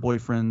staying at her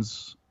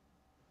boyfriend's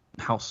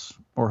house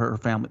or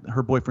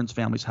her boyfriend's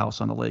family's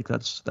house on the lake.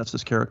 That's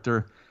this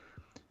character.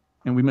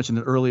 And we mentioned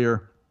it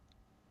earlier.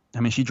 I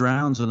mean, she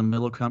drowns in the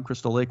middle of Camp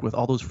Crystal Lake with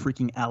all those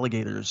freaking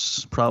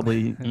alligators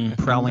probably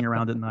prowling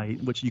around at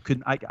night, which you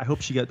couldn't. I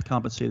hope she got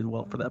compensated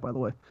well for that, by the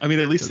way. I mean,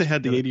 at least they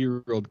had the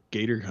 80-year-old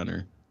gator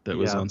hunter that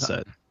was on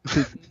set.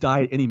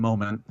 Die at any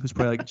moment. Who's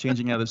probably like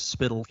changing out his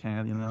spittle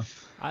can,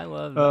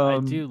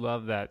 I do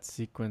love that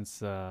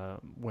sequence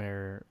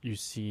where you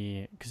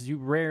see, because you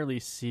rarely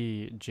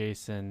see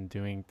Jason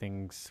doing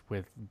things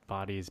with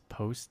bodies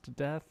post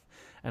death,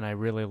 and I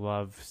really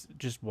love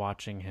just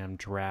watching him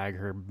drag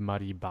her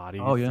muddy body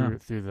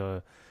through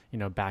the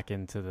back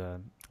into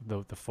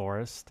the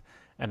forest.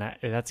 And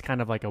that's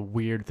kind of like a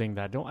weird thing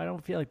that I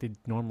don't feel like they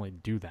normally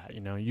do that.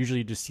 Usually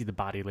you just see the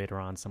body later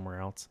on somewhere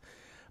else.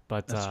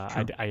 But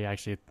I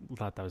actually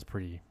thought that was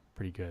pretty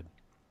good.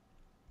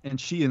 And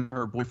she and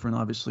her boyfriend,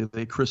 obviously,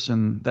 they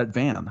christen that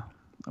van.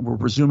 We're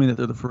presuming that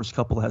they're the first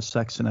couple that has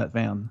sex in that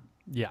van.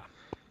 Yeah,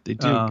 they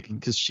do,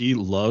 because she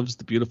loves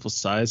the beautiful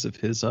size of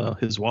his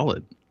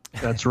wallet.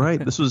 That's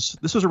right. This was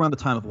around the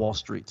time of Wall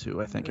Street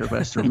too. I think everybody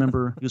has to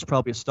remember. He was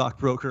probably a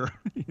stockbroker.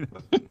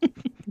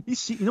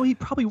 He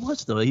probably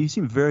was though. He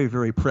seemed very,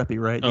 very preppy,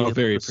 right? Oh,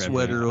 very preppy.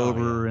 Sweater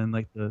over and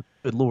like the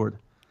good lord.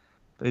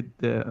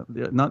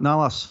 Not a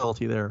lot of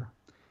subtlety there.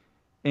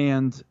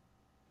 And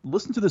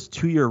listen to this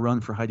 2-year run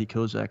for Heidi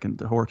Kozak in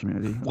the horror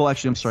community. Well,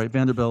 actually, I'm sorry,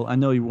 Vanderbilt. I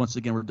know you once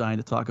again were dying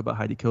to talk about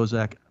Heidi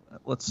Kozak.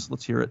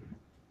 Let's hear it.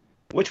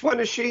 Which one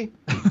is she?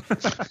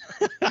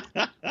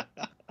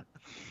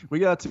 We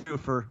got to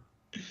for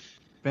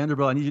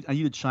Vanderbilt. I need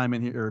to chime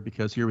in here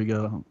because here we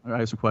go. I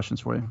have some questions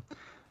for you.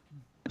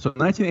 So in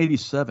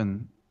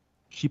 1987,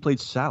 she played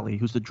Sally,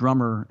 who's the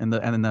drummer in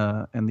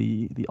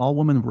the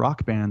all-woman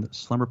rock band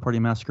Slumber Party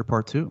Massacre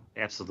Part 2.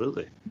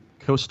 Absolutely.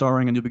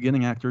 Co-starring a New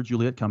Beginning actor,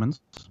 Juliette Cummins.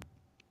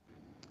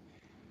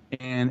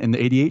 And in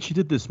 88, she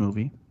did this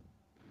movie.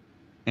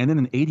 And then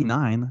in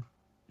 89,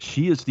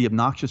 she is the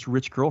obnoxious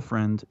rich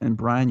girlfriend in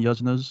Brian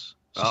Yuzna's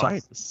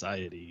Society.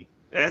 Society.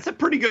 That's a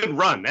pretty good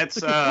run. That's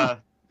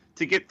to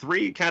get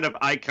 3 kind of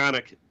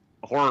iconic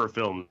horror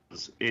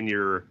films in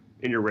your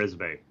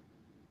resume.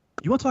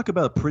 You want to talk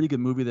about a pretty good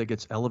movie that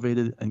gets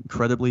elevated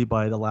incredibly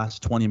by the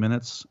last 20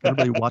 minutes?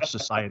 Everybody watch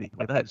Society.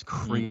 Like, that is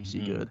crazy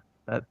good.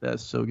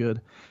 That's so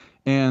good.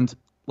 And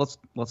let's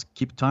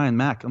keep tying.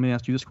 Mac, let me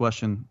ask you this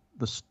question.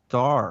 The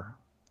star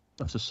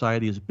of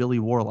Society is Billy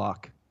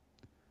Warlock.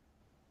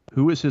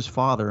 Who is his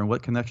father, and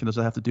what connection does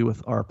that have to do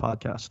with our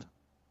podcast?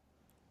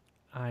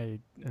 I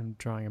am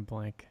drawing a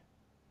blank.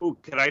 Ooh,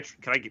 can I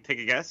take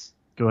a guess?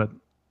 Go ahead.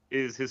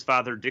 Is his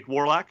father Dick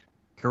Warlock?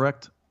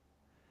 Correct.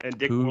 And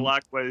Dick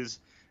Warlock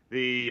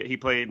he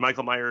played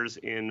Michael Myers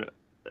in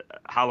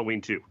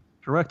Halloween 2.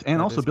 Correct.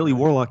 And also Billy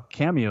Warlock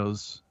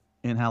cameos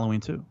in Halloween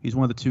 2. He's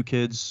one of the 2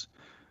 kids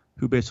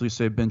who basically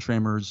saved Ben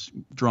Tramer's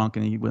drunk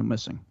and he went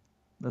missing.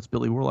 That's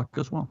Billy Warlock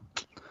as well.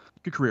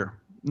 Good career.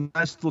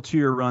 Nice little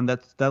 2-year run.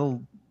 That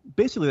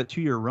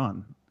 2-year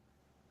run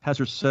has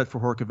her set for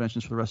horror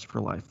conventions for the rest of her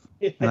life.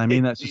 And I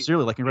mean that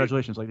sincerely. Like,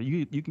 congratulations. Like,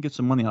 you can get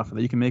some money off of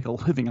that. You can make a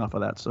living off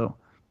of that. So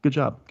good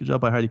job. Good job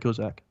by Heidi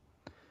Kozak.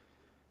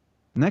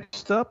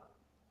 Next up,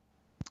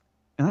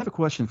 and I have a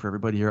question for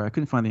everybody here. I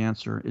couldn't find the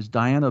answer. Is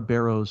Diana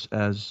Barrows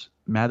as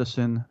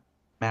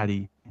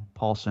Maddie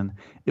Paulson?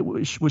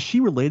 Was she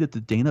related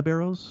to Dana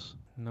Barrows?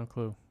 No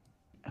clue.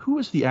 Who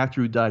is the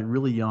actor who died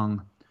really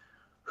young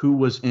who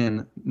was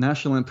in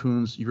National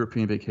Lampoon's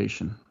European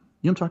Vacation?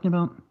 You know what I'm talking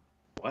about?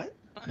 What?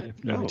 I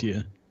have no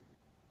idea.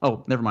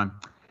 Oh, never mind.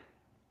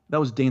 That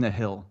was Dana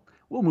Hill.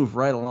 We'll move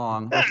right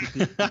along.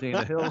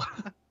 Dana Hill.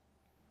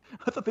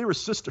 I thought they were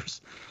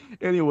sisters.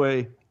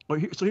 Anyway,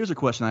 so here's a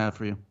question I have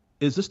for you.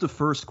 Is this the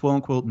first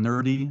quote-unquote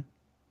nerdy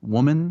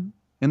woman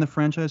in the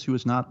franchise who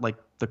is not like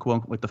the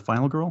quote-unquote like the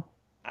final girl?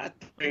 I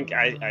think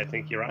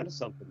you're onto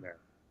something there.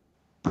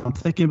 I'm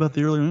thinking about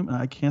the earlier.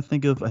 I can't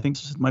think of. I think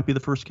this might be the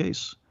first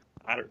case.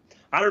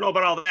 I don't know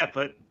about all that,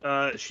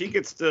 but she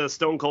gets the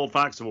Stone Cold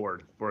Fox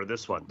Award for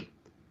this one.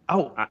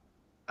 Oh,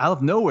 out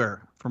of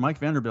nowhere for Mike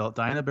Vanderbilt,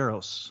 Diana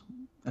Barrows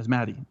as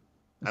Maddie.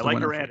 I like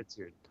her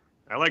attitude.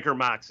 I like her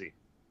moxie.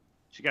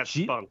 She got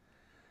spunk.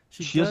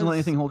 She doesn't let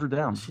anything hold her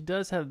down. She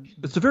does have.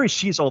 It's a very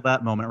She's All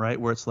That moment, right?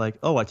 Where it's like,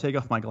 oh, I take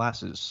off my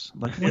glasses.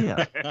 Like, well,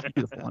 yeah,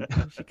 beautiful.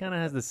 She kind of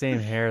has the same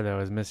hair though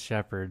as Miss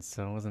Shepherd,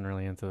 so I wasn't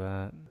really into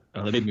that.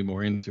 Oh, that made me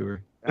more into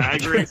her. I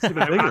agree.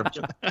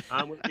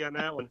 I'm with you on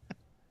that one.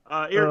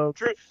 Here,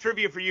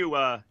 trivia for you,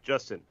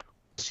 Justin.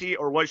 She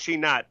or was she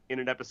not in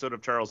an episode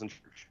of Charles in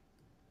Church?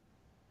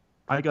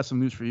 I got some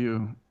news for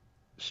you.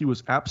 She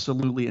was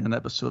absolutely in an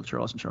episode of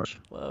Charles in Charge.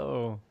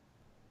 Whoa.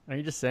 Are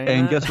you just saying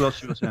And that? guess what else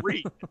she was in?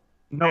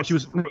 No, she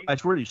was. I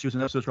swear to you, she was in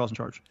an episode of Charles in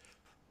Charge.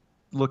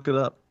 Look it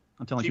up.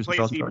 I'm telling you, she was in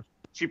Charles in Charge.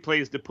 She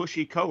plays the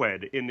pushy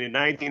co-ed in the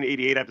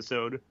 1988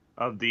 episode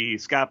of the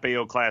Scott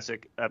Baio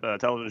classic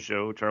television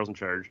show Charles in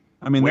Charge.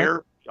 I mean,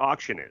 where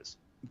auction is.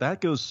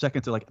 That goes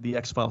second to like the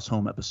X-Files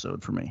Home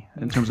episode for me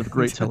in terms of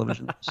great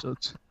television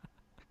episodes.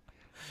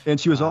 And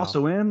she was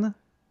also in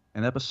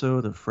an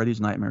episode of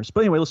Freddy's Nightmares.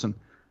 But anyway, listen,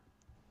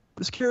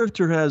 this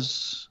character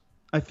has,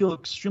 I feel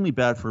extremely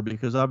bad for her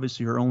because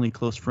obviously her only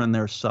close friend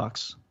there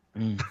sucks.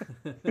 You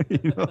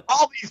know?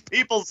 All these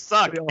people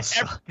suck.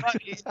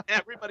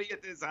 Everybody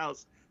at this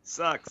house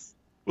sucks.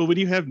 Well, when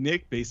you have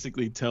Nick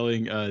basically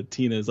telling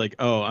Tina is like,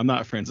 "Oh, I'm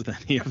not friends with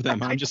any of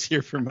them. I'm just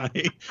here for my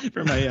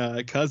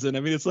cousin."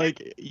 I mean, it's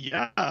like,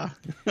 yeah.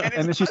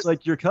 And then she's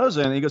like, "Your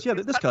cousin?" And he goes, "Yeah,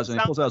 this cousin."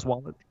 And he pulls out his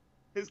wallet.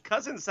 His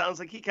cousin sounds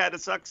like he kind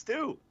of sucks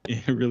too.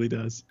 Yeah, it really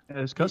does. Yeah,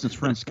 his cousin's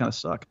friends kind of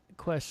suck.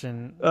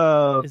 Question: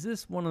 Is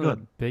this one of good.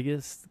 the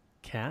biggest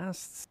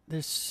casts?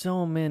 There's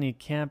so many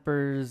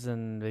campers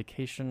and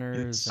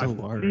vacationers. It's so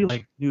large.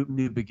 Like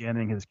New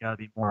Beginning has got to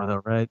be more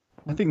though, right?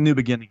 I think New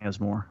Beginning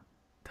has more.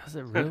 Does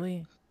it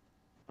really?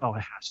 Oh,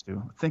 it has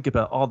to. Think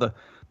about all the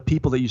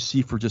people that you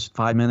see for just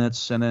 5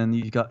 minutes, and then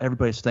you got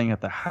everybody staying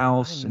at the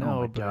house. And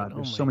oh my God,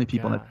 there's so many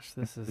people.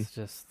 This is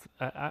just.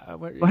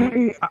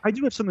 Hey, I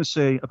do have something to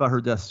say about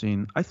her death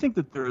scene. I think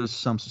that there is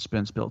some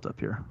suspense built up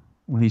here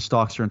when he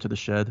stalks her into the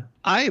shed.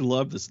 I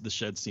love the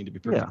shed scene, to be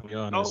perfectly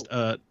honest.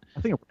 I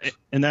think,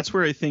 and that's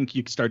where I think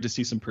you start to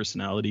see some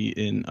personality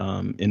in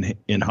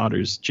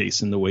Hodder's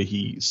Jason, the way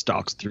he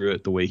stalks through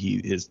it, the way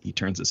he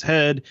turns his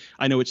head.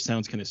 I know it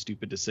sounds kind of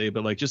stupid to say,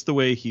 but like just the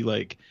way he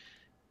like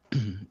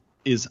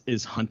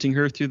is hunting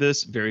her through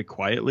this very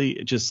quietly.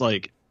 It just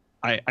like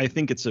I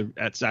think it's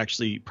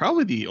actually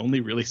probably the only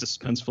really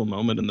suspenseful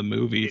moment in the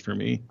movie for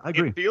me. I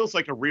agree. It feels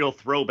like a real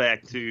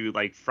throwback to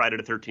like Friday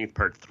the 13th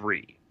Part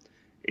 3.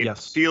 It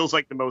feels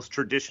like the most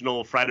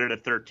traditional Friday the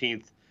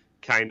 13th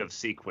kind of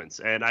sequence,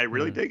 and I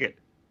really dig it.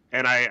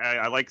 And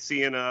I like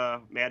seeing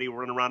Maddie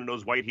running around in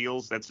those white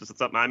heels. That's just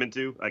something I'm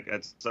into. Like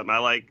that's something I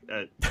like.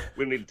 We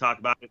don't need to talk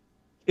about it.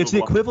 It's the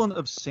equivalent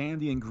of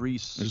Sandy and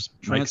Grease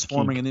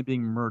transforming and then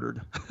being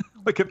murdered,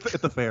 like at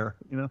the fair,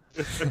 you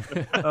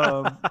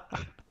know.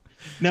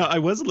 Now, I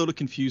was a little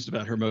confused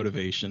about her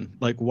motivation.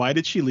 Like, why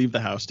did she leave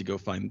the house to go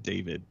find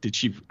David? Did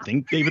she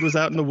think David was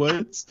out in the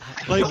woods?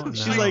 Like,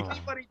 she's like,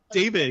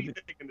 David,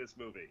 in this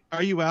movie.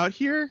 Are you out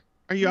here?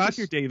 Are you out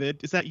here, David?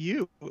 Is that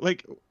you?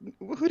 Like,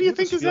 who do you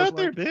think is out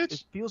there, bitch?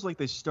 It feels like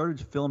they started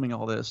filming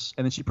all this,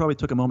 and then she probably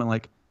took a moment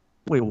like,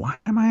 wait, why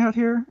am I out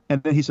here?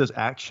 And then he says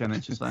action,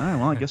 and she's like, all right,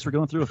 well, I guess we're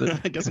going through with it.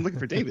 I guess I'm looking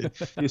for David.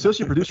 The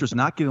associate producer's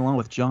not getting along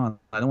with John.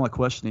 I don't want to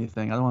question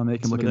anything. I don't want to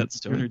make him look at that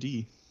stoner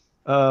D.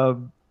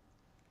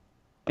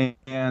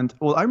 And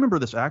well, I remember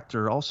this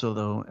actor also,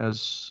 though,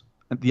 as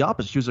the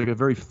opposite. She was like a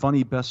very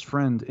funny best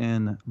friend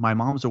in My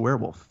Mom's a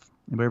Werewolf.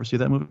 Anybody ever see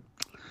that movie?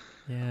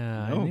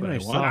 Yeah, I think I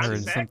saw her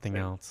in something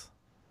else.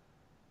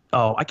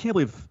 Oh, I can't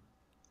believe.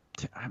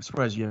 I'm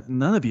surprised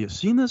none of you have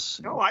seen this.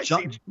 No, I've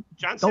seen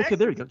John Saxon. Okay,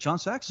 there you go. John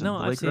Saxon. No,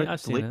 I've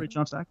seen it. Great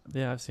John Saxon.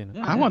 Yeah, I've seen it.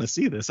 Yeah, I want to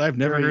see this. I've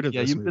never heard of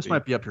this movie. This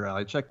might be up your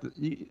alley. Check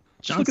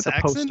John look at the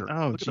Saxon? poster.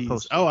 Oh,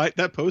 jeez.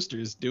 That poster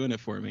is doing it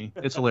for me.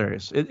 It's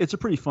hilarious. It's a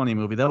pretty funny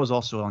movie. That was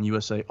also on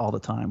USA all the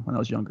time when I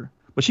was younger.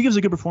 But she gives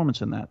a good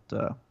performance in that.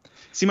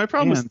 See, my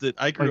problem is that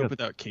I grew up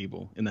without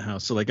cable in the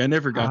house, so like I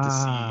never got to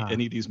see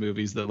any of these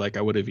movies that like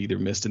I would have either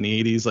missed in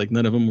the 80s. Like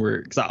none of them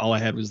were, because all I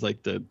had was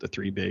like the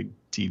three big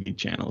TV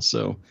channels.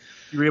 So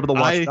you were able to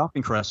watch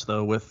Falcon Crest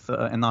though with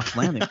and Knots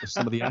Landing with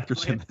some of the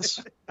actors in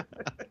this.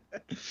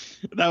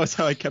 That was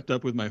how I kept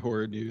up with my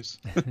horror news.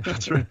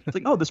 That's right. It's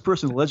like, oh, this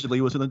person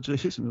allegedly was in a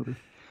Jason movie.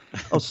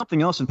 Oh,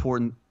 something else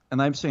important,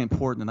 and I'm saying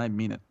important, and I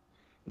mean it,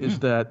 is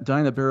that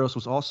Diana Barros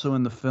was also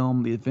in the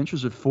film The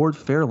Adventures of Ford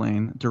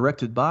Fairlane,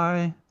 directed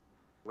by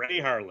Rennie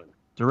Harlan,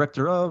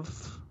 director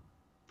of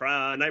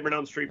Nightmare on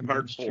Elm Street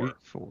Part 4,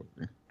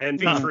 and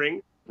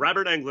featuring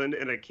Robert Englund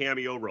in a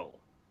cameo role,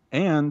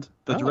 and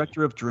the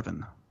director of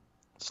Driven,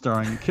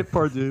 starring Kit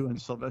Pardue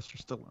and Sylvester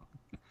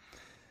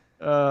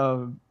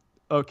Stallone.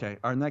 Okay,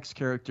 our next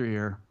character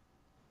here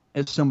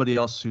is somebody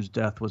else whose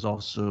death was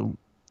also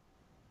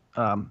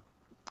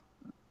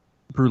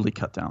brutally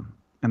cut down,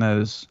 and that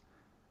is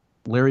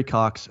Larry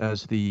Cox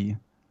as the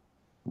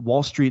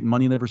Wall Street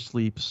Money Never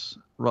Sleeps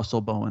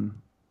Russell Bowen.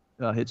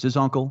 It's his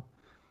uncle,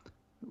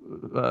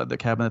 the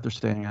cabin that they're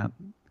staying at,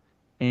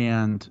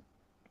 and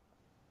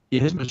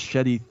his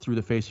machete through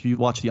the face. If you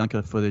watch the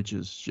uncut footage,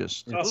 is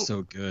just it's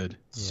so good.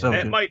 So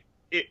that good.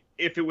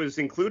 If it was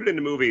included in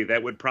the movie,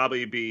 that would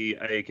probably be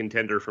a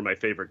contender for my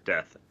favorite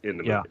death in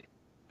the movie.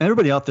 And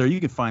everybody out there, you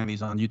can find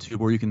these on YouTube,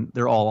 or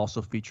they're all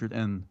also featured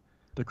in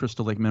the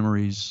Crystal Lake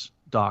Memories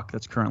doc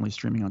that's currently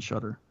streaming on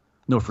Shudder.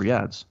 No free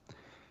ads.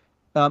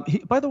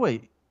 By the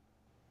way,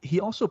 he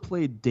also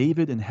played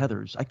David in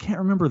Heathers. I can't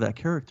remember that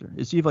character.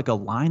 Is he like a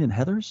line in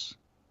Heathers?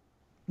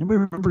 Anybody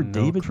remember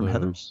David from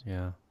Heathers?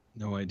 Yeah.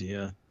 No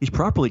idea. He's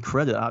properly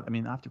credited. I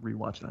mean, I have to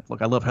rewatch that.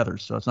 Look, I love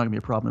Heathers, so it's not going to be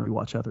a problem to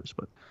rewatch Heathers,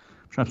 but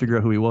I'm trying to figure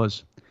out who he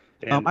was.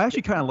 I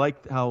actually kind of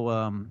liked how,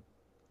 I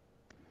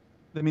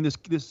mean, this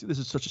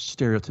is such a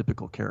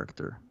stereotypical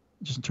character,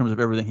 just in terms of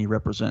everything he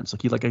represents.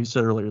 Like I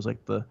said earlier, is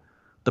like the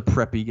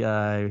preppy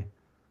guy,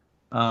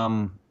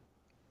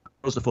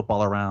 throws the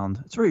football around.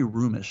 It's very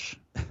roomish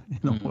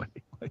in a way.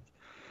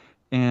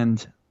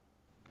 And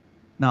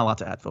not a lot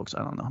to add, folks.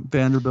 I don't know.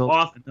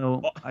 Vanderbilt.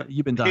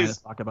 You've been dying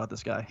to talk about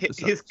this guy.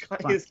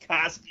 His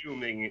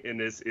costuming in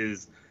this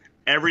is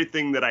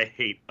everything that I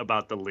hate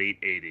about the late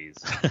 80s.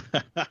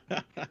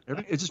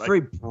 It's just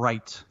very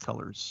bright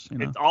colors. You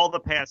know? It's all the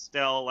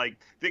pastel,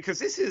 because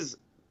this is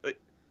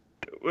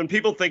when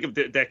people think of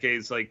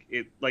decades, the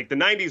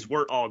 90s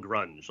weren't all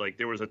grunge. Like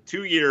there was a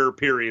 2-year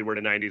period where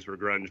the 90s were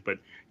grunge, but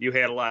you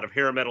had a lot of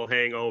hair metal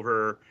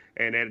hangover,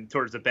 and then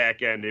towards the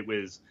back end it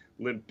was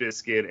Limp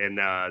Bizkit and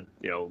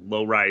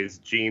low-rise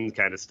jean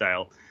kind of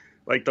style.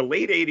 Like the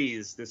late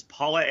 80s, this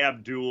Paula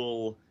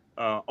Abdul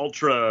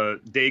ultra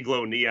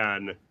day-glow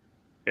neon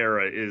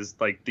era is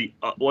like the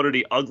one of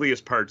the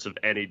ugliest parts of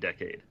any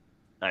decade,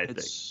 I think.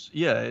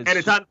 And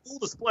it's on full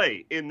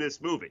display in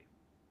this movie.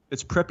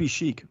 It's preppy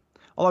chic.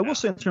 Although I will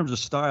say, in terms of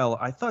style,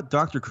 I thought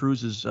Dr.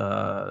 Cruz's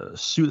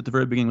suit at the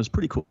very beginning was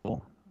pretty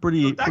cool.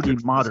 pretty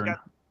modern.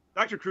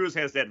 Dr. Cruz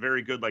has that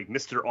very good, like,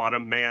 Mr.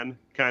 Autumn Man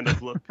kind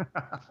of look.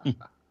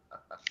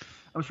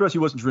 I'm surprised he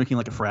wasn't drinking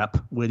like a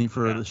frap, waiting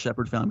for the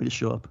Shepherd family to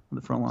show up on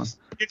the front lawn.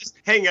 Just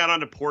hang out on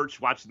the porch,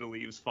 watching the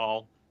leaves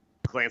fall,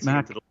 glancing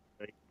into the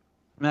thing.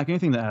 Mac,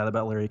 anything to add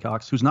about Larry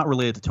Cox, who's not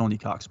related to Tony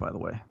Cox, by the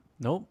way?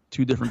 Nope.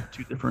 Two different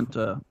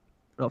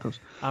relatives.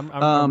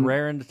 I'm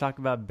raring to talk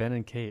about Ben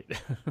and Kate.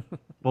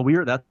 Well,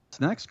 that's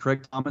next.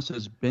 Craig Thomas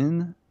as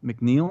Ben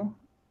McNeil,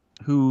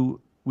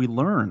 who we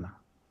learn,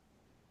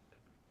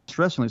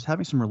 interestingly, is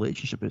having some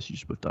relationship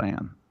issues with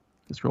Diane,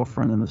 his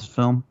girlfriend in this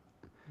film.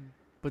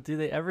 But do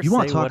they ever you say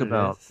want to talk what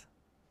about? it is?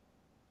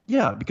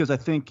 Yeah, because I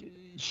think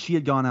she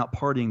had gone out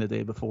partying the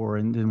day before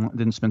and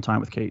didn't spend time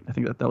with Kate. I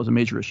think that was a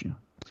major issue.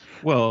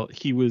 Well,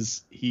 he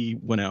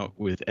went out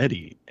with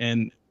Eddie,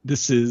 and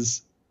this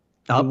is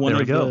one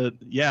of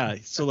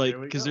the So like,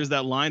 because there's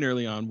that line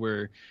early on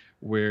where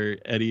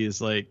Eddie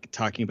is like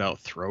talking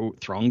about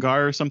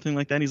Throngar or something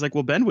like that. And he's like,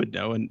 well, Ben would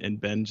know,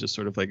 and Ben just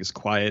sort of like is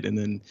quiet, and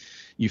then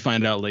you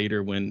find out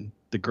later when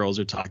the girls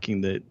are talking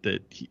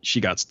that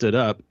she got stood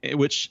up,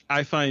 which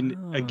I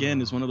find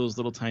again is one of those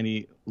little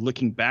tiny,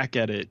 looking back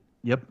at it.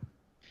 Yep,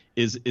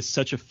 is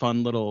such a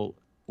fun little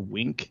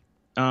wink,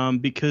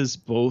 because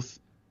both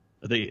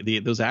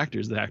those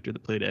actors, the actor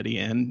that played Eddie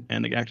and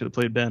the actor that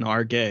played Ben,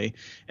 are gay,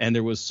 and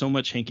there was so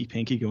much hanky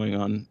panky going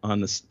on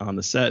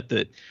the set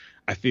that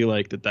I feel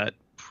like that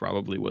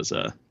probably was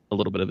a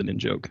little bit of an in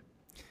joke.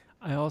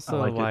 I also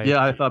like it.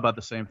 Yeah, I thought about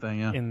the same thing.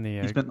 Yeah,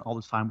 he spent all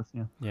this time with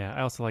you. Yeah,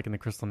 I also like in the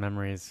Crystal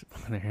Memories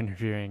when they're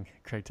interviewing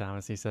Craig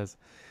Thomas, he says,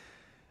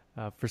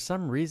 "For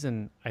some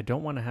reason, I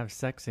don't want to have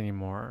sex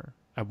anymore.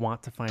 I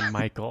want to find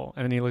Michael."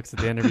 And then he looks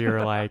at the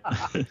interviewer like,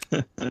 "Hello." I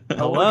want to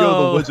go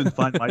to the woods and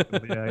find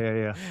Michael.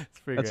 Yeah.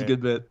 That's a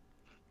good bit.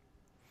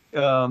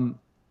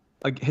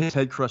 Like his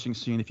head crushing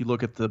scene. If you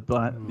look at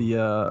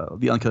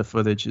the uncut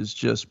footage, is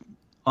just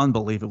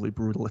unbelievably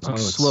brutal. It's like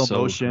slow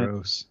motion.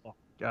 Gross. Oh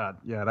God,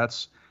 yeah,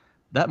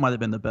 that might have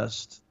been the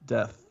best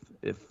death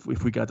if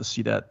we got to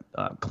see that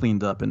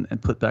cleaned up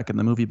and put back in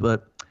the movie.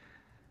 But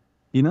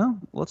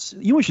what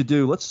we should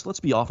do. Let's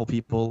be awful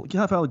people. You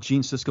know how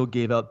Gene Siskel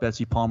gave out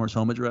Betsy Palmer's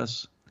home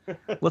address?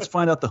 Let's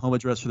find out the home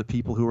address for the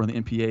people who were on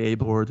the MPAA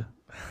board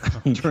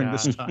during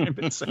this time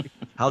and say,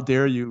 how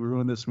dare you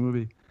ruin this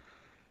movie?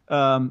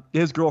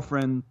 His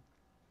girlfriend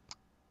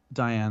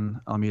Diane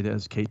Almeida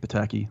as Kate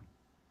Pataki.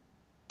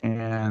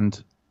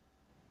 And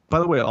by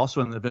the way,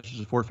 also in the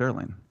Adventures of Ford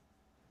Fairlane.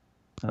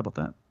 How about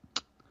that?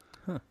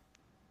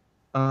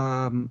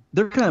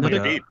 They're kind of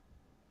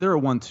they're a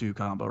 1-2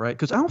 combo, right?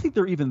 Because I don't think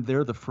they're even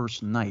there the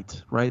first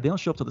night, right? They don't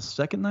show up till the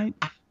second night.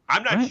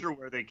 I'm not sure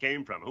where they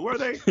came from. Who are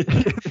they?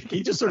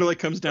 He just sort of like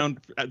comes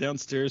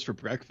downstairs for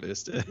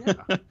breakfast.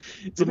 Yeah.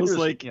 It's almost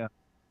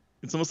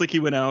like he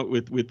went out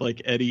with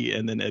like Eddie,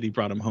 and then Eddie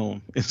brought him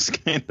home. It's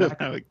kind of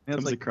how it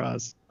comes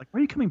across. Like, why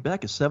are you coming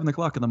back at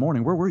 7:00 in the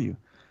morning? Where were you?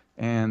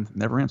 And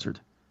never answered.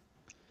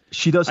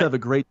 She does have a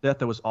great death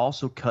that was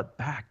also cut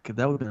back.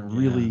 That would have been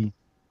really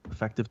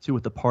effective too,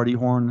 with the party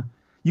horn.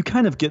 You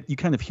kind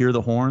of hear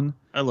the horn.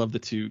 I love the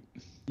toot.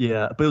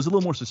 Yeah, but it was a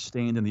little more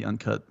sustained in the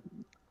uncut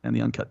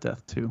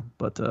death too.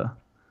 But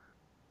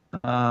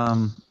what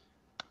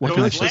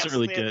can I she doesn't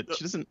really get.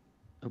 She doesn't.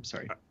 I'm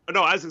sorry.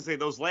 No, I was gonna say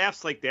those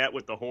laughs like that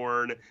with the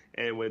horn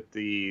and with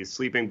the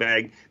sleeping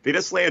bag, they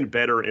just land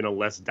better in a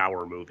less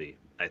dour movie,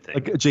 I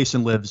think. Like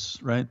Jason Lives,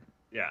 right?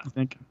 Yeah. I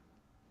think.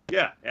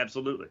 Yeah,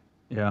 absolutely.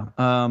 Yeah.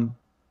 No,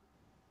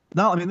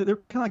 I mean they're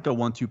kind of like a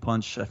 1-2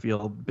 punch. I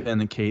feel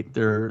Ben and Kate.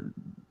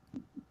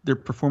 Their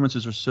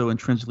performances are so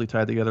intrinsically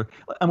tied together.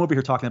 I'm over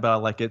here talking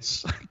about like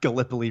it's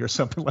Gallipoli or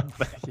something like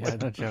that. Yeah,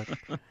 no joke.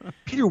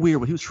 Peter Weir,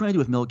 what he was trying to do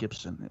with Mel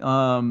Gibson.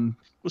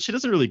 Well, she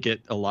doesn't really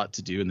get a lot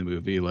to do in the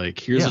movie. Like,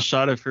 here's a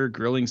shot of her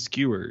grilling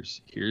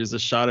skewers. Here's a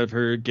shot of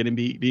her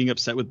being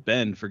upset with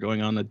Ben for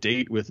going on a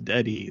date with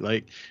Eddie.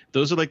 Like,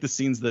 those are like the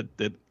scenes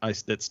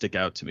that stick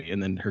out to me.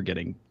 And then her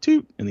getting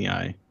toot in the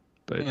eye.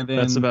 But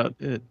that's about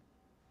it.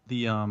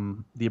 The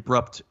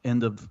abrupt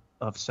end of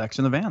sex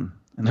in the van.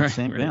 In that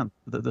same van,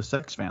 the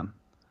sex van.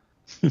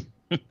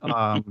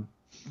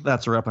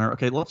 That's a wrap on her.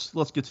 Okay,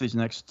 let's get to these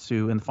next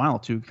two and final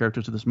two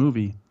characters of this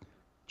movie.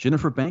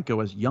 Jennifer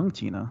Banco as young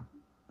Tina,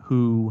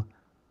 who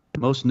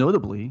most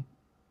notably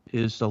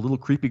is a little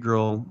creepy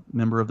girl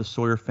member of the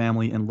Sawyer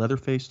family in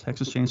Leatherface,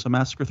 Texas Chainsaw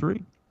Massacre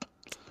 3.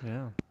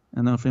 Yeah. I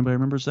don't know if anybody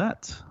remembers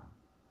that.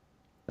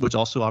 Which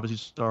also obviously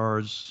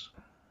stars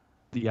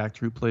the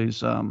actor who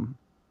plays, I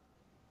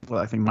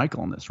think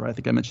Michael in this, right? I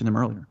think I mentioned him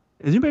earlier.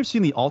 Has anybody ever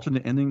seen the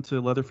alternate ending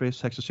to Leatherface,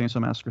 Texas Chainsaw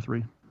Massacre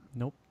 3?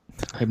 Nope.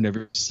 I've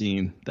never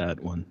seen that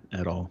one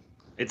at all.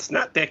 It's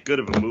not that good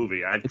of a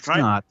movie. I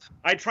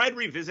tried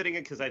revisiting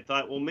it because I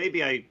thought, well,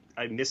 maybe I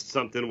missed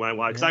something when I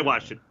watched. Because I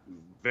watched it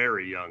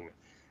very young,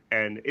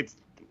 and it's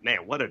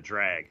what a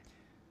drag.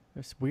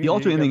 It's weird. The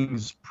alternate ending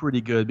is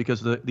pretty good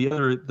because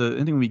the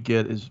ending we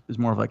get is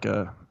more of like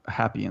a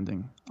happy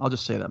ending. I'll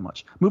just say that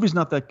much. Movie's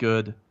not that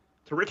good.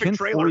 Terrific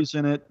trailer.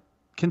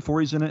 Ken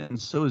Forey's in it,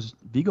 and so is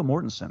Viggo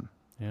Mortensen.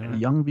 Yeah.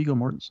 Young Viggo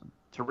Mortensen.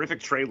 Terrific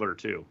trailer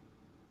too.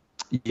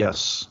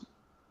 Yes.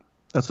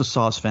 That's the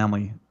Saw's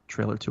Family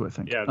trailer too, I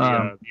think. Yeah,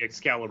 the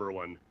Excalibur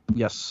one.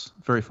 Yes,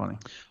 very funny.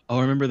 Oh,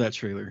 I remember that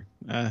trailer.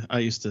 I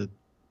used to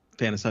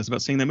fantasize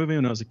about seeing that movie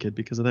when I was a kid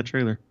because of that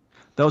trailer.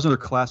 That was another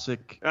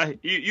classic.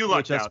 You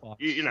lucked VHS out.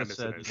 box You're not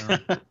that missing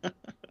said, it.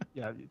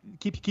 Yeah,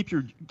 keep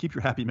your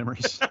happy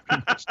memories.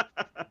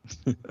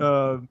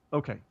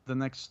 Okay, the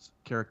next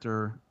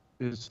character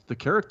is the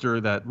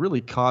character that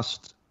really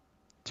cost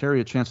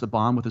Terry a chance to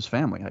bond with his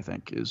family. I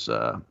think is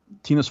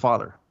Tina's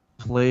father,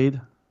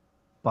 played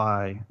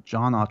by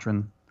John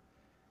Autran.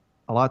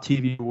 A lot of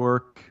TV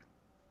work.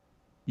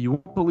 You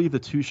won't believe the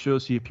 2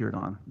 shows he appeared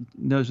on.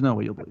 There's no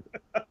way you'll believe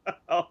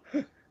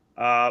it.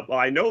 Well,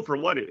 I know for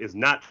one, it is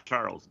not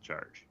Charles in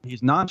charge.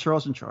 He's not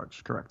Charles in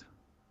charge, correct.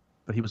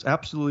 But he was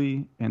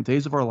absolutely in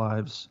Days of Our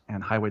Lives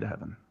and Highway to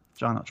Heaven.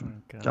 John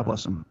Autran. God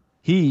bless him.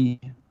 He,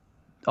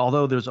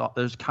 although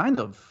there's kind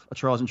of a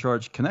Charles in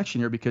charge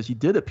connection here because he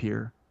did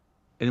appear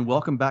in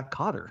Welcome Back,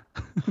 Kotter.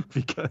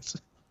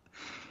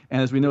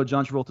 And as we know,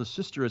 John Travolta's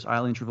sister is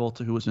Eileen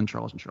Travolta, who was in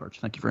Charles in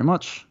Charge. Thank you very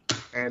much.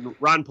 And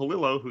Ron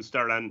Palillo, who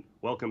starred on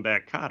Welcome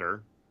Back,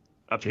 Kotter,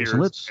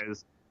 appears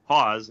as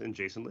Hawes in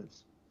Jason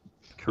Lives.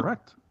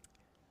 Correct.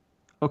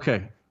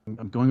 Okay,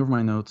 I'm going over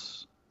my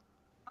notes.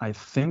 I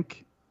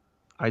think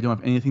I don't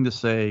have anything to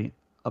say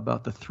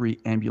about the 3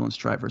 ambulance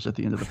drivers at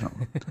the end of the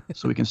film,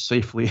 so we can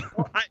safely.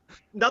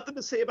 Nothing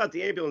to say about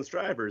the ambulance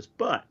drivers,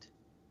 but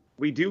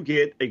we do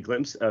get a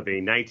glimpse of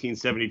a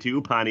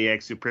 1972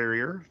 Pontiac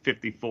Superior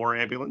 54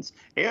 ambulance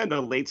and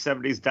a late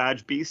 70s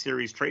Dodge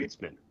B-Series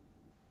Tradesman.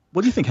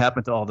 What do you think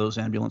happened to all those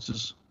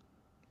ambulances?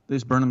 They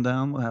just burn them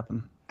down? What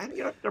happened? I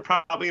think they're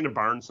probably in a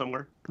barn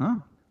somewhere.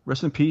 Oh,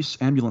 rest in peace,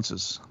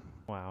 ambulances.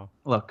 Wow.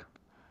 Look,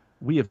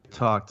 we have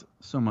talked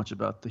so much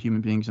about the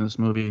human beings in this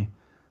movie.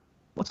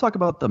 Let's talk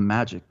about the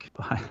magic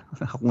behind.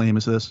 How lame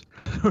is this?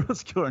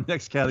 Let's go to our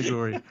next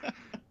category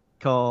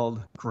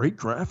called Great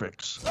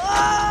Graphics.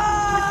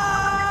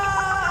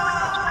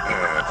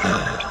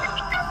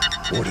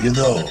 What do you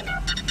know?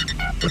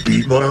 I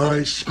beat my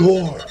high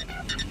score.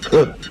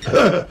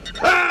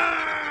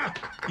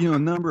 You know, a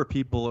number of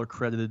people are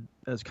credited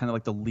as kind of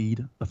like the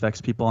lead effects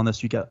people on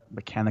this. You got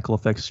mechanical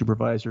effects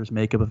supervisors,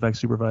 makeup effects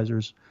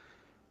supervisors.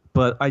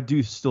 But I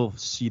do still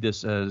see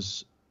this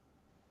as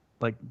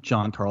like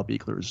John Carl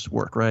Buechler's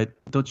work, right?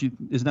 Don't you?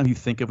 Isn't that who you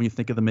think of when you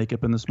think of the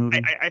makeup in this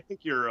movie? I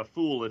think you're a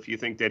fool if you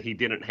think that he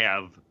didn't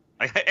have.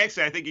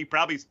 Actually, I think he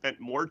probably spent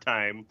more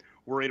time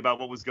worried about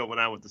what was going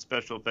on with the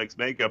special effects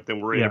makeup than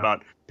worried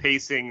about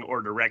pacing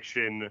or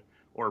direction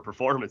or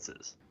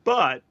performances.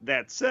 But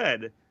that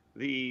said,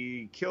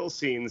 the kill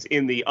scenes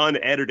in the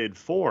unedited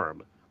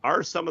form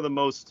are some of the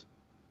most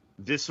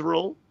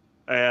visceral,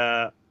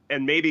 and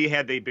maybe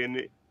had they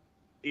been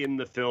in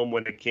the film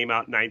when it came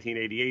out in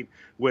 1988,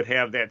 would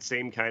have that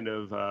same kind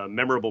of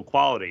memorable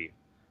quality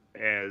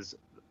as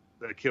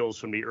the kills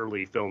from the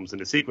early films in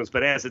the sequence.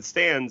 But as it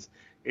stands,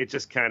 it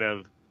just kind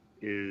of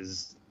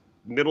is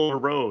middle of the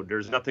road.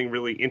 There's nothing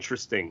really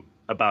interesting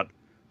about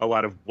a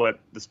lot of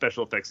what the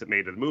special effects that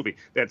made of the movie.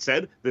 That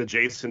said, the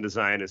Jason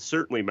design is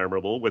certainly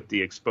memorable with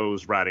the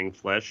exposed rotting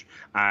flesh.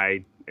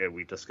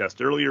 We discussed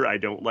earlier, I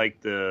don't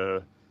like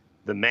the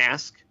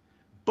mask,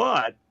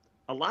 but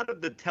a lot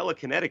of the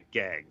telekinetic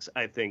gags,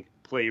 I think,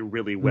 play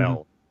really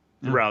well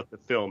throughout the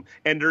film.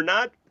 And they're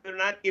not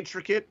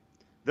intricate.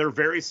 They're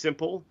very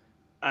simple.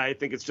 I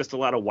think it's just a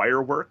lot of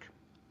wire work.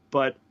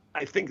 But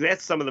I think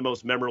that's some of the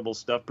most memorable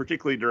stuff,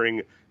 particularly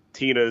during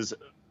Tina's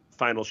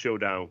final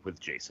showdown with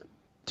Jason.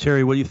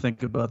 Terry, what do you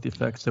think about the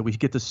effects that we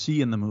get to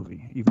see in the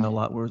movie, even though a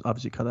lot were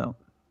obviously cut out?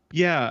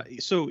 Yeah,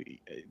 so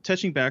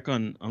touching back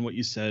on what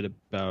you said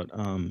about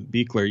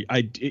Buechler,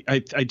 I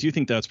do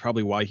think that's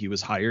probably why he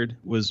was hired,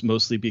 was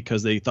mostly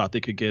because they thought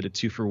they could get a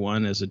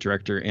 2-for-1 as a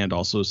director and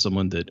also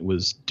someone that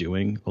was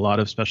doing a lot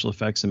of special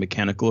effects and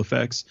mechanical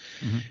effects.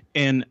 Mm-hmm.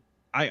 And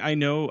I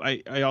know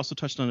I also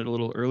touched on it a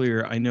little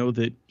earlier. I know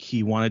that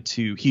he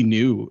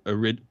knew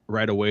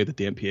right away that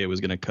the MPA was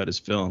going to cut his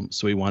film.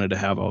 So he wanted to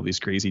have all these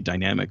crazy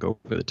dynamic over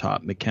the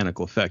top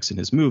mechanical effects in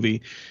his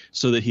movie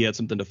so that he had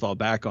something to fall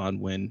back on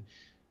when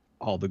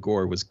all the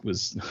gore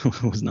was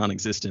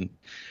non-existent.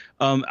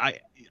 I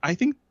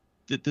think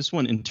that this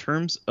one, in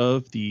terms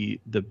of the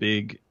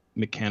big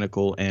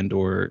mechanical and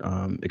or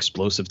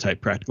explosive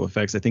type practical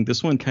effects, I think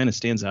this one kind of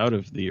stands out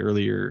of the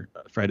earlier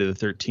Friday the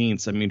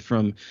 13th. I mean,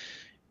 from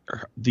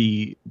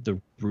the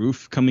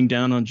roof coming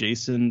down on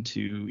Jason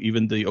to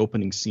even the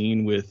opening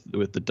scene with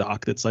the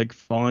dock that's like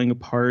falling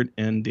apart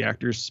and the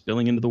actors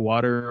spilling into the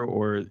water,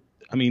 or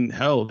I mean,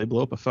 hell, they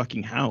blow up a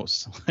fucking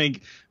house,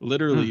 like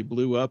literally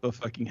blew up a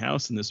fucking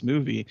house in this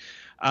movie.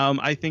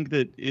 I think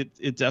that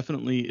it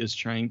definitely is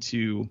trying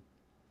to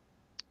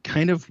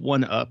kind of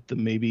one up the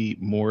maybe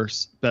more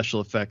special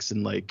effects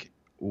and like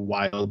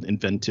wild,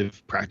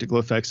 inventive practical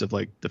effects of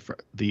like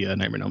the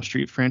Nightmare on Elm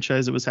Street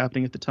franchise that was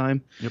happening at the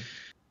time. Yep.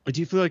 Do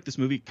you feel like this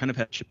movie kind of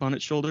had a chip on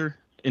its shoulder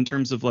in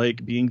terms of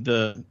like being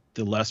the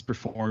less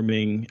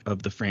performing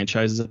of the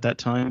franchises at that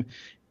time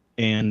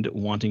and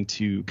wanting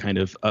to kind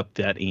of up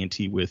that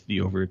ante with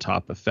the over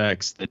top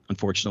effects that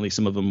unfortunately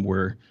some of them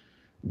were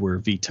were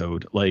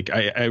vetoed. Like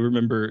I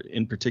remember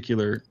in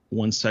particular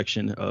one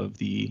section of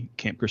the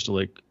Camp Crystal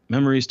Lake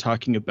Memories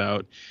talking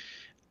about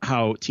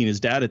how Tina's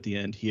dad at the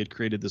end, he had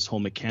created this whole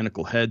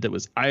mechanical head that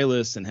was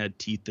eyeless and had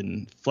teeth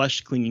and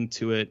flesh clinging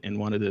to it and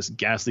wanted this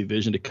ghastly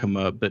vision to come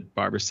up. But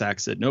Barbara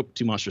Sachs said, nope,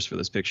 too monstrous for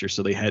this picture.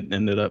 So they had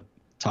ended up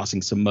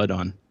tossing some mud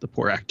on the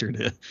poor actor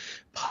to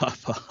pop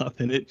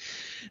up in it.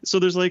 So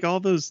there's like all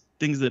those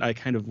things that I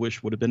kind of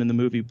wish would have been in the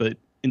movie. But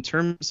in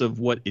terms of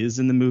what is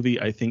in the movie,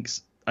 I think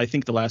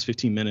the last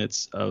 15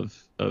 minutes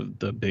of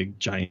the big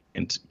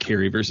giant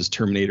Carrie versus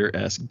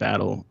Terminator-esque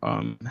battle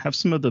have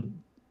some of the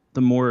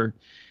more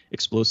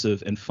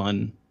explosive and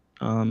fun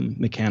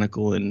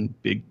mechanical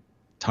and big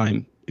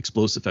time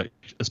explosive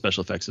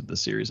special effects of the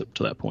series up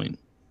to that point.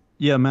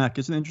 Yeah, Mac,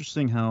 isn't it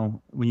interesting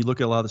how when you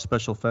look at a lot of the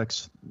special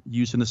effects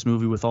used in this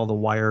movie with all the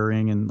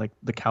wiring and like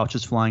the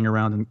couches flying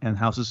around and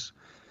houses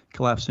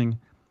collapsing,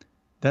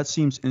 that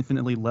seems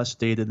infinitely less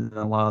dated than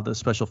a lot of the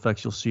special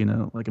effects you'll see in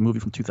a movie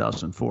from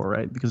 2004,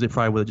 right? Because they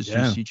probably would have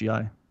just used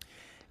CGI.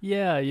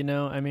 Yeah,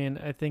 I mean,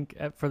 I think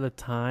for the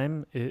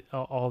time,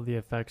 all the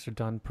effects are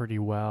done pretty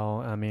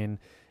well. I mean,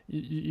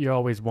 you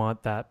always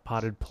want that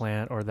potted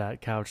plant or that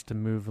couch to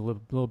move a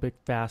little bit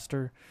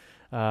faster.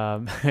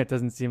 It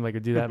doesn't seem like it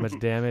would do that much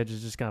damage. It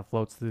just kind of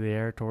floats through the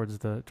air towards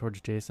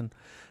Jason.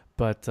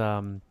 But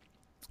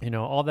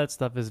all that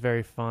stuff is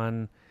very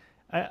fun.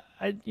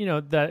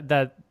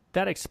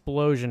 That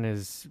explosion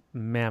is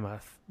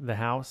mammoth. The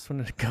house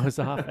when it goes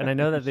off, and I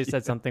know that they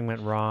said something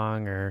went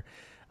wrong or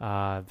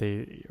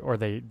they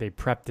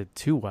prepped it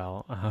too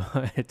well.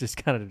 It just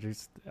kind of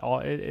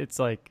it's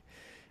like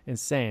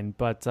insane.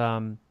 But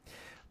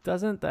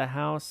doesn't the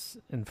house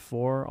in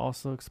 4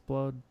 also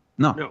explode?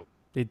 No.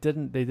 They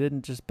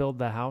didn't just build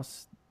the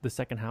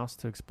second house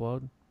to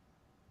explode.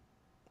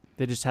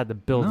 They just had to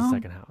build the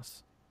second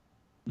house.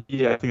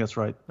 Yeah, I think that's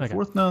right. Okay.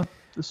 4th, no.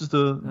 This is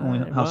the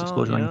only house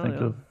explosion I can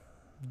think of.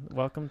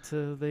 Welcome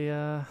to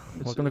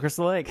welcome to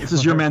Crystal Lake. This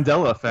is your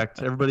Mandela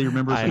effect. Everybody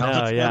remembers. I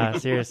know, yeah,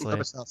 seriously.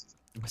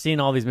 I've seen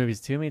all these movies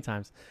too many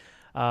times.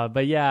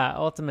 But yeah,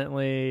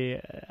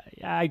 ultimately,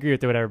 I agree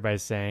with what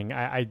everybody's saying.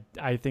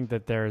 I think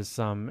that there's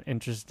some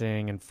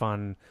interesting and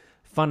fun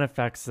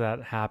effects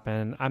that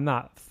happen. I'm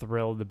not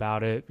thrilled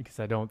about it because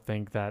I don't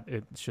think that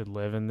it should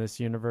live in this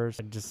universe.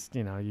 I just,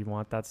 you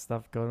want that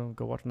stuff, go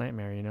watch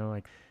Nightmare,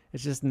 like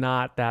it's just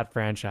not that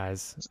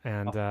franchise,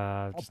 and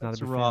just not a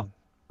big fan.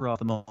 Off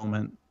the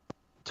moment,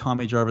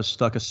 Tommy Jarvis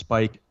stuck a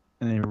spike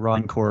in a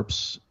rotting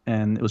corpse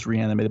and it was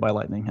reanimated by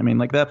lightning. I mean,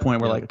 like that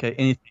point, we're like, okay,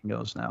 anything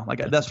goes now. Like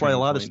that's why a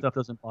lot of stuff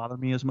doesn't bother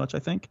me as much, I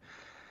think.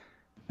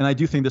 And I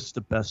do think this is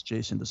the best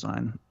Jason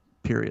design,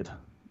 period.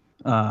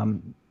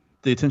 The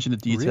attention to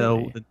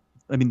detail,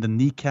 Really? The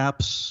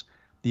kneecaps,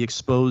 the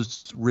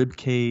exposed rib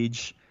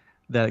cage,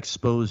 that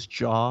exposed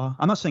jaw.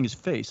 I'm not saying his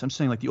face. I'm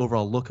saying like the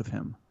overall look of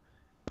him.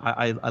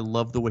 I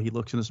love the way he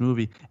looks in this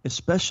movie,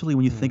 especially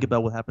when you think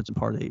about what happens in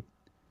Part 8.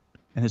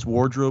 And his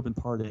wardrobe in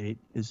Part 8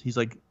 is it's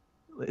like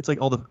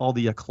all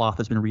the cloth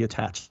has been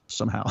reattached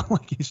somehow.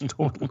 Like he's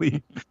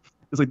totally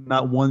there's like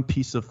not one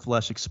piece of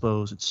flesh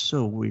exposed. It's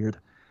so weird.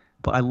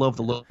 But I love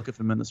the look of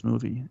him in this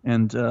movie.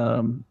 And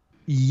I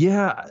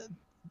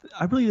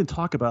really didn't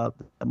talk about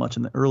that much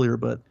earlier,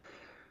 but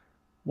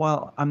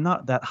while I'm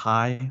not that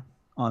high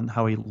on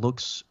how he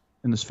looks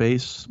in his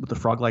face with the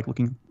frog-like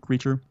looking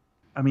creature,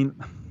 I mean,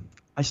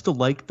 I still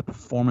like the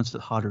performance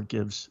that Hodder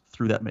gives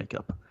through that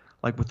makeup.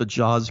 Like with the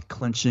jaws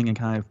clenching and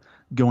kind of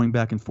going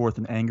back and forth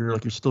in anger,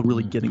 like you're still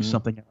really getting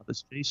something out of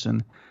this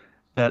Jason.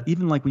 That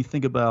even like we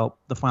think about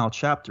the final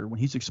chapter, when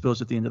he's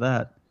exposed at the end of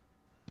that,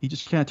 he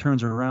just kind of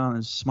turns around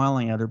and is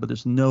smiling at her, but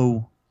there's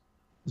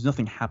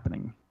nothing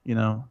happening,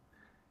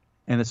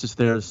 And it's just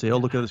there to say, oh,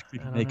 look at this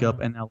creepy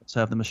makeup, and now let's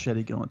have the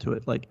machete go into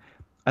it. Like,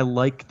 I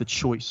like the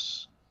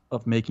choice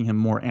of making him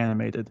more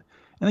animated.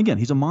 And again,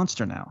 he's a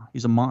monster now.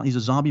 He's a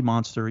zombie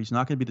monster. He's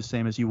not going to be the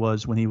same as he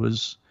was when he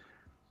was,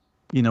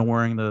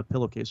 wearing the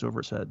pillowcase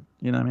over his head.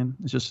 You know what I mean?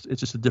 It's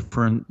just a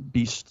different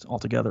beast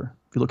altogether.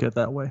 If you look at it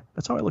that way,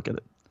 that's how I look at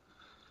it.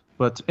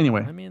 But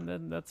anyway, I mean,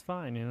 that's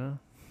fine.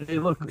 Hey,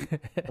 look,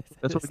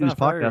 that's what we do this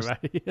podcast.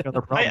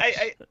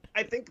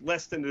 I think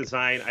less than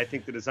design. I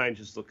think the design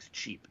just looks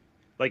cheap.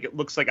 Like it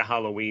looks like a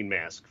Halloween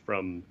mask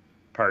from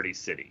Party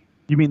City.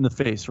 You mean the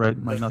face, right?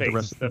 The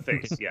face, the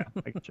face, yeah.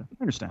 I got you.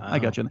 I understand. I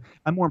got you.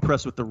 I'm more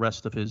impressed with the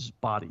rest of his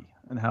body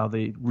and how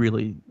they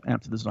really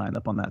amped the design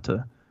up on that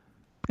too.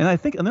 And I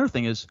think another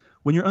thing is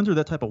when you're under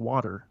that type of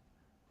water,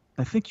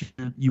 I think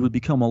you would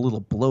become a little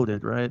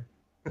bloated, right?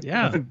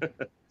 Yeah.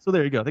 So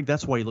there you go. I think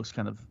that's why he looks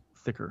kind of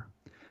thicker.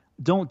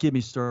 Don't get me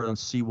started on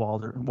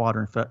seawater,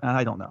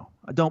 I don't know.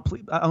 I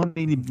don't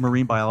need any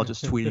marine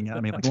biologists tweeting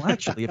at me like, well,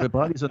 actually, if a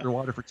body's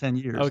underwater for 10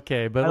 years.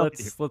 Okay, but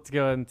let's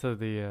go into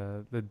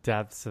the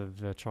depths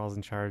of Charles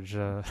in Charge.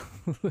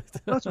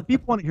 That's what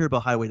people want to hear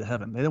about Highway to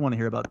Heaven. They don't want to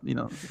hear about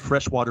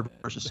fresh water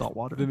versus salt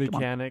water. The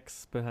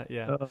mechanics, but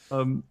yeah.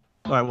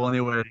 All right. Well,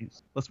 anyway,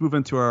 let's move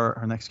into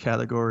our next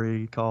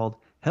category called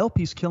 "Help!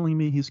 He's killing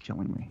me. He's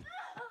killing me."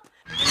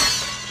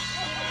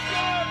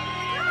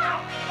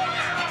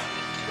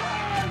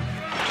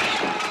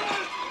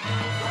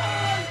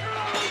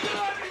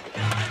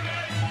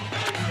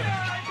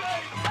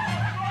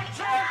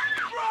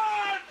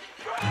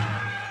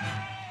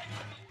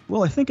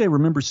 Well, I think I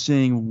remember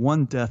seeing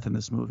one death in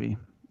this movie.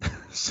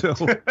 So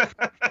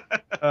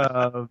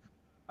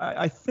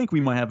I think we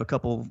might have a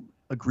couple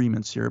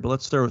agreements here, but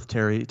let's start with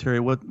Terry. Terry,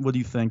 what do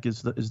you think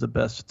is the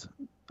best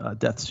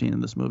death scene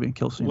in this movie,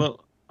 kill scene?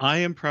 Well, I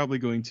am probably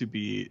going to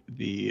be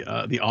the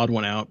odd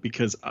one out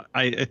because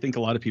I think a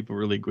lot of people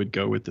really would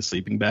go with the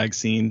sleeping bag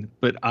scene,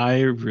 but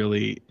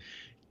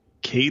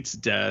Kate's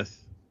death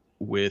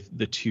with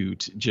the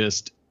toot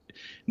just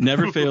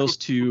never fails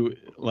to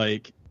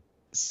like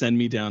send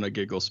me down a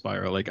giggle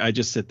spiral. Like I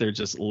just sit there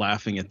just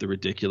laughing at the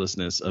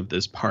ridiculousness of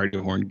this party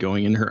horn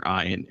going in her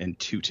eye and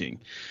tooting.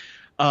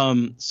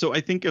 So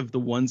I think of the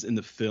ones in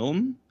the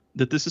film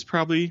that this is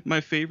probably my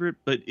favorite,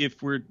 but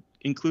if we're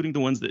including the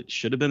ones that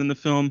should have been in the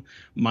film,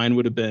 mine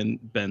would have been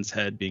Ben's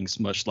head being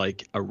smushed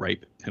like a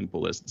ripe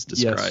pimple, as it's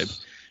described.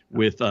 Yes.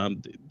 With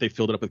they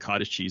filled it up with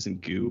cottage cheese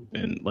and goop,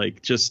 and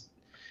like just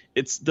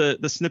it's the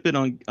snippet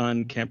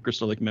on Camp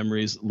Crystal Lake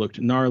Memories looked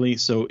gnarly.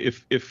 So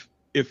if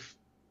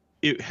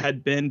it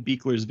had been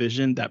Beekler's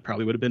vision, that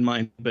probably would have been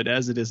mine. But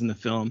as it is in the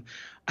film,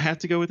 I have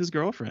to go with his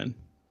girlfriend.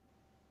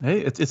 Hey,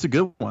 it's a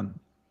good one.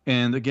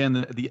 And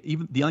again,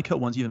 the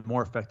uncut one's even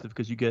more effective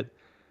because you get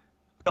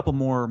a couple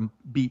more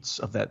beats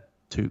of that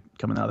toot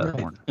coming out of that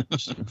horn.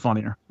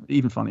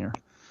 Even funnier.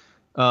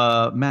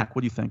 Mac,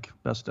 what do you think?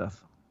 Best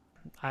death?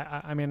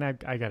 I mean, I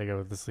got to go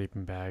with the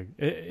sleeping bag.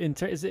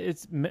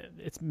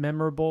 It's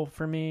memorable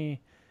for me.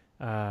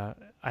 I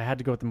had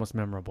to go with the most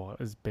memorable.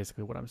 Is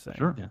basically what I'm saying.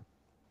 Sure. Yeah.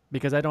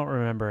 Because I don't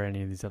remember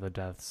any of these other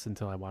deaths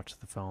until I watched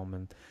the film,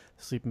 and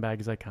the sleeping bag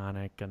is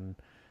iconic, and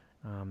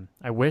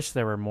I wish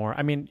there were more.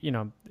 I mean,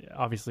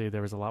 obviously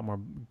there was a lot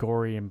more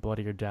gory and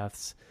bloodier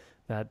deaths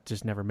that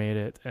just never made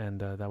it,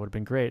 and that would have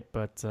been great.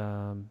 But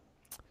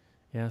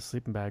yeah,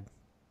 sleeping bag.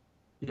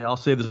 Yeah, I'll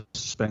save the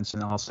suspense,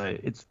 and I'll say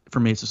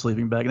for me it's a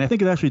sleeping bag, and I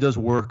think it actually does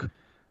work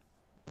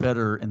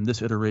better in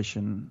this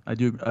iteration. I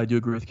do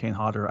agree with Kane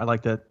Hodder. I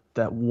like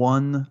that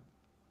one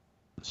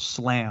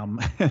slam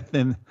and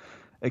then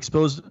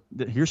expose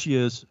that here she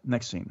is,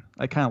 next scene.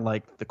 I kind of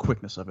like the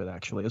quickness of it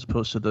actually, as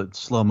opposed to the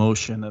slow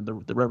motion and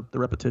the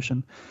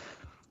repetition.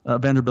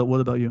 Vanderbilt,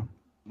 what about you?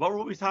 What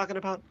were we talking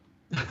about?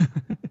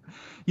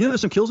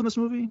 There's some kills in this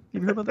movie. Have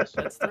you heard about this?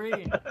 That's 3.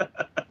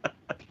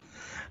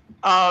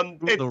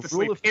 It's the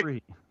rule of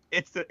 3.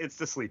 It's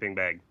the sleeping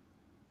bag.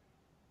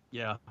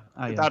 Yeah,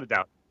 without a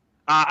doubt.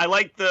 I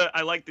like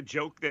the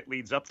joke that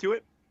leads up to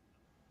it.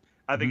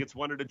 I think it's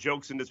one of the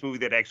jokes in this movie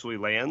that actually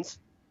lands.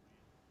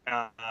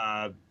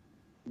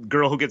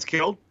 Girl who gets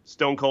killed,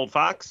 Stone Cold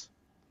Fox,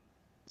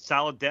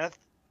 solid death.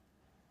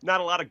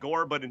 Not a lot of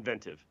gore, but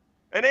inventive.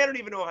 And I don't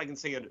even know if I can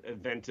say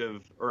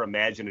inventive or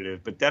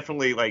imaginative, but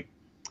definitely like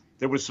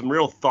there was some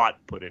real thought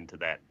put into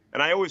that.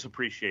 And I always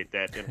appreciate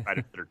that in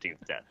Friday the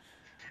 13th Death.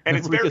 And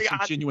it's very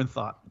genuine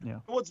thought. Yeah.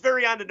 Well, it's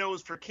very on the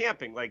nose for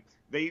camping. Like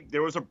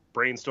there was a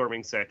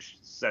brainstorming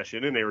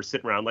session, and they were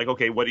sitting around like,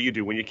 okay, what do you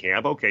do when you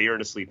camp? Okay, you're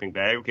in a sleeping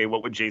bag. Okay,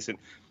 what would Jason?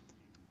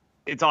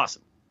 It's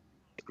awesome.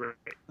 It's great.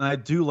 I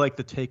do like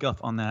the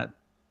takeoff on that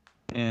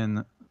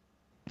in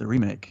the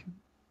remake.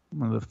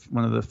 One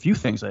of the few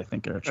things I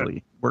think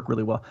actually work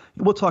really well.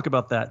 We'll talk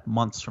about that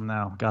months from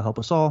now. God help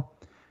us all.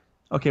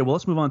 Okay, well,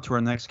 let's move on to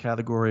our next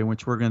category, in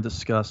which we're going to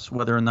discuss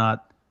whether or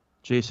not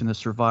Jason has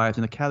survived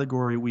in a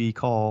category we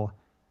call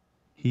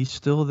He's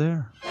Still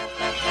There.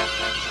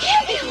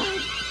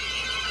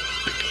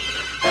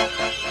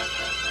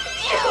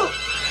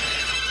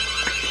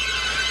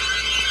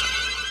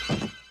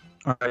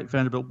 All right,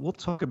 Vanderbilt, we'll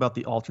talk about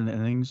the alternate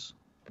endings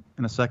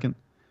in a second.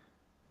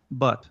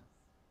 But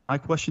my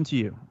question to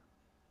you,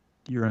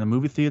 you're in a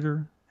movie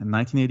theater in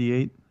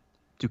 1988.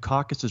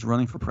 Dukakis is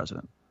running for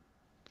president.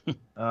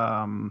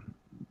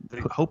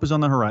 Hope is on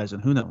the horizon.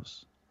 Who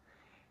knows?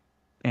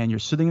 And you're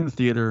sitting in the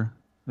theater.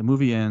 The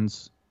movie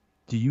ends.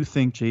 Do you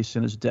think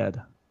Jason is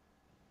dead?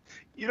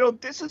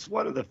 This is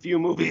one of the few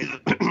movies,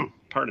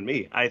 pardon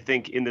me, I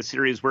think in the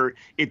series where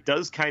it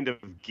does kind of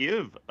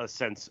give a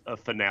sense of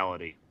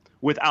finality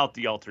without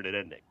the alternate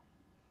ending.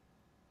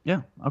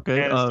 Yeah.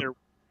 Okay.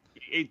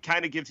 It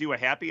kind of gives you a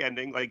happy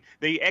ending. Like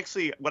they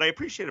actually, what I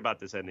appreciate about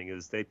this ending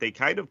is they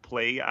kind of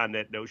play on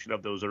that notion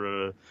of those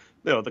are,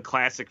 the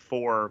classic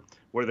 4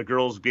 where the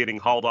girl's getting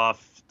hauled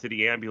off to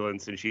the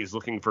ambulance and she's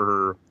looking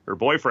for her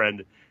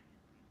boyfriend.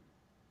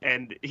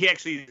 And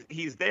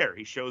he's there.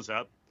 He shows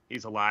up.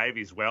 He's alive.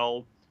 He's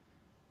well.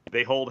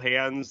 They hold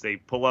hands. They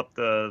pull up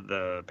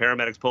the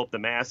paramedics pull up the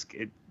mask.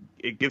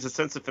 It gives a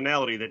sense of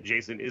finality that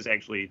Jason is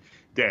actually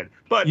dead.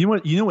 But you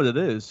know what it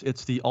is?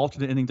 It's the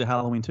alternate ending to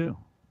Halloween 2.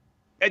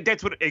 And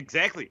that's what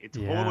exactly. It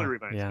totally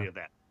reminds me of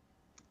that.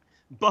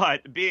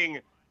 But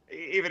being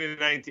even in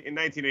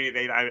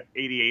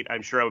 1988,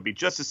 I'm sure I would be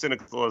just as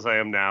cynical as I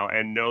am now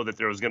and know that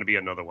there was going to be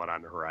another one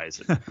on the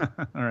horizon.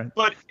 All right.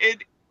 But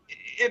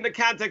in the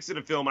context of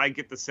the film, I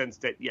get the sense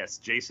that, yes,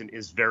 Jason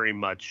is very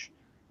much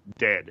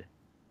dead.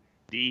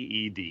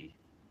 D-E-D.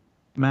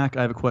 Mac,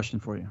 I have a question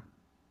for you.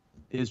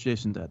 Is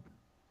Jason dead?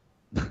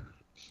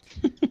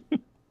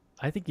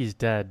 I think he's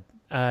dead.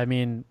 I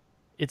mean,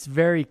 it's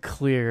very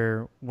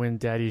clear when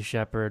Daddy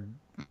Shepherd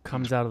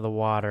comes out of the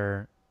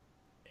water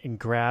and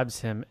grabs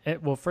him.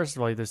 Well, first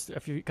of all, there's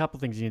a couple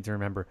things you need to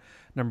remember.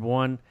 Number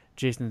one,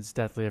 Jason's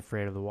deathly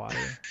afraid of the water.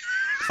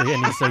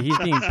 So he's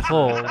being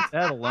pulled.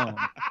 That alone.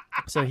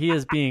 So he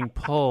is being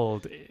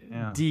pulled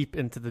deep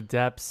into the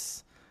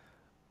depths.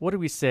 What do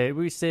we say?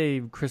 We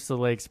say Crystal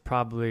Lake's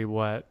probably,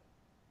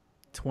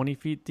 20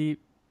 feet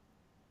deep?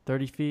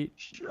 30 feet?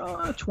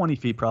 20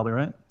 feet probably,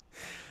 right?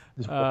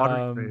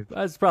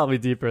 It's probably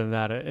deeper than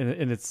that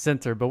in its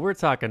center, but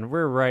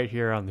we're right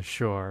here on the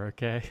shore,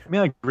 okay? I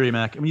mean, I agree,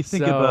 Mac. I mean, you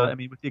think about,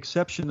 with the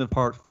exception of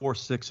part 4,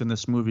 6 in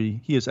this movie,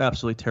 he is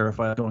absolutely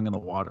terrified of going in the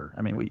water.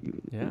 I mean, we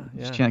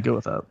just can't go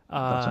without.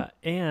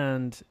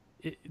 And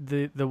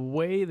the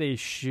way they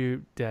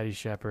shoot Daddy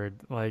Shepard,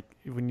 like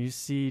when you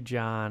see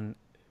John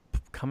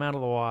come out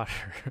of the water.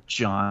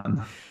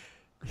 John.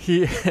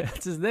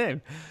 That's his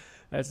name.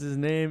 That's his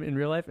name in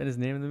real life and his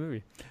name in the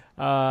movie.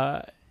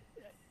 I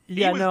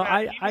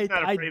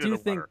do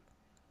think. Water.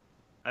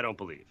 I don't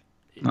believe.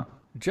 No.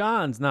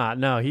 John's not.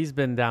 No, he's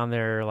been down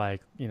there,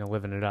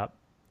 living it up.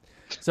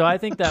 So I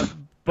think that,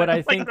 but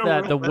I think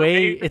that the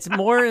way it's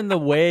more in the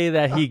way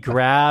that he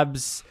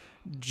grabs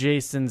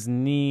Jason's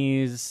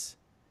knees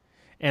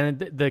and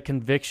the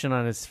conviction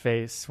on his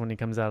face when he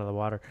comes out of the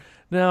water.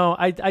 No,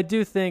 I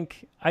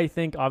think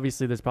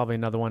obviously there's probably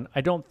another one.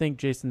 I don't think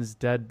Jason's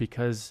dead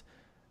because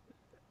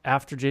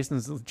after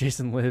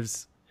Jason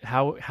lives.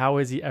 How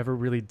is he ever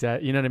really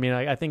dead? You know what I mean?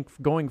 I think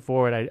going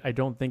forward, I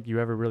don't think you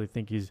ever really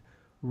think he's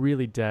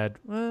really dead.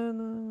 Well,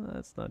 no,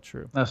 that's not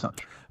true. That's not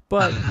true.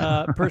 But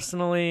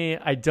personally,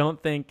 I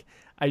don't think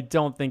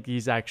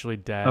he's actually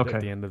dead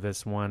at the end of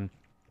this one.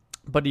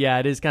 But yeah,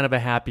 it is kind of a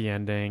happy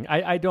ending.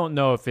 I don't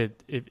know if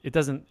it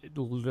doesn't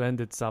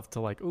lend itself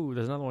to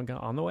there's another one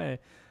on the way.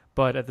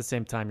 But at the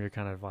same time, you're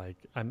kind of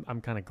I'm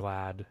kind of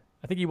glad.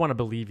 I think you want to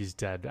believe he's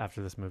dead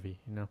after this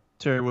movie. You know,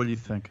 Terry, what do you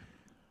think?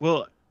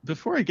 Well,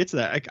 before I get to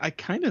that, I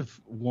kind of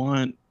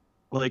want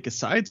a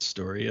side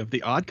story of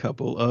the Odd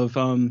Couple of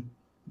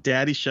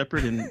Daddy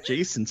Shepard and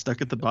Jason stuck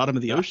at the bottom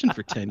of the ocean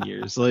for 10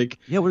 years. What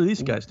are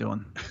these guys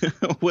doing?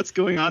 What's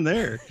going on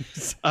there?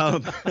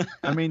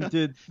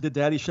 Did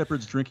Daddy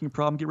Shepard's drinking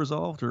problem get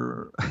resolved,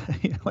 or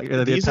these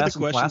are the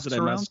questions that I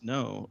must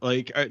know.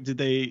 Did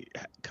they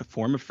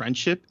form a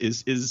friendship?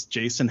 Is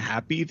Jason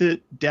happy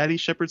that Daddy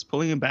Shepard's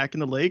pulling him back in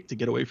the lake to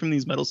get away from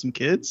these meddlesome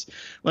kids?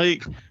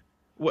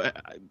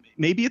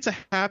 Maybe it's a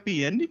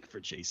happy ending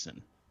for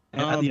Jason.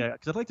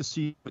 Because I'd like to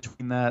see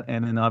between that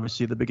and then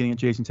obviously the beginning of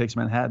Jason Takes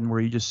Manhattan, where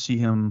you just see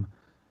him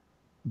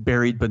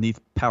buried beneath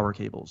power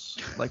cables.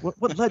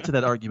 What led to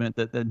that argument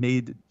that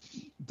made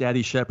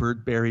Daddy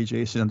Shepard bury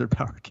Jason under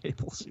power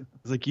cables?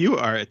 It's you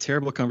are a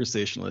terrible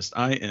conversationalist.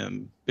 I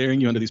am burying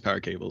you under these power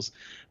cables.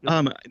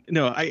 No,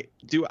 I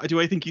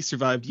think he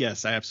survived.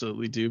 Yes, I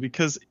absolutely do.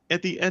 Because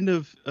at the end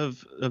of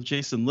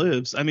Jason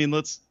Lives,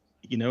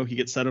 he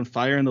gets set on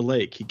fire in the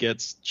lake. He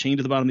gets chained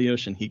to the bottom of the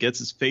ocean. He gets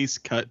his face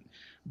cut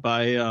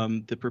by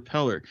the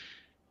propeller.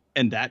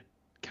 And that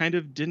kind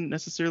of didn't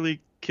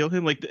necessarily kill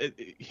him.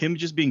 Him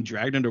just being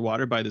dragged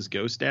underwater by this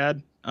ghost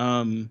dad.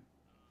 Bill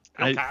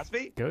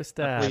Cosby? Ghost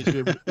dad.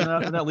 Please,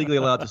 we're not legally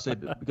allowed to say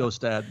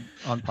ghost dad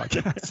on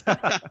podcasts.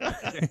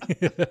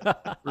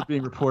 We're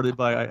being reported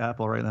by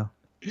Apple right now.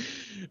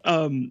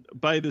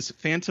 By this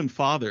phantom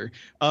father.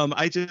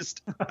 I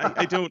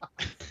don't...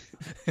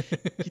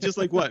 He just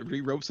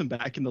re-ropes him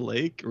back in the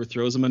lake or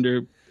throws him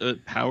under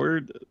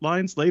power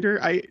lines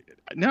later.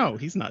 No,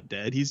 he's not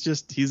dead. He's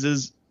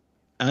as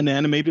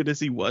unanimated as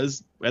he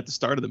was at the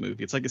start of the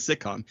movie. It's like a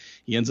sitcom.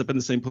 He ends up in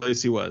the same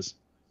place he was.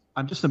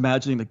 I'm just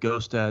imagining the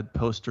Ghost Dad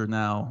poster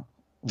now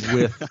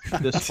with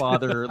this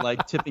father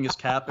tipping his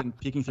cap and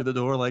peeking through the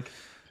door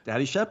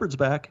Daddy Shepard's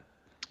back.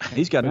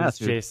 He's got an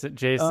attitude.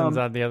 Jason's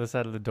on the other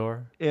side of the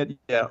door.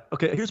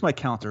 Okay, here's my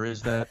counter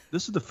is that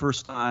this is the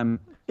first time,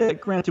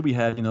 granted we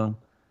had,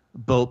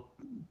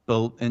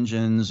 boat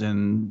engines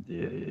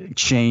and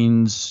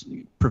chains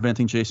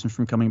preventing Jason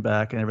from coming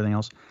back and everything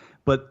else.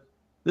 But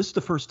this is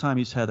the first time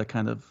he's had a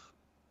kind of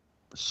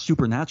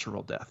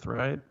supernatural death,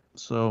 right?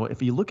 So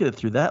if you look at it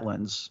through that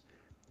lens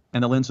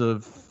and the lens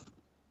of,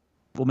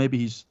 well, maybe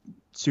he's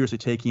seriously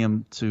taking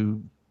him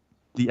to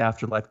the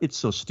afterlife. It's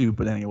so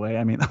stupid anyway.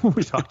 What are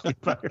we talking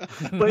about here?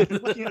 But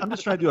I'm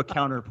just trying to do a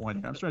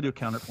counterpoint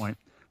here.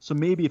 So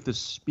maybe if the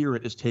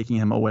spirit is taking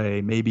him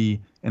away,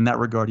 maybe in that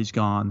regard he's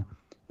gone.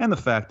 And the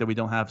fact that we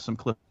don't have some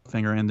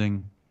cliffhanger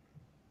ending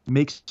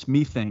makes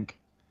me think,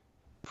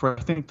 for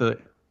I think the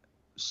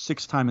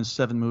 6 time in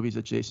 7 movies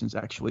that Jason's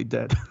actually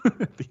dead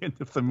at the end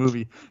of the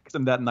movie, because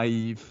I'm that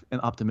naive and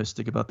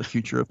optimistic about the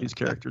future of these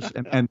characters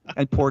and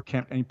poor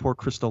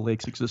Crystal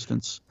Lake's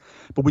existence.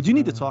 But we do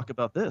need to talk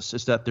about this,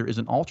 is that there is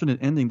an alternate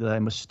ending that I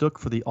mistook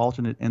for the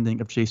alternate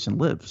ending of Jason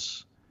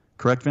Lives.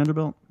 Correct,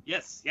 Vanderbilt?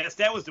 Yes,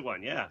 that was the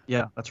one, yeah.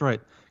 Yeah, that's right.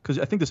 Because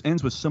I think this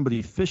ends with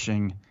somebody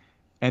fishing,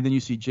 and then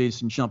you see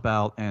Jason jump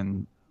out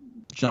and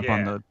jump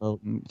on the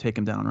boat and take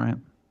him down, right?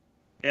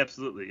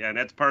 Absolutely, yeah, and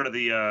that's part of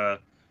the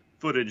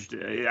footage.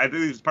 I think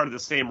it's part of the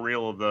same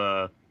reel of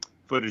the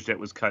footage that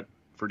was cut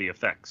for the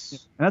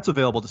effects. And that's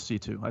available to see,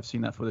 too. I've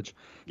seen that footage.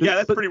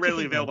 That's pretty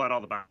readily available on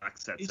all the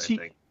box sets, I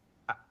think.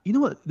 You know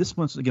what? This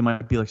once again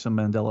might be like some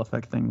Mandela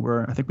effect thing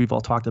where I think we've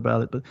all talked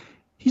about it, but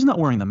he's not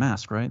wearing the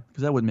mask, right?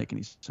 Because that wouldn't make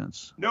any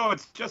sense. No,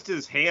 it's just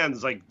his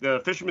hands. Like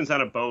the fisherman's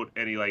on a boat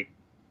and he like,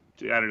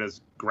 I don't know,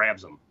 just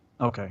grabs him.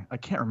 Okay, I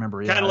can't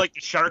remember. Kind of like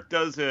the shark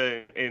does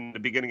in the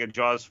beginning of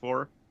Jaws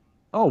 4.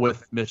 Oh,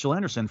 with Mitchell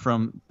Anderson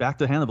from Back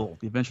to Hannibal,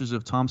 The Adventures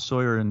of Tom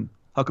Sawyer and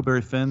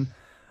Huckleberry Finn,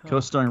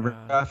 co-starring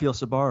Raphael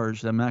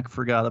Sbarge, that Mac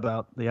forgot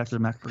about, the actor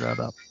Mac forgot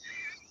about.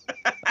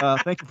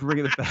 Thank you for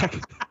bringing it back.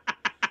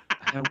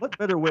 And what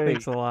better way?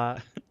 Thanks a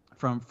lot.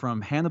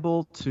 From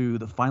Hannibal to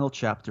the final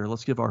chapter,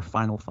 let's give our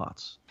final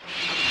thoughts.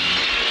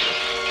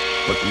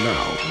 But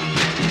now,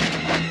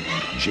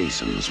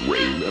 Jason's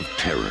reign of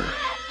terror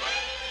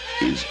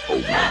is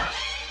over.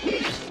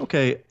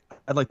 Okay,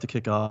 I'd like to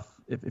kick off,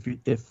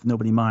 if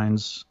nobody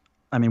minds.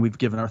 I mean, we've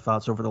given our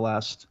thoughts over the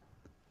last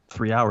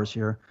 3 hours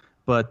here,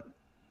 but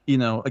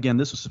again,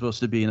 this was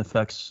supposed to be an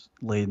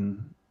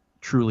effects-laden,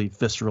 truly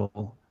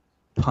visceral,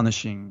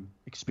 punishing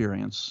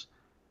experience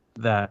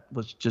that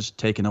was just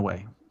taken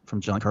away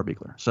from John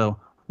Carbiegler. So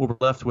what we're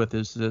left with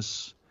is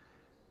this.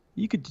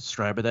 You could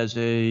describe it as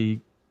a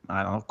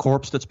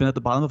corpse that's been at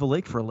the bottom of a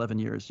lake for 11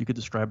 years. You could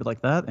describe it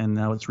like that, and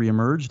now it's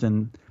reemerged,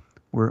 and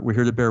we're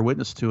here to bear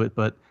witness to it.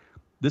 But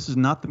this is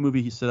not the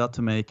movie he set out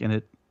to make,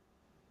 and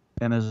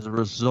as a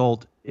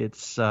result,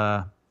 it's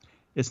not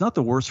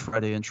the worst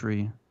Friday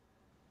entry.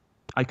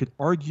 I could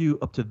argue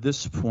up to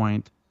this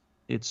point,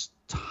 it's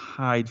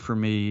tied for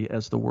me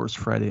as the worst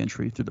Friday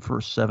entry through the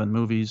first 7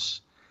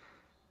 movies.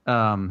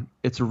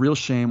 It's a real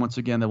shame, once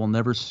again, that we'll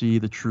never see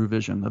the true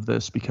vision of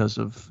this because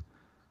of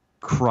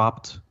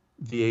cropped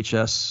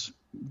VHS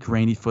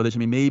grainy footage. I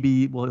mean,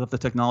 maybe we'll have the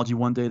technology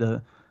one day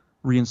to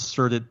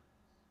reinsert it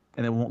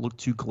and it won't look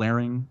too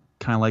glaring,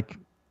 kind of like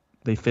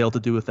they failed to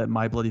do with that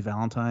My Bloody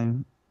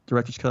Valentine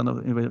director's cut. I don't know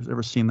if anybody's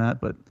ever seen that,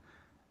 but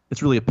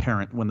it's really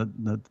apparent when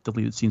the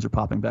deleted scenes are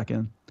popping back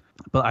in.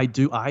 But I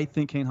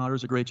think Kane Hodder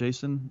is a great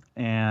Jason,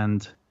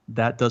 and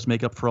that does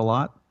make up for a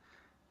lot.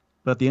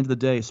 But at the end of the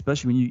day,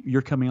 especially when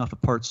you're coming off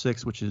of Part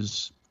 6, which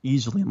is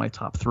easily in my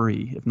top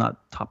 3, if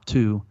not top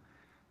 2,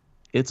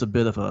 it's a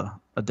bit of a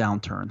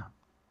downturn.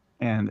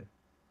 And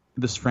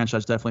this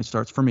franchise definitely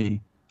starts, for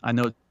me, I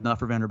know not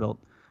for Vanderbilt,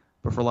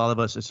 but for a lot of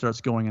us, it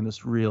starts going in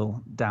this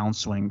real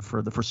downswing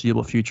for the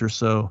foreseeable future.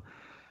 So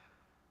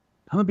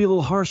I'm going to be a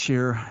little harsh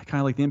here, kind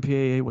of like the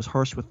MPAA was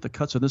harsh with the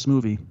cuts of this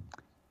movie.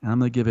 And I'm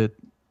going to give it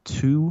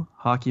 2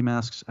 hockey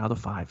masks out of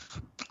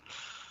 5.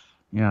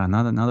 Yeah,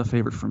 not a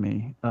favorite for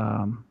me.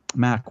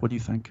 Mac, what do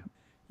you think?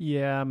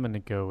 Yeah, I'm going to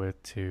go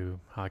with 2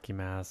 hockey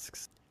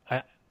masks.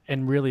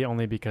 And really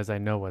only because I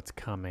know what's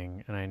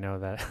coming, and I know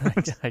that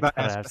I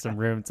gotta have some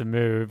room to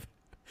move.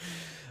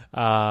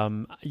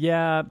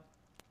 Yeah,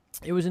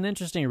 it was an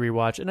interesting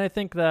rewatch, and I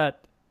think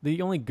that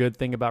the only good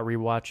thing about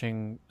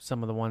rewatching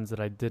some of the ones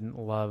that I didn't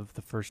love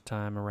the first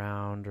time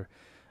around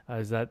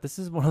is that this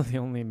is one of the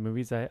only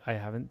movies I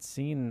haven't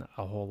seen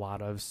a whole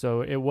lot of.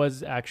 So it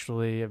was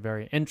actually a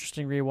very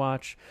interesting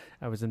rewatch.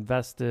 I was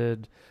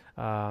invested.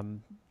 I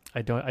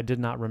did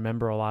not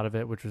remember a lot of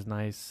it, which was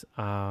nice.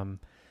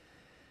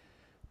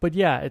 But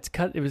yeah,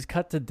 it was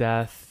cut to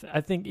death.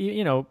 I think,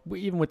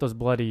 even with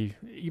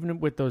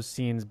those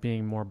scenes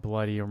being more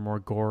bloody or more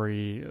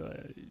gory,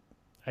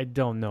 I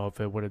don't know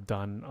if it would have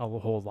done a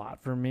whole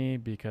lot for me,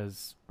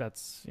 because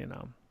that's,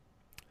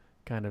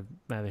 kind of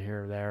neither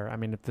here or there. I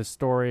mean, if the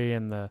story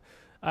and it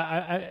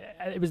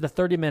was the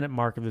 30-minute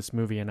mark of this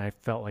movie, and I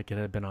felt like it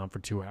had been on for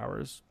 2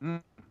 hours.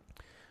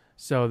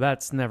 So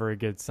that's never a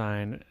good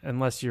sign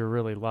unless you're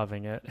really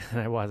loving it, and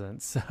I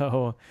wasn't.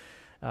 So,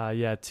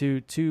 yeah,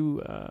 two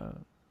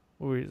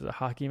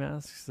hockey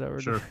masks that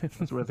were sure.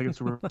 That's what I think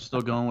we're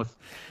still going with.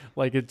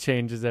 Like it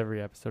changes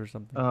every episode or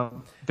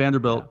something.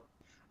 Vanderbilt.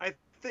 Yeah. I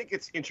think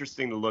it's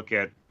interesting to look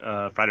at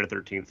Friday the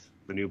 13th,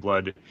 The New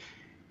Blood,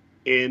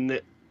 in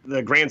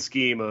the grand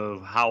scheme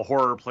of how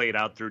horror played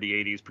out through the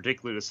 80s,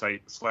 particularly the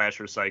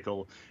slasher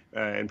cycle,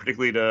 and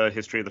particularly the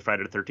history of the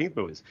Friday the 13th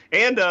movies,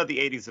 and the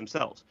 80s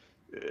themselves.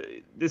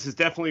 This is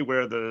definitely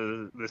where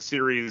the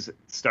series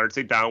starts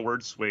a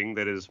downward swing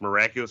that is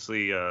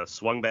miraculously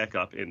swung back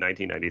up in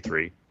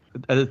 1993.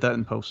 Edit that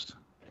in post.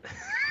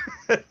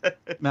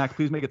 Mac,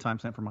 please make a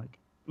timestamp for Mike.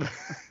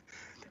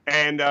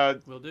 And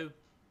will do.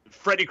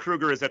 Freddy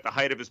Krueger is at the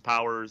height of his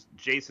powers.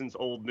 Jason's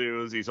old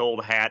news, his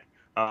old hat.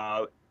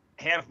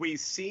 Have we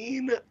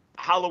seen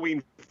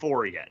Halloween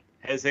 4 yet?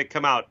 Has it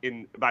come out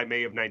by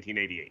May of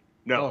 1988?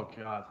 No. Oh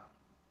God,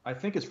 I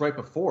think it's right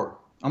before.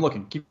 I'm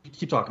looking.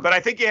 Keep talking. But I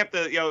think you have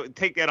to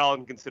take that all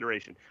in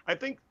consideration. I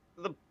think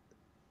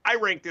I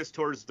rank this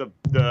towards the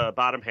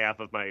bottom half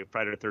of my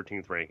Friday the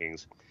 13th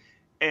rankings.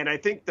 And I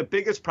think the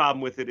biggest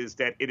problem with it is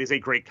that it is a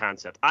great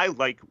concept. I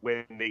like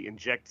when they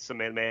inject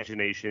some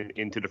imagination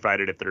into the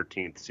Friday the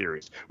 13th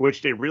series,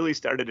 which they really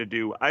started to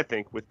do, I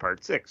think, with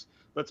Part 6.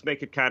 Let's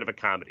make it kind of a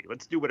comedy.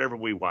 Let's do whatever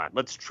we want.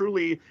 Let's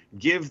truly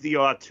give the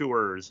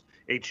auteurs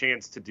a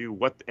chance to do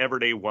whatever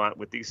they want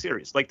with these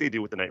series, like they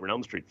do with the Nightmare on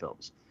Elm Street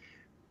films.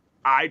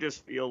 I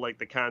just feel like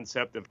the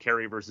concept of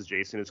Carrie versus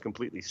Jason is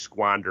completely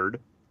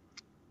squandered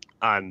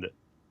on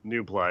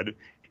New Blood.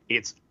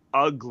 It's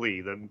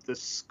ugly. The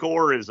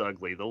score is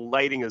ugly. The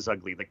lighting is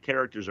ugly. The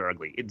characters are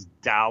ugly. It's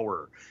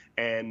dour.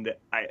 And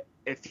I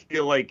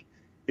feel like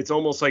it's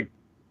almost like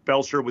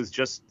Belcher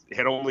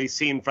had only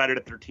seen Friday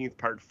the 13th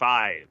Part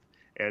 5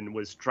 and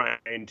was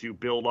trying to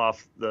build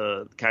off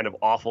the kind of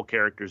awful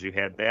characters you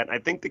had. I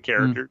think the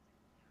characters,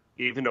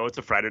 even though it's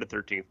a Friday the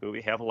 13th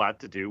movie, have a lot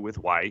to do with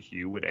why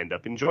you would end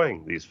up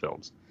enjoying these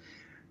films.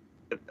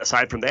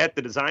 Aside from that,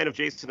 the design of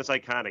Jason is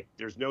iconic.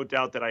 There's no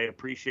doubt that I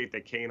appreciate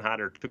that Kane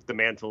Hodder took the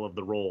mantle of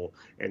the role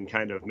and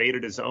kind of made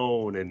it his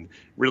own and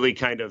really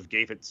kind of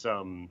gave it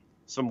some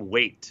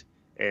weight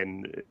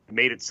and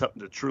made it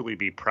something to truly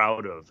be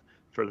proud of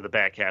for the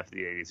back half of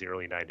the 80s, the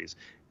early 90s.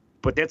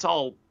 But that's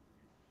all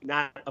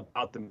not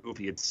about the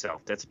movie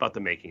itself. That's about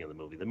the making of the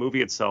movie. The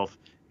movie itself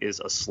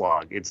is a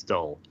slog. It's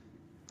dull.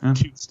 2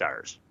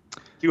 stars.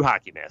 2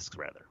 hockey masks,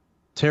 rather.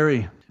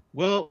 Terry.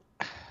 Well,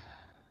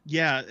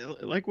 yeah,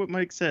 like what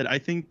Mike said, I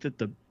think that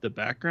the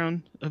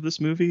background of this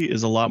movie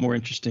is a lot more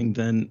interesting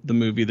than the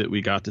movie that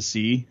we got to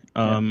see.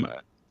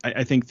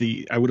 I think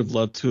I would have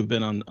loved to have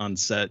been on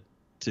set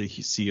to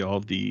see all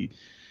of the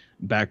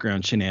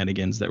background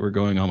shenanigans that were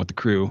going on with the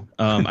crew.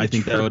 I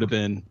think that would have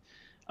been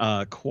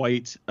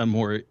quite a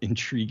more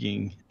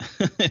intriguing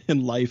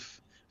and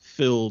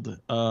life-filled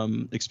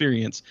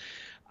experience.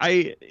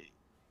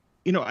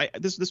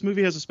 This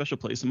movie has a special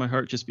place in my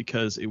heart just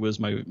because it was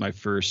my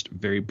first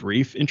very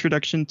brief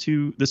introduction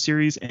to the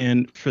series,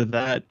 and for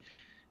that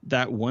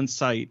one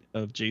sight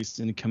of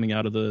Jason coming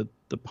out of the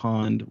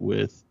pond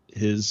with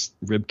his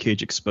rib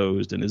cage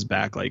exposed and his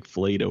back like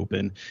flayed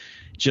open,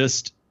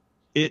 just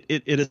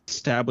it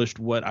established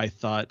what I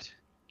thought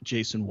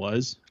Jason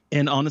was.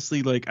 And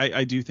honestly, like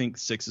I do think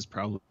 6 is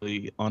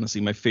probably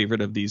honestly my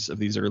favorite of these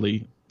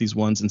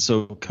ones, and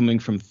so coming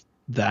from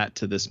that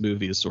to this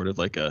movie is sort of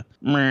like a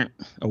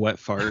wet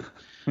fart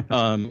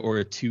or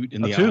a toot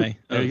in the eye.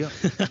 There you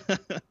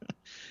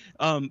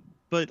go.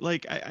 But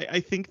like I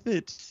think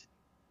that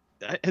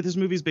this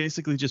movie is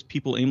basically just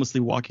people aimlessly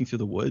walking through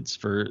the woods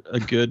for a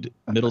good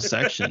middle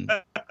section.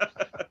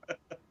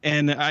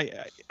 And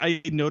I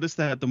noticed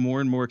that the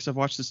more and more, because I've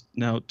watched this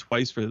now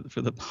twice for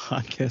the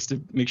podcast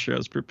to make sure I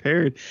was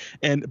prepared.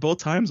 And both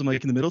times I'm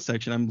like in the middle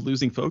section, I'm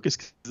losing focus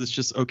because it's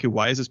just, okay,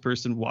 why is this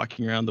person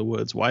walking around the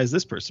woods? Why is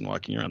this person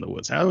walking around the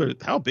woods?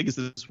 How big is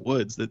this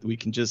woods that we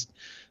can just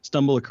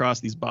stumble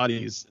across these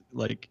bodies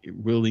like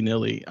willy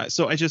nilly?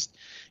 So it's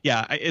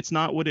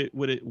not what it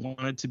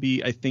wanted to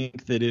be. I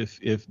think that if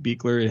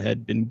Buechler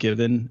had been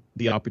given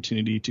the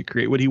opportunity to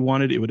create what he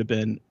wanted, it would have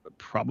been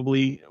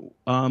probably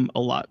a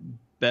lot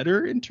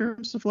better in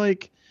terms of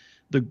like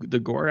the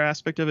gore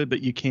aspect of it,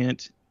 but you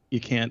can't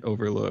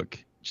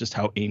overlook just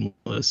how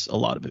aimless a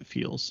lot of it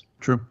feels.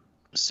 True.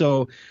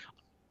 So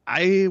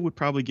I would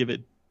probably give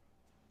it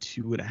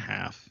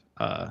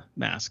 2.5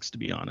 masks, to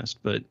be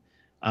honest, but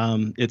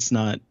it's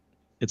not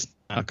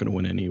going to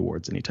win any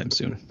awards anytime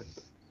soon.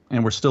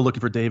 And we're still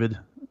looking for David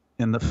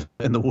in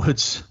the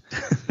woods.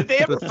 Did they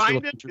ever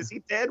find him? Is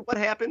he dead? What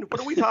happened?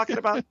 What are we talking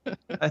about?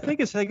 I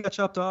think his head got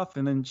chopped off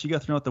and then she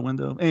got thrown out the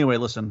window. Anyway,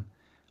 listen,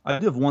 I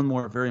do have one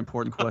more very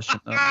important question.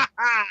 Yes.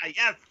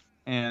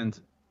 And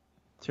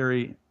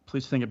Terry,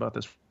 please think about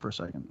this for a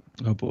second.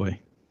 Oh boy.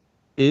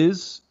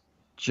 Is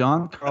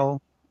John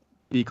Carl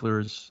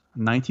Buechler's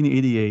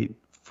 1988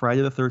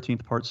 Friday the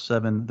 13th Part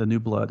 7, The New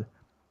Blood,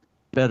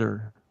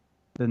 better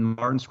than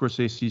Martin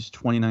Scorsese's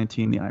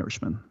 2019 The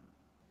Irishman?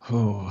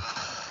 Oh.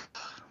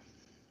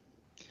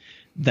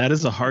 That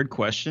is a hard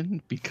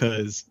question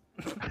because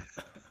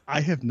I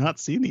have not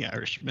seen The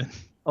Irishman.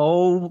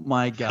 Oh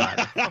my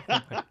God.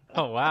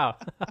 Oh, wow.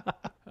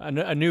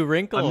 A new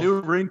wrinkle. A new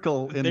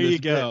wrinkle in there this you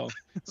go.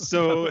 bit.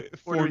 So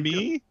for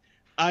me,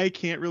 I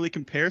can't really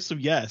compare. So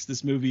yes,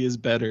 this movie is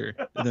better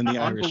than The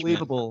Irishman.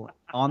 Unbelievable.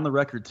 On the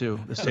record too.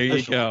 There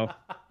you go.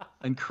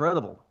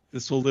 Incredible.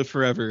 This will live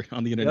forever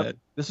on the internet. Yep.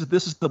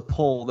 This is the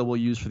poll that we'll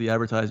use for the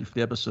advertising for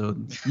the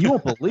episode. You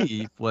won't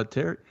believe what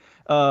Terry,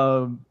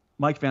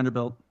 Mike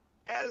Vanderbilt.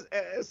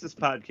 As this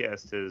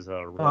podcast is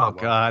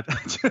God.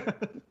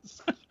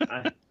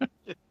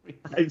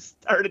 I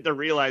started to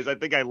realize I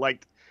think I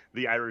liked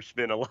The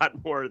Irishman a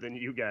lot more than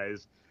you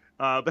guys.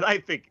 But I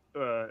think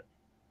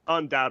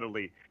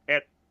undoubtedly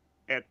at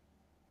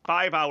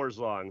 5 hours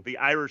long, The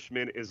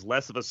Irishman is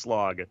less of a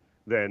slog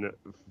than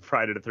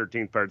Friday the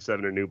 13th Part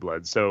 7 or New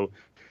Blood. So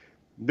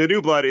The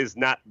New Blood is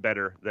not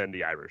better than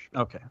The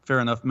Irishman. Okay, fair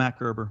enough. Matt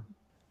Gerber.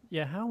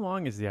 Yeah, how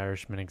long is The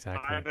Irishman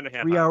exactly?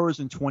 5.5 3 hours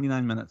and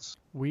 29 minutes.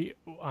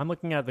 I'm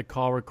looking at the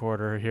call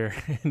recorder here,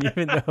 and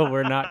even though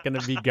we're not going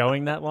to be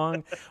going that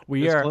long,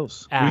 we It's are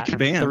close. at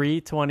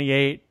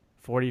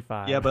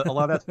 3:28:45. Yeah, but a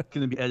lot of that's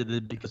going to be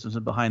edited because it's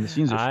a behind the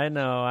scenes issue. I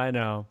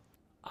know.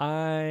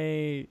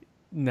 I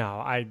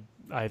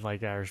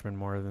like Irishman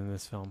more than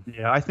this film.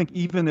 Yeah, I think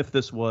even if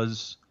this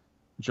was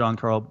John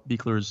Carl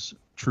Buechler's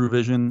true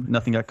vision,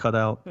 nothing got cut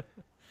out,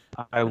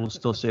 I will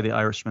still say The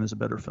Irishman is a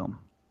better film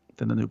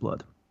than The New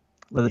Blood.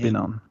 Let it be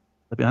known.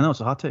 I know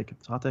it's a hot take.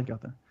 It's a hot take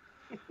out there.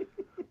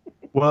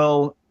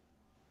 Well,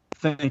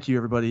 Thank you,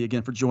 everybody,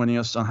 again for joining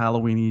us on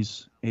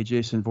Halloweenies, a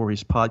Jason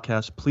Voorhees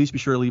podcast. Please be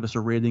sure to leave us a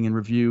rating and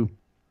review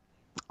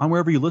on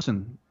wherever you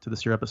listen to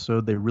this here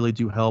episode. They really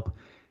do help.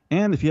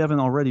 And if you haven't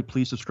already,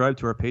 please subscribe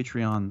to our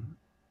Patreon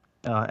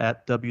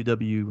at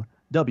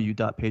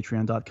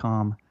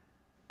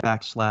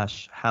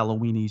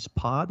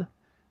www.patreon.com/HalloweeniesPod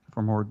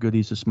for more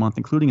goodies this month,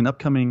 including an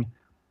upcoming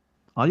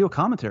audio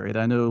commentary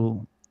that I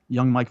know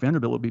young Mike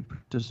Vanderbilt will be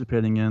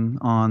participating in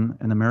on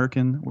An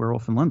American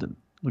Werewolf in London.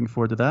 Looking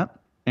forward to that.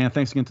 And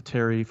thanks again to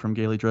Terry from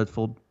Gaily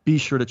Dreadful. Be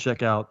sure to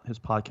check out his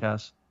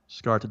podcast,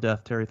 Scarred to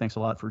Death. Terry, thanks a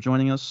lot for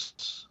joining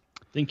us.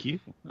 Thank you.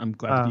 I'm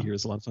glad to be here.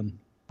 It's a lot of fun.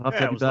 We'll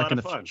have you back in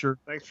the future.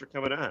 Thanks for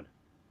coming on.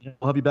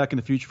 We'll have you back in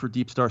the future for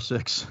Deep Star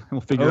 6, and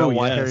we'll figure out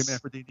why Harry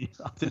Manfredini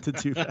opted to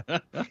do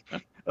that.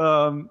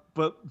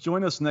 But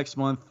join us next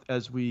month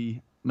as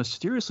we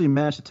mysteriously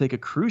manage to take a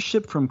cruise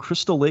ship from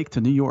Crystal Lake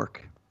to New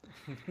York.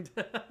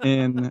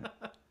 In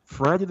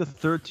Friday the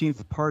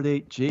 13th, Part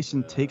 8,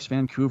 Jason Takes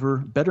Vancouver,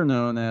 better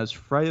known as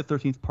Friday the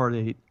 13th, Part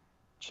 8,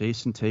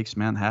 Jason Takes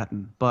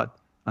Manhattan. But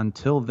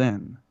until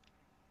then,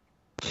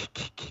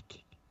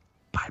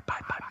 bye. They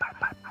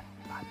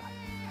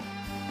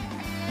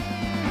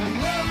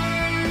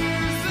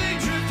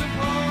drift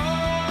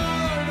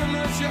apart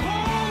unless you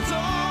hold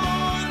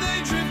on.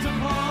 They drift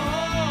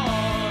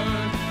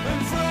apart,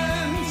 and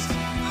friends,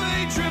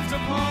 they drift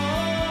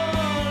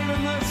apart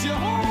unless you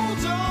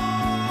hold on.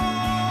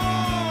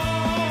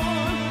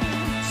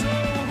 So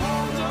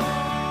hold on.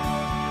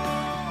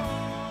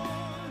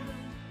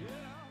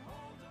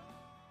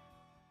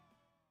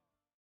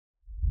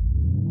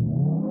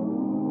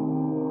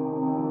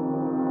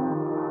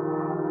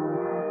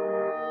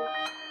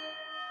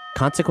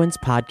 Consequence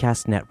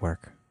Podcast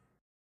Network.